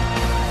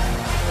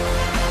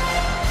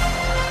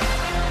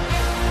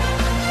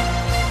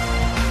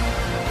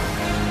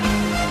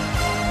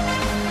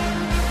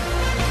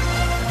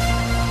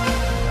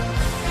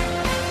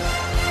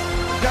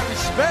 Got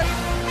respect.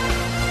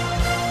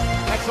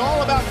 It's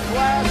all about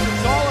class.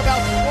 It's all about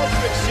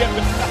sportsmanship.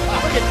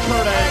 Look at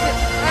Kurt Angle.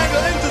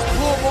 Angle just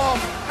blew him off.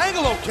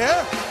 Angle don't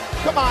care.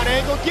 Come on,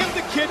 Angle. Give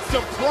the kid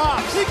some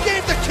props. He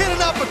gave the kid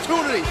an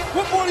opportunity.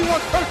 What more do you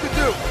want Kurt to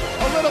do?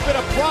 A little bit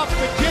of props.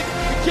 The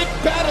kid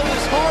battled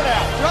his heart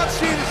out. John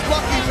Cena's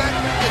lucky his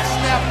ankle didn't get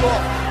snapped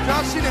off.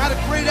 John Cena had a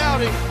great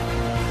outing.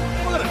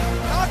 Look at him.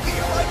 Cocky.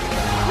 I like it.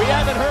 We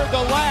haven't heard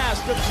the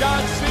last of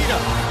John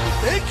Cena. You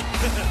think?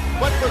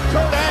 But for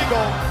Kurt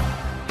Angle,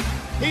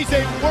 he's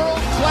a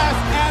world-class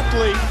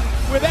athlete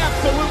with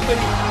absolutely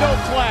no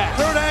class.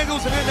 Kurt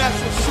Angle's an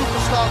international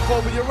superstar,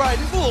 Cole, but you're right.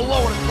 He's a little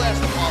low in the class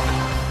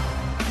department.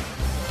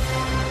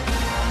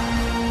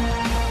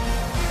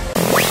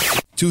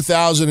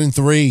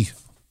 2003.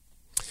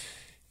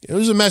 It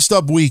was a messed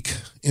up week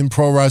in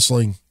pro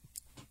wrestling.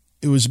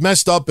 It was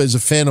messed up as a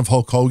fan of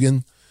Hulk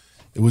Hogan.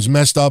 It was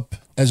messed up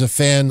as a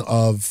fan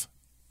of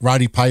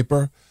Roddy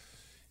Piper.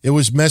 It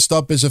was messed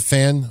up as a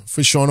fan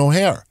for Sean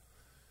O'Haire.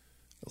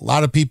 A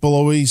lot of people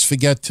always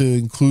forget to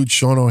include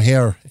Sean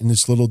O'Haire in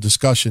this little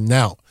discussion.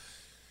 Now,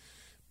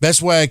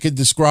 best way I could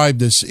describe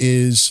this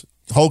is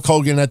Hulk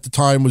Hogan at the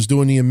time was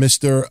doing the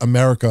Mr.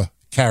 America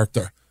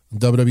character on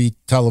WWE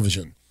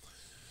television.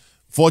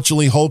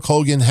 Fortunately, Hulk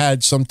Hogan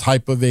had some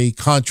type of a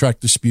contract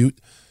dispute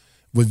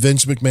with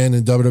Vince McMahon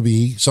and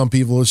WWE. Some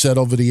people have said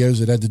over the years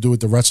it had to do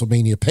with the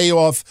WrestleMania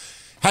payoff,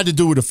 had to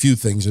do with a few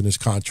things in his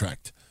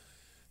contract.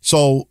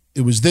 So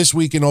it was this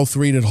week in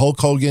 2003 that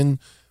Hulk Hogan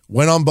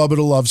went on Bubba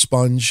the Love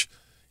Sponge,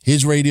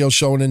 his radio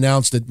show, and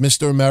announced that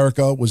Mr.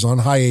 America was on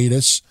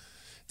hiatus,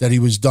 that he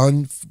was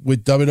done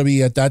with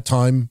WWE at that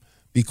time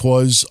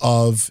because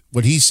of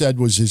what he said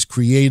was his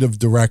creative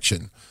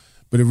direction,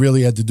 but it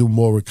really had to do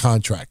more with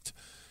contract.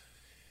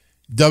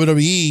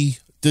 WWE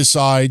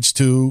decides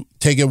to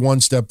take it one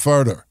step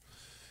further.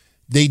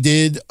 They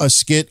did a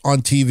skit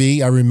on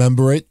TV, I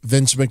remember it,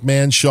 Vince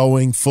McMahon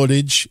showing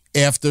footage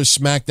after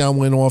SmackDown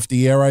went off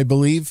the air, I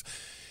believe,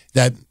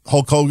 that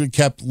Hulk Hogan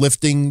kept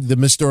lifting the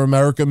Mr.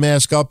 America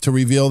mask up to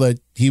reveal that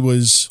he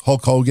was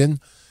Hulk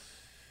Hogan.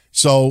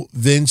 So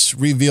Vince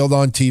revealed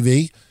on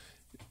TV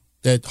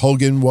that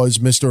Hogan was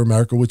Mr.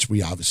 America, which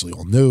we obviously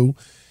all knew.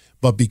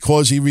 But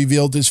because he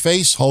revealed his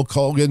face, Hulk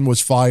Hogan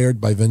was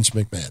fired by Vince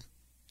McMahon.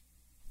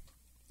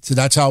 So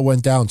that's how it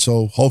went down.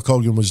 So Hulk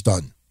Hogan was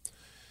done.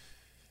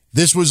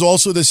 This was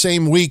also the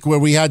same week where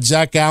we had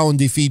Zach Allen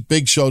defeat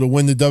Big Show to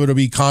win the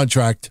WWE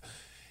contract.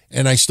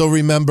 And I still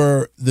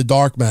remember the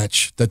dark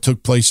match that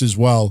took place as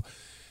well.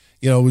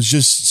 You know, it was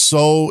just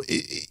so...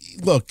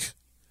 Look,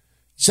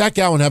 Zach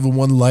Allen having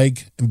one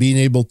leg and being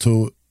able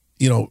to,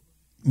 you know,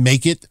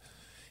 make it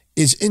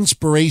is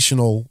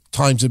inspirational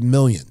times a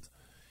million.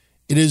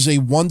 It is a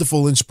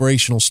wonderful,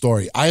 inspirational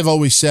story. I've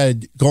always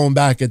said, going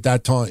back at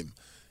that time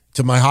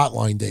to my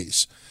Hotline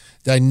days,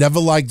 that I never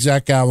liked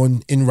Zach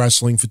Allen in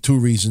wrestling for two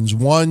reasons.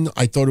 One,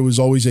 I thought it was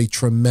always a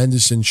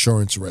tremendous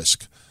insurance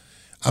risk,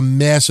 a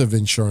massive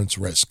insurance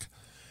risk.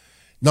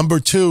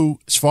 Number two,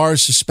 as far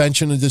as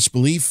suspension of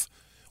disbelief,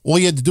 all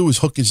he had to do was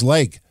hook his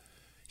leg.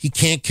 He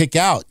can't kick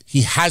out.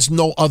 He has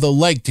no other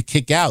leg to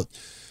kick out.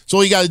 So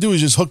all you got to do is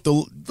just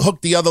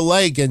hook the other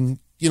leg and,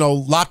 you know,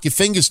 lock your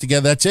fingers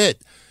together. That's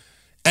it.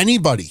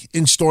 Anybody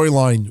in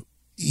storyline,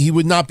 he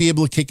would not be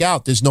able to kick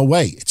out. There's no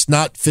way. It's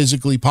not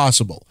physically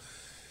possible.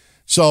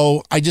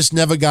 So I just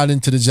never got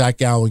into the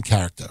Zach Allen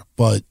character.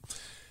 But,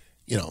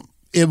 you know,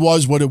 it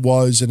was what it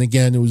was. And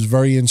again, it was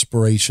very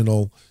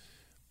inspirational.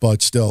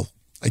 But still,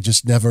 I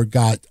just never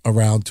got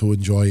around to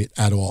enjoy it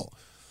at all.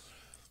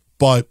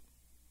 But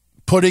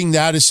putting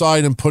that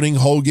aside and putting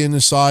Hogan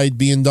aside,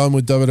 being done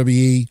with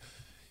WWE,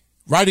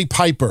 Roddy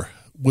Piper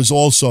was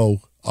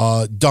also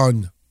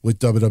done with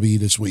WWE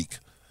this week.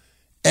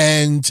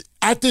 And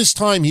at this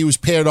time, he was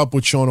paired up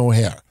with Sean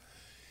O'Haire.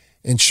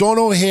 And Sean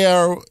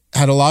O'Haire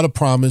had a lot of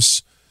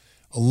promise.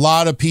 A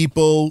lot of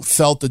people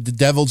felt that the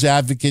devil's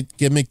advocate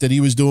gimmick that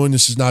he was doing,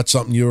 this is not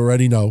something you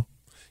already know.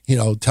 You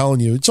know, telling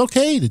you it's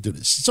okay to do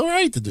this. It's all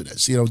right to do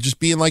this. You know, just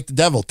being like the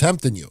devil,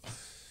 tempting you.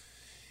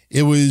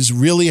 It was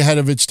really ahead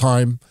of its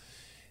time.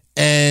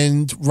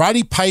 And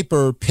Roddy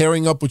Piper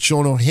pairing up with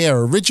Sean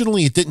O'Haire,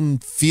 originally it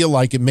didn't feel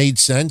like it made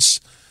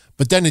sense.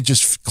 But then it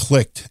just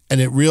clicked,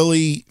 and it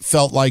really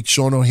felt like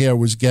Sean O'Haire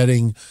was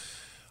getting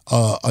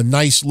a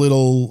nice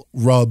little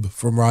rub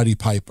from Roddy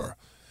Piper.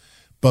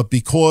 But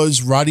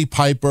because Roddy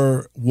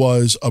Piper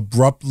was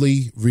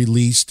abruptly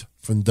released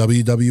from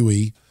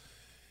WWE,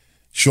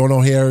 Sean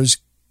O'Haire's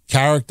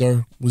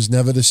character was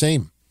never the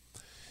same.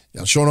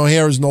 Now, Sean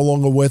O'Haire is no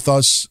longer with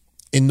us.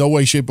 In no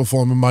way, shape, or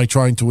form am I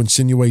trying to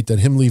insinuate that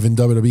him leaving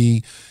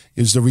WWE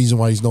is the reason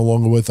why he's no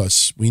longer with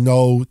us. We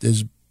know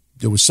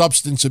there was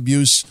substance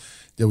abuse,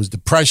 there was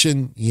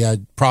depression, he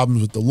had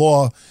problems with the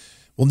law.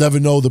 We'll never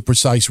know the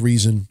precise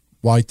reason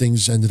why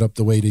things ended up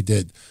the way they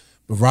did.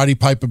 But Roddy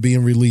Piper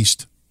being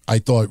released, I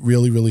thought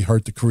really, really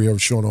hurt the career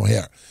of Sean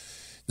O'Haire.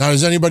 Now,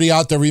 does anybody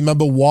out there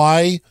remember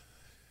why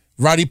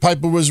Roddy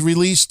Piper was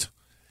released?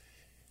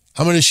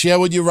 I'm going to share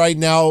with you right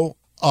now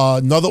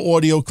another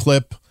audio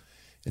clip,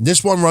 and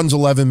this one runs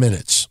 11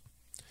 minutes.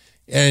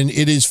 And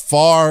it is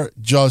far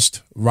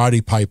just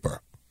Roddy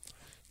Piper.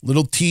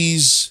 Little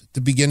tease at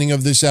the beginning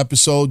of this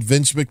episode,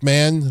 Vince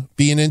McMahon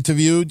being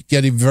interviewed,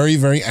 getting very,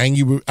 very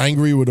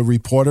angry with a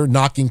reporter,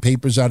 knocking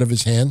papers out of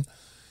his hand.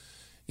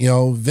 You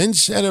know,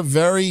 Vince had a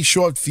very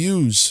short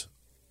fuse,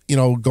 you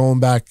know, going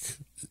back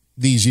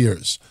these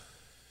years.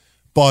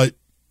 But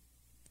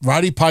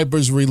Roddy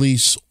Piper's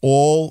release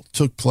all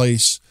took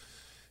place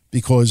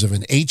because of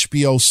an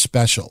HBO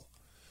special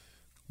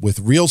with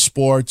Real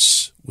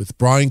Sports with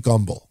Brian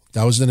Gumbel.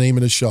 That was the name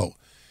of the show.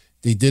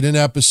 They did an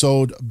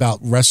episode about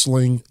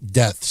wrestling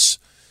deaths.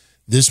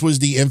 This was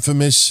the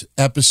infamous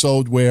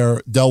episode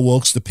where Del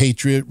Wilkes, the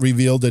Patriot,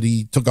 revealed that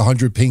he took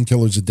 100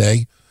 painkillers a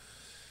day.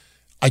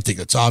 I think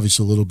it's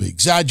obviously a little bit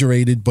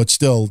exaggerated, but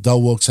still,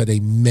 Del Wilkes had a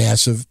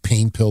massive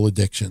pain pill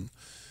addiction.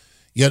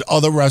 You had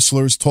other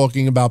wrestlers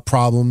talking about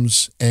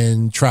problems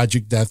and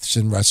tragic deaths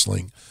in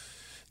wrestling.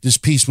 This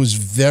piece was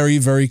very,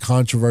 very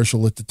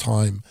controversial at the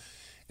time.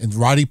 And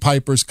Roddy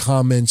Piper's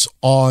comments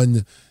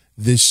on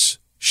this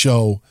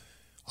show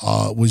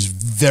was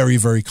very,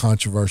 very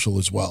controversial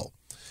as well.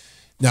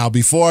 Now,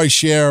 before I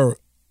share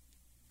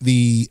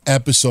the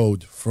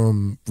episode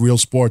from Real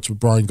Sports with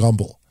Brian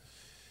Gumbel,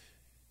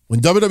 when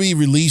WWE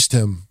released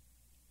him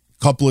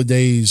a couple of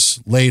days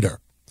later,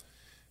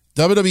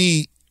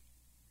 WWE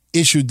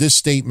issued this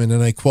statement,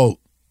 and I quote,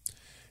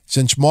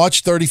 "Since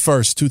March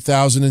 31st,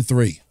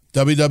 2003,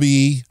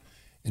 WWE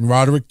and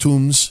Roderick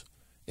Toombs,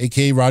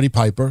 a.k.a. Roddy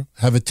Piper,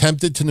 have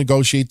attempted to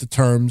negotiate the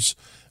terms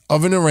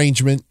of an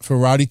arrangement for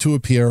Roddy to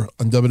appear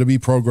on WWE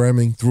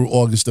programming through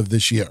August of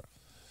this year.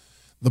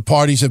 The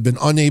parties have been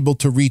unable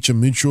to reach a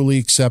mutually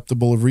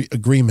acceptable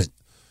agreement.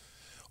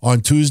 On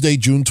Tuesday,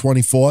 June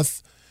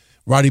 24th,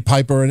 Roddy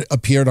Piper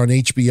appeared on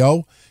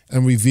HBO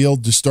and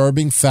revealed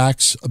disturbing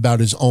facts about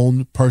his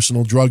own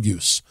personal drug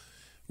use.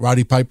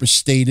 Roddy Piper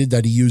stated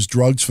that he used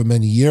drugs for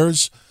many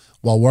years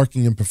while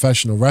working in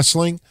professional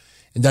wrestling,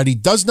 and that he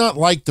does not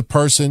like the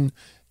person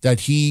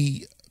that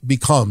he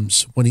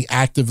becomes when he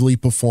actively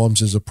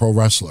performs as a pro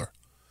wrestler.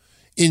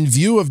 In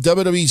view of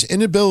WWE's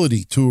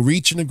inability to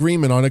reach an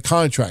agreement on a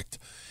contract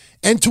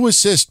and to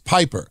assist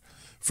Piper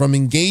from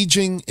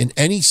engaging in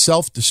any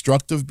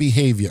self-destructive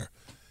behavior,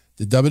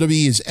 the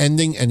WWE is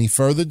ending any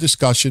further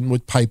discussion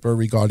with Piper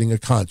regarding a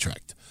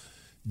contract.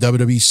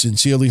 WWE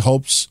sincerely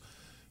hopes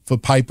for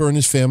Piper and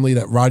his family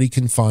that Roddy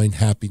can find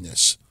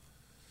happiness."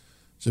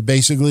 So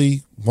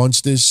basically, once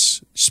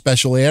this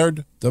special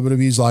aired,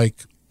 WWE's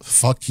like,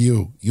 fuck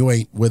you. You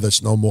ain't with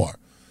us no more.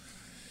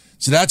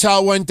 So that's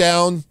how it went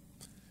down.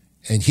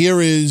 And here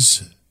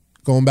is,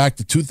 going back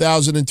to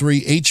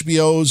 2003,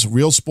 HBO's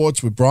Real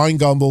Sports with Brian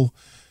Gumbel,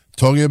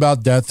 talking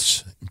about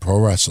deaths in pro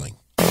wrestling.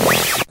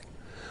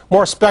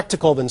 More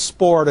spectacle than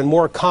sport and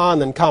more con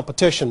than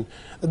competition,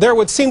 there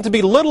would seem to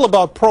be little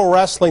about pro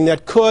wrestling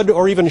that could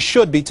or even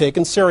should be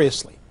taken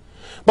seriously.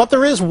 But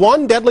there is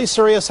one deadly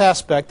serious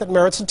aspect that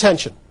merits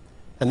attention,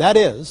 and that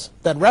is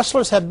that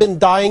wrestlers have been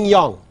dying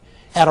young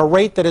at a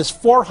rate that is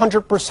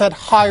 400%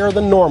 higher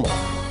than normal.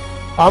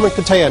 Armin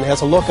Katayan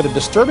has a look at a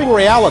disturbing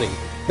reality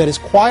that is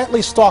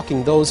quietly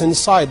stalking those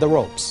inside the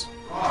ropes.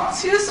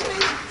 Excuse me.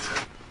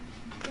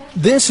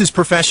 This is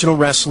professional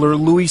wrestler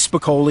Louis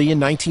Spicolli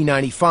in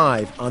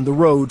 1995 on the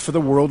road for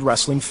the World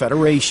Wrestling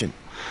Federation.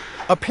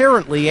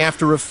 Apparently,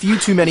 after a few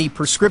too many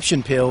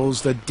prescription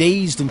pills, the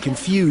dazed and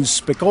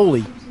confused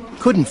Spicolli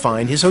couldn't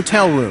find his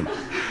hotel room.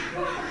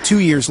 2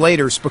 years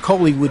later,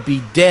 Spicolli would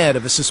be dead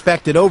of a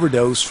suspected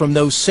overdose from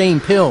those same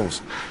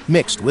pills,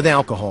 mixed with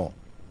alcohol.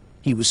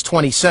 He was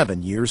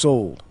 27 years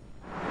old.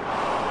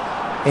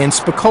 And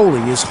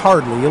Spicolli is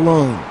hardly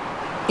alone.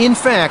 In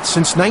fact,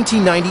 since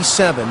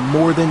 1997,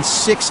 more than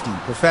 60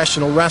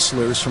 professional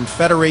wrestlers from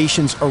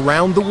federations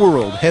around the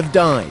world have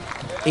died,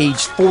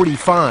 aged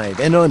 45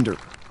 and under,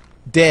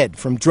 dead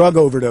from drug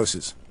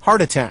overdoses,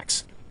 heart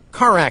attacks,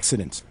 car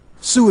accidents,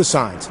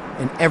 suicides,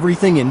 and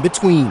everything in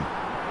between,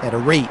 at a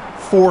rate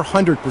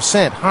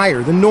 400%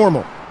 higher than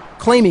normal,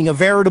 claiming a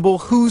veritable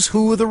who's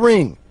who of the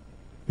ring.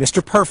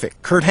 Mr.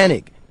 Perfect, Curt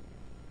Hennig,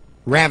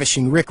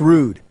 Ravishing Rick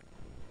Rude,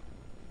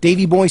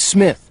 Davey Boy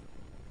Smith,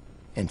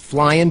 and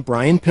Flying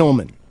Brian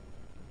Pillman.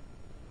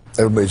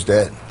 Everybody's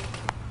dead.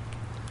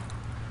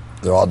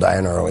 They're all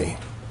dying early,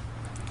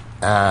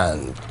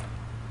 and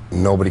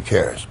nobody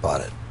cares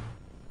about it.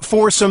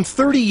 For some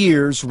 30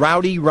 years,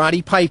 Rowdy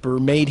Roddy Piper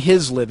made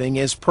his living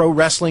as pro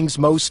wrestling's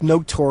most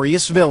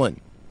notorious villain.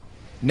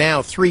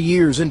 Now, 3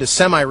 years into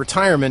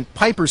semi-retirement,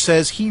 Piper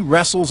says he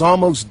wrestles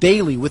almost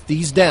daily with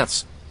these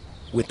deaths,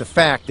 with the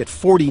fact that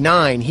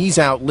 49, he's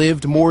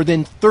outlived more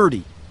than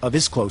 30 of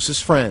his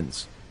closest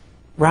friends.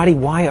 Roddy,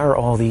 why are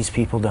all these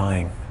people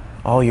dying?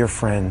 All your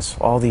friends,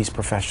 all these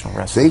professional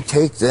wrestlers. They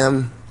take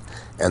them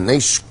and they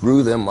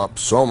screw them up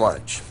so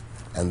much.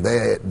 And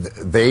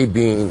they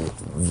being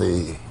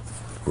the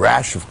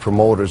rash of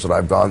promoters that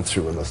I've gone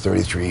through in the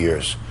 33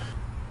 years.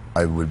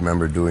 I would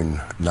remember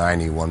doing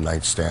 90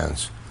 one-night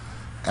stands.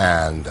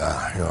 And,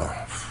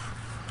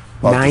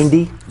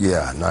 90?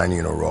 Yeah, 90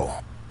 in a row.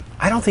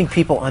 I don't think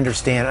people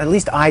understand, at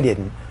least I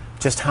didn't,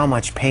 just how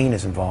much pain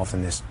is involved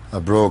in this. I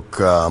broke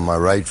my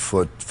right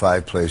foot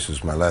 5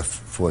 places, my left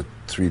foot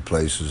 3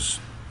 places.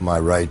 My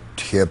right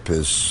hip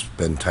has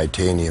been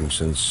titanium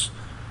since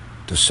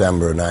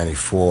December of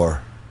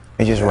 '94.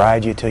 They just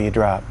ride you till you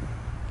drop.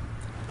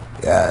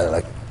 Yeah,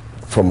 like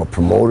from a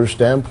promoter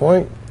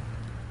standpoint,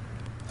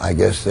 I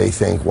guess they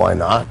think, why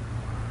not?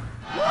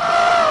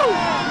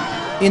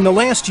 In the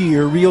last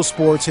year, Real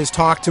Sports has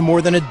talked to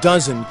more than a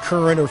dozen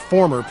current or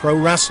former pro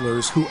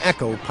wrestlers who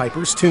echo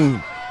Piper's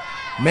tune.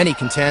 Many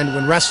contend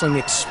when wrestling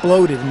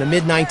exploded in the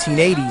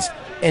mid-1980s,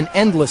 an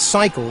endless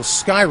cycle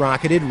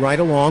skyrocketed right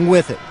along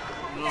with it.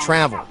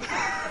 Travel,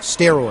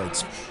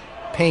 steroids,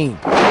 pain,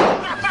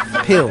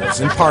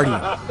 pills, and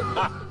partying.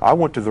 I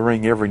went to the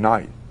ring every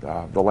night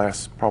the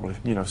last probably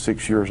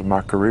 6 years of my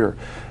career,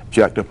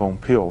 jacked up on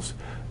pills,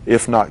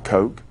 if not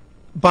coke.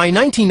 By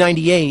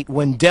 1998,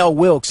 when Del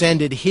Wilkes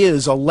ended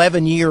his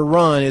 11-year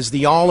run as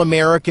the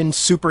all-American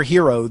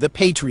superhero, the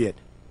Patriot,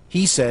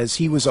 he says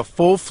he was a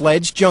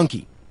full-fledged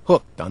junkie,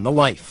 hooked on the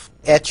life.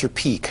 At your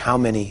peak, how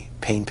many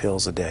pain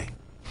pills a day?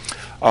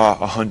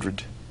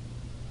 100.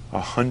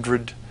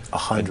 100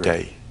 a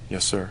day.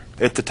 Yes, sir.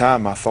 At the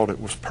time, I thought it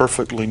was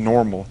perfectly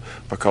normal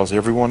because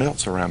everyone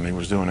else around me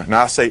was doing it. And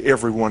I say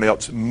everyone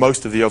else,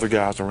 most of the other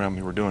guys around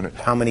me were doing it.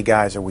 How many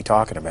guys are we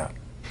talking about?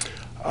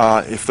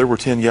 If there were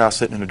 10 guys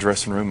sitting in a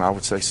dressing room, I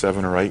would say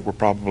 7 or 8 were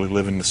probably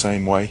living the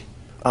same way.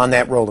 On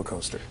that roller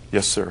coaster?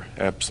 Yes, sir.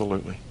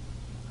 Absolutely.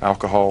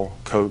 Alcohol,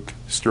 coke,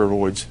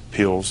 steroids,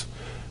 pills.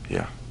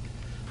 Yeah.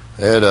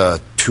 They had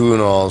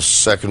Tuanols,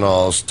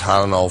 Secanols,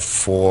 Tylenol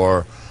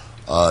 4,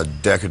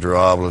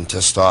 Decadroblin,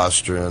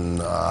 testosterone,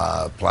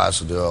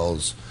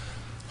 Placidils,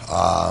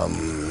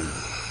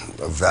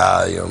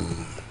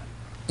 Valium.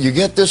 You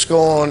get this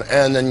going,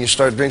 and then you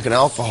start drinking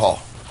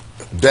alcohol.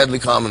 Deadly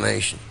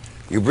combination.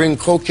 You bring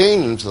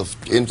cocaine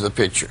into the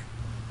picture.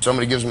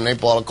 Somebody gives him an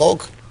 8-ball of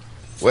coke.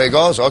 Away he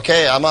goes.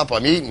 Okay, I'm up.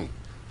 I'm eating.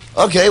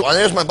 Okay, well,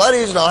 there's my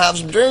buddies, and I'll have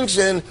some drinks.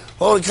 And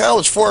holy cow,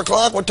 it's 4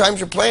 o'clock. What time's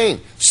your plane?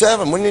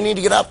 7. When do you need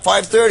to get up?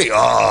 5:30.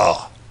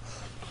 Oh,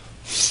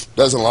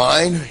 does a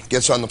line,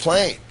 gets on the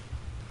plane.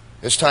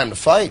 It's time to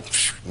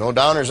fight. No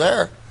downers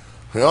there.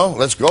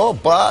 Let's go.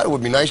 But it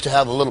would be nice to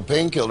have a little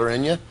painkiller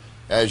in you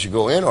as you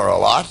go in, or a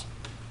lot.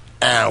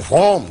 And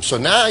whoom. So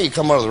now you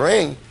come out of the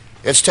ring.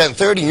 It's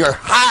 10:30 and you're,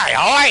 hi,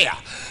 how are you?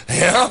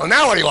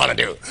 Now what do you want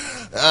to do?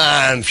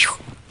 And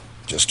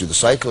just do the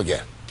cycle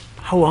again.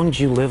 How long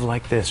did you live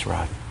like this,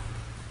 Rod?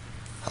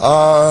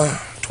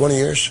 20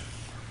 years.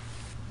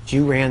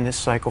 You ran this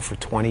cycle for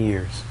 20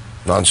 years?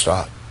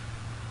 Non-stop.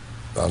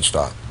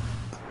 Non-stop.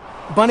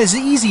 But as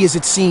easy as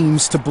it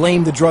seems to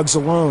blame the drugs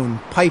alone,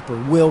 Piper,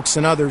 Wilkes,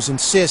 and others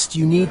insist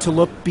you need to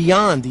look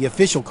beyond the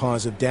official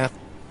cause of death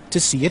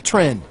to see a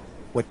trend,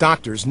 what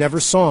doctors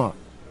never saw.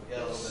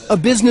 A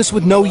business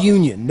with no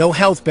union, no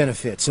health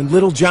benefits, and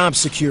little job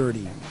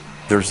security.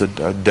 There's a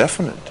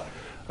definite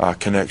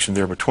connection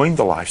there between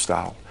the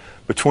lifestyle,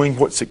 between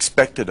what's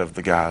expected of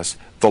the guys,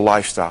 the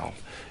lifestyle,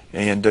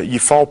 and you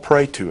fall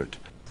prey to it.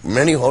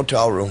 Many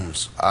hotel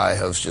rooms, I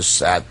have just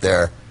sat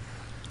there,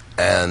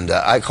 and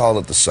I call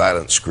it the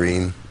silent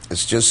scream.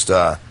 It's just,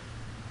 I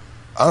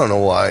don't know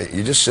why,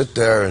 you just sit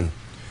there and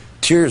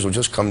tears will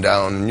just come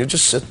down, and you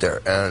just sit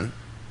there, and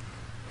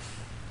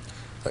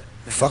like,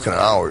 fucking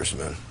hours,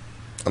 man.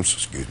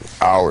 Excuse me,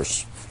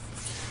 hours.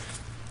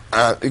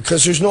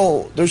 Because there's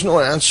no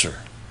answer.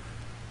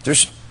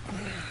 There's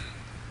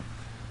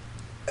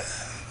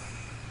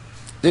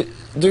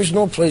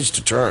no place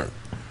to turn.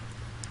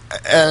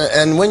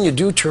 And when you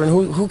do turn,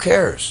 who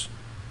cares?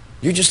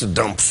 You're just a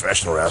dumb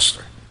professional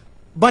wrestler.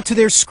 But to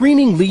their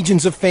screaming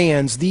legions of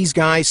fans, these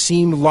guys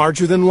seemed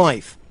larger than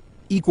life.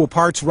 Equal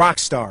parts rock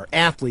star,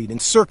 athlete, and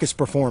circus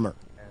performer.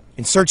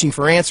 In searching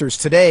for answers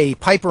today,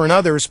 Piper and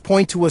others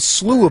point to a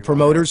slew of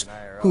promoters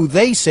who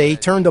they say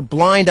turned a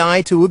blind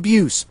eye to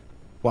abuse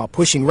while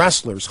pushing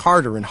wrestlers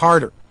harder and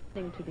harder.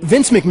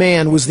 Vince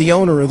McMahon was the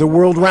owner of the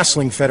World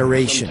Wrestling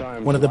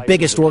Federation, one of the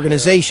biggest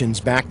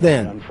organizations back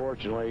then.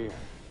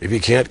 If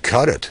you can't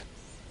cut it,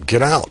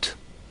 get out.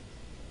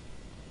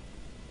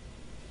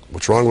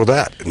 What's wrong with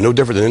that? No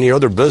different than any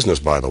other business,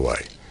 by the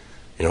way.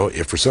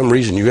 If for some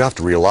reason you have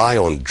to rely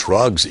on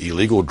drugs,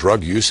 illegal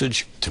drug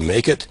usage to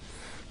make it,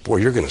 boy,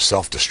 you're going to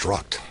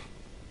self-destruct.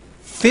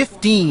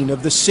 15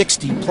 of the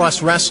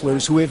 60-plus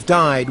wrestlers who have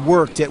died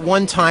worked at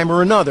one time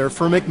or another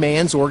for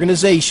McMahon's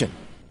organization,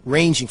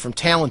 ranging from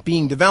talent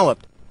being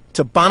developed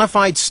to bona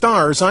fide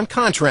stars on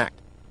contract.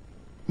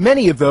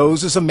 Many of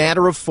those, as a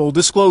matter of full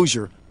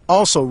disclosure,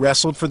 also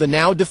wrestled for the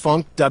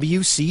now-defunct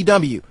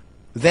WCW,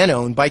 then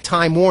owned by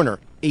Time Warner,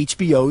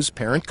 HBO's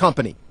parent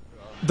company.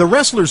 The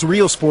wrestlers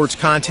Real Sports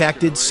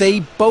contacted say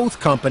both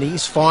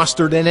companies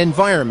fostered an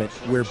environment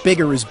where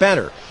bigger is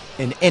better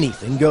and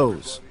anything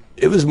goes.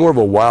 It was more of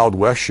a Wild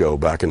West show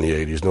back in the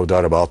 80s, no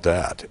doubt about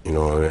that.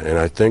 And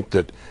I think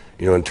that,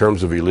 in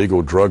terms of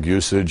illegal drug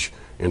usage,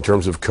 in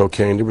terms of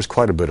cocaine, there was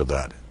quite a bit of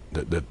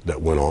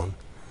that went on.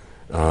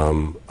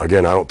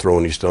 Again, I don't throw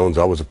any stones.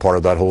 I was a part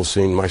of that whole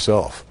scene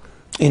myself.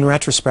 In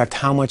retrospect,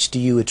 how much do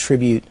you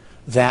attribute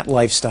that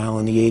lifestyle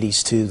in the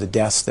 80s to the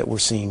deaths that we're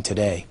seeing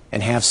today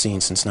and have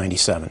seen since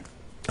 '97?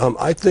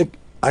 I think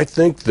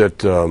that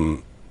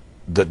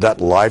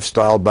that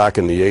lifestyle back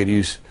in the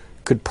 80s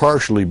could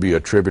partially be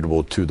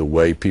attributable to the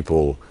way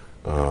people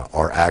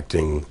are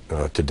acting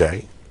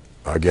today.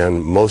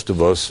 Again, most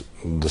of us,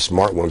 the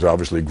smart ones,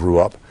 obviously grew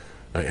up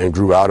and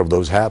grew out of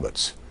those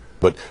habits.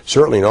 But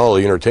certainly in all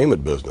the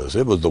entertainment business,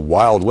 it was the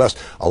Wild West.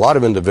 A lot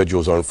of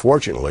individuals,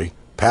 unfortunately,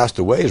 passed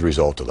away as a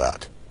result of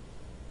that.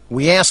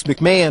 We asked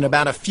McMahon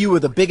about a few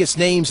of the biggest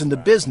names in the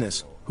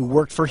business who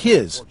worked for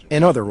his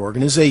and other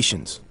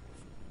organizations.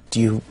 Do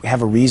you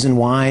have a reason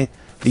why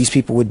these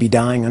people would be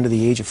dying under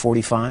the age of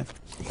 45?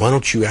 Why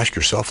don't you ask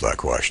yourself that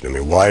question? I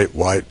mean, why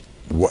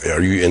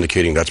are you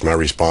indicating that's my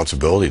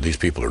responsibility? These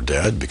people are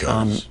dead? Because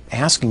I'm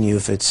asking you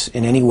if it's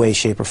in any way,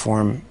 shape, or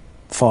form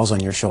falls on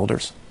your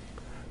shoulders.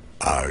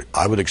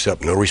 I would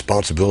accept no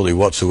responsibility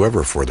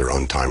whatsoever for their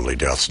untimely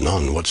deaths,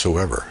 none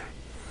whatsoever.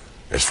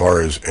 As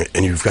far as,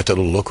 and you've got that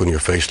little look on your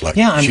face like,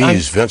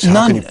 geez, Vince,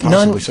 how can you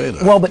possibly say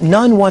that? Well, but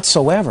none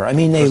whatsoever. I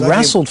mean, they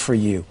wrestled for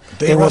you.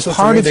 They were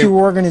part of your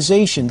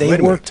organization. They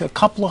worked a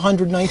couple of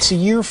hundred nights a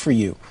year for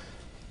you.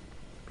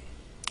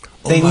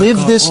 They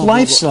lived this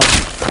lifestyle.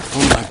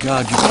 Oh my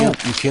God!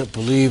 You can't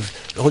believe.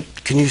 Oh,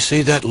 can you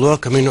see that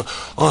look? I mean,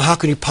 how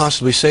can you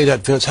possibly say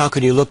that, Vince? How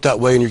can you look that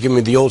way and you're giving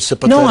me the old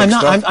sympathetic No, I'm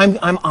not. stuff?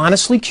 I'm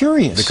honestly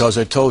curious. Because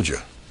I told you,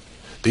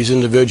 these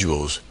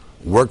individuals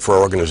worked for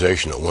our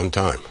organization at one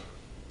time.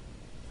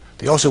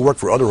 They also worked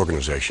for other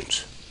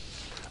organizations.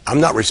 I'm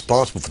not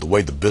responsible for the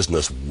way the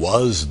business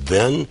was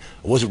then.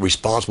 I wasn't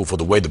responsible for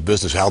the way the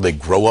business, how they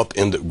grew up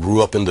in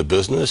the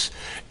business,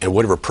 and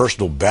whatever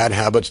personal bad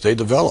habits they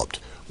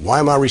developed. Why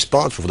am I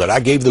responsible for that? I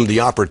gave them the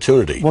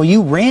opportunity. Well,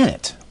 you ran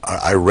it.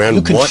 I ran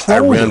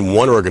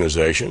one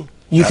organization.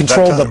 You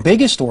controlled the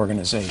biggest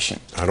organization.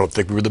 I don't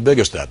think we were the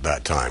biggest at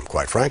that time,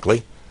 quite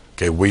frankly.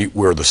 Okay,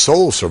 we're the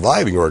sole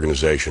surviving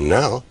organization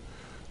now.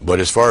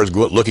 But as far as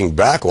looking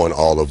back on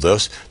all of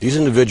this, these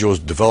individuals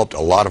developed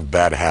a lot of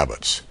bad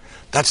habits.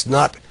 That's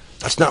not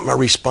my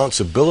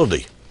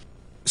responsibility.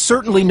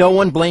 Certainly no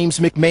one blames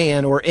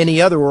McMahon or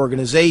any other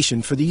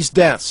organization for these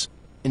deaths.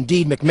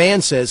 Indeed,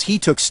 McMahon says he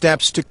took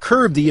steps to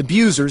curb the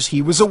abusers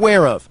he was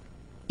aware of,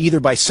 either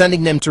by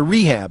sending them to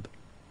rehab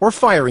or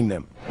firing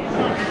them.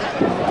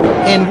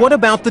 And what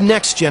about the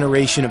next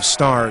generation of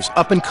stars,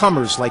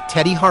 up-and-comers like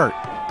Teddy Hart?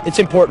 It's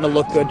important to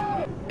look good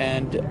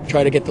and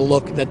try to get the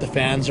look that the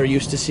fans are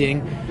used to seeing,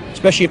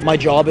 especially if my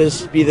job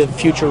is be the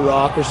future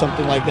Rock or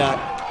something like that.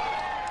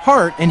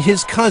 Hart and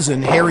his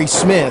cousin, Harry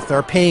Smith,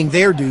 are paying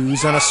their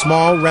dues on a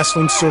small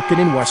wrestling circuit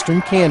in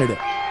Western Canada.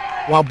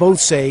 While both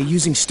say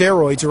using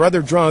steroids or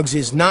other drugs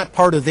is not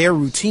part of their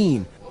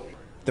routine,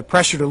 the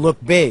pressure to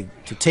look big,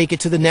 to take it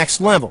to the next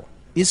level,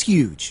 is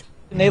huge.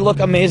 They look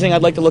amazing.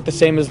 I'd like to look the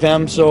same as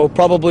them, so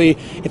probably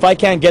if I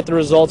can't get the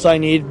results I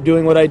need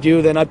doing what I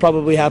do, then I'd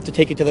probably have to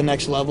take it to the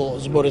next level,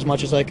 is about as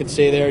much as I could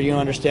say there. You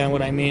understand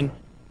what I mean?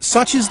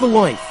 Such is the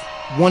life,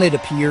 one it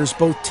appears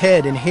both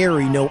Ted and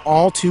Harry know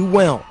all too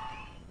well.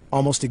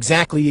 Almost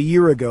exactly a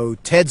year ago,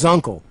 Ted's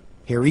uncle,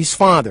 Harry's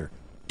father,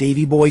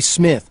 Davy Boy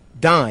Smith,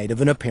 died of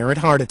an apparent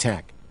heart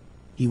attack.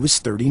 He was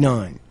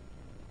 39.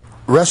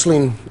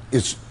 Wrestling,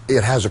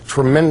 it has a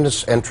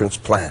tremendous entrance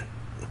plan.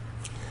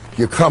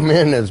 You come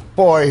in as,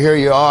 boy, here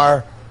you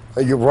are,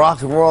 you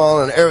rock and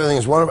roll and everything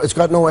is wonderful. It's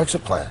got no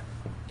exit plan.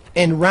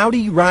 And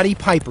Rowdy Roddy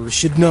Piper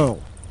should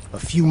know. A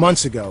few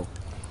months ago,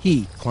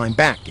 he climbed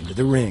back into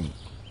the ring.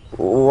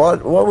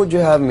 What would you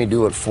have me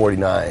do at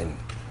 49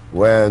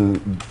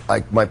 when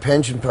my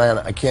pension plan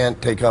I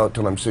can't take out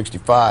till I'm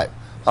 65?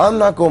 I'm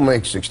not going to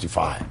make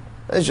 65.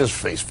 Let's just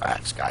face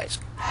facts, guys.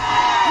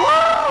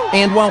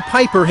 And while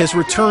Piper has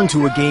returned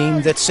to a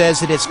game that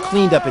says it has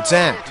cleaned up its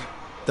act,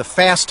 the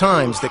fast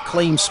times that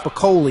claim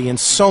Spicoli and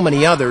so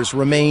many others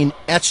remain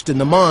etched in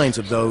the minds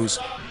of those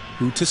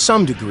who, to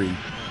some degree,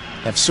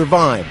 have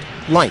survived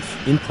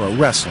life in pro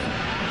wrestling.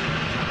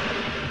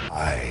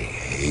 I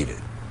hate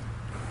it.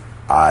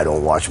 I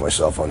don't watch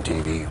myself on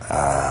TV.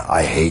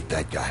 I hate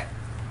that guy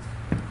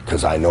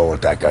because I know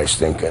what that guy's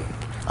thinking.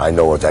 I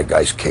know what that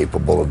guy's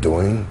capable of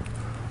doing.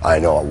 I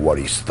know what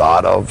he's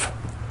thought of.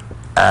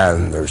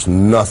 And there's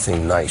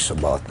nothing nice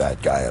about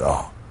that guy at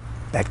all.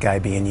 That guy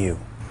being you.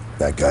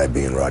 That guy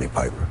being Roddy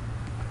Piper.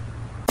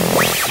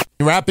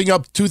 Wrapping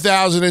up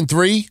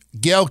 2003,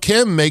 Gail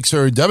Kim makes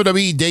her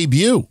WWE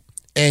debut.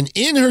 And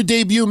in her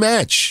debut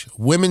match,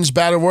 Women's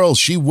Battle Royal,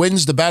 she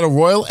wins the Battle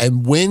Royal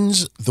and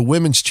wins the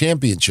Women's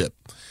Championship.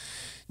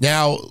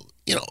 Now,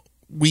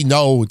 we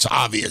know it's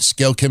obvious.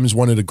 Gail Kim is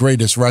one of the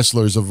greatest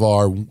wrestlers of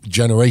our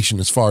generation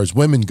as far as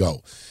women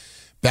go.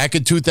 Back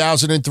in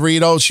 2003,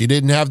 though, she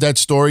didn't have that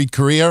storied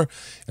career.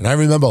 And I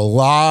remember a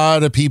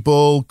lot of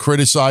people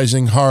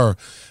criticizing her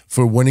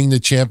for winning the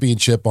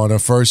championship on her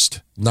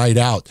first night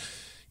out.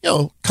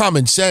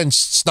 Common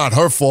sense, it's not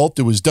her fault.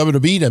 It was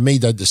WWE that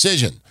made that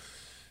decision.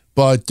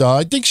 But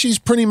I think she's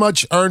pretty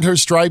much earned her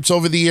stripes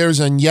over the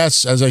years. And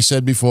yes, as I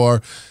said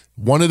before,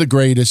 one of the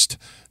greatest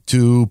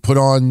to put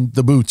on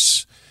the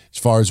boots as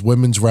far as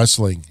women's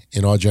wrestling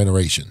in our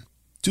generation.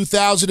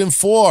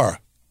 2004,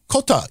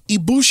 Kota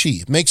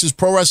Ibushi makes his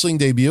pro wrestling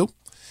debut.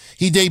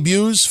 He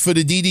debuts for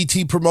the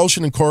DDT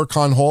promotion in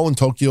Korakuen Hall in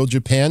Tokyo,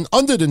 Japan,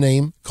 under the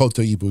name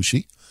Kota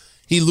Ibushi.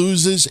 He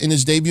loses in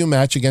his debut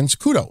match against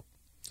Kudo.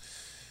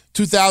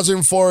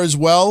 2004 as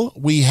well,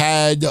 we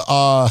had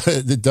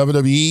the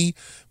WWE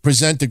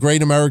present the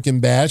Great American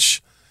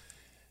Bash.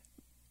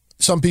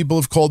 Some people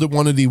have called it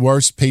one of the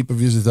worst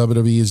pay-per-views that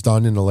WWE has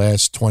done in the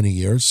last 20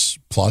 years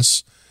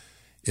plus.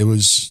 It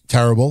was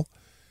terrible.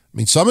 I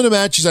mean, some of the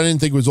matches I didn't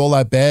think was all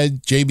that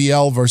bad.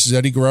 JBL versus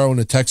Eddie Guerrero in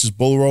the Texas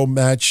Bull Rope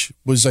match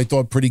was, I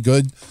thought, pretty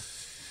good.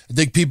 I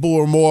think people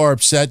were more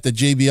upset that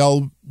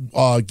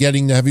JBL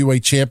getting the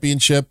heavyweight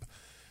championship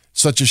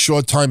such a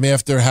short time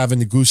after having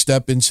the goose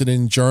step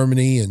incident in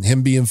Germany and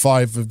him being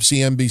fired from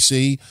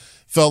CNBC.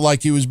 Felt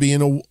like he was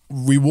being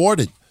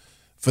rewarded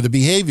for the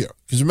behavior.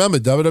 Because remember,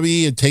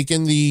 WWE had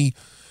taken the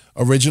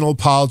original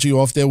apology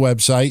off their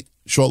website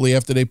shortly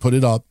after they put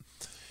it up.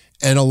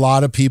 And a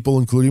lot of people,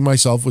 including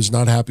myself, was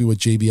not happy with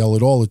JBL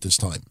at all at this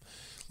time.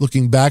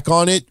 Looking back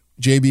on it,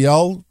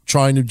 JBL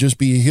trying to just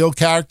be a heel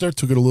character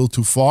took it a little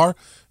too far.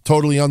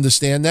 Totally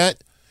understand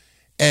that.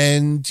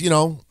 And,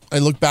 I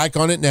look back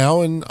on it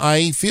now and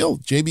I feel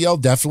JBL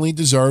definitely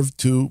deserved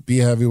to be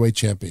a heavyweight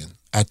champion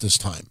at this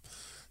time.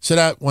 So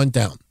that went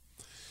down.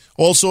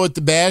 Also at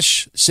the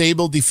Bash,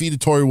 Sable defeated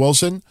Tori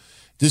Wilson.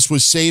 This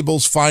was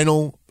Sable's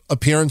final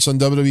appearance on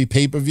WWE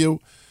pay-per-view.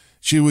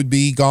 She would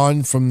be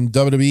gone from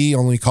WWE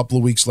only a couple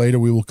of weeks later.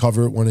 We will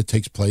cover it when it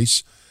takes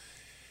place.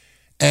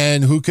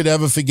 And who could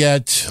ever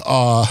forget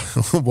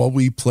what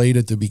we played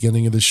at the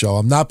beginning of the show?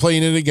 I'm not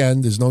playing it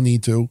again. There's no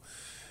need to.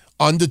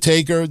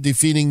 Undertaker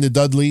defeating the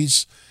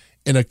Dudleys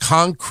in a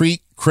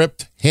concrete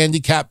crypt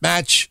handicap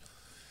match.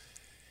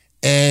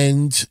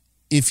 And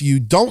if you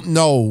don't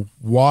know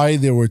why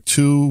there were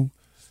two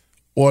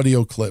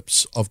audio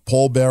clips of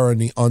Paul Bearer and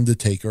The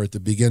Undertaker at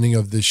the beginning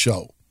of this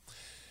show,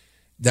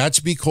 that's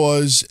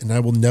because, and I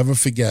will never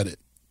forget it,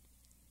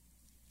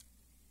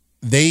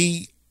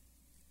 they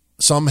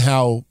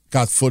somehow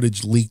got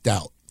footage leaked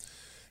out.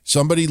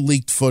 Somebody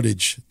leaked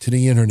footage to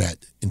the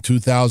internet in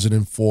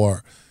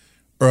 2004,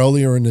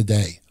 earlier in the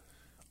day.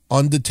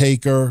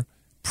 Undertaker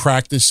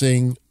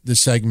practicing the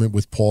segment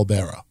with Paul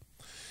Bearer.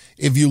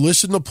 If you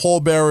listen to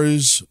Paul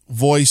Bearer's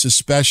voice,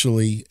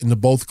 especially in the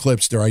both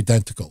clips, they're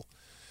identical.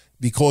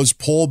 Because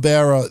Paul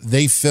Bearer,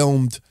 they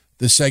filmed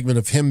the segment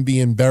of him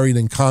being buried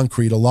in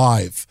concrete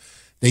alive.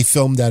 They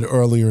filmed that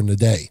earlier in the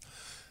day.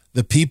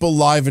 The people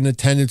live in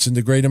attendance in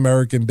the Great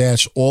American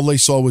Bash, all they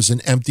saw was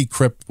an empty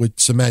crypt with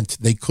cement.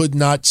 They could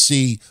not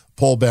see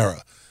Paul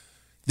Bearer.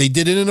 They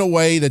did it in a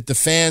way that the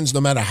fans,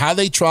 no matter how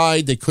they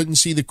tried, they couldn't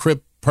see the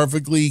crypt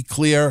perfectly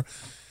clear.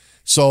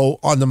 So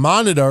on the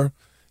monitor,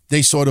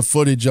 they saw the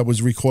footage that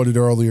was recorded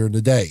earlier in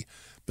the day.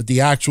 But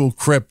the actual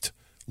crypt,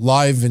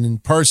 live and in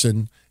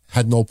person,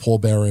 had no Paul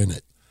Bearer in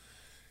it.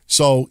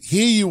 So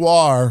here you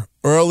are,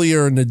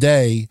 earlier in the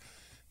day,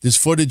 this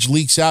footage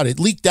leaks out. It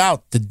leaked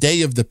out the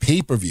day of the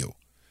pay-per-view.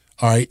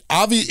 All right.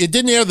 It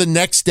didn't air the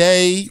next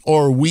day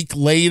or a week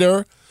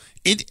later.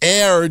 It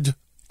aired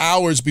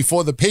hours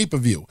before the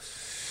pay-per-view.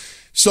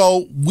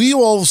 So we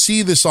all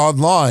see this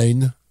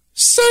online.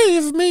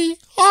 Save me.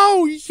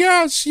 Oh,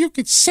 yes, you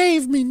could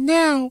save me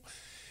now.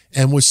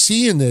 And we're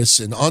seeing this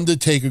and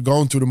Undertaker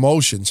going through the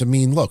motions. I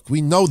mean, look,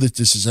 we know that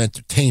this is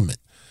entertainment.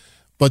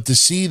 But to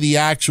see the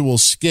actual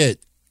skit,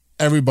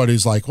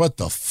 everybody's like, what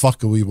the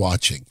fuck are we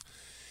watching?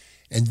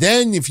 And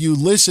then if you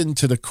listen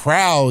to the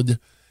crowd,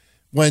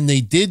 when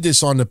they did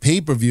this on the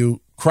pay-per-view,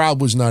 crowd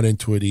was not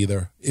into it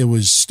either. It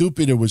was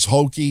stupid. It was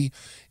hokey.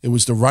 It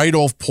was to write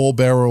off Paul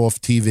Bearer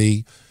off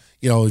TV.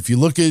 If you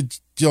look at,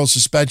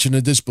 suspension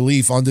of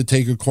disbelief,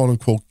 Undertaker,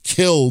 quote-unquote,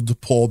 killed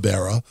Paul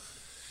Bearer,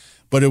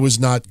 but it was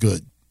not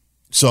good.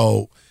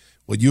 So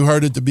what you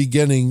heard at the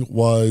beginning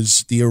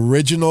was the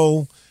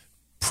original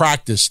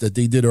practice that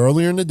they did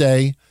earlier in the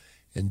day,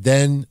 and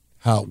then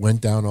how it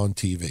went down on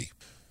TV.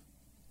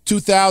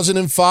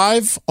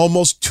 2005,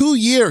 almost 2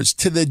 years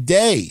to the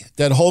day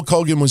that Hulk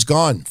Hogan was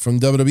gone from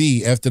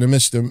WWE after the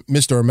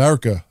Mr.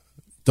 America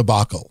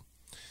debacle.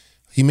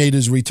 He made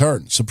his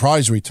return,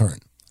 surprise return.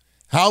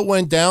 How it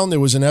went down, there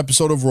was an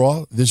episode of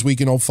Raw this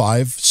week in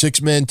 2005.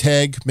 6-man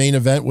tag main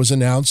event was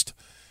announced.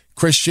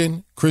 Chris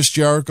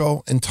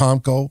Jericho, and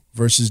Tomko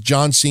versus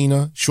John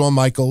Cena, Shawn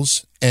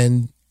Michaels,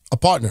 and a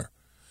partner.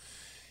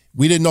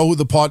 We didn't know who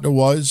the partner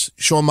was.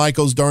 Shawn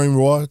Michaels during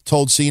Raw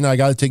told Cena, I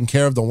got it taken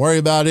care of, don't worry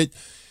about it.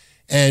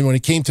 And when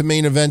it came to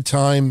main event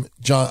time,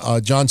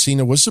 John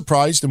Cena was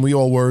surprised, and we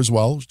all were as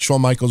well.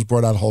 Shawn Michaels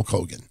brought out Hulk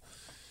Hogan.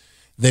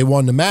 They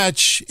won the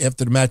match.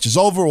 After the match is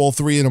over, all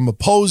three of them are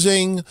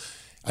posing.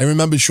 I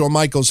remember Shawn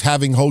Michaels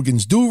having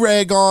Hogan's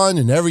do-rag on,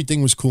 and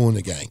everything was cool in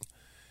the gang.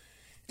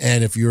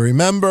 And if you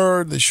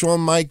remember the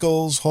Shawn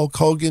Michaels, Hulk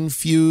Hogan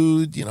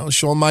feud,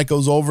 Shawn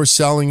Michaels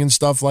overselling and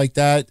stuff like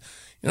that,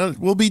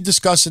 we'll be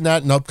discussing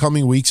that in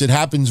upcoming weeks. It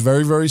happens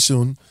very, very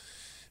soon.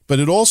 But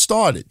it all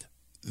started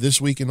this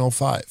week in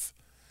 05.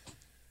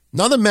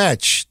 Another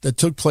match that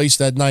took place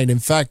that night. In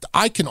fact,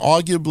 I can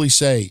arguably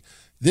say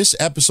this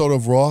episode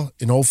of Raw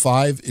in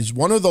 05 is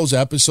one of those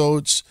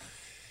episodes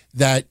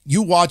that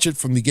you watch it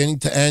from beginning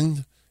to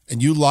end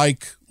and you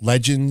like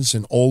legends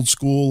and old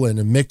school and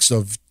a mix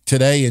of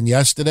today and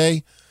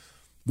yesterday.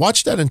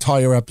 Watch that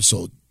entire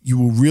episode. You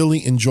will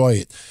really enjoy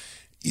it.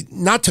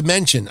 Not to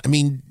mention,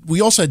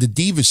 we also had the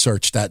Diva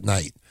search that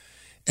night.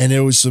 And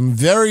there was some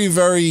very,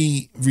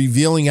 very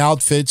revealing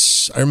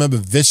outfits. I remember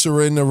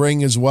Viscera in the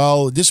ring as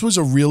well. This was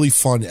a really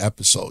fun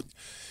episode.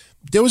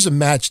 There was a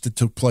match that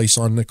took place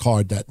on the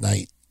card that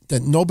night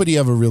that nobody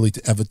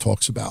ever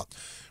talks about.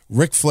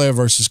 Ric Flair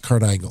versus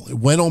Kurt Angle. It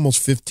went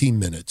almost 15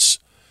 minutes.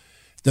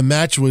 The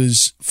match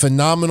was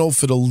phenomenal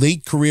for the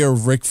late career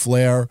of Ric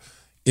Flair.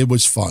 It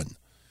was fun.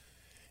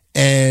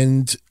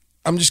 And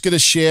I'm just going to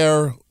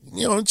share,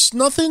 it's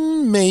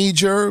nothing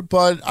major,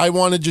 but I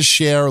want to just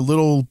share a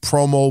little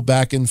promo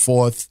back and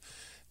forth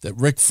that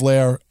Ric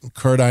Flair and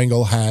Kurt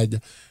Angle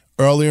had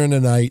earlier in the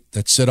night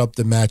that set up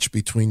the match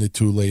between the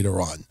two later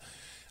on.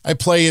 I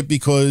play it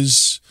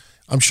because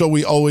I'm sure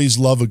we always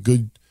love a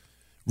good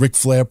Ric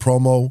Flair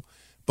promo,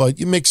 but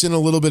you mix in a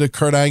little bit of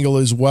Kurt Angle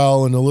as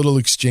well and a little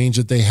exchange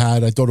that they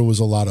had. I thought it was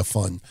a lot of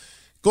fun.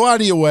 Go out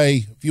of your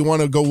way. If you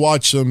want to go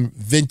watch some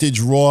vintage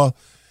Raw,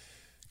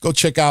 go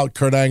check out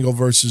Kurt Angle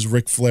versus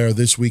Ric Flair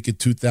this week in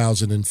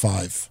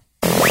 2005.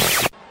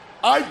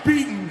 I've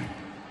beaten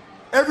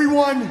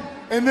everyone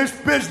in this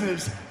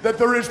business that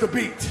there is to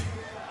beat.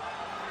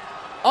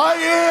 I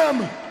am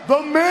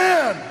the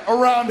man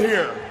around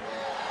here.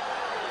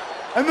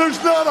 And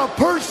there's not a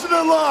person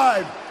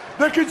alive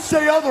that can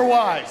say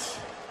otherwise.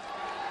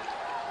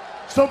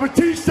 So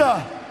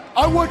Batista,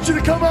 I want you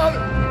to come out.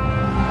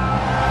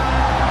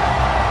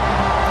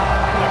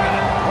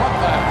 What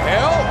the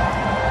hell?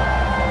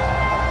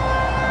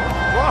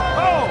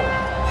 Whoa!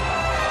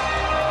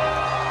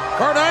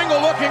 Kurt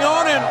Angle looking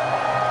on in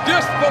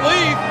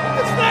disbelief.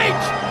 It's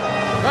Nate!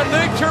 The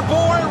nature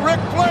boy,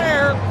 Ric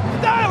Flair.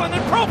 Styling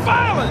and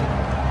profiling.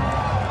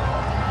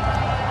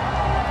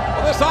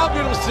 Well, this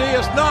obviously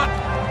is not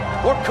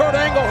what Kurt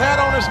Angle had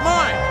on his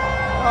mind.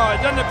 Oh, it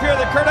doesn't appear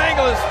that Kurt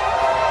Angle is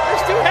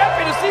too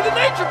happy to see the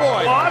nature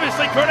boy. Well,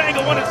 obviously Kurt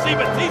Angle wanted to see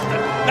Batista,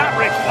 not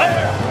Ric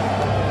Flair.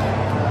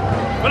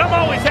 But I'm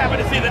always happy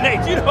to see the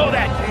Nate. You know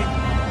that, King.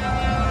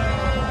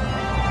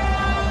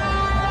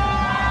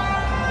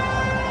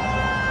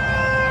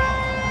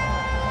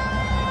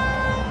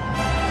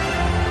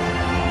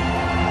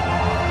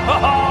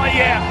 Oh,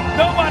 yeah.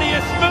 Nobody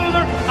is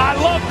smoother. I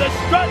love the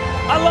strut.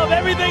 I love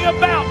everything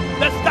about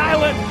the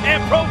styling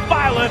and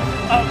profiling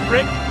of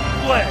Ric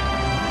Flair.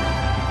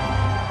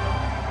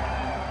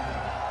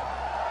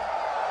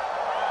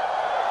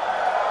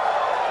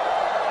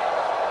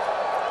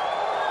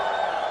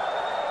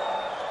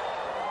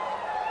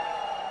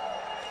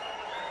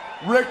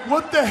 Rick,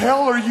 what the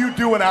hell are you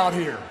doing out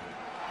here?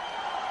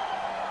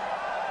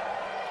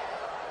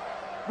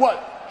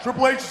 What,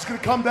 Triple H is gonna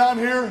come down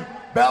here,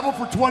 babble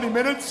for 20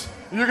 minutes,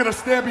 and you're gonna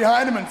stand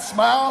behind him and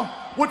smile?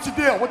 What's the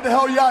deal? What the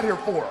hell are you out here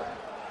for?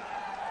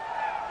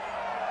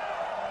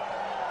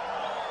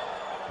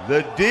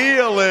 The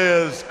deal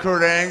is,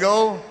 Kurt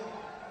Angle,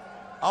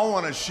 I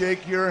want to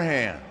shake your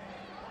hand.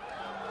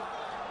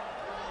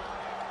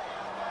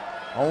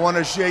 I want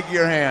to shake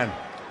your hand.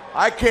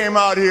 I came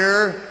out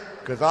here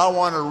because I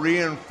want to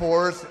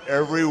reinforce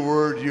every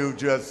word you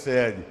just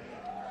said.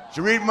 Did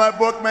you read my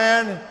book,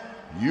 man?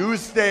 You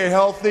stay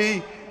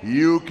healthy,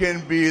 you can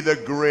be the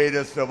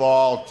greatest of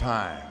all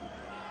time.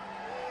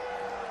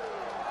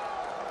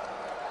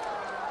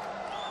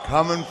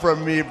 Coming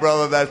from me,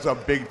 brother, that's a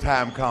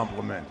big-time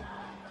compliment.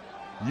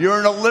 You're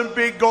an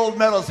Olympic gold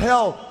medalist.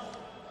 Hell,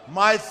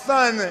 my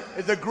son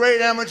is a great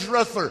amateur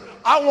wrestler.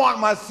 I want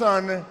my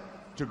son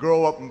to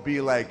grow up and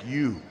be like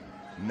you,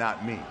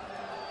 not me.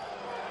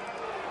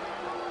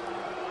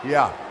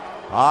 Yeah,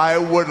 I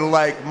would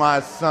like my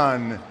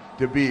son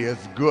to be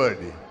as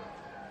good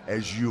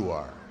as you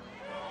are.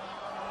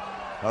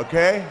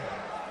 Okay?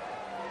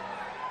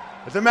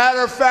 As a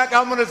matter of fact,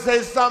 I'm going to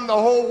say something to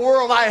the whole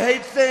world. I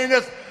hate saying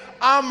this.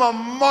 I'm a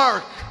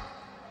mark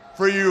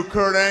for you,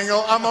 Kurt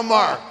Angle. I'm a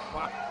mark.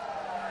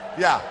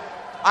 Yeah,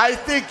 I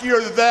think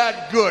you're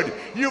that good.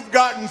 You've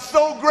gotten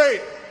so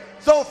great,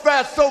 so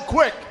fast, so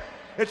quick.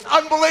 It's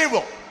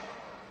unbelievable.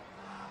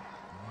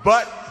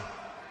 But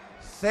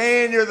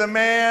saying you're the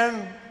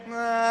man,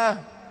 nah,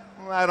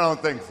 I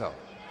don't think so.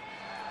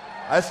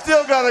 I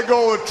still got to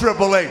go with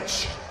Triple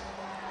H.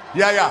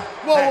 Yeah.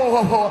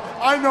 Whoa.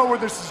 I know where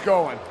this is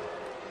going.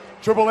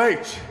 Triple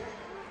H.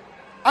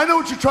 I know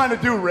what you're trying to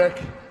do,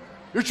 Rick.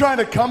 You're trying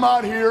to come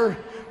out here,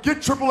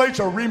 get Triple H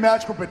a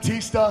rematch with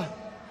Batista.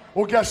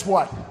 Well, guess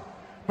what?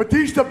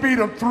 Batista beat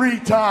him 3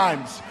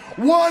 times.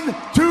 1,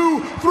 2,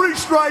 3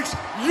 strikes,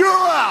 you're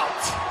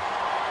out.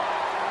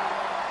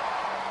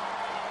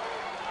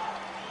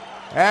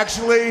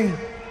 Actually,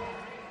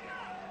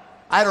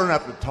 I don't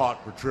have to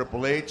talk for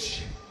Triple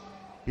H.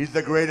 He's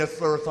the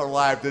greatest earth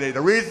alive today.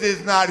 The reason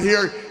he's not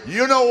here,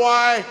 you know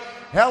why?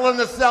 Hell in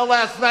the Cell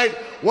last night,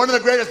 one of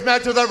the greatest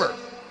matches ever.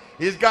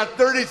 He's got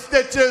 30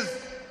 stitches,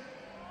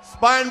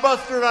 spine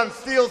busted on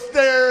steel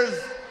stairs,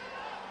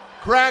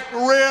 cracked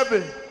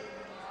rib.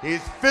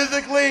 He's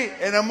physically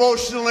and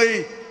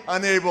emotionally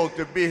unable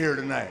to be here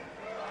tonight.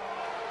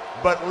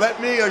 But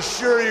let me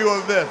assure you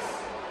of this.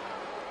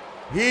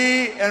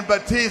 He and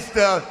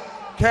Batista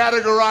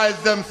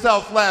categorized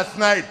themselves last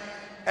night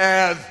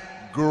as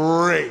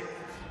great.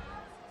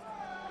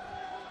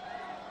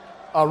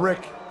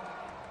 Rick,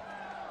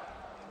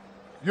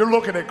 you're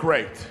looking at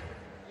great.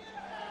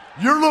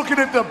 You're looking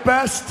at the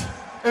best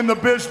in the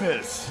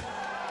business.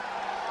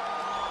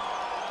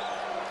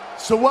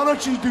 So why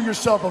don't you do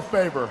yourself a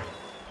favor?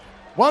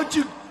 Why don't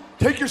you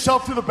take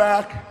yourself to the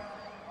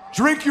back,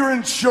 drink your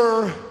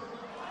Ensure,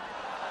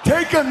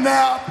 take a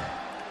nap,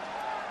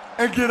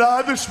 and get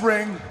out of this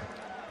ring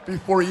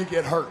before you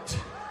get hurt.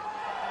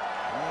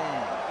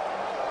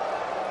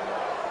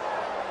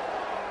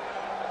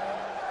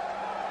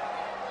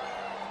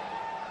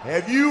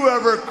 Have you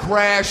ever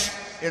crashed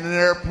in an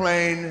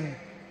airplane?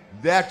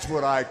 That's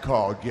what I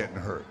call getting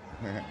hurt.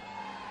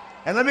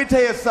 And let me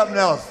tell you something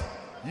else.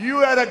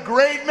 You had a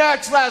great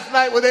match last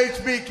night with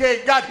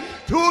HBK. Got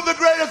 2 of the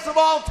greatest of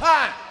all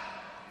time.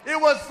 It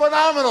was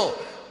phenomenal.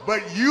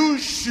 But you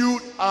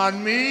shoot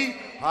on me,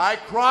 high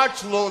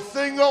crotch, low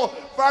single,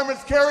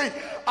 fireman's carry,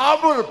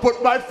 I'm going to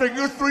put my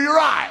finger through your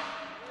eye.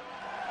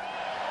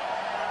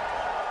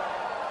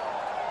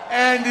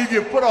 And if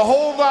you put a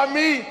hold on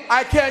me,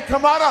 I can't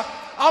come out of,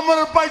 I'm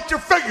going to bite your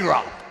finger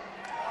out.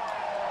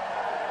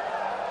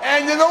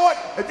 And you know what?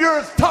 If you're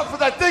as tough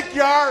as I think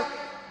you are,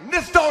 and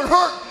this don't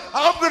hurt,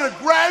 I'm going to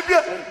grab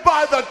you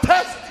by the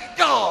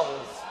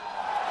testicles.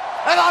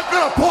 And I'm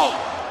going to pull.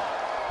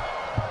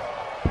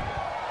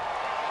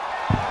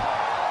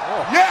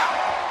 Yeah.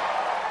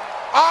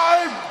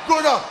 I'm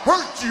going to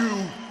hurt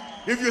you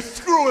if you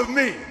screw with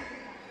me.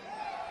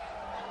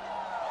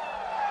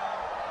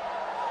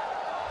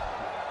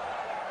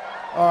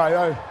 All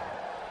right,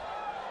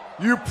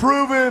 you've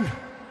proven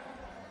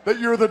that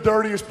you're the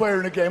dirtiest player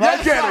in the game.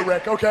 Yes, I get it,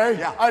 Rick, okay?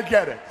 Yeah. I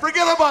get it.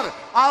 Forget about it.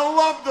 I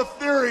love the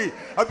theory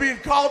of being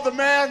called the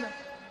man.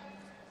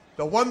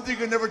 The one thing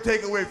you can never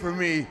take away from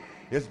me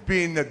is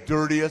being the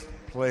dirtiest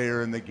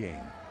player in the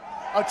game.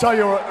 I'll tell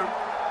you what,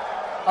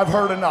 I've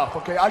heard enough,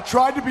 okay? I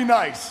tried to be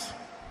nice,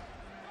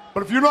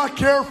 but if you're not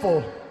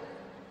careful,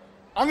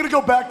 I'm gonna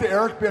go back to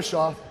Eric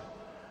Bischoff,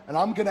 and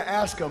I'm gonna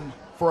ask him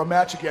for a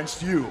match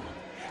against you.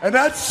 And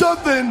that's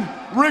something,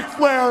 Ric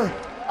Flair,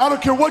 I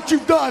don't care what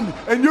you've done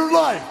in your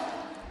life,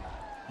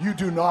 you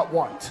do not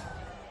want.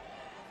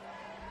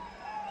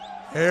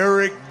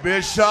 Eric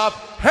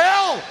Bischoff,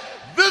 hell,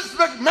 Vince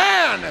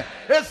McMahon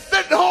is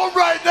sitting home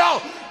right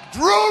now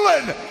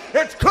drooling.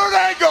 It's Kurt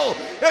Angle,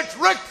 it's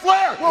Ric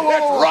Flair, it's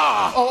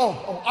Raw.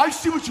 Oh, I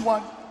see what you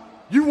want.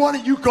 You want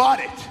it, you got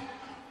it.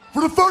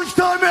 For the first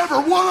time ever,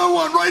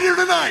 one-on-one right here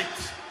tonight.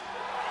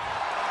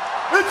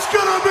 It's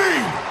gonna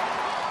be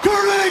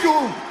Kurt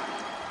Angle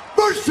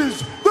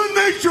versus the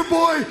Nature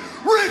Boy,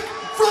 Ric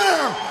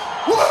Flair.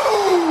 Woo!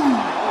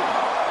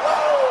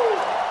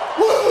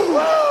 Woo!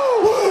 Woo!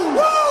 Woo!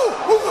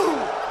 Woo!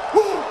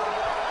 Woo!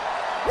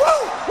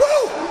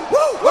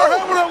 Woo! We're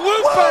having a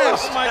woo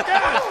fest. Oh my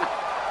God!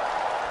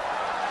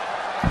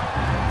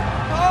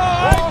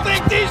 Oh, I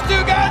think these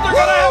 2 guys are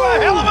going to have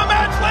a hell of a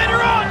match later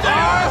on, Jay.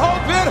 I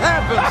hope it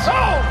happens.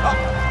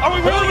 Are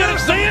we really going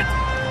to see it?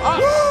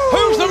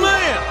 Who's the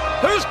man?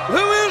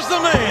 Who is the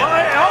man?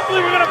 Well,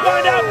 hopefully we're going to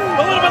find out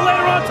a little bit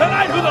later on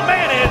tonight who the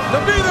man is. To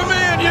be the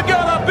man, you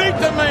got to beat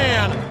the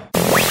man.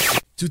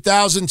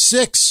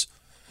 2006,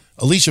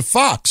 Alicia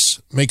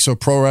Fox makes her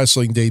pro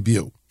wrestling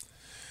debut.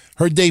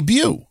 Her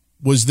debut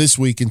was this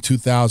week in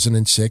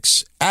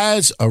 2006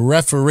 as a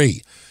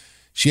referee.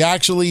 She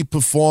actually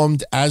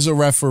performed as a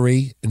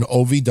referee in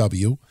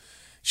OVW.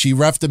 She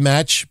reffed a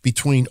match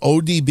between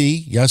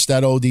ODB, yes,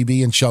 that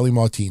ODB, and Shelly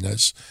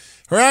Martinez.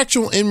 Her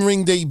actual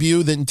in-ring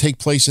debut didn't take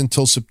place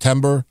until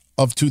September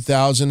of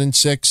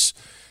 2006,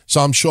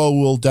 so I'm sure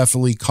we'll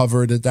definitely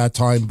cover it at that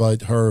time,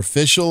 but her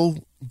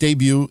official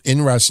debut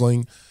in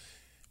wrestling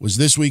was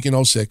this week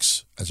in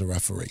 06 as a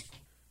referee.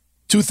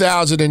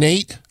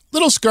 2008,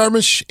 little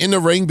skirmish in the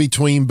ring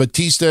between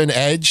Batista and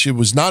Edge. It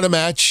was not a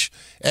match.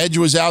 Edge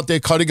was out there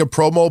cutting a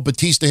promo.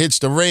 Batista hits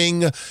the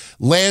ring,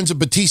 lands a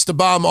Batista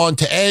bomb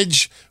onto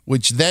Edge,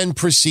 which then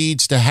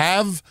proceeds to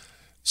have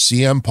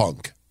CM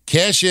Punk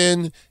cash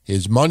in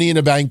his Money in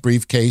the Bank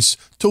briefcase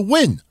to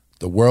win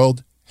the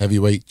World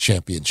Heavyweight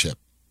Championship.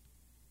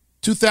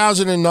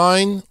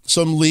 2009,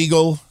 some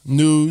legal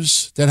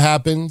news that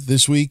happened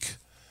this week.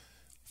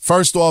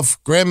 First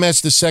off,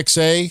 Grandmaster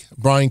Sexay,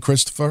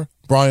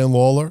 Brian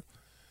Lawler,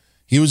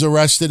 he was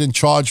arrested and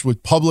charged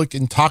with public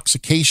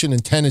intoxication in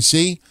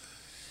Tennessee.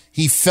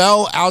 He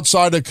fell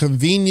outside a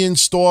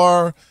convenience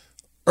store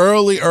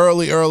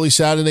early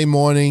Saturday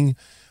morning.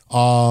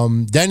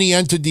 Then he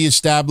entered the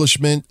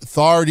establishment.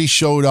 Authorities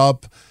showed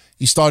up.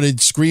 He started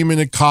screaming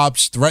at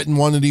cops, threatened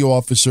one of the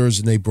officers,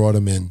 and they brought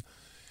him in.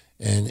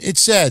 And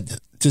it's sad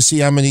to see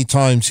how many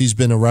times he's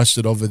been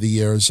arrested over the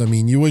years. I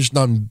mean, you wish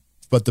nothing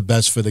but the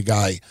best for the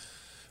guy.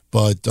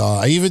 But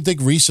I even think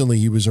recently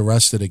he was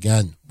arrested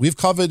again. We've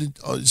covered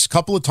a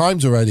couple of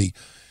times already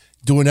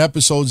doing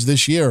episodes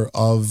this year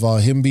of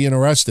him being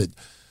arrested.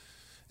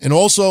 And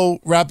also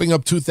wrapping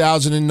up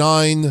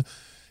 2009,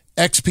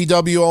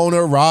 ex-PW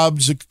owner Rob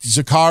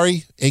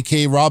Zakari,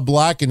 a.k.a. Rob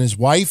Black, and his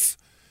wife,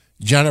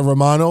 Janet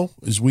Romano,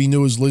 as we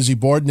knew as Lizzie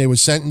Borden, they were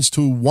sentenced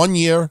to 1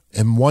 year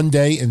and 1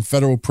 day in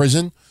federal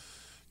prison,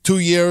 2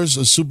 years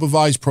of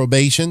supervised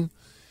probation,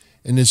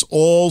 and this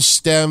all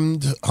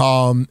stemmed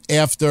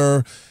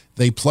after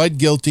they pled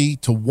guilty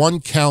to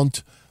 1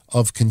 count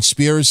of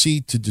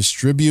conspiracy to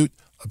distribute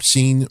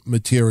obscene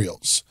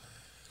materials.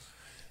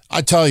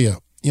 I tell you,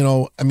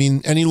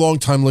 any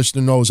longtime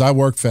listener knows I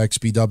worked for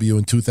XPW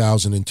in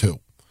 2002.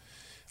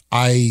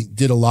 I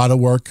did a lot of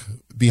work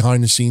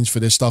behind the scenes for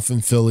this stuff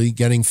in Philly,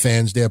 getting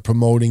fans there,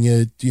 promoting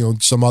it,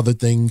 some other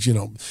things,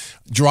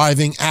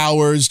 driving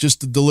hours just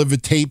to deliver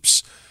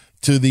tapes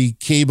to the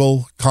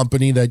cable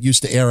company that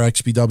used to air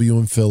XPW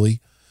in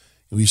Philly.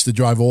 We used to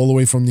drive all the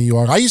way from New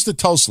York. I used to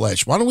tell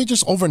Slash, why don't we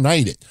just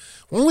overnight it?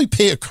 Why don't we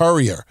pay a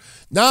courier?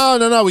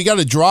 No, we got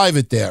to drive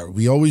it there.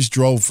 We always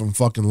drove from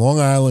fucking Long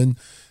Island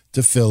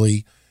to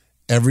Philly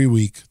every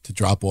week to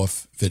drop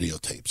off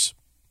videotapes.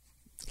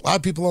 A lot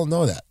of people don't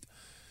know that.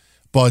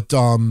 But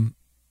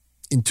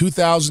in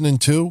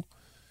 2002,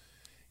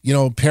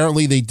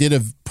 apparently they did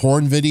a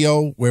porn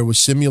video where it was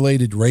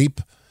simulated rape.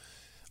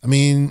 I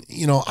mean,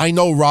 I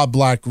know Rob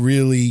Black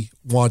really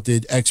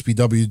wanted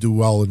XPW to do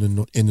well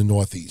in the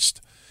Northeast.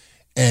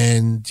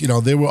 And,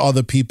 there were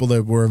other people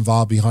that were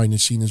involved behind the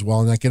scene as well.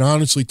 And I can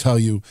honestly tell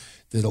you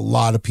that a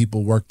lot of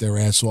people worked their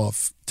ass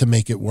off to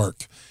make it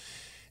work.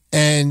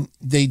 And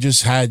they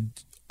just had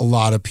a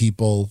lot of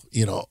people,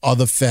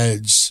 other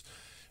feds,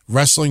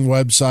 wrestling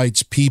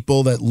websites,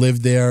 people that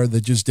lived there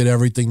that just did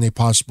everything they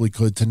possibly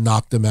could to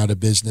knock them out of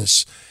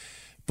business.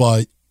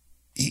 But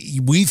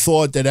we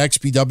thought that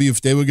XPW,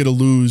 if they were going to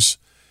lose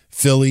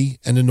Philly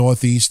and the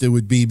Northeast, it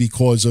would be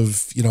because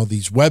of,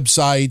 these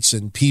websites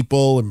and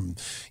people and,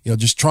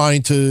 just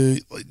trying to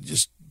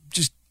just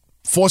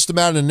force them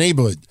out of the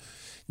neighborhood.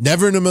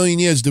 Never in a million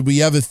years did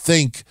we ever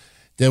think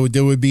there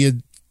would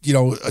be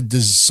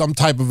some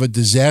type of a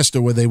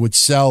disaster where they would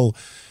sell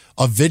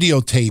a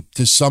videotape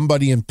to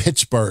somebody in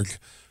Pittsburgh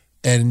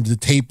and the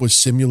tape was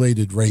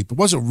simulated rape. It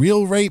wasn't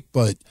real rape,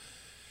 but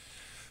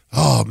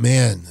oh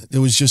man, it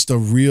was just a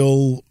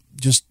real,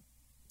 just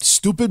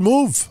stupid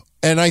move.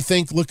 And I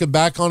think looking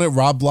back on it,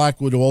 Rob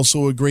Black would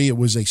also agree it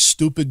was a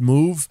stupid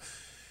move.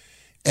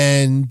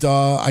 And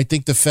I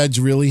think the feds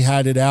really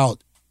had it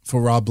out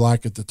for Rob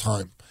Black at the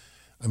time.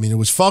 I mean, it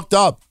was fucked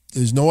up.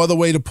 There's no other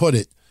way to put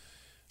it.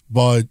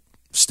 But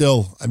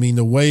still, I mean,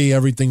 the way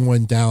everything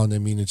went down, I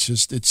mean, it's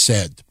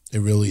sad. It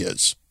really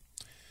is.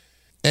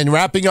 And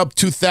wrapping up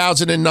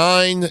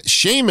 2009,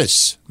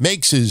 Sheamus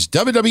makes his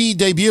WWE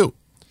debut.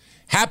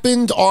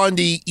 Happened on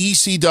the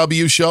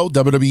ECW show,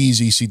 WWE's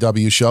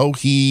ECW show.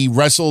 He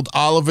wrestled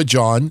Oliver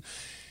John.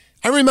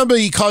 I remember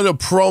he cut a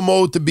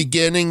promo at the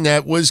beginning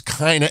that was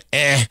kind of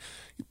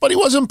but he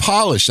wasn't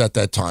polished at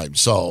that time,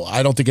 so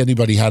I don't think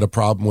anybody had a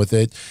problem with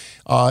it.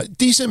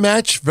 Decent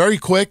match, very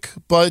quick,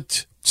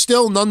 but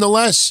still,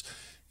 nonetheless,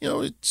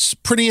 it's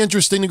pretty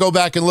interesting to go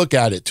back and look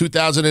at it.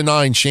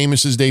 2009,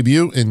 Sheamus's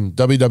debut in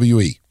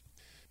WWE.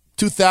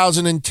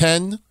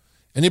 2010,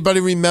 anybody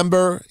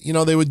remember,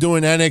 they were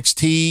doing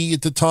NXT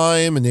at the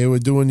time, and they were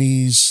doing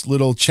these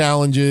little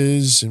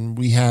challenges, and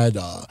we had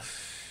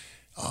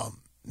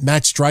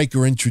Matt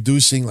Stryker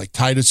introducing like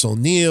Titus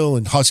O'Neil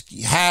and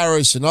Husky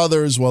Harris and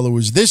others. Well, it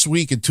was this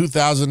week in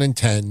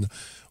 2010.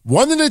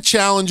 One of the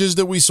challenges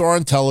that we saw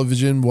on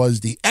television was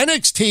the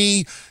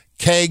NXT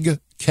Keg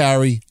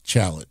Carry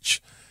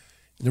Challenge.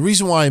 And the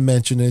reason why I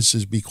mention this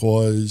is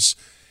because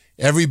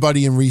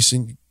everybody in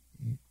recent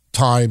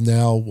time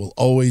now will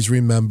always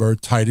remember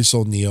Titus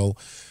O'Neil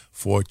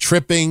for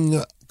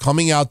tripping,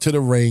 coming out to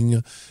the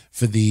ring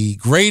for the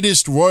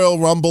greatest Royal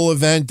Rumble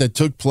event that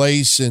took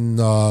place in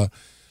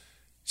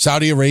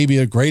Saudi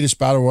Arabia, greatest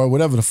battle royal,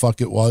 whatever the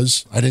fuck it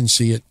was. I didn't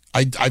see it.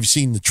 I've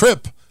seen the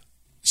trip,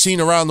 seen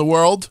around the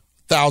world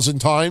 1,000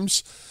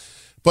 times.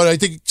 But I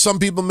think some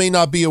people may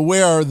not be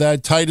aware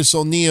that Titus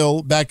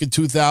O'Neil back in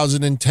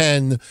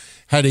 2010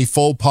 had a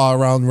faux pas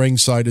around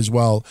ringside as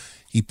well.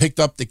 He picked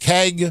up the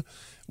keg,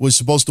 was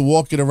supposed to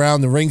walk it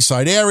around the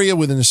ringside area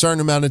within a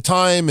certain amount of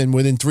time, and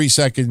within 3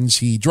 seconds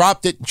he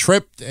dropped it and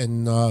tripped,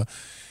 and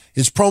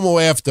his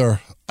promo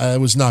after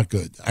was not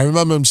good. I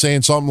remember him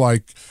saying something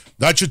like,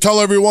 "That should tell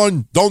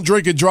everyone, don't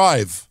drink and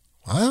drive."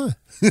 Huh?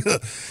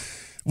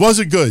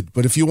 Wasn't good,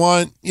 but if you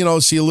want,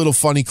 see a little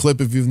funny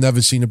clip, if you've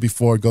never seen it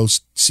before, go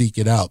seek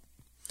it out.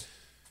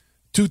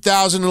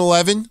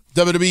 2011,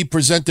 WWE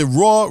presented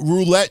Raw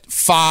Roulette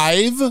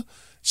 5,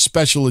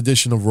 special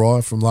edition of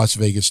Raw from Las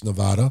Vegas,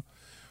 Nevada.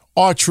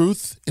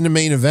 R-Truth in the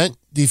main event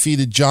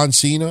defeated John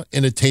Cena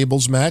in a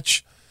tables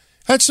match.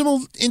 Had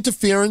some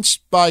interference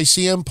by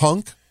CM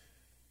Punk.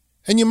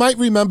 And you might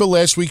remember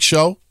last week's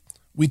show,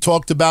 we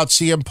talked about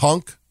CM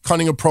Punk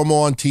cutting a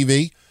promo on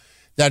TV,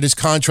 that his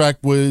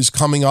contract was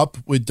coming up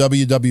with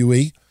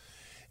WWE,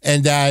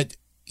 and that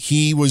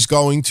he was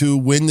going to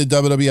win the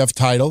WWF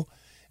title,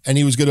 and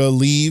he was going to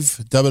leave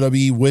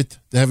WWE with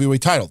the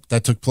heavyweight title.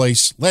 That took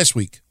place last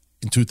week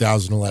in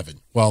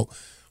 2011. Well,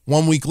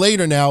 1 week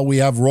later now, we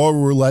have Raw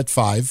Roulette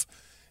 5.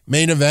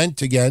 Main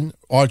event, again,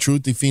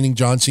 R-Truth defeating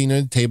John Cena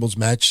in a tables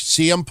match.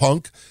 CM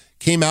Punk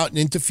came out and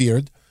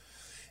interfered.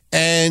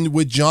 And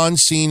with John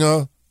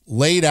Cena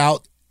laid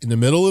out in the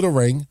middle of the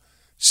ring,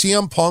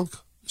 CM Punk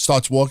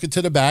starts walking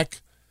to the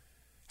back,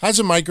 has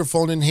a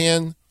microphone in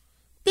hand,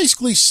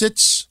 basically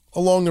sits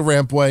along the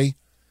rampway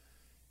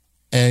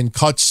and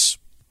cuts,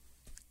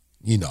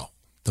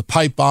 the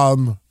pipe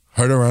bomb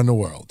heard around the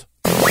world.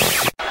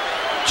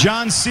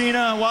 John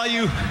Cena, while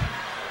you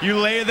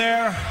lay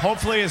there,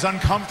 hopefully as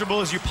uncomfortable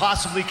as you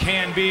possibly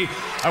can be,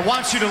 I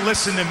want you to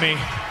listen to me.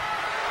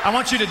 I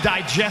want you to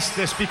digest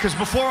this, because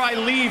before I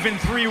leave in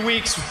 3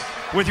 weeks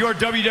with your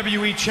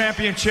WWE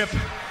Championship,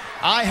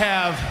 I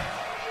have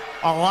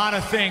a lot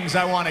of things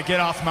I want to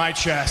get off my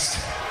chest.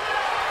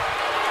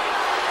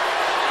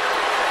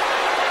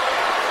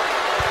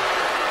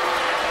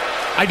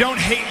 I don't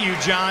hate you,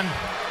 John.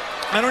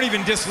 I don't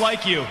even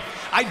dislike you.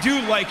 I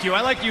do like you. I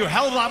like you a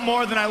hell of a lot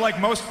more than I like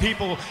most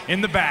people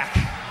in the back.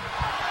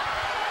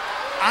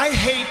 I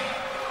hate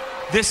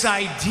this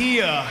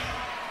idea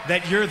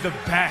that you're the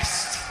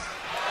best.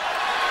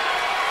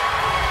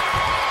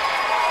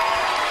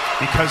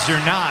 Because you're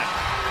not.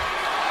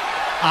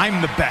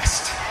 I'm the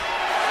best.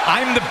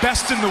 I'm the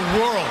best in the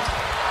world.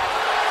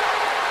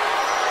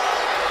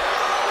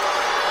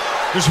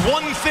 There's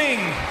one thing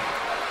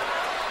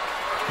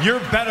you're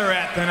better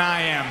at than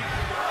I am,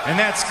 and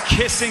that's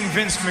kissing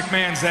Vince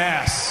McMahon's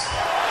ass.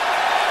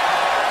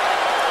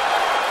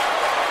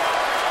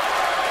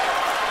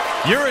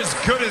 You're as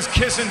good as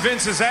kissing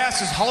Vince's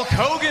ass as Hulk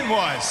Hogan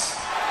was.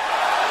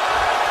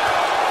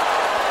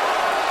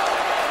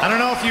 I don't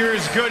know if you're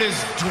as good as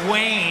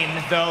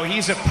Dwayne, though.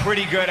 He's a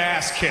pretty good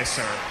ass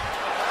kisser.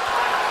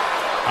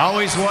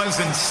 Always was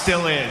and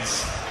still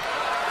is.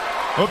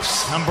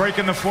 Oops, I'm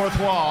breaking the fourth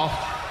wall.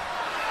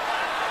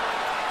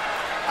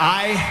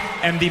 I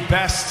am the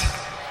best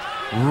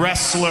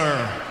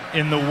wrestler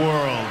in the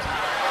world.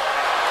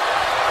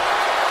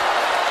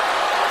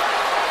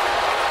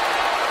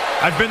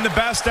 I've been the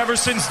best ever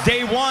since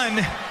day one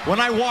when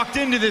I walked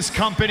into this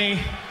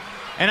company,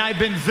 and I've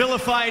been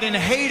vilified and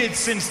hated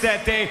since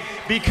that day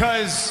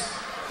because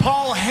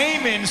Paul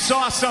Heyman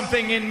saw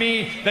something in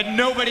me that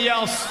nobody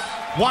else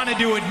wanted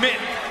to admit.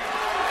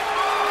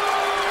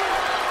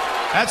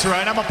 That's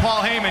right, I'm a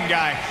Paul Heyman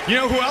guy. You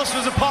know who else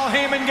was a Paul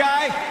Heyman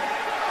guy?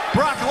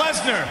 Brock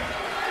Lesnar.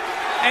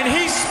 And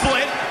he's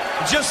split,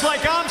 just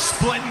like I'm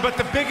splitting, but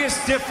the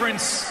biggest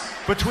difference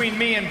between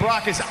me and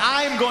Brock is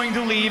I'm going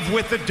to leave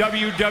with the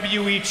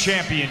WWE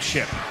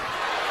Championship.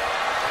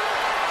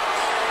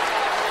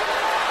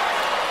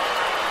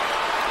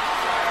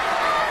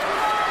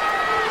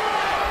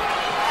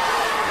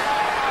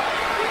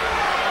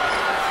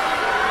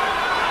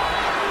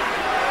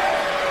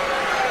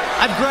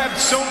 I've grabbed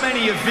so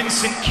many of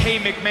Vincent K.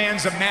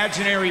 McMahon's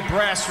imaginary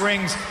brass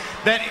rings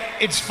that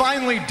it's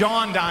finally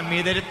dawned on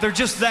me that they're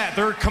just that.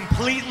 They're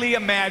completely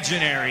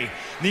imaginary.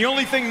 The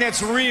only thing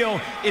that's real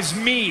is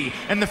me,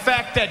 and the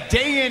fact that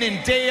day in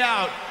and day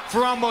out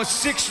for almost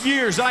 6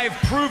 years I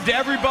have proved to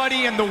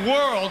everybody in the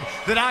world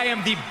that I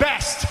am the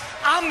best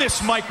on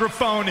this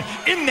microphone,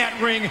 in that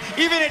ring,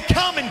 even at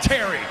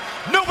commentary.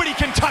 Nobody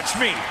can touch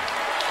me.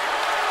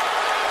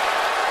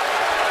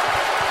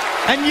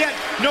 And yet,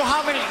 no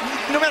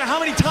matter how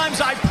many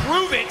times I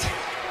prove it,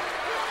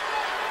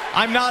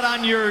 I'm not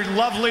on your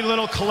lovely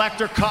little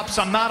collector cups.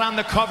 I'm not on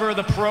the cover of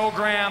the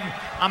program.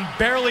 I'm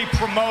barely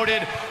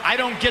promoted. I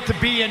don't get to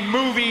be in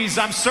movies.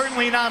 I'm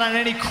certainly not on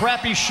any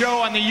crappy show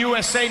on the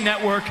USA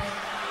Network.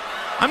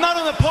 I'm not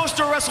on the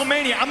poster of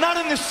WrestleMania. I'm not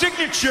in the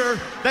signature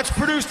that's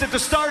produced at the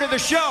start of the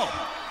show.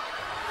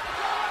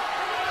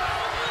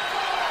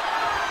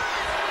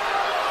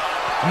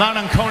 I'm not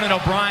on Conan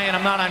O'Brien,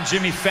 I'm not on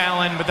Jimmy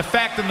Fallon, but the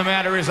fact of the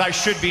matter is I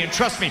should be, and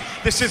trust me,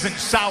 this isn't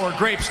sour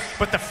grapes,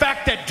 but the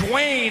fact that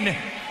Dwayne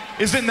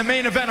is in the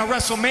main event of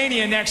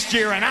WrestleMania next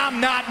year and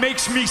I'm not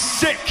makes me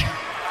sick.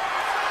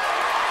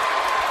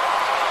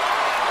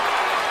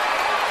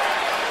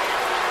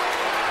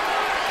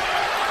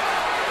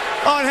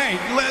 Oh, and hey,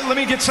 let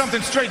me get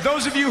something straight.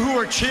 Those of you who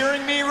are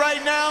cheering me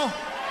right now,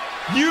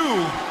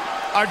 you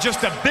are just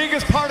the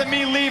biggest part of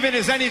me leaving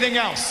as anything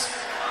else.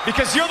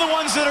 Because you're the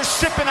ones that are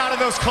sipping out of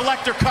those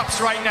collector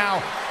cups right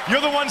now.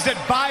 You're the ones that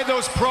buy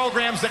those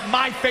programs that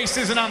my face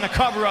isn't on the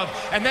cover of.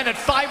 And then at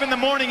 5 in the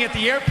morning at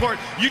the airport,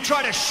 you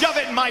try to shove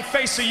it in my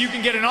face so you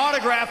can get an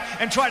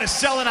autograph and try to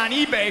sell it on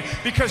eBay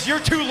because you're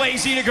too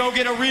lazy to go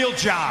get a real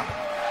job.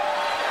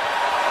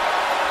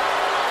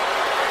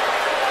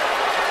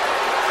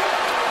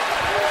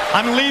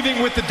 I'm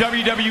leaving with the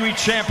WWE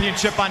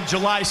Championship on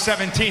July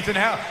 17th, and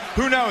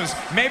who knows,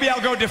 maybe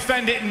I'll go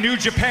defend it in New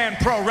Japan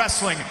Pro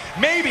Wrestling.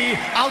 Maybe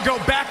I'll go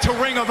back to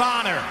Ring of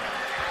Honor.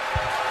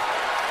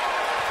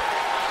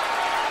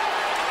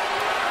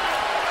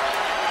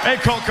 Hey,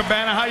 Colt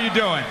Cabana, how you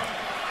doing?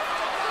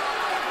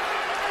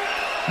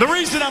 The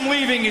reason I'm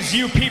leaving is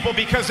you people,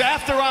 because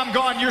after I'm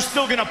gone, you're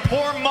still gonna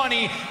pour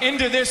money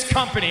into this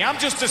company. I'm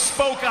just a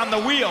spoke on the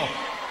wheel.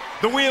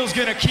 The wheel's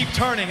gonna keep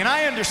turning, and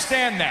I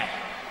understand that.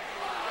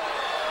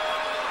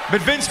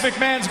 But Vince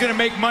McMahon's going to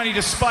make money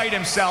to spite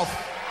himself.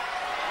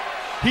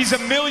 He's a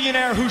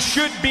millionaire who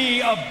should be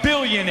a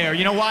billionaire.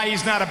 You know why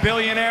he's not a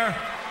billionaire?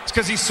 It's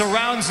because he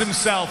surrounds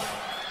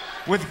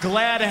himself with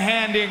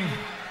glad-handing,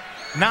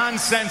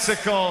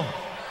 nonsensical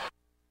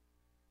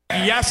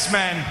yes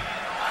men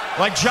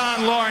like John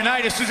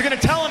Laurinaitis, who's going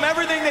to tell him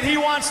everything that he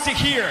wants to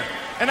hear.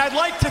 And I'd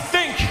like to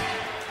think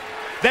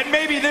that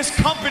maybe this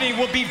company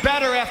will be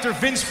better after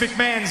Vince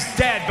McMahon's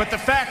dead. But the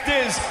fact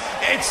is,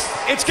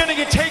 it's going to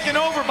get taken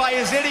over by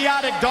his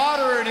idiotic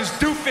daughter and his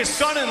doofus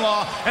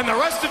son-in-law and the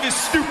rest of his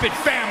stupid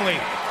family.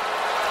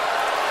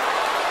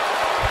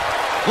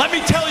 Let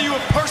me tell you a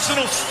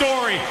personal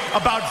story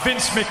about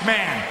Vince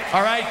McMahon,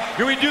 all right?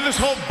 Can we do this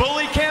whole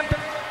bully campaign?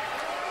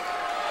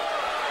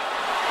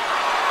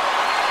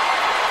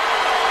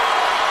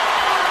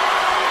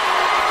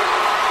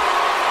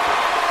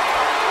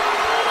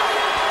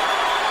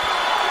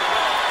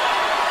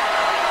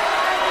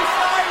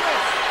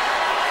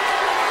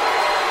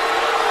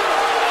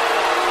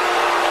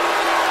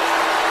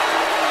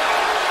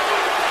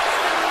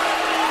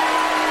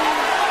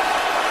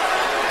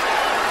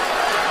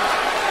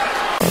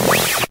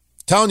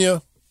 Telling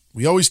you,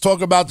 we always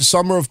talk about the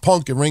summer of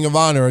Punk in Ring of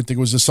Honor. I think it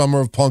was the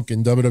summer of Punk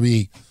in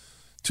WWE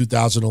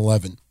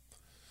 2011.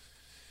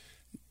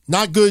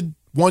 Not good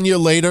 1 year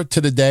later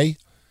to the day.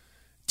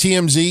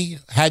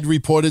 TMZ had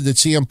reported that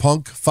CM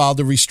Punk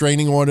filed a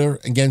restraining order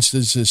against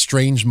his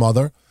estranged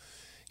mother.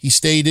 He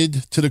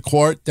stated to the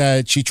court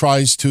that she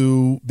tries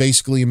to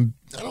basically,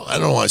 I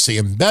don't want to say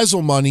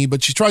embezzle money,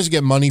 but she tries to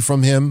get money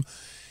from him,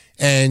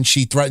 and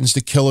she threatens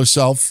to kill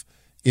herself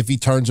if he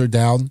turns her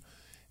down.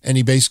 And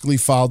he basically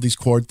filed these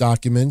court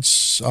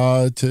documents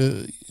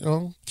to,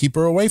 keep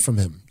her away from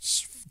him.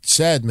 It's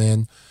sad,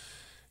 man.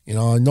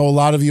 I know a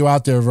lot of you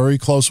out there are very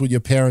close with your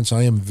parents.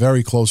 I am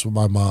very close with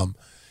my mom.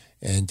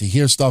 And to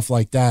hear stuff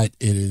like that,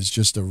 it is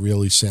just a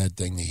really sad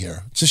thing to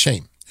hear. It's a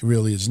shame. It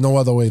really is. No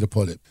other way to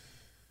put it.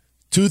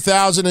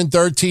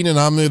 2013, and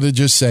I'm going to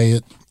just say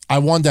it, I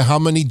wonder how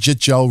many Jit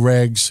Gel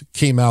rags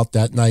came out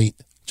that night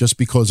just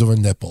because of a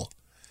nipple.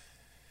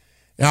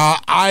 Now,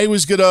 I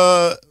was going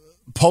to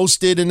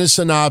post it in a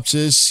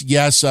synopsis.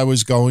 Yes, I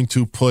was going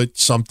to put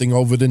something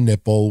over the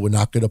nipple. We're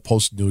not going to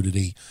post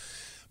nudity.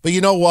 But you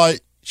know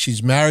what?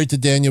 She's married to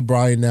Daniel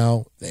Bryan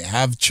now. They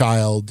have a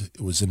child. It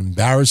was an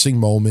embarrassing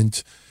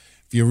moment.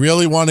 If you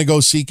really want to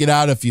go seek it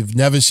out, if you've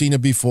never seen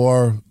it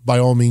before, by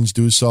all means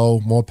do so.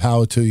 More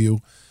power to you.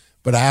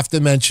 But I have to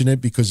mention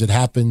it because it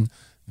happened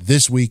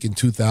this week in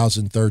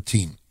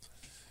 2013.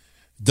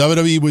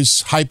 WWE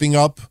was hyping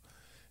up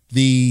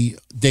the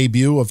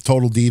debut of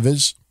Total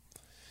Divas.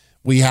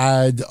 We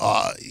had,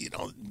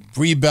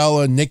 Brie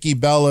Bella, Nikki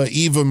Bella,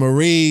 Eva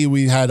Marie.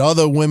 We had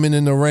other women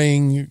in the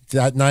ring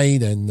that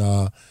night.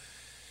 And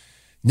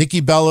Nikki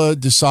Bella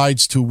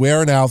decides to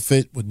wear an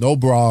outfit with no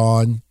bra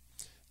on,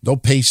 no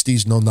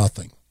pasties, no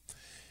nothing.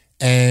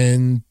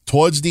 And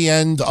towards the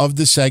end of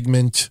the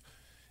segment,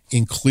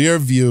 in clear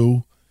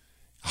view,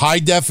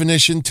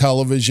 high-definition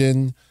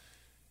television,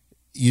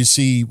 you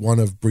see one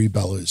of Brie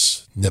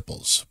Bella's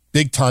nipples.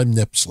 Big-time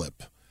nip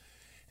slip.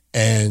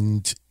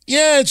 And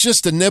yeah, it's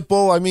just a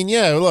nipple. I mean,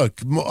 yeah,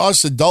 look,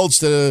 us adults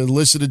that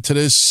listened to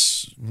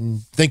this,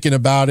 thinking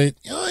about it,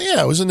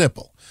 yeah, it was a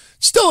nipple.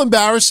 Still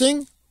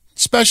embarrassing,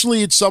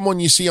 especially it's someone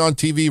you see on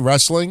TV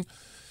wrestling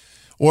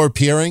or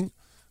appearing.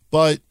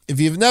 But if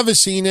you've never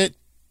seen it,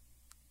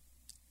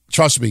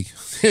 trust me,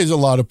 there's a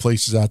lot of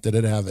places out there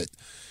that have it.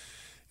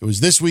 It was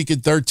this week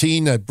at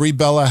 13 that Brie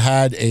Bella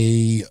had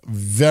a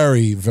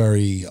very,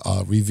 very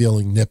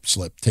revealing nip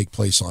slip take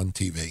place on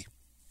TV.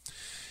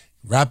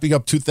 Wrapping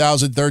up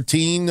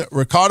 2013,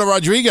 Ricardo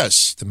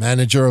Rodriguez, the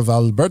manager of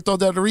Alberto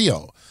Del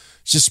Rio,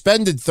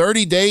 suspended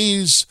 30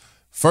 days,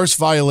 first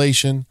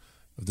violation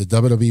of the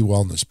WWE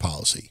wellness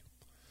policy.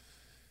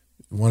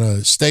 You want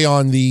to stay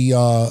on the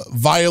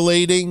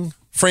violating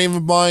frame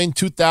of mind?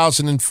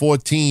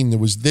 2014, it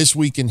was this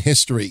week in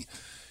history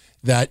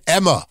that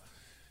Emma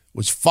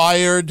was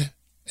fired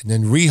and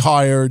then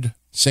rehired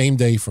same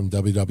day from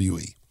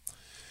WWE.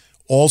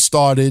 All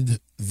started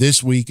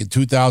this week in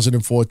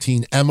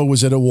 2014. Emma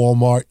was at a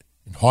Walmart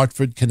in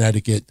Hartford,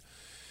 Connecticut.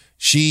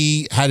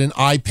 She had an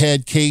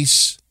iPad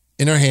case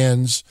in her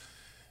hands.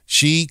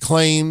 She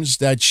claims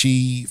that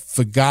she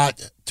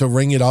forgot to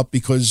ring it up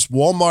because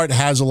Walmart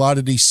has a lot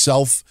of these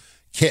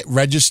self-kit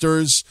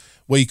registers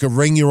where you can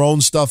ring your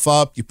own stuff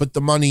up. You put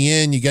the money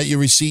in, you get your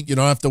receipt. You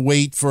don't have to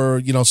wait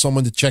for,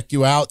 someone to check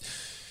you out.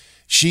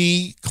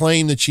 She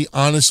claimed that she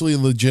honestly,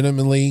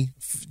 legitimately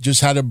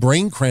just had a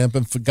brain cramp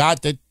and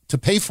forgot to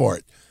pay for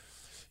it.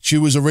 She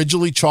was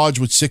originally charged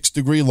with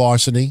 6th-degree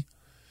larceny.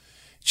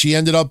 She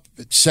ended up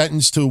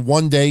sentenced to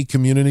 1-day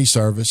community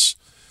service,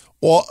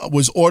 or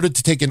was ordered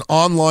to take an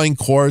online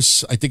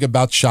course, I think,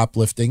 about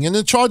shoplifting, and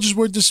the charges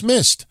were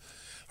dismissed.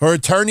 Her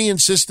attorney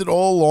insisted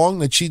all along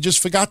that she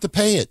just forgot to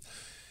pay it.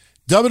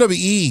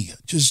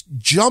 WWE, just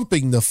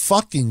jumping the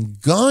fucking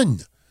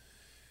gun,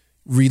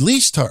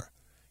 released her.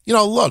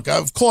 Look,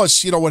 of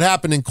course, what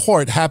happened in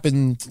court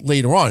happened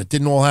later on. It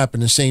didn't all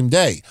happen the same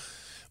day.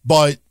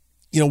 But,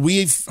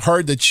 we've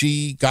heard that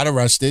she got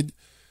arrested,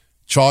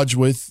 charged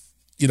with,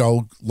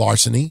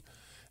 larceny.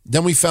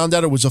 Then we found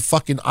out it was a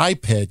fucking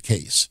iPad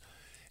case.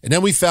 And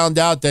then we found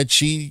out that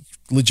she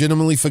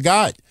legitimately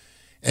forgot.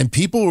 And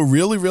people were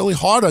really, really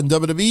hard on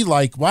WWE,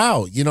 like,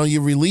 wow,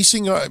 you're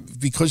releasing her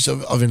because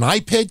of an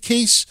iPad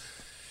case.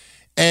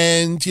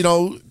 And,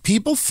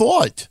 people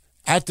thought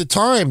at the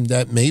time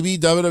that maybe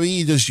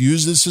WWE just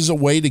used this as a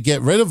way to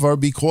get rid of her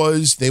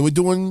because they were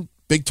doing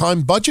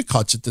big-time budget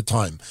cuts at the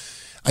time.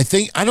 I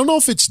don't know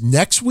if it's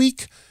next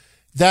week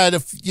that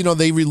if,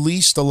 they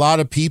released a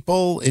lot of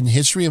people in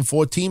History in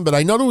 14, but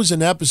I know there was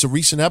a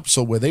recent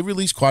episode where they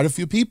released quite a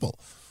few people.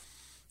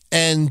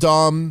 And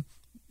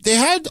they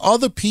had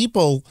other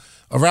people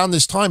around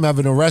this time have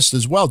an arrest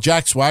as well.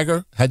 Jack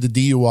Swagger had the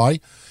DUI.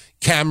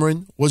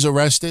 Cameron was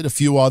arrested. A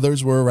few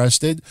others were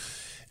arrested.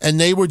 And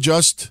they were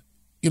just,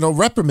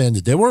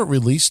 reprimanded. They weren't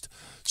released.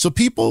 So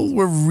people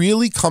were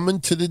really coming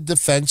to the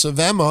defense of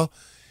Emma,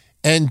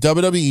 and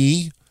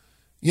WWE,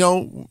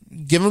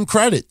 give them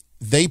credit.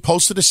 They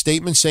posted a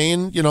statement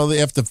saying,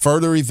 after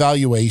further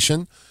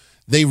evaluation,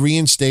 they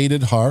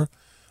reinstated her.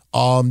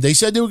 They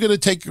said they were going to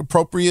take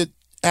appropriate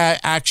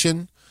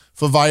action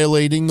for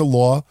violating the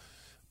law.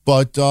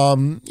 But,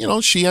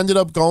 she ended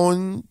up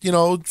going,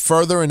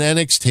 further in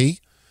NXT.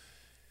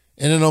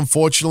 And then,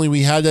 unfortunately,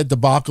 we had that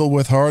debacle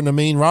with her on the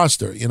main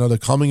roster. The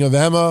coming of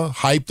Emma,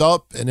 hyped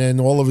up, and then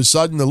all of a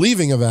sudden the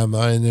leaving of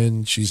Emma, and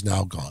then she's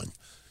now gone.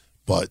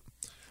 But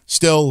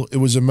still, it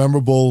was a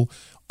memorable,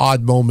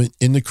 odd moment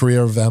in the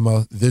career of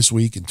Emma this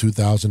week in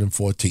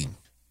 2014.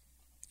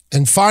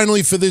 And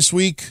finally for this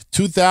week,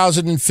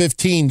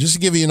 2015, just to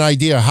give you an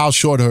idea how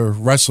short her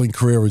wrestling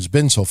career has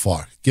been so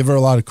far. Give her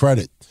a lot of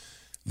credit.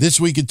 This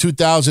week in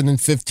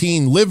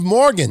 2015, Liv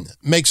Morgan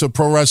makes her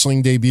pro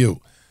wrestling debut.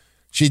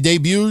 She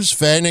debuts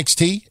for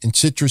NXT in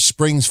Citrus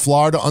Springs,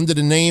 Florida under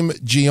the name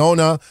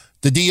Giona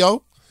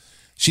DiDio.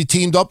 She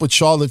teamed up with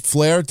Charlotte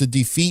Flair to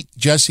defeat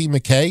Jessie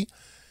McKay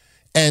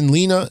and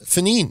Lena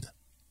Fanine.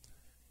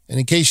 And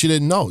in case you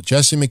didn't know,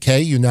 Jessie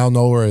McKay, you now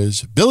know her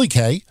as Billie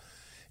Kay,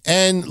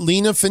 and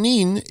Lena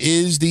Fanine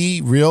is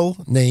the real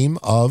name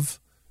of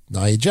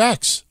Nia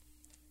Jax.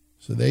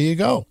 So there you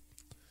go.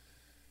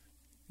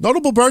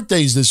 Notable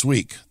birthdays this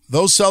week.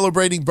 Those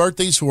celebrating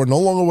birthdays who are no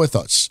longer with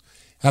us.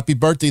 Happy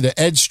birthday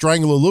to Ed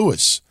Strangler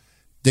Lewis,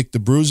 Dick the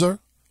Bruiser,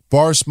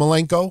 Boris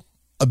Malenko,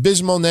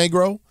 Abismo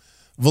Negro,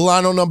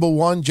 Villano No.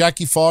 1,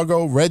 Jackie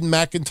Fargo, Red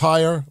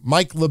McIntyre,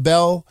 Mike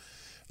LaBelle,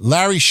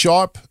 Larry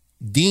Sharp,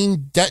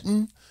 Dean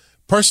Detton,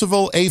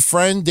 Percival A.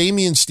 Friend,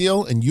 Damian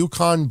Steele, and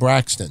Yukon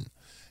Braxton.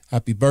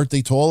 Happy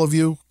birthday to all of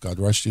you. God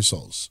rest your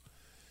souls.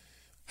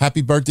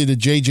 Happy birthday to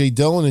J.J.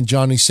 Dillon and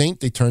Johnny Saint.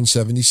 They turned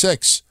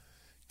 76.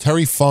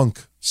 Terry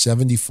Funk,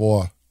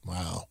 74.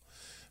 Wow.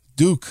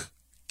 Duke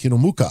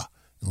Kinomuka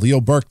and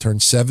Leo Burke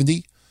turned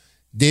 70.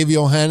 Davey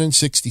O'Hannon,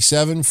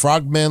 67.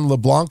 Frogman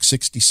LeBlanc,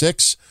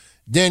 66.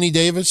 Danny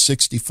Davis,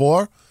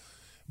 64.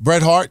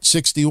 Bret Hart,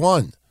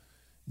 61.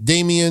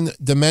 Damian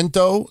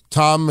Demento,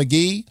 Tom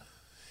McGee,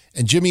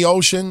 and Jimmy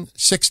Ocean,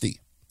 60.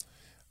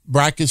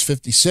 Brackus,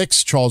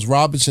 56. Charles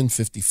Robinson,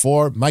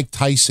 54. Mike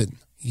Tyson,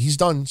 he's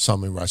done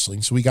some in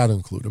wrestling, so we got to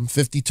include him,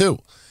 52.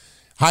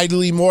 Heidi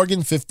Lee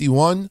Morgan,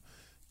 51.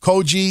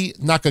 Koji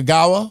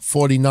Nakagawa,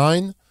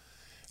 49.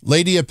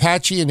 Lady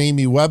Apache and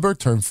Amy Weber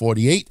turned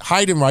 48.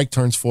 Heidenreich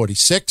turns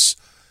 46.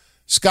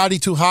 Scotty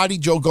Too Hotty,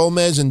 Joe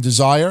Gomez, and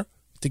Desire,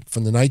 I think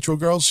from the Nitro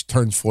Girls,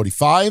 turns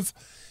 45.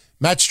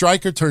 Matt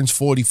Stryker turns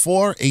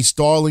 44. Ace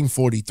Darling,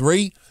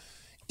 43.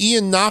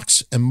 Ian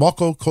Knox and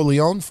Marco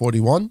Corleone,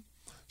 41.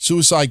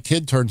 Suicide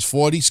Kid turns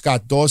 40.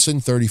 Scott Dawson,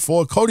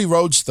 34. Cody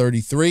Rhodes,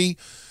 33.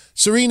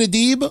 Serena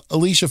Deeb,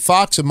 Alicia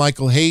Fox, and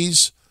Michael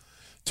Hayes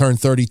turned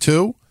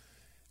 32.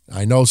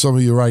 I know some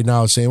of you right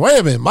now are saying, wait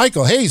a minute,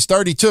 Michael Hayes,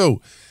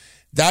 32.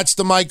 That's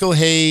the Michael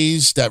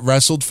Hayes that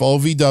wrestled for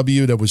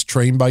OVW that was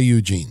trained by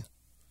Eugene.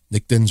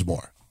 Nick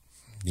Dinsmore.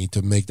 Need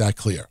to make that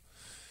clear.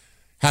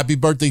 Happy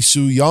birthday,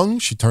 Sue Young.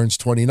 She turns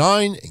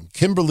 29. And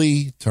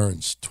Kimberly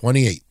turns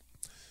 28.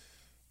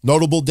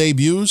 Notable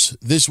debuts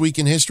this week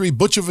in history.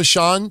 Butcher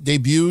Vachon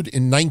debuted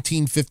in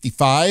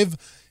 1955.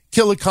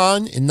 Killer Khan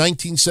in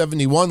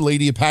 1971.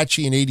 Lady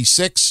Apache in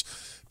 86.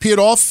 Peered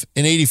off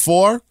in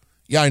 84.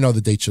 Yeah, I know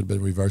the date should have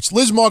been reversed.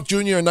 Liz Mark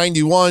Jr. in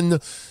 91.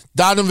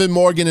 Donovan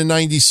Morgan in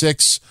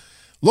 96.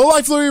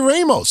 Lowlife Louis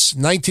Ramos,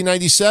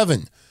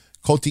 1997.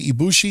 Kota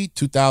Ibushi,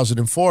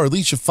 2004.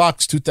 Alicia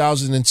Fox,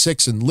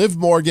 2006. And Liv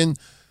Morgan,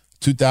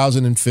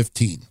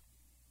 2015.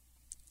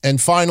 And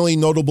finally,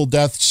 notable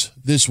deaths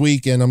this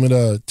week, and I'm going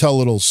to tell a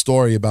little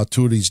story about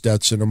two of these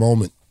deaths in a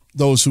moment.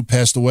 Those who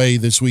passed away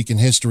this week in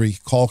history: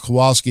 Carl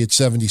Kowalski at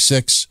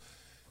 76,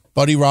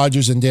 Buddy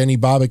Rogers and Danny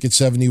Bobbick at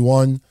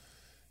 71,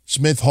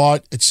 Smith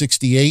Hart at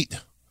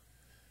 68,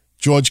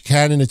 George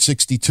Cannon at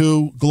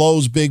 62,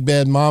 Glow's Big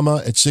Bad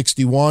Mama at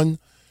 61,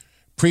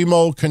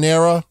 Primo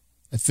Carnera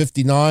at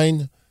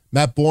 59,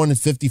 Matt Bourne at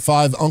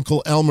 55,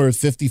 Uncle Elmer at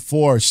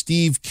 54,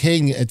 Steve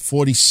King at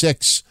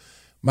 46,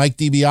 Mike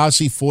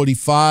DiBiase,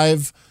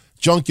 45.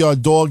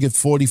 Junkyard Dog at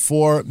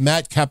 44.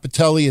 Matt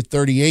Capitelli at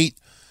 38.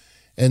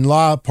 And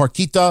La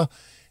Parquita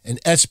and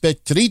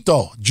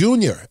Espetrito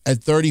Jr.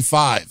 at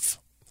 35.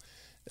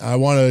 I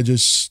want to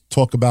just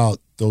talk about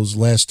those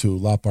last two,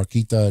 La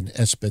Parquita and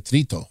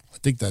Espetrito. I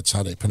think that's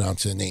how they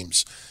pronounce their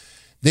names.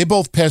 They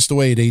both passed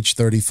away at age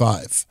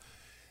 35.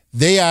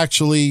 They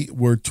actually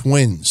were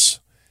twins.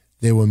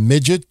 They were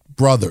midget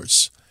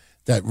brothers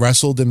that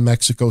wrestled in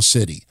Mexico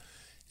City.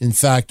 In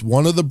fact,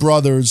 one of the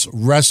brothers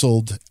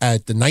wrestled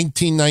at the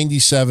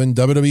 1997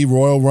 WWE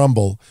Royal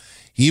Rumble.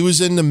 He was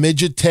in the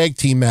midget tag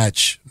team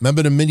match.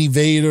 Remember the Mini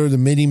Vader, the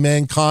Mini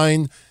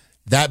Mankind?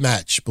 That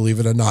match, believe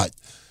it or not.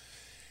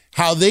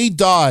 How they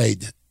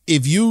died,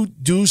 if you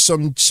do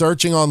some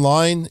searching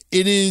online,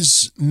 it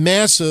is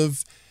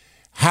massive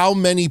how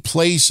many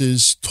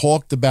places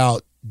talked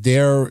about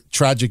their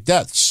tragic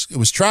deaths. It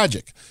was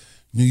tragic.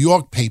 New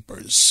York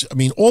papers, I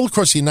mean, all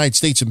across the United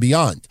States and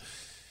beyond.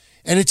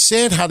 And it's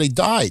sad how they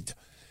died.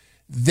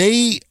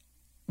 They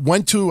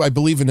went to, I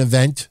believe, an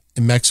event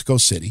in Mexico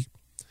City,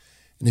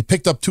 and they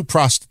picked up two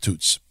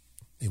prostitutes.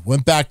 They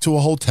went back to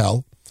a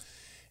hotel,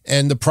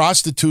 and the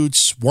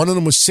prostitutes, one of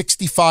them was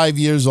 65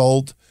 years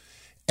old,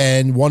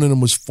 and one of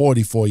them was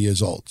 44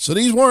 years old. So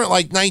these weren't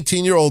like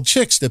 19-year-old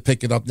chicks they're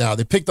picking up now.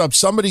 They picked up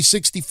somebody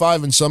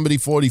 65 and somebody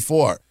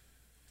 44.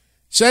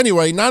 So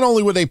anyway, not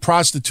only were they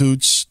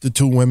prostitutes, the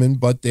two women,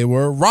 but they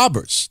were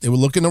robbers. They were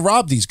looking to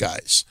rob these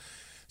guys.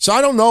 So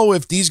I don't know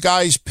if these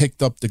guys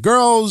picked up the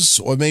girls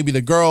or maybe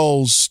the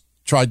girls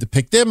tried to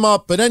pick them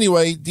up. But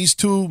anyway, these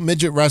two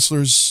midget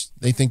wrestlers,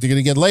 they think they're going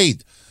to get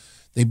laid.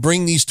 They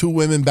bring these two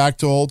women back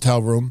to a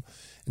hotel room,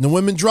 and the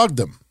women drugged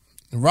them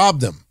and robbed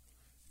them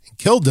and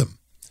killed them.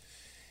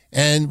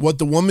 And what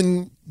the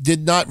woman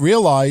did not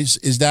realize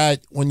is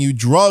that when you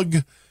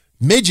drug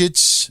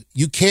midgets,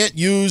 you can't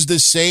use the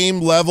same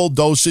level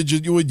dosage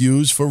that you would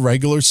use for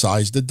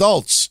regular-sized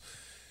adults.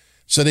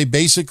 So they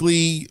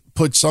basically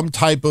put some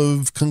type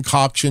of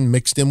concoction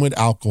mixed in with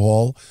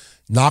alcohol,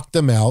 knocked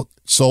them out,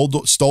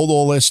 stole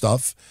all their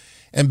stuff,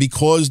 and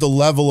because the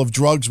level of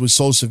drugs was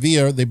so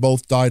severe, they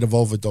both died of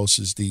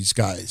overdoses, these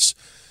guys.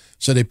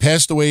 So they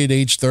passed away at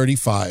age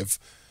 35.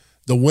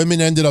 The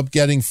women ended up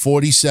getting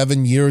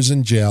 47 years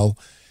in jail,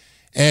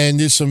 and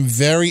there's some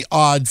very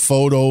odd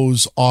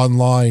photos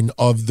online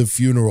of the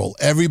funeral.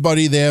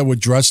 Everybody there were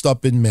dressed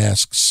up in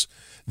masks,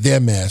 their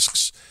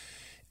masks.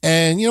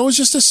 And, you know, it was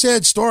just a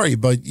sad story,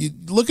 but you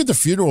look at the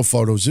funeral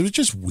photos, it was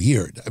just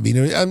weird. I mean,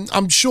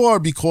 I'm sure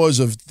because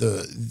of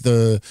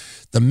the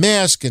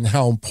mask and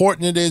how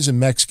important it is in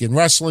Mexican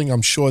wrestling,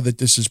 I'm sure that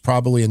this is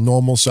probably a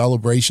normal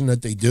celebration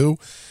that they do.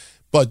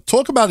 But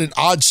talk about an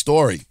odd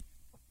story.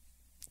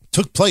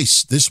 Took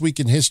place this week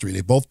in history.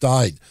 They both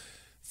died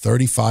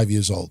 35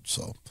 years old.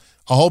 So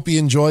I hope you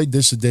enjoyed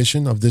this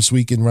edition of This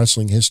Week in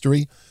Wrestling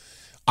History.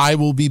 I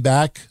will be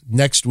back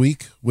next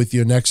week with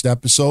your next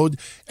episode.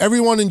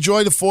 Everyone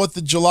enjoy the 4th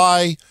of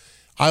July.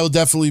 I will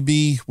definitely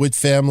be with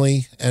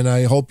family, and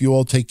I hope you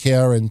all take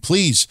care. And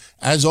please,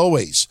 as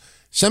always,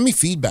 send me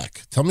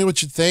feedback. Tell me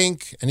what you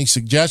think. Any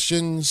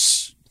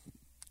suggestions?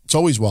 It's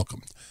always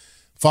welcome.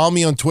 Follow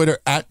me on Twitter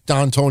at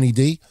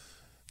DonTonyD.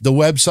 The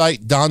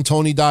website,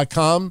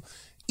 DonTony.com.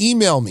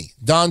 Email me,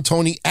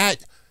 DonTony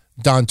at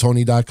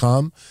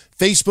DonTony.com.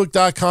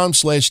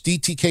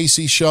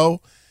 Facebook.com/DTKC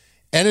Show.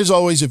 And as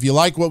always, if you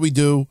like what we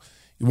do,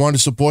 you want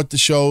to support the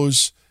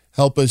shows,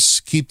 help us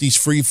keep these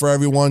free for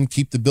everyone,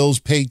 keep the bills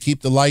paid,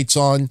 keep the lights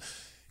on,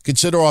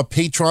 consider our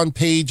Patreon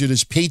page. It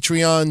is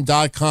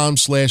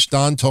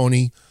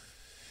patreon.com/DonTony.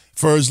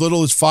 For as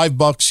little as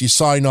 $5, you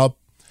sign up.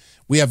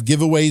 We have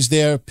giveaways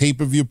there,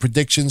 pay-per-view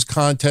predictions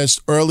contest,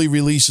 early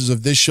releases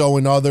of this show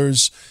and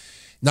others.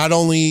 Not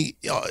only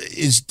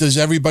does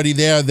everybody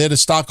there, they're the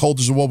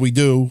stockholders of what we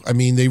do. I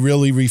mean, they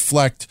really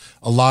reflect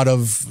a lot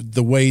of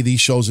the way these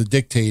shows are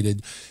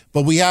dictated.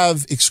 But we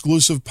have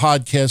exclusive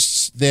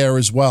podcasts there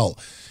as well.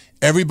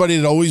 Everybody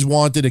that always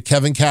wanted a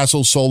Kevin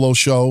Castle solo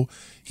show,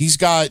 he's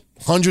got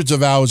hundreds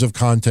of hours of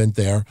content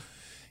there.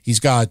 He's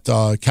got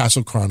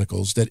Castle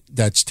Chronicles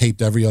that's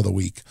taped every other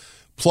week.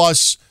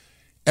 Plus,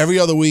 every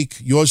other week,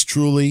 yours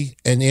truly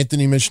and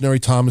Anthony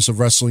Missionary Thomas of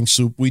Wrestling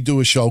Soup, we do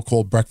a show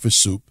called Breakfast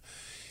Soup.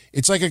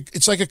 It's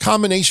like a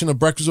combination of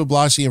Breakfast with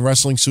Blassie and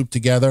Wrestling Soup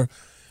together.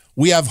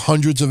 We have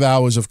hundreds of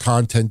hours of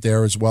content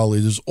there as well.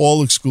 It is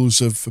all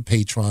exclusive for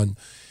Patreon,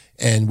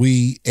 and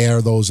we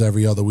air those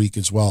every other week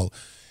as well.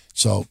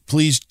 So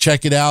please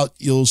check it out.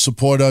 You'll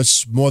support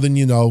us more than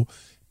you know.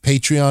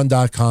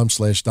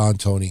 Patreon.com/Don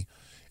Tony.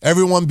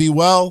 Everyone be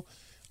well.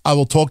 I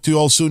will talk to you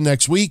all soon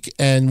next week.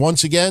 And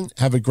once again,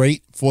 have a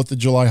great 4th of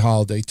July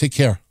holiday. Take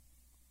care.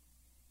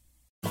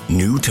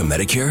 New to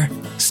Medicare?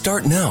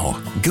 Start now.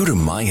 Go to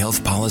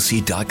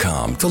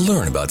myhealthpolicy.com to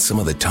learn about some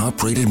of the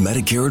top-rated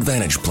Medicare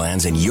Advantage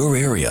plans in your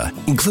area,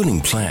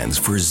 including plans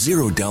for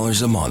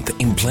 $0 a month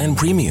in plan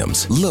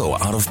premiums, low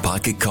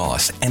out-of-pocket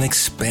costs, and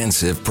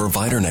expansive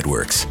provider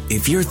networks.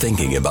 If you're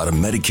thinking about a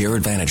Medicare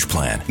Advantage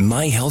plan,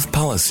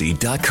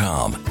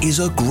 myhealthpolicy.com is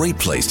a great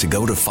place to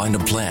go to find a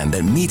plan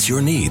that meets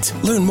your needs.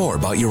 Learn more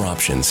about your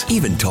options.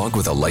 Even talk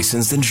with a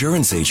licensed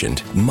insurance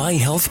agent.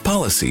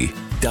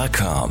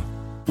 myhealthpolicy.com.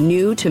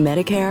 New to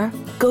Medicare?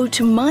 Go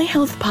to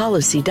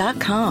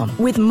myhealthpolicy.com.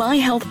 With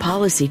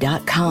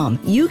myhealthpolicy.com,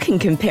 you can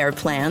compare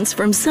plans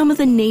from some of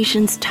the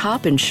nation's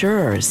top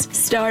insurers.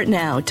 Start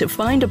now to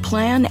find a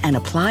plan and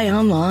apply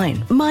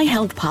online.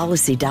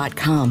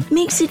 myhealthpolicy.com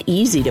makes it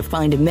easy to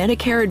find a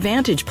Medicare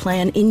Advantage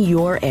plan in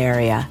your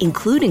area,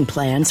 including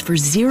plans for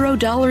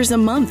 $0 a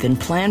month in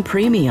plan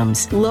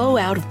premiums, low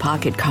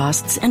out-of-pocket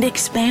costs, and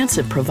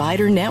expansive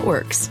provider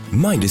networks.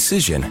 My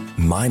decision,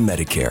 my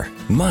Medicare.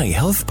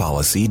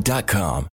 myhealthpolicy.com.